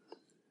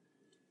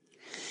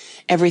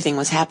 Everything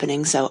was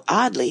happening so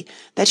oddly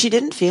that she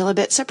didn't feel a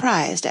bit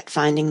surprised at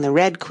finding the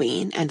Red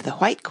Queen and the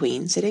White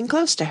Queen sitting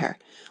close to her,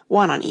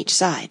 one on each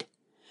side.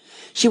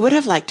 She would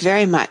have liked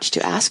very much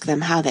to ask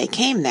them how they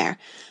came there,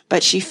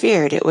 but she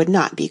feared it would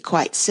not be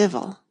quite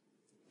civil.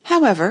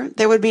 However,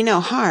 there would be no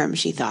harm,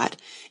 she thought,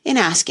 in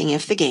asking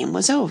if the game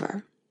was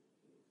over.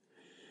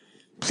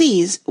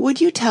 "Please,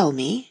 would you tell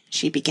me,"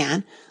 she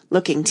began,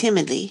 looking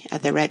timidly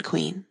at the Red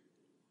Queen.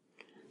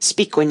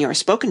 "Speak when you're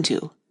spoken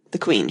to," the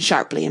Queen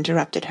sharply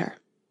interrupted her.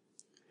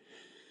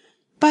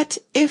 "But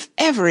if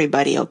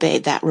everybody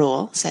obeyed that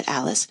rule," said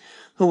Alice,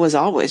 who was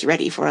always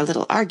ready for a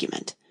little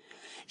argument,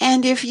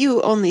 And if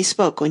you only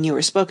spoke when you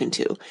were spoken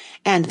to,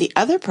 and the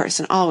other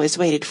person always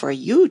waited for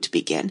you to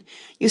begin,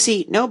 you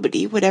see,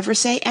 nobody would ever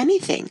say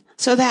anything,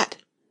 so that—"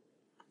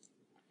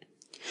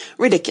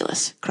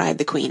 "Ridiculous!" cried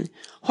the Queen.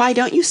 "Why,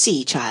 don't you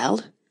see,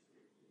 child—"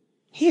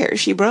 Here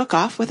she broke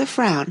off with a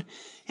frown,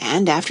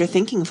 and, after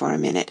thinking for a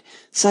minute,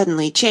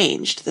 suddenly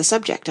changed the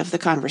subject of the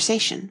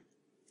conversation.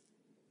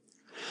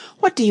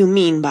 "What do you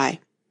mean by,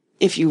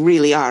 'if you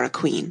really are a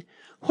queen'?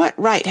 What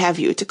right have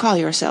you to call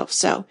yourself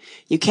so?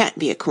 You can't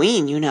be a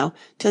queen, you know,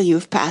 till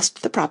you've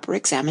passed the proper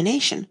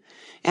examination,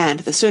 and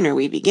the sooner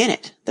we begin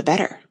it, the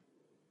better."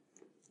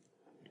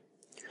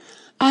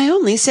 "I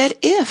only said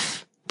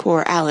if,"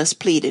 poor Alice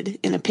pleaded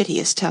in a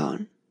piteous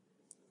tone.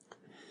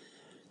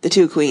 The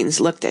two queens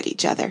looked at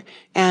each other,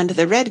 and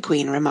the Red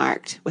Queen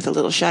remarked, with a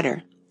little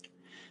shudder,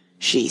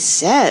 "She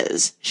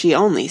says she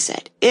only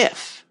said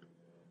if."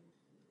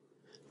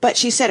 "But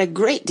she said a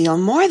great deal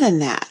more than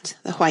that,"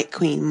 the White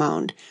Queen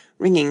moaned,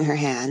 wringing her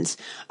hands.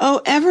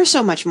 "Oh, ever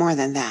so much more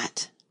than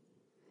that."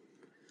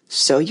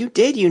 "So you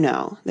did, you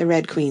know," the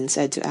Red Queen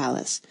said to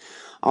Alice.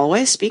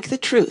 "Always speak the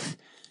truth.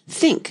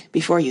 Think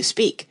before you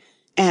speak,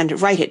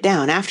 and write it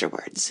down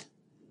afterwards."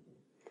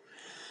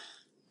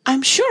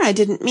 "I'm sure I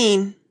didn't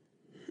mean—"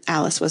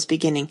 Alice was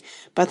beginning,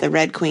 but the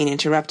Red Queen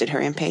interrupted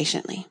her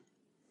impatiently.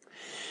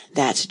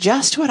 "That's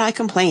just what I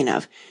complain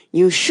of.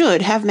 You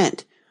should have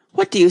meant.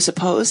 What do you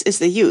suppose is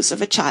the use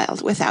of a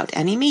child without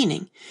any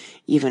meaning?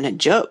 Even a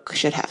joke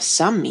should have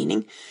some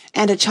meaning,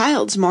 and a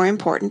child's more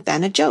important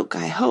than a joke,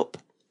 I hope.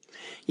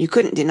 You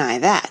couldn't deny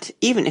that,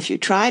 even if you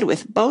tried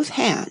with both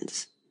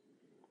hands."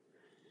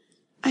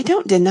 "I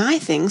don't deny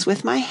things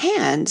with my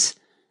hands,"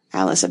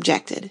 Alice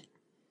objected.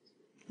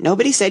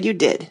 "Nobody said you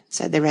did,"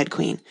 said the Red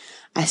Queen.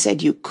 "I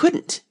said you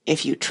couldn't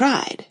if you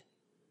tried."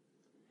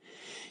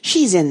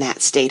 "She's in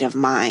that state of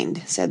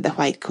mind," said the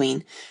White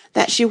Queen,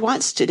 "that she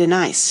wants to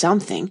deny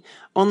something,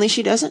 only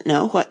she doesn't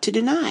know what to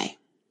deny."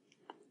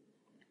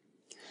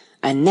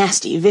 "A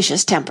nasty,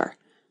 vicious temper,"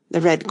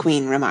 the Red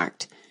Queen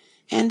remarked,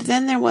 and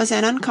then there was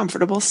an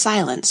uncomfortable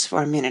silence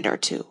for a minute or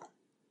two.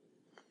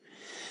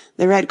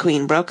 The Red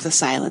Queen broke the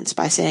silence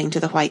by saying to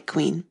the White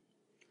Queen,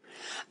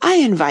 "I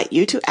invite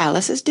you to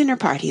Alice's dinner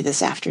party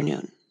this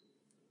afternoon."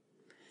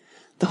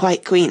 The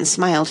White Queen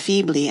smiled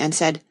feebly and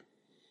said,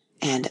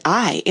 "And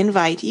I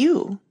invite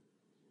you."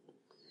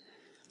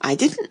 "I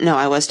didn't know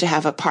I was to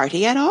have a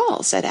party at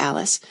all," said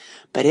Alice,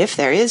 "but if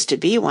there is to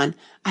be one,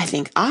 I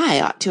think I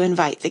ought to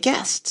invite the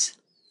guests."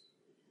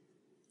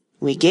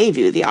 "We gave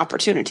you the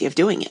opportunity of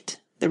doing it,"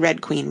 the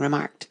Red Queen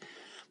remarked,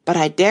 "but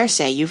I dare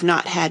say you've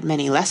not had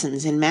many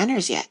lessons in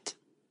manners yet."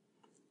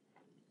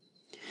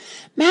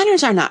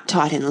 "Manners are not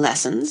taught in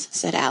lessons,"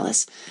 said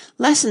Alice.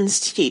 "Lessons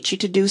teach you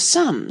to do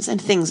sums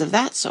and things of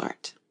that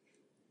sort."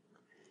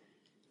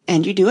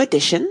 "And you do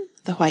addition?"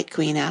 the White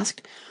Queen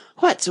asked.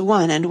 "What's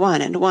 1 and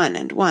 1 and 1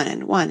 and 1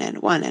 and 1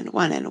 and 1 and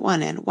 1 and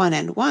 1 and 1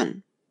 and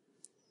 1?"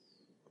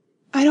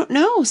 "I don't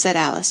know," said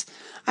Alice.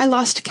 "I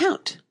lost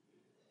count."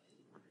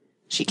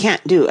 "She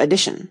can't do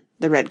addition,"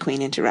 the Red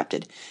Queen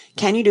interrupted.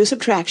 "Can you do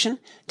subtraction?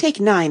 Take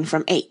 9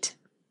 from 8."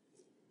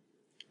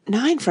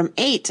 "9 from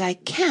 8 I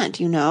can't,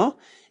 you know,"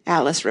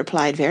 Alice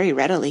replied very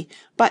readily,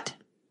 "but—"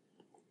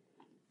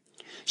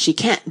 "She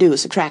can't do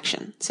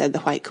subtraction," said the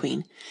White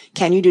Queen.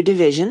 "Can you do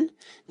division?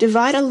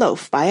 Divide a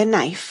loaf by a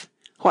knife.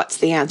 What's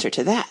the answer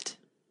to that?"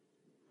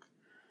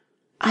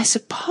 "I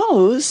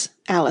suppose—"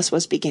 Alice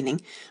was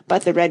beginning,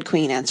 but the Red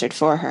Queen answered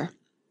for her.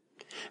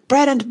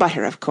 "Bread and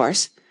butter, of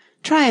course.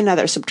 Try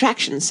another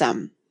subtraction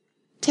sum.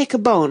 Take a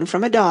bone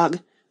from a dog.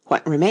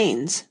 What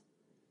remains?"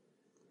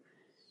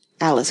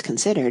 Alice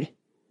considered.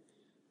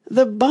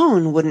 "The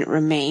bone wouldn't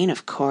remain,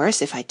 of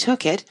course, if I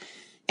took it,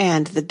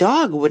 and the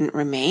dog wouldn't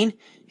remain.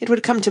 It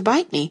would come to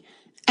bite me,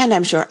 and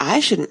I'm sure I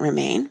shouldn't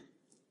remain."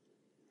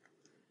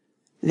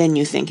 "Then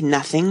you think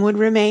nothing would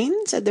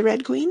remain?" said the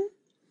Red Queen.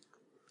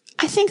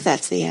 "I think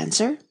that's the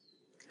answer."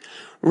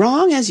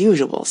 "Wrong as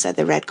usual," said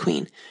the Red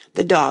Queen.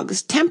 "The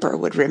dog's temper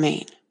would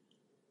remain."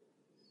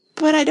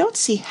 "But I don't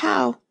see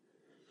how—"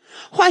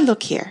 "Why,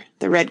 look here,"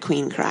 the Red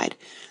Queen cried.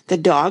 "The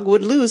dog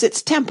would lose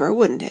its temper,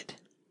 wouldn't it?"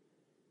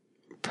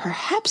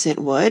 "Perhaps it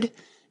would,"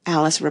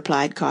 Alice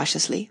replied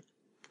cautiously.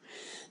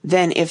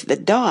 "Then if the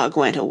dog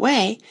went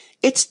away,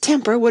 its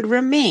temper would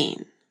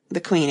remain," the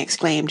Queen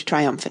exclaimed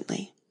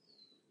triumphantly.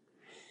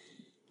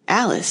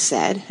 Alice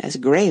said, as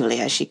gravely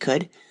as she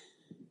could,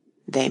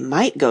 "They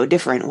might go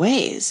different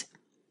ways."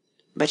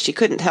 But she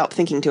couldn't help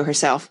thinking to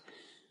herself,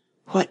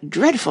 "What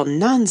dreadful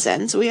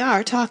nonsense we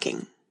are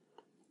talking."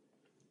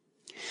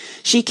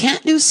 "She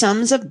can't do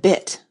sums a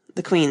bit,"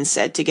 the Queens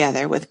said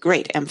together with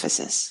great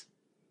emphasis.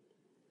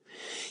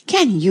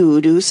 "Can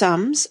you do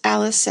sums?"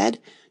 Alice said,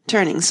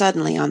 turning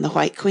suddenly on the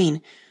White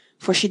Queen,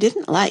 for she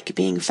didn't like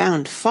being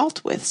found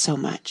fault with so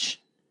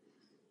much.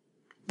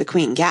 The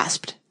Queen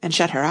gasped and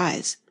shut her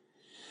eyes.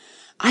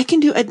 "I can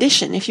do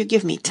addition if you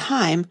give me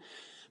time,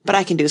 but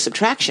I can do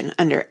subtraction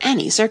under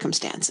any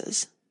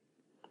circumstances."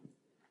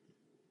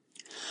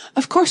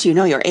 "Of course you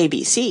know your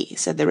ABC,"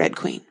 said the Red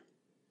Queen.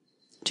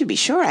 "To be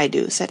sure I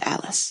do," said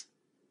Alice.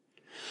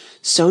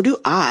 "So do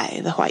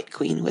I," the White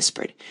Queen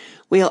whispered.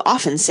 "We'll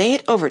often say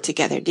it over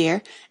together,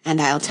 dear,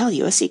 and I'll tell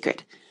you a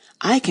secret.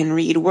 I can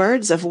read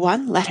words of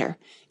one letter.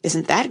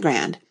 Isn't that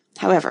grand?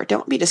 However,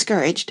 don't be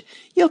discouraged.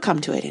 You'll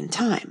come to it in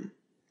time."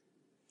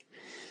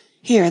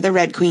 Here the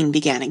Red Queen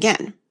began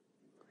again.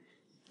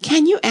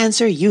 "Can you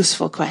answer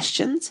useful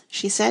questions?"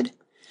 she said.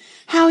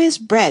 "How is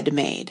bread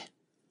made?"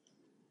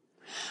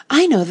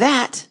 "I know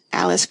that,"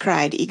 Alice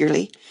cried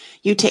eagerly.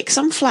 "You take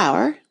some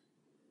flour—"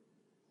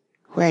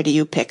 "Where do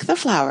you pick the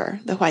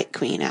flour?" the White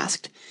Queen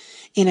asked.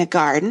 "In a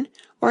garden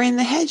or in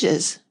the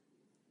hedges?"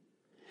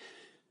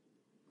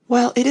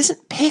 "Well, it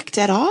isn't picked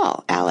at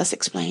all," Alice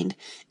explained.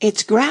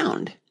 "It's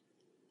ground."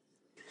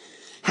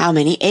 "How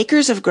many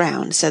acres of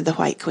ground?" said the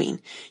White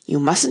Queen. "You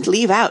mustn't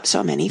leave out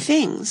so many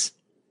things."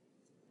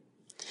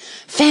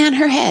 "Fan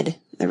her head,"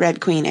 the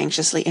Red Queen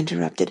anxiously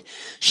interrupted.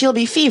 "She'll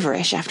be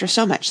feverish after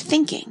so much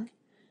thinking."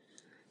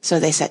 So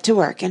they set to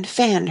work and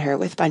fanned her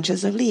with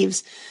bunches of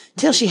leaves,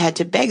 till she had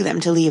to beg them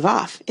to leave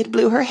off, it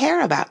blew her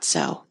hair about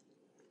so.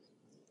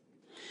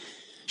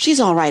 "She's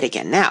all right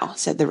again now,"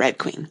 said the Red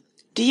Queen.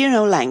 "Do you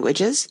know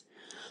languages?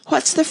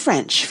 What's the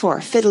French for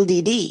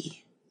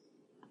fiddle-dee-dee?"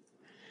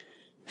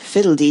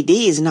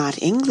 "Fiddle-dee-dee's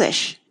not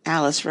English,"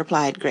 Alice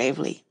replied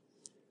gravely.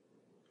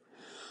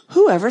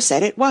 "Whoever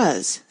said it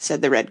was?"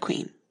 said the Red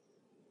Queen.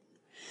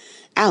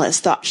 Alice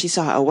thought she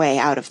saw a way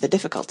out of the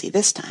difficulty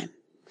this time.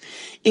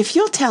 "If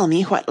you'll tell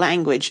me what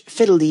language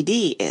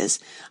fiddle-dee-dee is,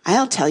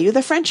 I'll tell you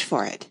the French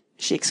for it,"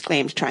 she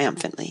exclaimed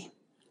triumphantly.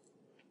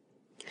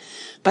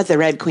 But the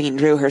Red Queen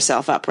drew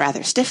herself up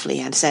rather stiffly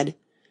and said,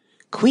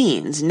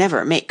 "Queens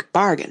never make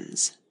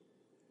bargains."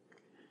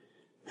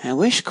 "I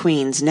wish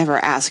queens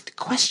never asked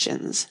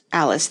questions,"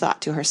 Alice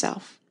thought to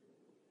herself.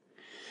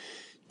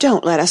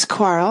 "Don't let us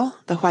quarrel,"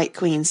 the White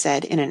Queen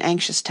said in an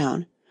anxious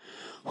tone.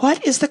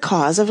 "What is the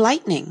cause of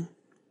lightning?"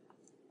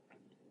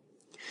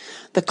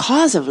 "The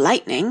cause of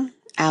lightning,"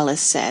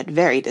 Alice said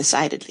very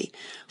decidedly,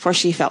 for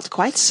she felt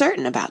quite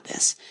certain about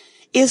this,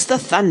 "is the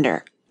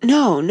thunder.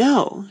 No,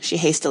 no," she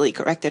hastily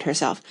corrected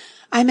herself.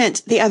 "I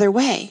meant the other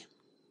way."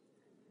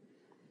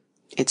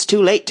 "It's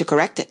too late to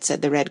correct it,"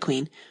 said the Red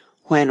Queen.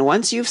 "When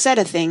once you've said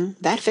a thing,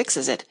 that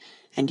fixes it,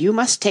 and you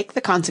must take the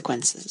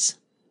consequences."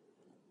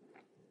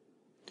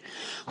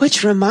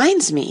 "Which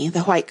reminds me,"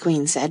 the White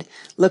Queen said,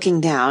 looking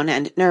down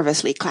and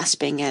nervously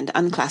clasping and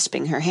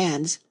unclasping her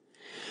hands,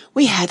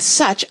 "we had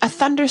such a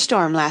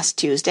thunderstorm last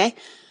Tuesday.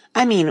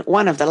 I mean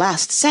one of the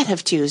last set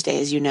of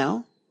Tuesdays, you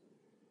know."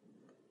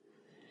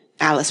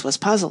 Alice was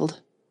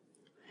puzzled.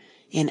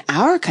 "In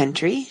our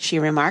country," she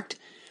remarked,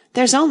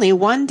 "there's only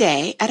one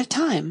day at a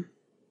time."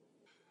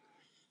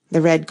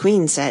 The Red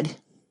Queen said,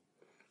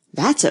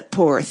 "That's a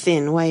poor,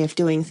 thin way of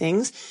doing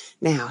things.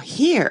 Now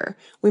here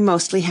we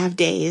mostly have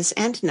days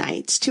and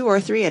nights, 2 or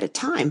 3 at a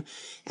time,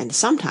 and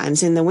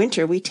sometimes in the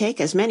winter we take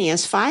as many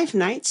as 5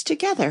 nights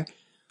together,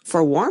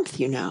 for warmth,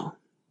 you know."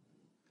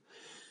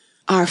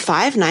 "Are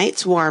 5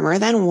 nights warmer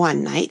than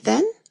 1 night,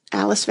 then?"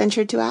 Alice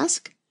ventured to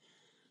ask.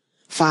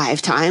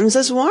 "5 times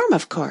as warm,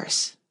 of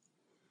course."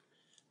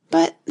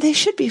 "But they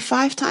should be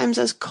 5 times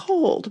as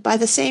cold by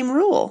the same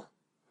rule."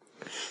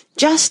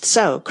 "Just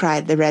so,"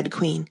 cried the Red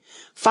Queen.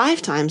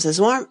 "5 times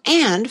as warm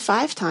and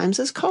 5 times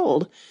as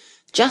cold.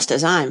 Just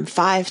as I'm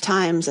 5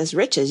 times as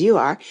rich as you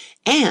are,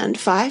 and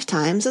 5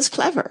 times as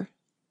clever."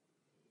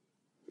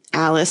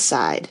 Alice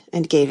sighed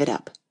and gave it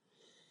up.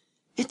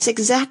 "It's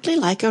exactly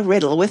like a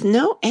riddle with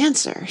no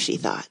answer," she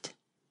thought.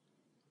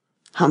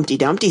 "Humpty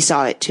Dumpty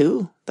saw it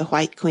too," the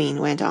White Queen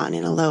went on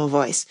in a low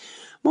voice,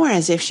 more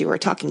as if she were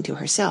talking to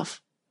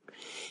herself.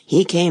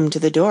 "He came to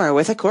the door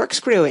with a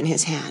corkscrew in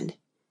his hand."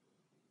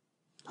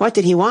 "What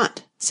did he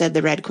want?" said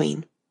the Red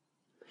Queen.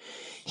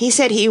 "He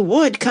said he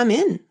would come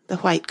in," the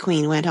White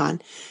Queen went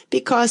on,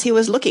 "because he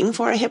was looking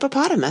for a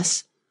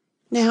hippopotamus.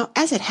 Now,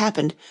 as it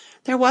happened,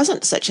 there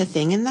wasn't such a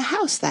thing in the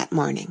house that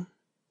morning."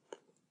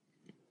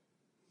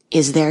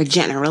 "Is there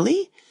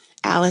generally?"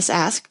 Alice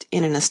asked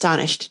in an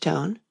astonished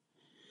tone.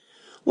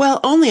 "Well,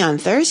 only on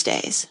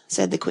Thursdays,"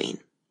 said the Queen.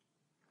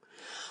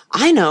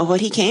 "I know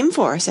what he came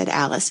for," said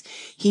Alice.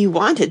 "He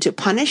wanted to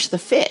punish the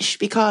fish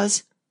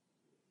because—"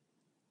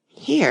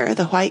 Here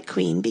the White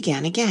Queen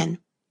began again.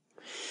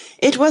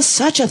 "It was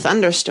such a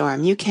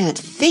thunderstorm, you can't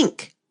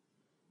think."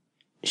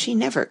 "She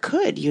never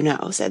could, you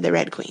know," said the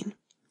Red Queen.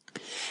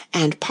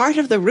 "And part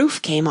of the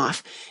roof came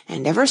off,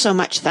 and ever so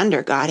much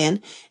thunder got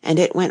in, and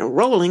it went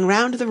rolling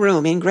round the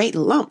room in great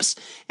lumps,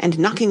 and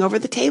knocking over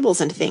the tables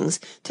and things,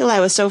 till I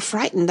was so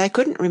frightened I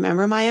couldn't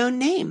remember my own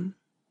name."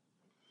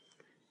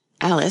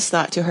 Alice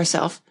thought to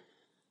herself,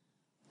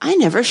 "I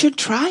never should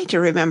try to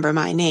remember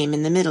my name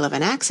in the middle of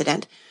an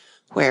accident.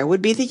 Where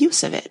would be the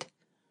use of it?"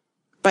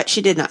 But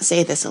she did not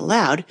say this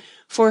aloud,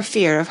 for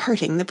fear of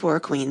hurting the poor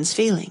Queen's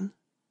feeling.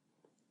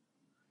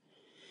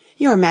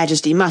 "Your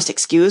Majesty must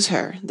excuse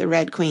her," the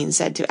Red Queen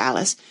said to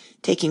Alice,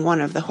 taking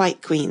one of the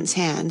White Queen's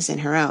hands in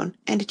her own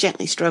and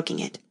gently stroking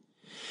it.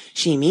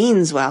 "She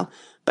means well,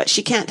 but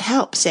she can't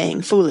help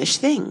saying foolish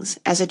things,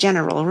 as a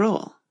general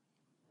rule."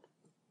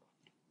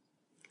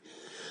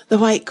 The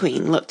White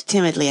Queen looked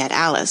timidly at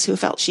Alice, who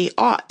felt she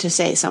ought to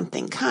say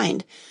something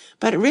kind,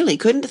 but really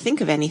couldn't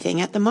think of anything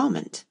at the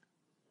moment.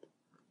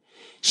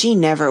 "She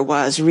never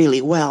was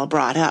really well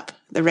brought up,"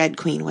 the Red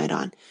Queen went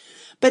on,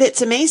 "but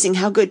it's amazing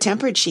how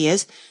good-tempered she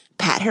is.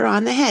 Pat her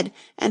on the head,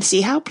 and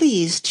see how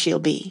pleased she'll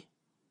be."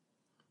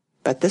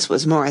 But this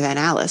was more than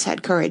Alice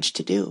had courage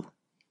to do.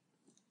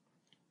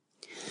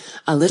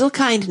 A little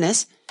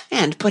kindness,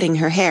 and putting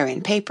her hair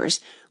in papers,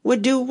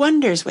 would do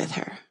wonders with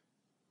her.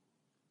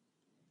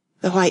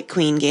 The White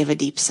Queen gave a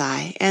deep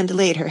sigh, and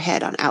laid her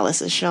head on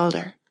Alice's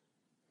shoulder.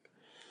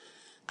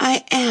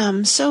 "I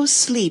am so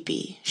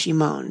sleepy," she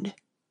moaned.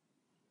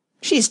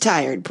 "She's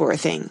tired, poor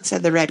thing,"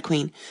 said the Red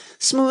Queen.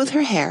 "Smooth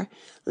her hair,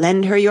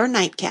 lend her your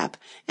nightcap,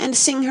 and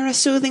sing her a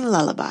soothing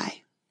lullaby."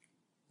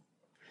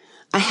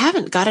 "I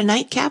haven't got a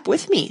nightcap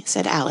with me,"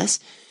 said Alice,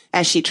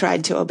 as she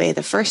tried to obey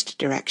the first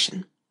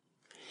direction.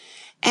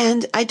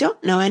 "And I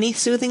don't know any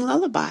soothing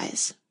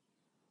lullabies."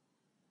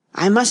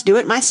 "I must do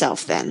it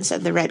myself, then,"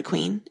 said the Red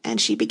Queen, and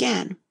she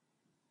began.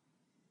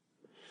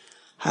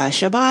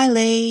 "Hush-a-bye,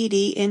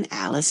 lady, in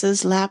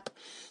Alice's lap,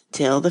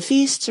 till the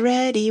feast's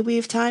ready,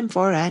 we've time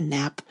for a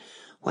nap.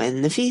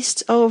 When the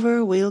feast's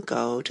over, we'll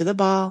go to the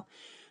ball,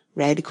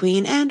 Red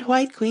Queen and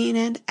White Queen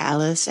and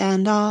Alice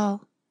and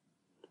all."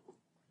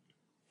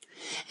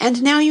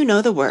 "And now you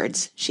know the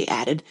words," she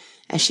added,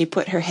 as she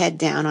put her head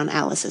down on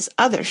Alice's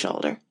other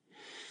shoulder.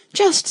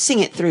 "Just sing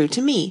it through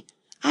to me.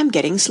 I'm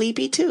getting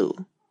sleepy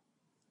too."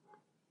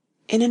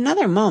 In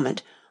another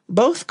moment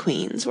both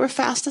queens were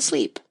fast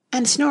asleep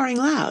and snoring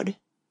loud.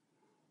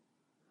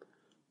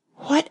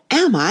 "What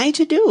am I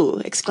to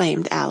do?"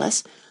 exclaimed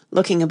Alice,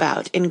 looking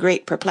about in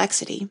great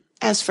perplexity,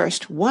 as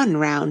first one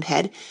round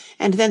head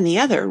and then the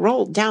other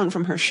rolled down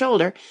from her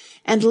shoulder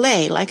and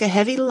lay like a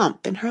heavy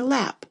lump in her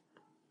lap.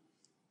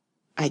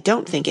 I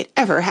don't think it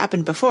ever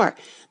happened before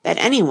that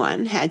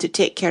anyone had to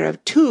take care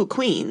of two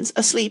queens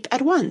asleep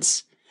at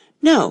once.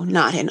 No,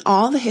 not in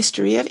all the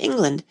history of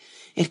England.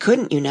 It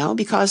couldn't, you know,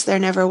 because there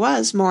never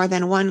was more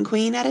than one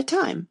queen at a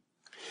time.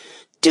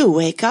 "Do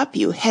wake up,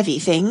 you heavy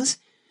things,"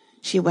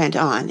 she went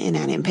on in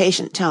an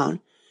impatient tone,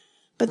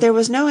 but there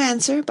was no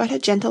answer but a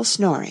gentle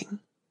snoring.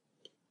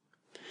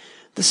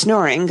 The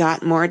snoring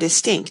got more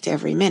distinct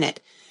every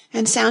minute,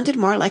 and sounded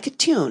more like a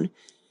tune.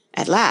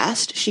 At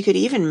last she could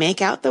even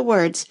make out the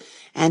words,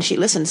 and she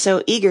listened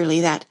so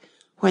eagerly that,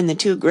 when the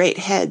two great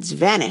heads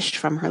vanished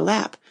from her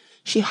lap,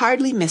 she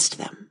hardly missed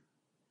them.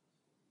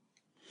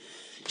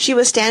 She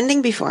was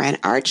standing before an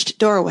arched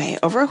doorway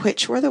over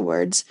which were the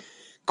words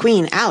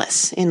 "Queen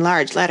Alice" in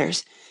large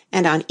letters,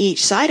 and on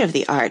each side of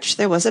the arch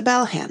there was a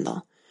bell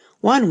handle.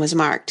 One was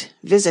marked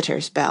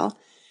 "Visitor's Bell,"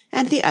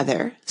 and the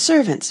other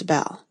 "Servant's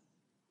Bell."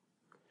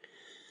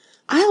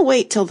 "I'll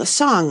wait till the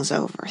song's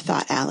over,"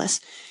 thought Alice,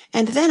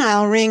 "and then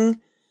I'll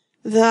ring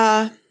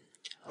the...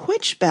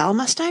 Which bell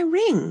must I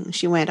ring?"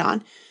 she went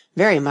on,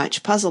 very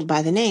much puzzled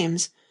by the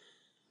names.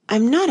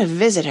 "I'm not a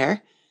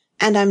visitor,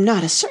 and I'm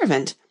not a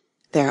servant.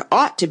 There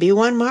ought to be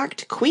one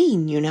marked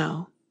Queen, you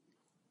know."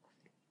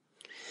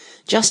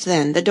 Just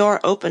then the door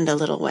opened a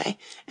little way,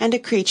 and a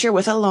creature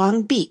with a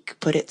long beak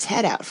put its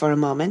head out for a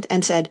moment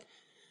and said,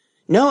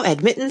 "No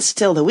admittance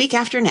till the week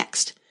after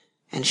next,"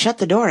 and shut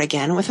the door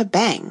again with a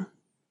bang.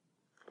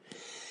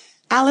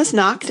 Alice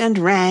knocked and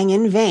rang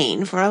in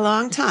vain for a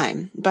long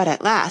time, but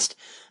at last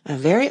a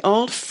very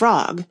old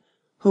frog,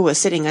 who was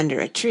sitting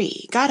under a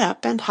tree, got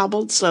up and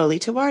hobbled slowly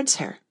towards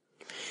her.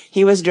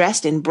 He was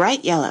dressed in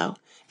bright yellow,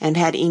 and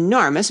had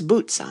enormous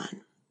boots on.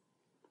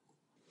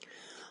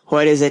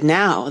 "What is it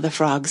now?" the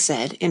frog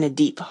said in a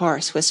deep,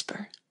 hoarse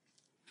whisper.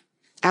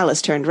 Alice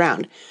turned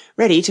round,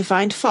 ready to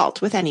find fault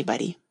with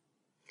anybody.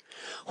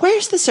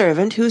 "Where's the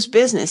servant whose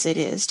business it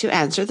is to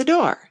answer the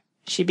door?"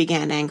 she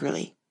began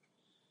angrily.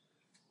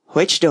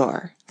 "Which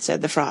door?"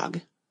 said the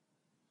frog.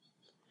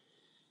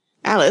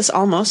 Alice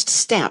almost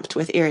stamped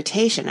with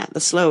irritation at the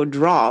slow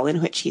drawl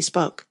in which he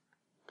spoke.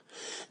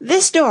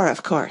 "This door,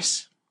 of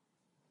course."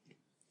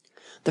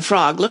 The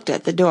frog looked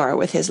at the door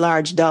with his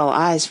large dull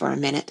eyes for a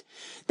minute.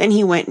 Then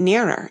he went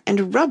nearer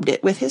and rubbed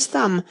it with his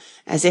thumb,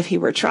 as if he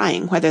were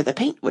trying whether the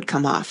paint would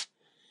come off.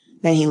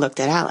 Then he looked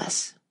at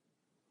Alice.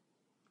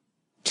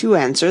 "To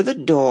answer the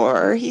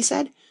door?" he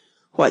said.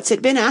 "What's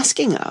it been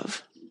asking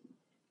of?"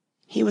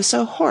 He was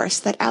so hoarse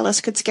that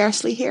Alice could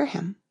scarcely hear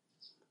him.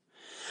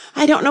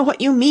 "I don't know what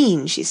you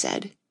mean," she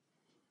said.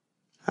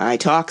 "I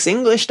talks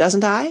English,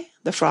 doesn't I?"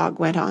 the frog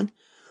went on.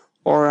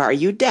 "Or are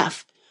you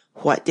deaf?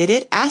 What did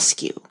it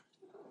ask you?"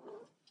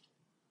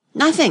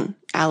 "Nothing,"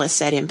 Alice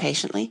said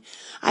impatiently.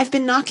 "I've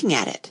been knocking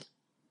at it."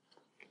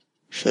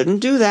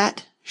 "Shouldn't do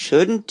that,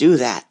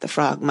 the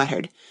frog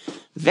muttered.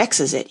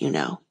 "Vexes it, you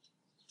know."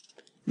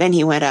 Then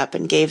he went up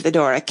and gave the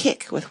door a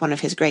kick with one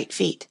of his great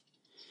feet.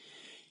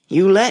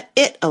 "You let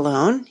it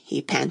alone,"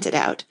 he panted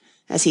out,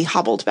 as he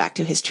hobbled back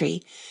to his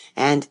tree,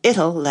 "and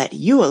it'll let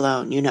you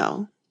alone, you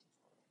know."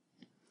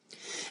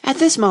 At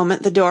this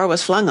moment the door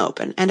was flung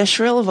open, and a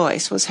shrill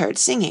voice was heard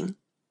singing.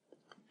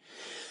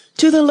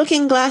 To the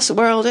looking-glass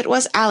world it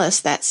was Alice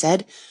that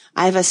said,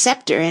 "I've a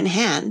sceptre in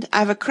hand,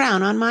 I've a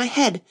crown on my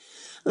head.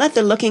 Let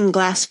the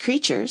looking-glass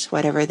creatures,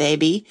 whatever they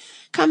be,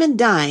 come and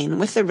dine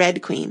with the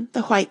Red Queen,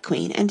 the White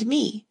Queen, and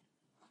me."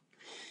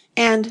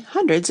 And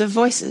hundreds of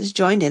voices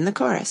joined in the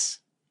chorus.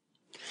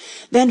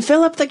 "Then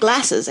fill up the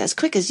glasses as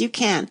quick as you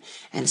can,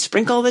 and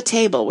sprinkle the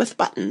table with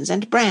buttons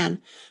and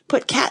bran.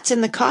 Put cats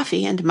in the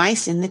coffee and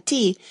mice in the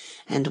tea,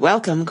 and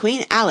welcome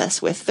Queen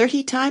Alice with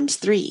 30 times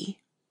 3.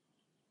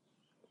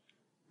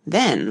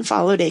 Then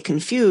followed a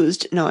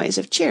confused noise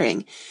of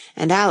cheering,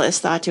 and Alice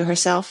thought to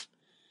herself,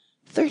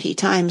 30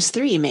 times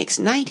 3 makes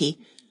 90.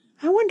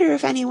 I wonder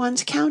if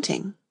anyone's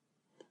counting.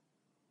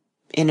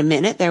 In a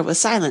minute there was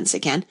silence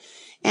again,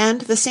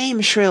 and the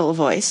same shrill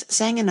voice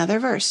sang another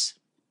verse.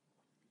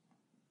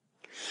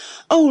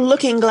 "O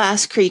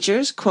looking-glass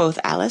creatures," quoth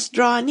Alice,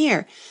 "draw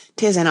near.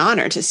 'Tis an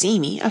honour to see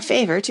me, a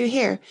favour to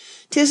hear.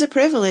 'Tis a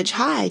privilege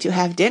high to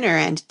have dinner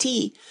and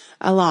tea,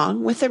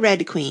 along with the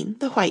Red Queen,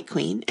 the White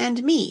Queen,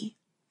 and me."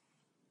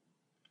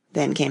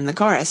 Then came the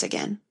chorus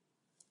again.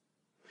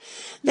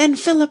 "Then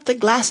fill up the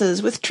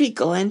glasses with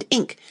treacle and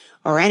ink,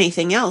 or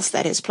anything else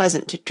that is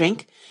pleasant to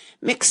drink.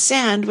 Mix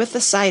sand with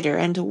the cider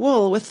and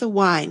wool with the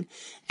wine,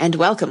 and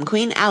welcome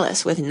Queen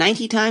Alice with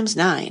 90 times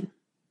 9.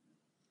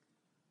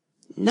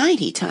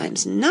 90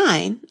 times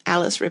 9,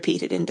 Alice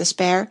repeated in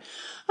despair.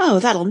 "Oh,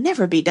 that'll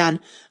never be done.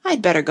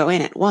 I'd better go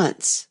in at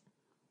once."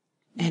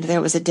 And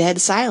there was a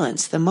dead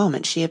silence the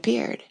moment she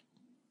appeared.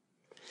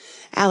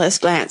 Alice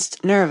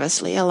glanced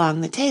nervously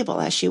along the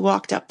table as she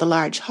walked up the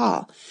large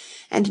hall,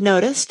 and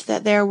noticed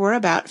that there were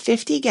about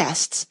 50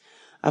 guests,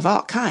 of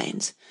all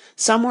kinds.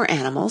 Some were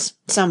animals,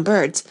 some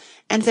birds,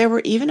 and there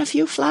were even a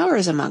few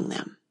flowers among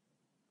them.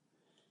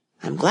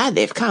 "I'm glad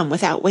they've come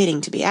without waiting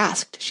to be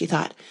asked," she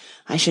thought.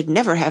 "I should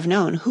never have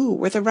known who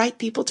were the right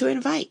people to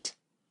invite."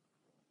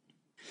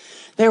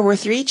 There were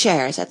 3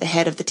 chairs at the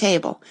head of the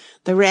table.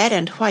 The Red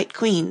and White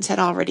Queens had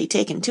already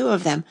taken 2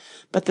 of them,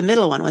 but the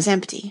middle one was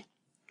empty.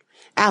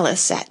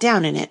 Alice sat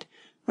down in it,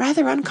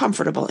 rather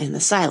uncomfortable in the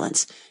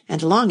silence,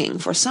 and longing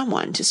for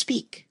someone to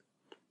speak.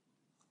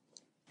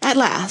 At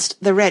last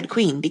the Red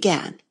Queen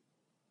began.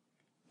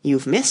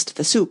 "You've missed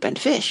the soup and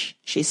fish,"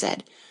 she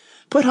said.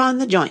 "Put on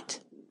the joint."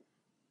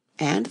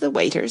 And the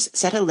waiters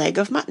set a leg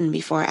of mutton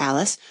before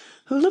Alice,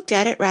 who looked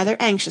at it rather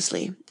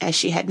anxiously, as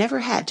she had never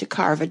had to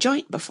carve a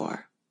joint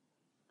before.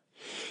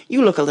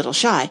 "You look a little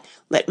shy.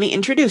 Let me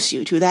introduce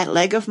you to that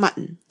leg of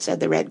mutton," said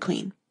the Red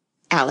Queen.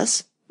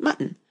 "Alice,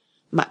 mutton.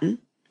 Mutton,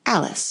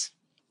 Alice."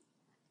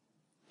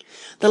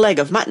 The leg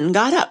of mutton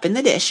got up in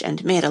the dish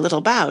and made a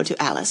little bow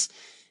to Alice,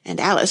 and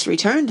Alice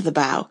returned the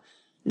bow,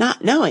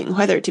 not knowing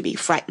whether to be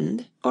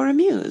frightened or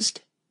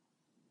amused.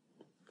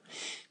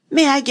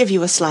 "May I give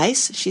you a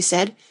slice?" she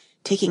said,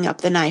 taking up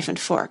the knife and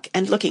fork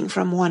and looking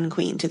from one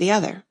queen to the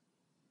other.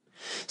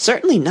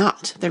 "Certainly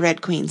not," the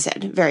Red Queen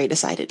said very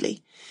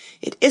decidedly.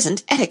 "It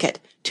isn't etiquette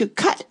to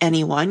cut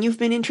any one you've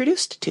been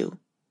introduced to.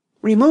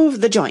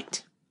 Remove the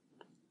joint."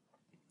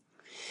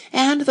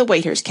 And the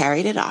waiters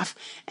carried it off,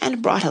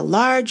 and brought a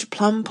large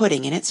plum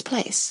pudding in its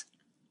place.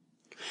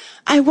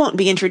 "I won't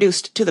be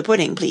introduced to the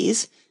pudding,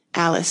 please,"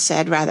 Alice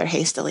said rather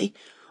hastily,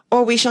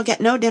 "or we shall get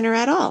no dinner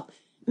at all.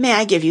 May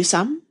I give you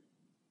some?"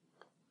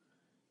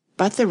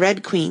 But the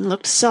Red Queen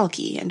looked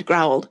sulky and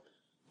growled,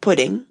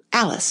 "Pudding,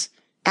 Alice.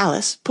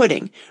 Alice,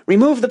 pudding.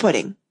 Remove the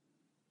pudding."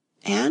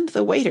 And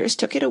the waiters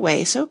took it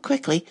away so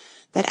quickly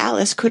that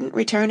Alice couldn't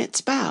return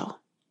its bow.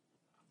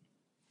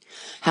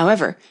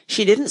 However,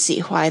 she didn't see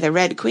why the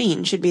Red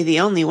Queen should be the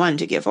only one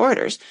to give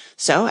orders,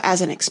 so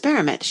as an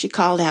experiment she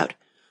called out,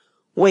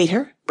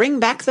 "Waiter, bring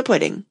back the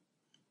pudding."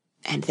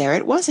 And there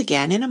it was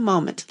again in a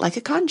moment, like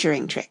a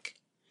conjuring trick.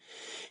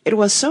 It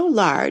was so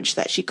large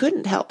that she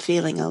couldn't help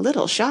feeling a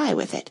little shy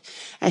with it,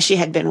 as she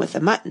had been with the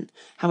mutton.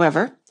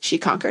 However, she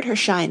conquered her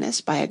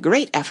shyness by a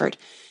great effort,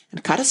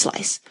 and cut a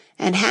slice,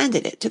 and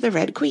handed it to the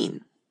Red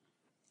Queen.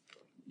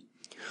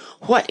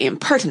 "What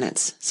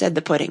impertinence!" said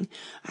the pudding.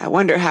 "I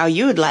wonder how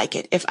you'd like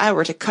it if I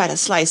were to cut a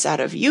slice out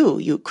of you,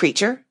 you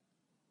creature."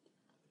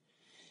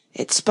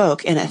 It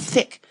spoke in a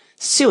thick,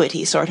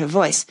 suety sort of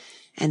voice,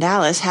 and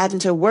Alice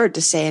hadn't a word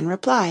to say in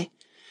reply.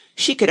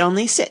 She could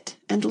only sit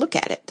and look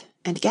at it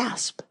and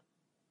gasp.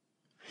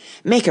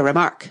 "Make a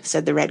remark,"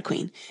 said the Red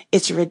Queen.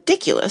 "It's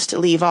ridiculous to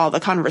leave all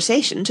the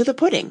conversation to the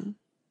pudding."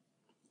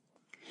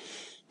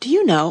 "Do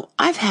you know,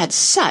 I've had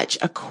such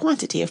a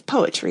quantity of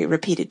poetry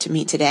repeated to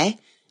me today,"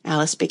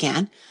 Alice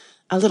began,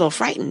 a little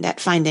frightened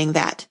at finding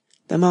that,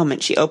 the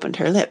moment she opened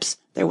her lips,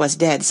 there was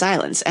dead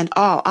silence, and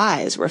all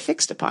eyes were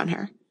fixed upon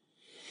her.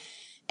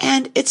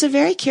 "And it's a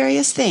very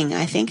curious thing,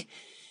 I think.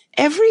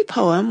 Every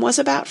poem was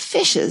about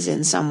fishes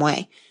in some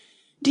way.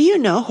 Do you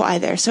know why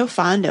they're so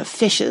fond of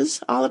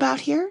fishes all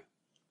about here?"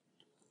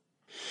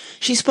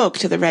 She spoke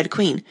to the Red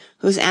Queen,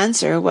 whose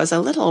answer was a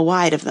little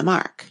wide of the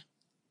mark.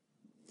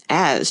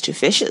 "As to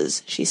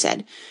fishes," she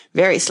said,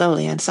 very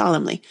slowly and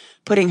solemnly,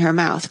 putting her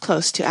mouth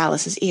close to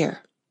Alice's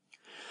ear,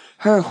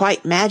 "Her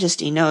White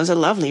Majesty knows a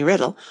lovely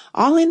riddle,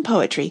 all in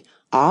poetry,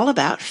 all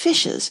about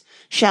fishes.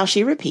 Shall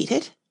she repeat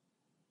it?"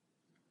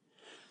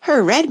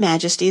 "Her Red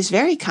Majesty's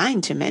very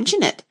kind to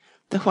mention it,"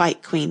 the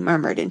White Queen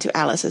murmured into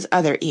Alice's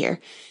other ear,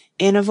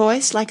 in a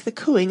voice like the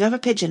cooing of a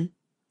pigeon.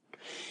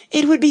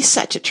 "It would be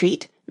such a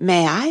treat.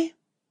 May I?"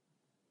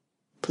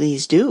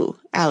 "Please do,"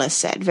 Alice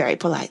said very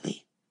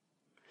politely.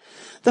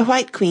 The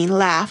White Queen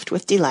laughed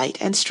with delight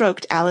and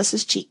stroked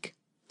Alice's cheek.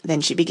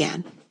 Then she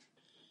began.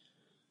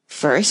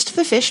 "First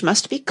the fish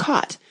must be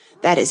caught.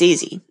 That is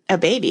easy. A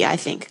baby, I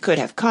think, could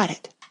have caught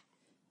it.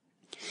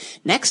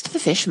 Next the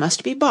fish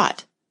must be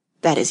bought.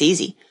 That is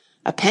easy.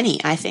 A penny,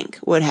 I think,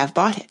 would have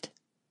bought it.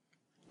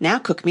 Now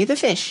cook me the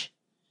fish.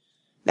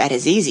 That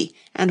is easy,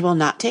 and will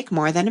not take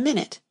more than a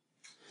minute.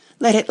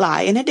 Let it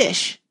lie in a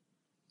dish.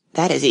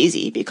 That is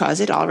easy, because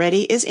it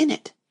already is in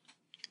it.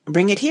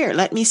 Bring it here,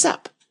 let me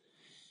sup.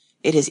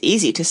 It is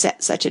easy to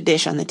set such a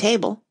dish on the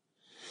table.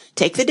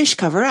 Take the dish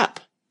cover up.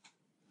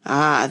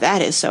 Ah,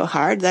 that is so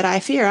hard that I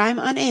fear I'm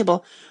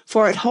unable,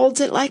 for it holds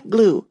it like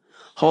glue,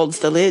 holds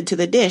the lid to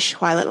the dish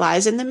while it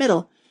lies in the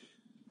middle.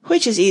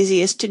 Which is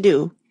easiest to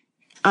do?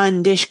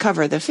 Undish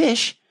cover the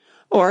fish,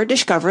 or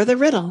dish cover the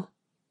riddle?"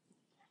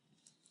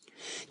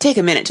 "Take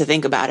a minute to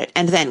think about it,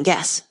 and then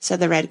guess," said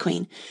the Red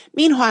Queen.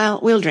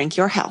 "Meanwhile we'll drink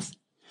your health.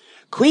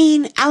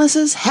 Queen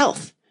Alice's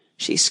health!"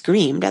 she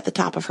screamed at the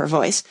top of her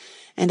voice,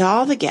 and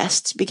all the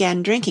guests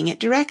began drinking it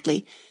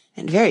directly,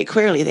 and very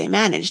queerly they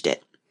managed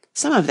it.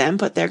 Some of them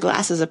put their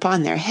glasses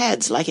upon their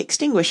heads like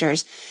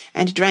extinguishers,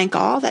 and drank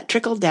all that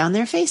trickled down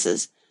their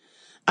faces.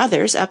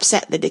 Others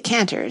upset the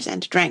decanters,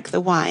 and drank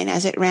the wine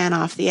as it ran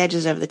off the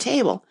edges of the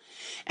table,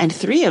 and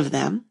 3 of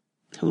them,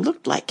 who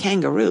looked like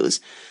kangaroos,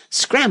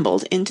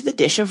 scrambled into the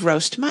dish of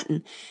roast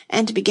mutton,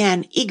 and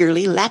began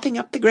eagerly lapping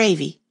up the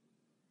gravy.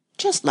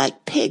 "Just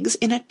like pigs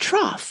in a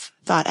trough,"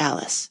 thought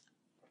Alice.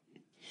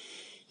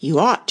 "You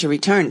ought to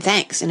return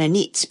thanks in a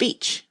neat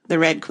speech," the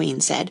Red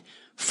Queen said,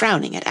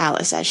 frowning at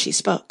Alice as she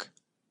spoke.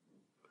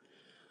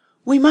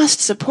 "We must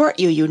support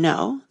you, you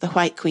know," the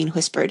White Queen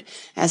whispered,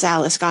 as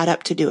Alice got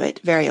up to do it,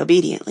 very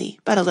obediently,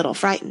 but a little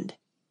frightened.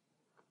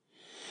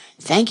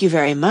 "Thank you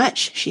very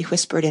much," she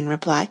whispered in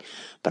reply,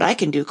 "but I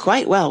can do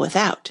quite well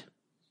without."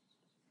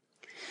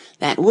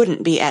 "That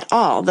wouldn't be at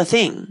all the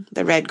thing,"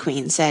 the Red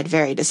Queen said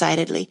very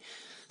decidedly,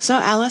 so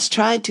Alice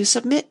tried to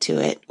submit to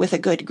it with a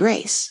good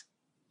grace.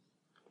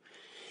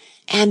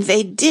 "And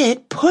they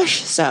did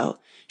push so,"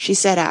 she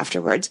said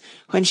afterwards,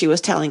 when she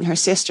was telling her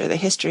sister the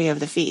history of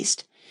the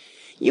feast.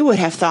 "You would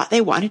have thought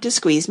they wanted to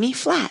squeeze me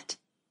flat."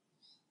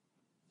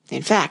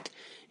 In fact,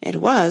 it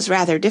was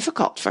rather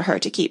difficult for her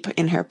to keep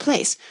in her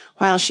place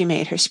while she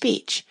made her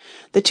speech.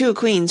 The 2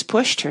 queens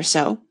pushed her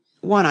so,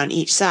 one on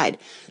each side,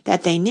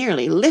 that they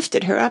nearly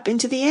lifted her up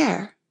into the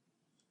air.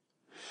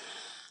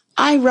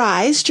 "I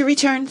rise to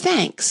return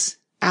thanks,"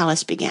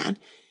 Alice began,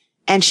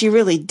 and she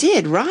really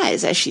did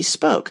rise as she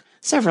spoke,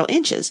 several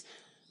inches,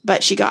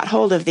 but she got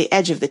hold of the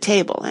edge of the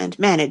table and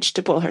managed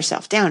to pull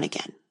herself down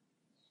again.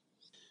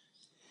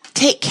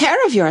 "Take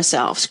care of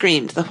yourself,"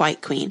 screamed the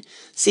White Queen,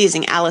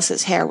 seizing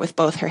Alice's hair with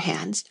both her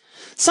hands.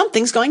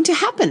 "Something's going to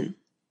happen."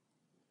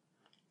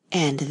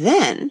 And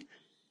then,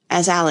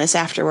 as Alice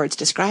afterwards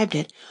described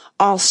it,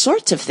 all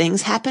sorts of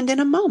things happened in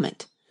a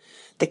moment.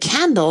 The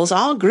candles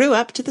all grew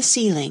up to the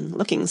ceiling,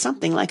 looking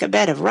something like a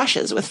bed of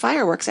rushes with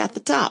fireworks at the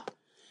top.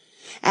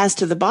 As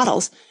to the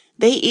bottles,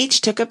 they each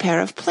took a pair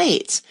of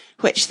plates,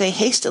 which they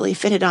hastily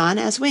fitted on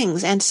as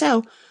wings, and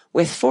so,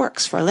 with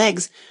forks for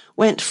legs,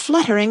 went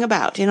fluttering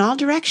about in all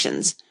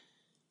directions.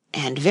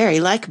 And very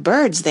like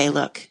birds they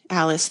look,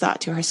 Alice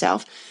thought to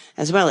herself,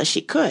 as well as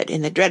she could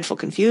in the dreadful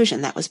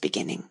confusion that was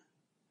beginning.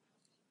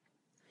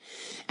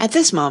 At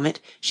this moment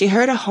she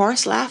heard a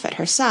hoarse laugh at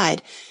her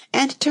side,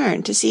 and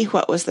turned to see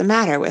what was the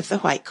matter with the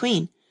White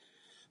Queen.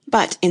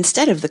 But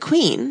instead of the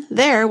Queen,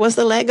 there was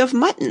the leg of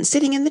mutton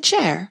sitting in the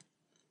chair.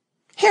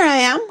 "Here I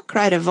am,"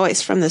 cried a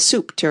voice from the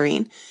soup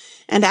tureen,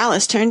 and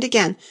Alice turned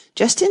again,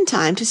 just in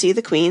time to see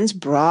the Queen's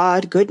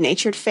broad,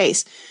 good-natured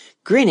face,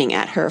 grinning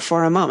at her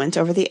for a moment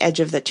over the edge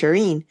of the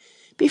tureen,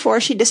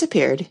 before she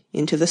disappeared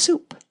into the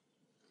soup.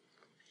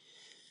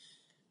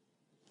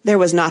 There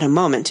was not a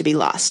moment to be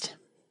lost.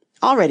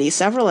 Already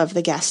several of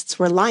the guests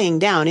were lying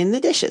down in the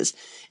dishes,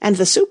 and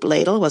the soup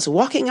ladle was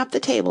walking up the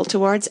table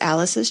towards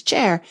Alice's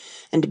chair,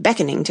 and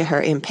beckoning to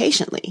her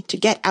impatiently to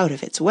get out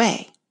of its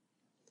way.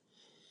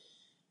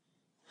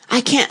 "I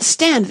can't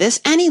stand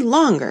this any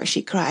longer,"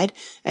 she cried,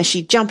 as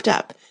she jumped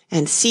up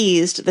and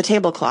seized the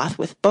tablecloth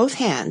with both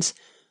hands.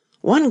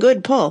 One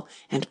good pull,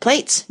 and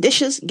plates,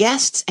 dishes,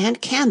 guests, and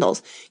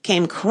candles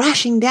came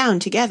crashing down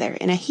together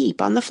in a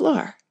heap on the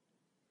floor.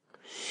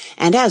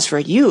 "And as for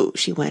you,"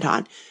 she went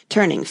on,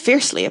 turning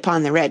fiercely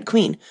upon the Red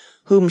Queen,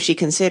 whom she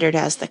considered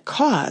as the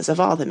cause of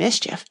all the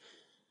mischief.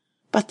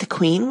 But the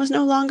Queen was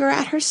no longer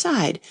at her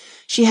side.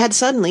 She had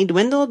suddenly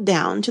dwindled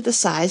down to the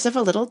size of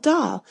a little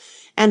doll,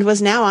 and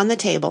was now on the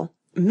table,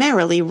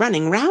 merrily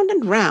running round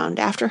and round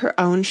after her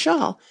own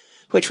shawl,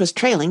 which was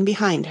trailing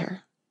behind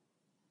her.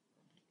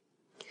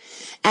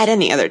 At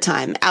any other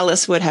time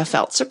Alice would have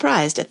felt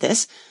surprised at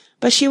this,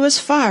 but she was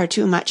far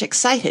too much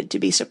excited to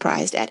be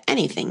surprised at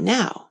anything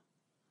now.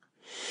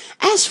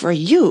 "As for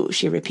you,"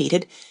 she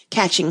repeated,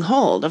 catching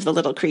hold of the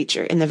little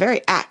creature in the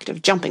very act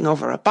of jumping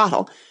over a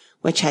bottle,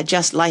 which had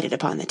just lighted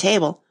upon the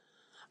table,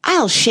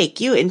 I'll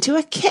shake you into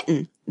a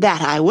kitten,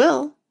 that I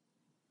will."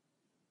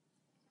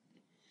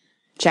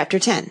 Chapter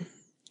 10.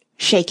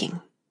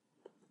 Shaking.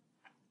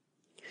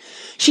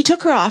 She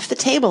took her off the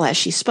table as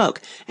she spoke,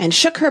 and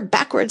shook her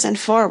backwards and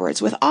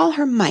forwards with all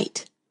her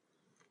might.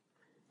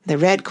 The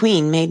Red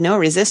Queen made no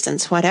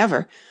resistance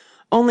whatever,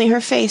 only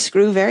her face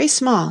grew very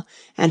small,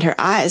 and her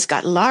eyes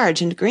got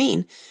large and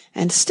green,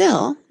 and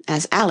still,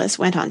 as Alice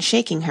went on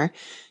shaking her,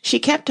 she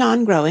kept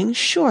on growing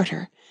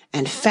shorter,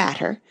 and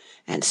fatter,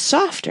 and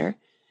softer,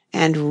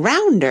 and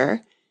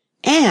rounder,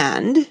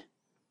 and...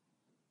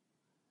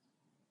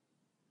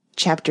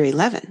 Chapter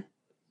 11.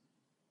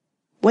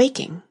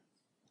 Waking.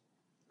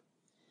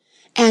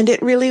 And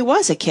it really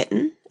was a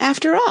kitten,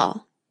 after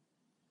all.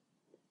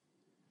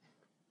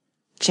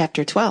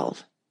 Chapter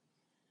 12.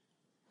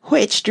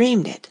 Which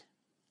dreamed it?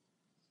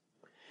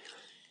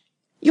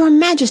 "Your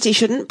Majesty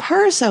shouldn't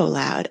purr so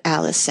loud,"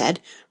 Alice said,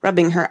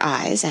 rubbing her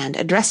eyes and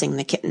addressing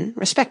the kitten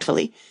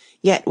respectfully,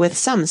 yet with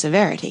some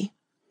severity.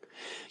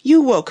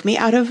 "You woke me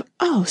out of,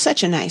 oh,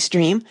 such a nice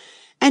dream,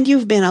 and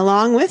you've been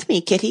along with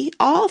me, Kitty,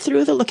 all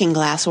through the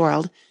looking-glass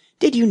world.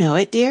 Did you know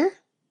it, dear?"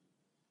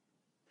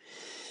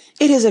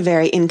 It is a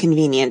very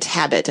inconvenient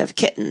habit of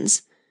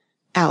kittens,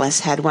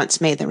 Alice had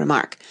once made the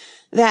remark,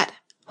 that,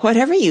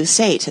 whatever you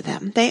say to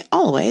them, they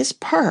always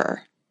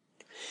purr.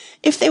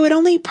 If they would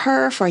only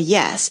purr for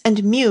yes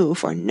and mew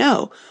for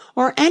no,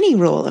 or any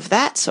rule of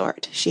that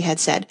sort, she had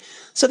said,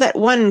 so that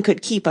one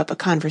could keep up a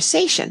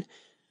conversation.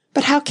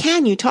 But how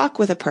can you talk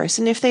with a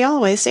person if they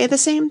always say the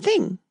same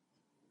thing?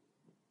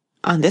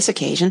 On this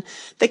occasion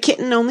the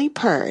kitten only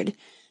purred,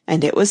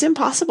 and it was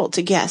impossible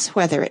to guess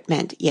whether it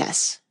meant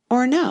yes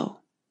or no.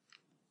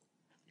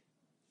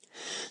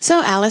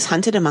 So Alice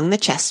hunted among the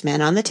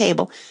chessmen on the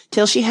table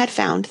till she had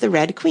found the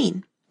Red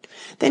Queen.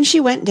 Then she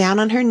went down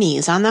on her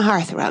knees on the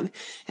hearth-rug,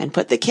 and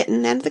put the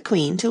kitten and the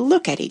Queen to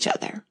look at each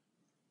other.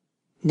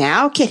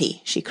 "Now,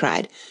 Kitty," she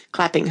cried,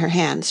 clapping her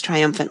hands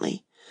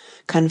triumphantly,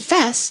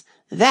 "confess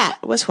that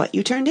was what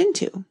you turned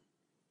into."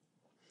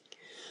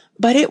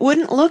 "But it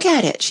wouldn't look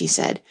at it," she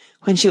said,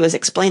 when she was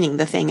explaining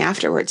the thing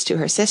afterwards to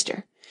her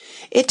sister.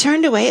 "It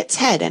turned away its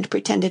head and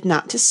pretended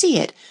not to see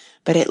it,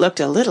 but it looked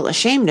a little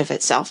ashamed of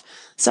itself,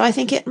 so I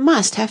think it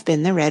must have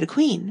been the Red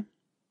Queen."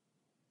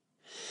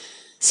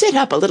 "Sit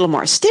up a little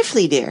more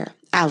stiffly, dear,"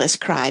 Alice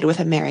cried with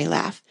a merry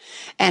laugh,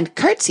 "and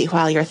curtsy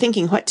while you're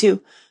thinking what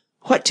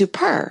to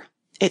purr.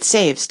 It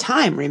saves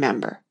time,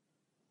 remember."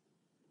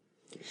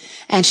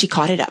 And she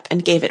caught it up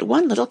and gave it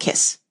one little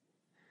kiss,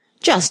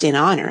 just in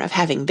honor of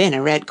having been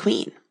a Red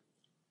Queen.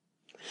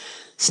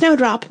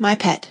 "Snowdrop, my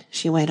pet,"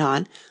 she went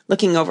on,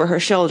 looking over her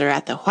shoulder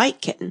at the white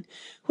kitten,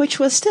 which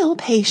was still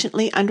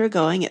patiently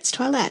undergoing its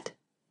toilette.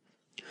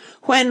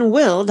 "When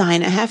will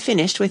Dinah have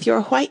finished with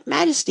your white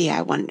Majesty,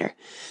 I wonder?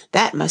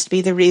 That must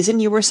be the reason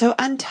you were so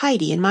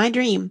untidy in my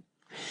dream.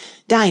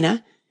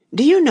 Dinah,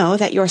 do you know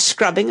that you're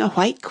scrubbing a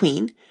white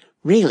queen?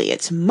 Really,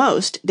 it's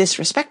most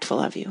disrespectful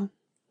of you."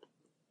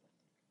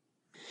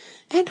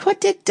 "And what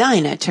did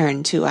Dinah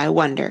turn to, I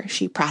wonder?"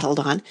 she prattled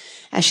on,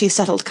 as she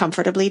settled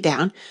comfortably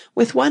down,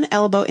 with one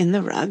elbow in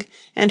the rug,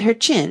 and her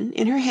chin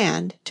in her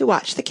hand, to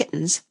watch the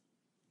kittens.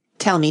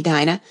 "Tell me,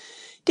 Dinah,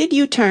 did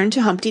you turn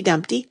to Humpty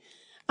Dumpty?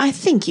 I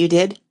think you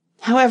did.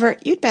 However,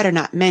 you'd better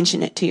not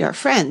mention it to your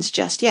friends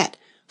just yet,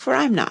 for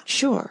I'm not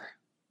sure.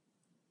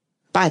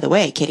 By the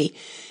way, Kitty,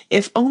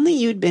 if only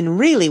you'd been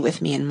really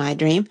with me in my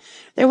dream,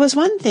 there was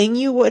one thing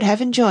you would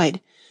have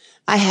enjoyed.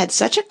 I had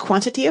such a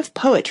quantity of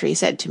poetry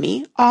said to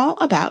me, all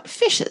about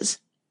fishes.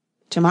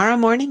 Tomorrow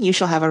morning you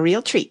shall have a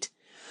real treat.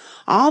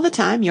 All the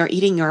time you're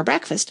eating your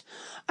breakfast,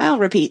 I'll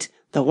repeat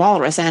The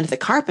Walrus and the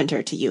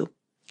Carpenter to you,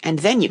 and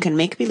then you can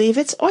make believe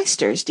it's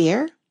oysters,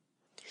 dear.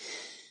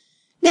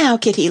 Now,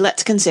 Kitty,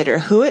 let's consider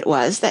who it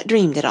was that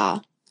dreamed it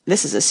all.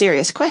 This is a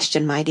serious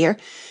question, my dear,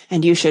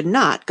 and you should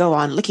not go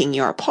on licking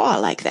your paw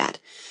like that,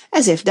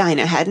 as if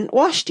Dinah hadn't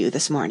washed you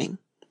this morning.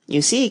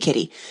 You see,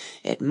 Kitty,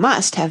 it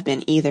must have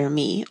been either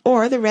me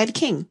or the Red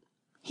King.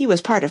 He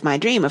was part of my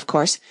dream, of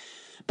course,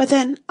 but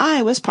then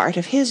I was part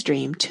of his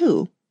dream,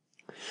 too.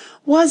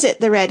 Was it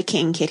the Red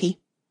King, Kitty?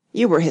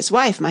 You were his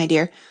wife, my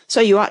dear,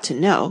 so you ought to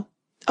know.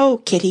 Oh,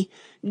 Kitty,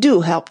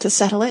 do help to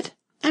settle it.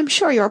 I'm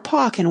sure your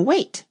paw can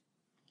wait."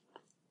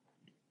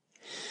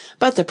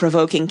 But the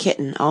provoking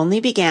kitten only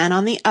began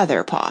on the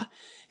other paw,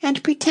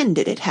 and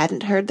pretended it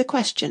hadn't heard the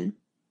question.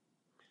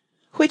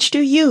 "Which do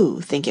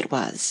you think it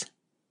was?"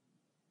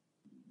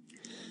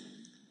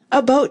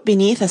 A boat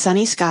beneath a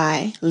sunny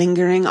sky,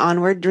 lingering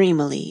onward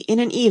dreamily in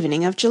an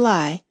evening of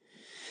July.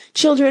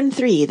 Children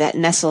three that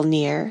nestle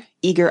near,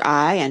 eager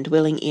eye and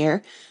willing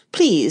ear,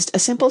 pleased a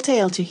simple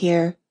tale to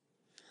hear.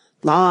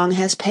 Long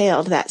has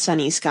paled that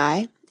sunny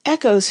sky,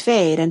 echoes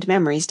fade and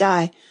memories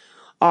die,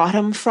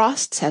 autumn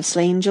frosts have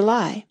slain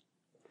July.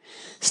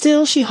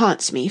 Still she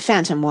haunts me,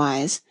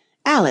 phantom-wise,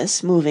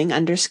 Alice moving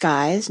under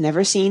skies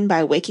never seen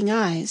by waking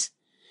eyes.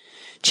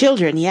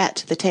 Children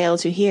yet the tale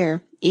to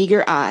hear,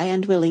 eager eye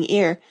and willing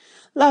ear,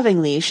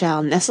 lovingly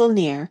shall nestle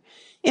near,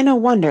 in a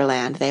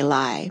wonderland they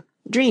lie,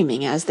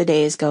 dreaming as the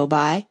days go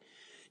by,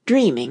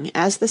 dreaming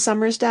as the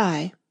summers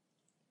die.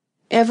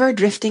 ever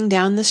drifting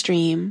down the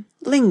stream,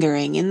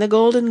 lingering in the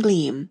golden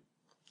gleam.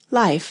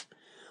 Life,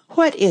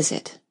 what is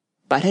it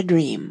but a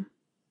dream?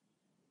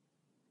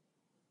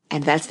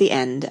 And that's the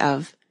end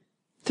of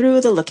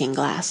Through the Looking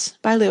Glass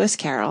by Lewis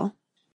Carroll.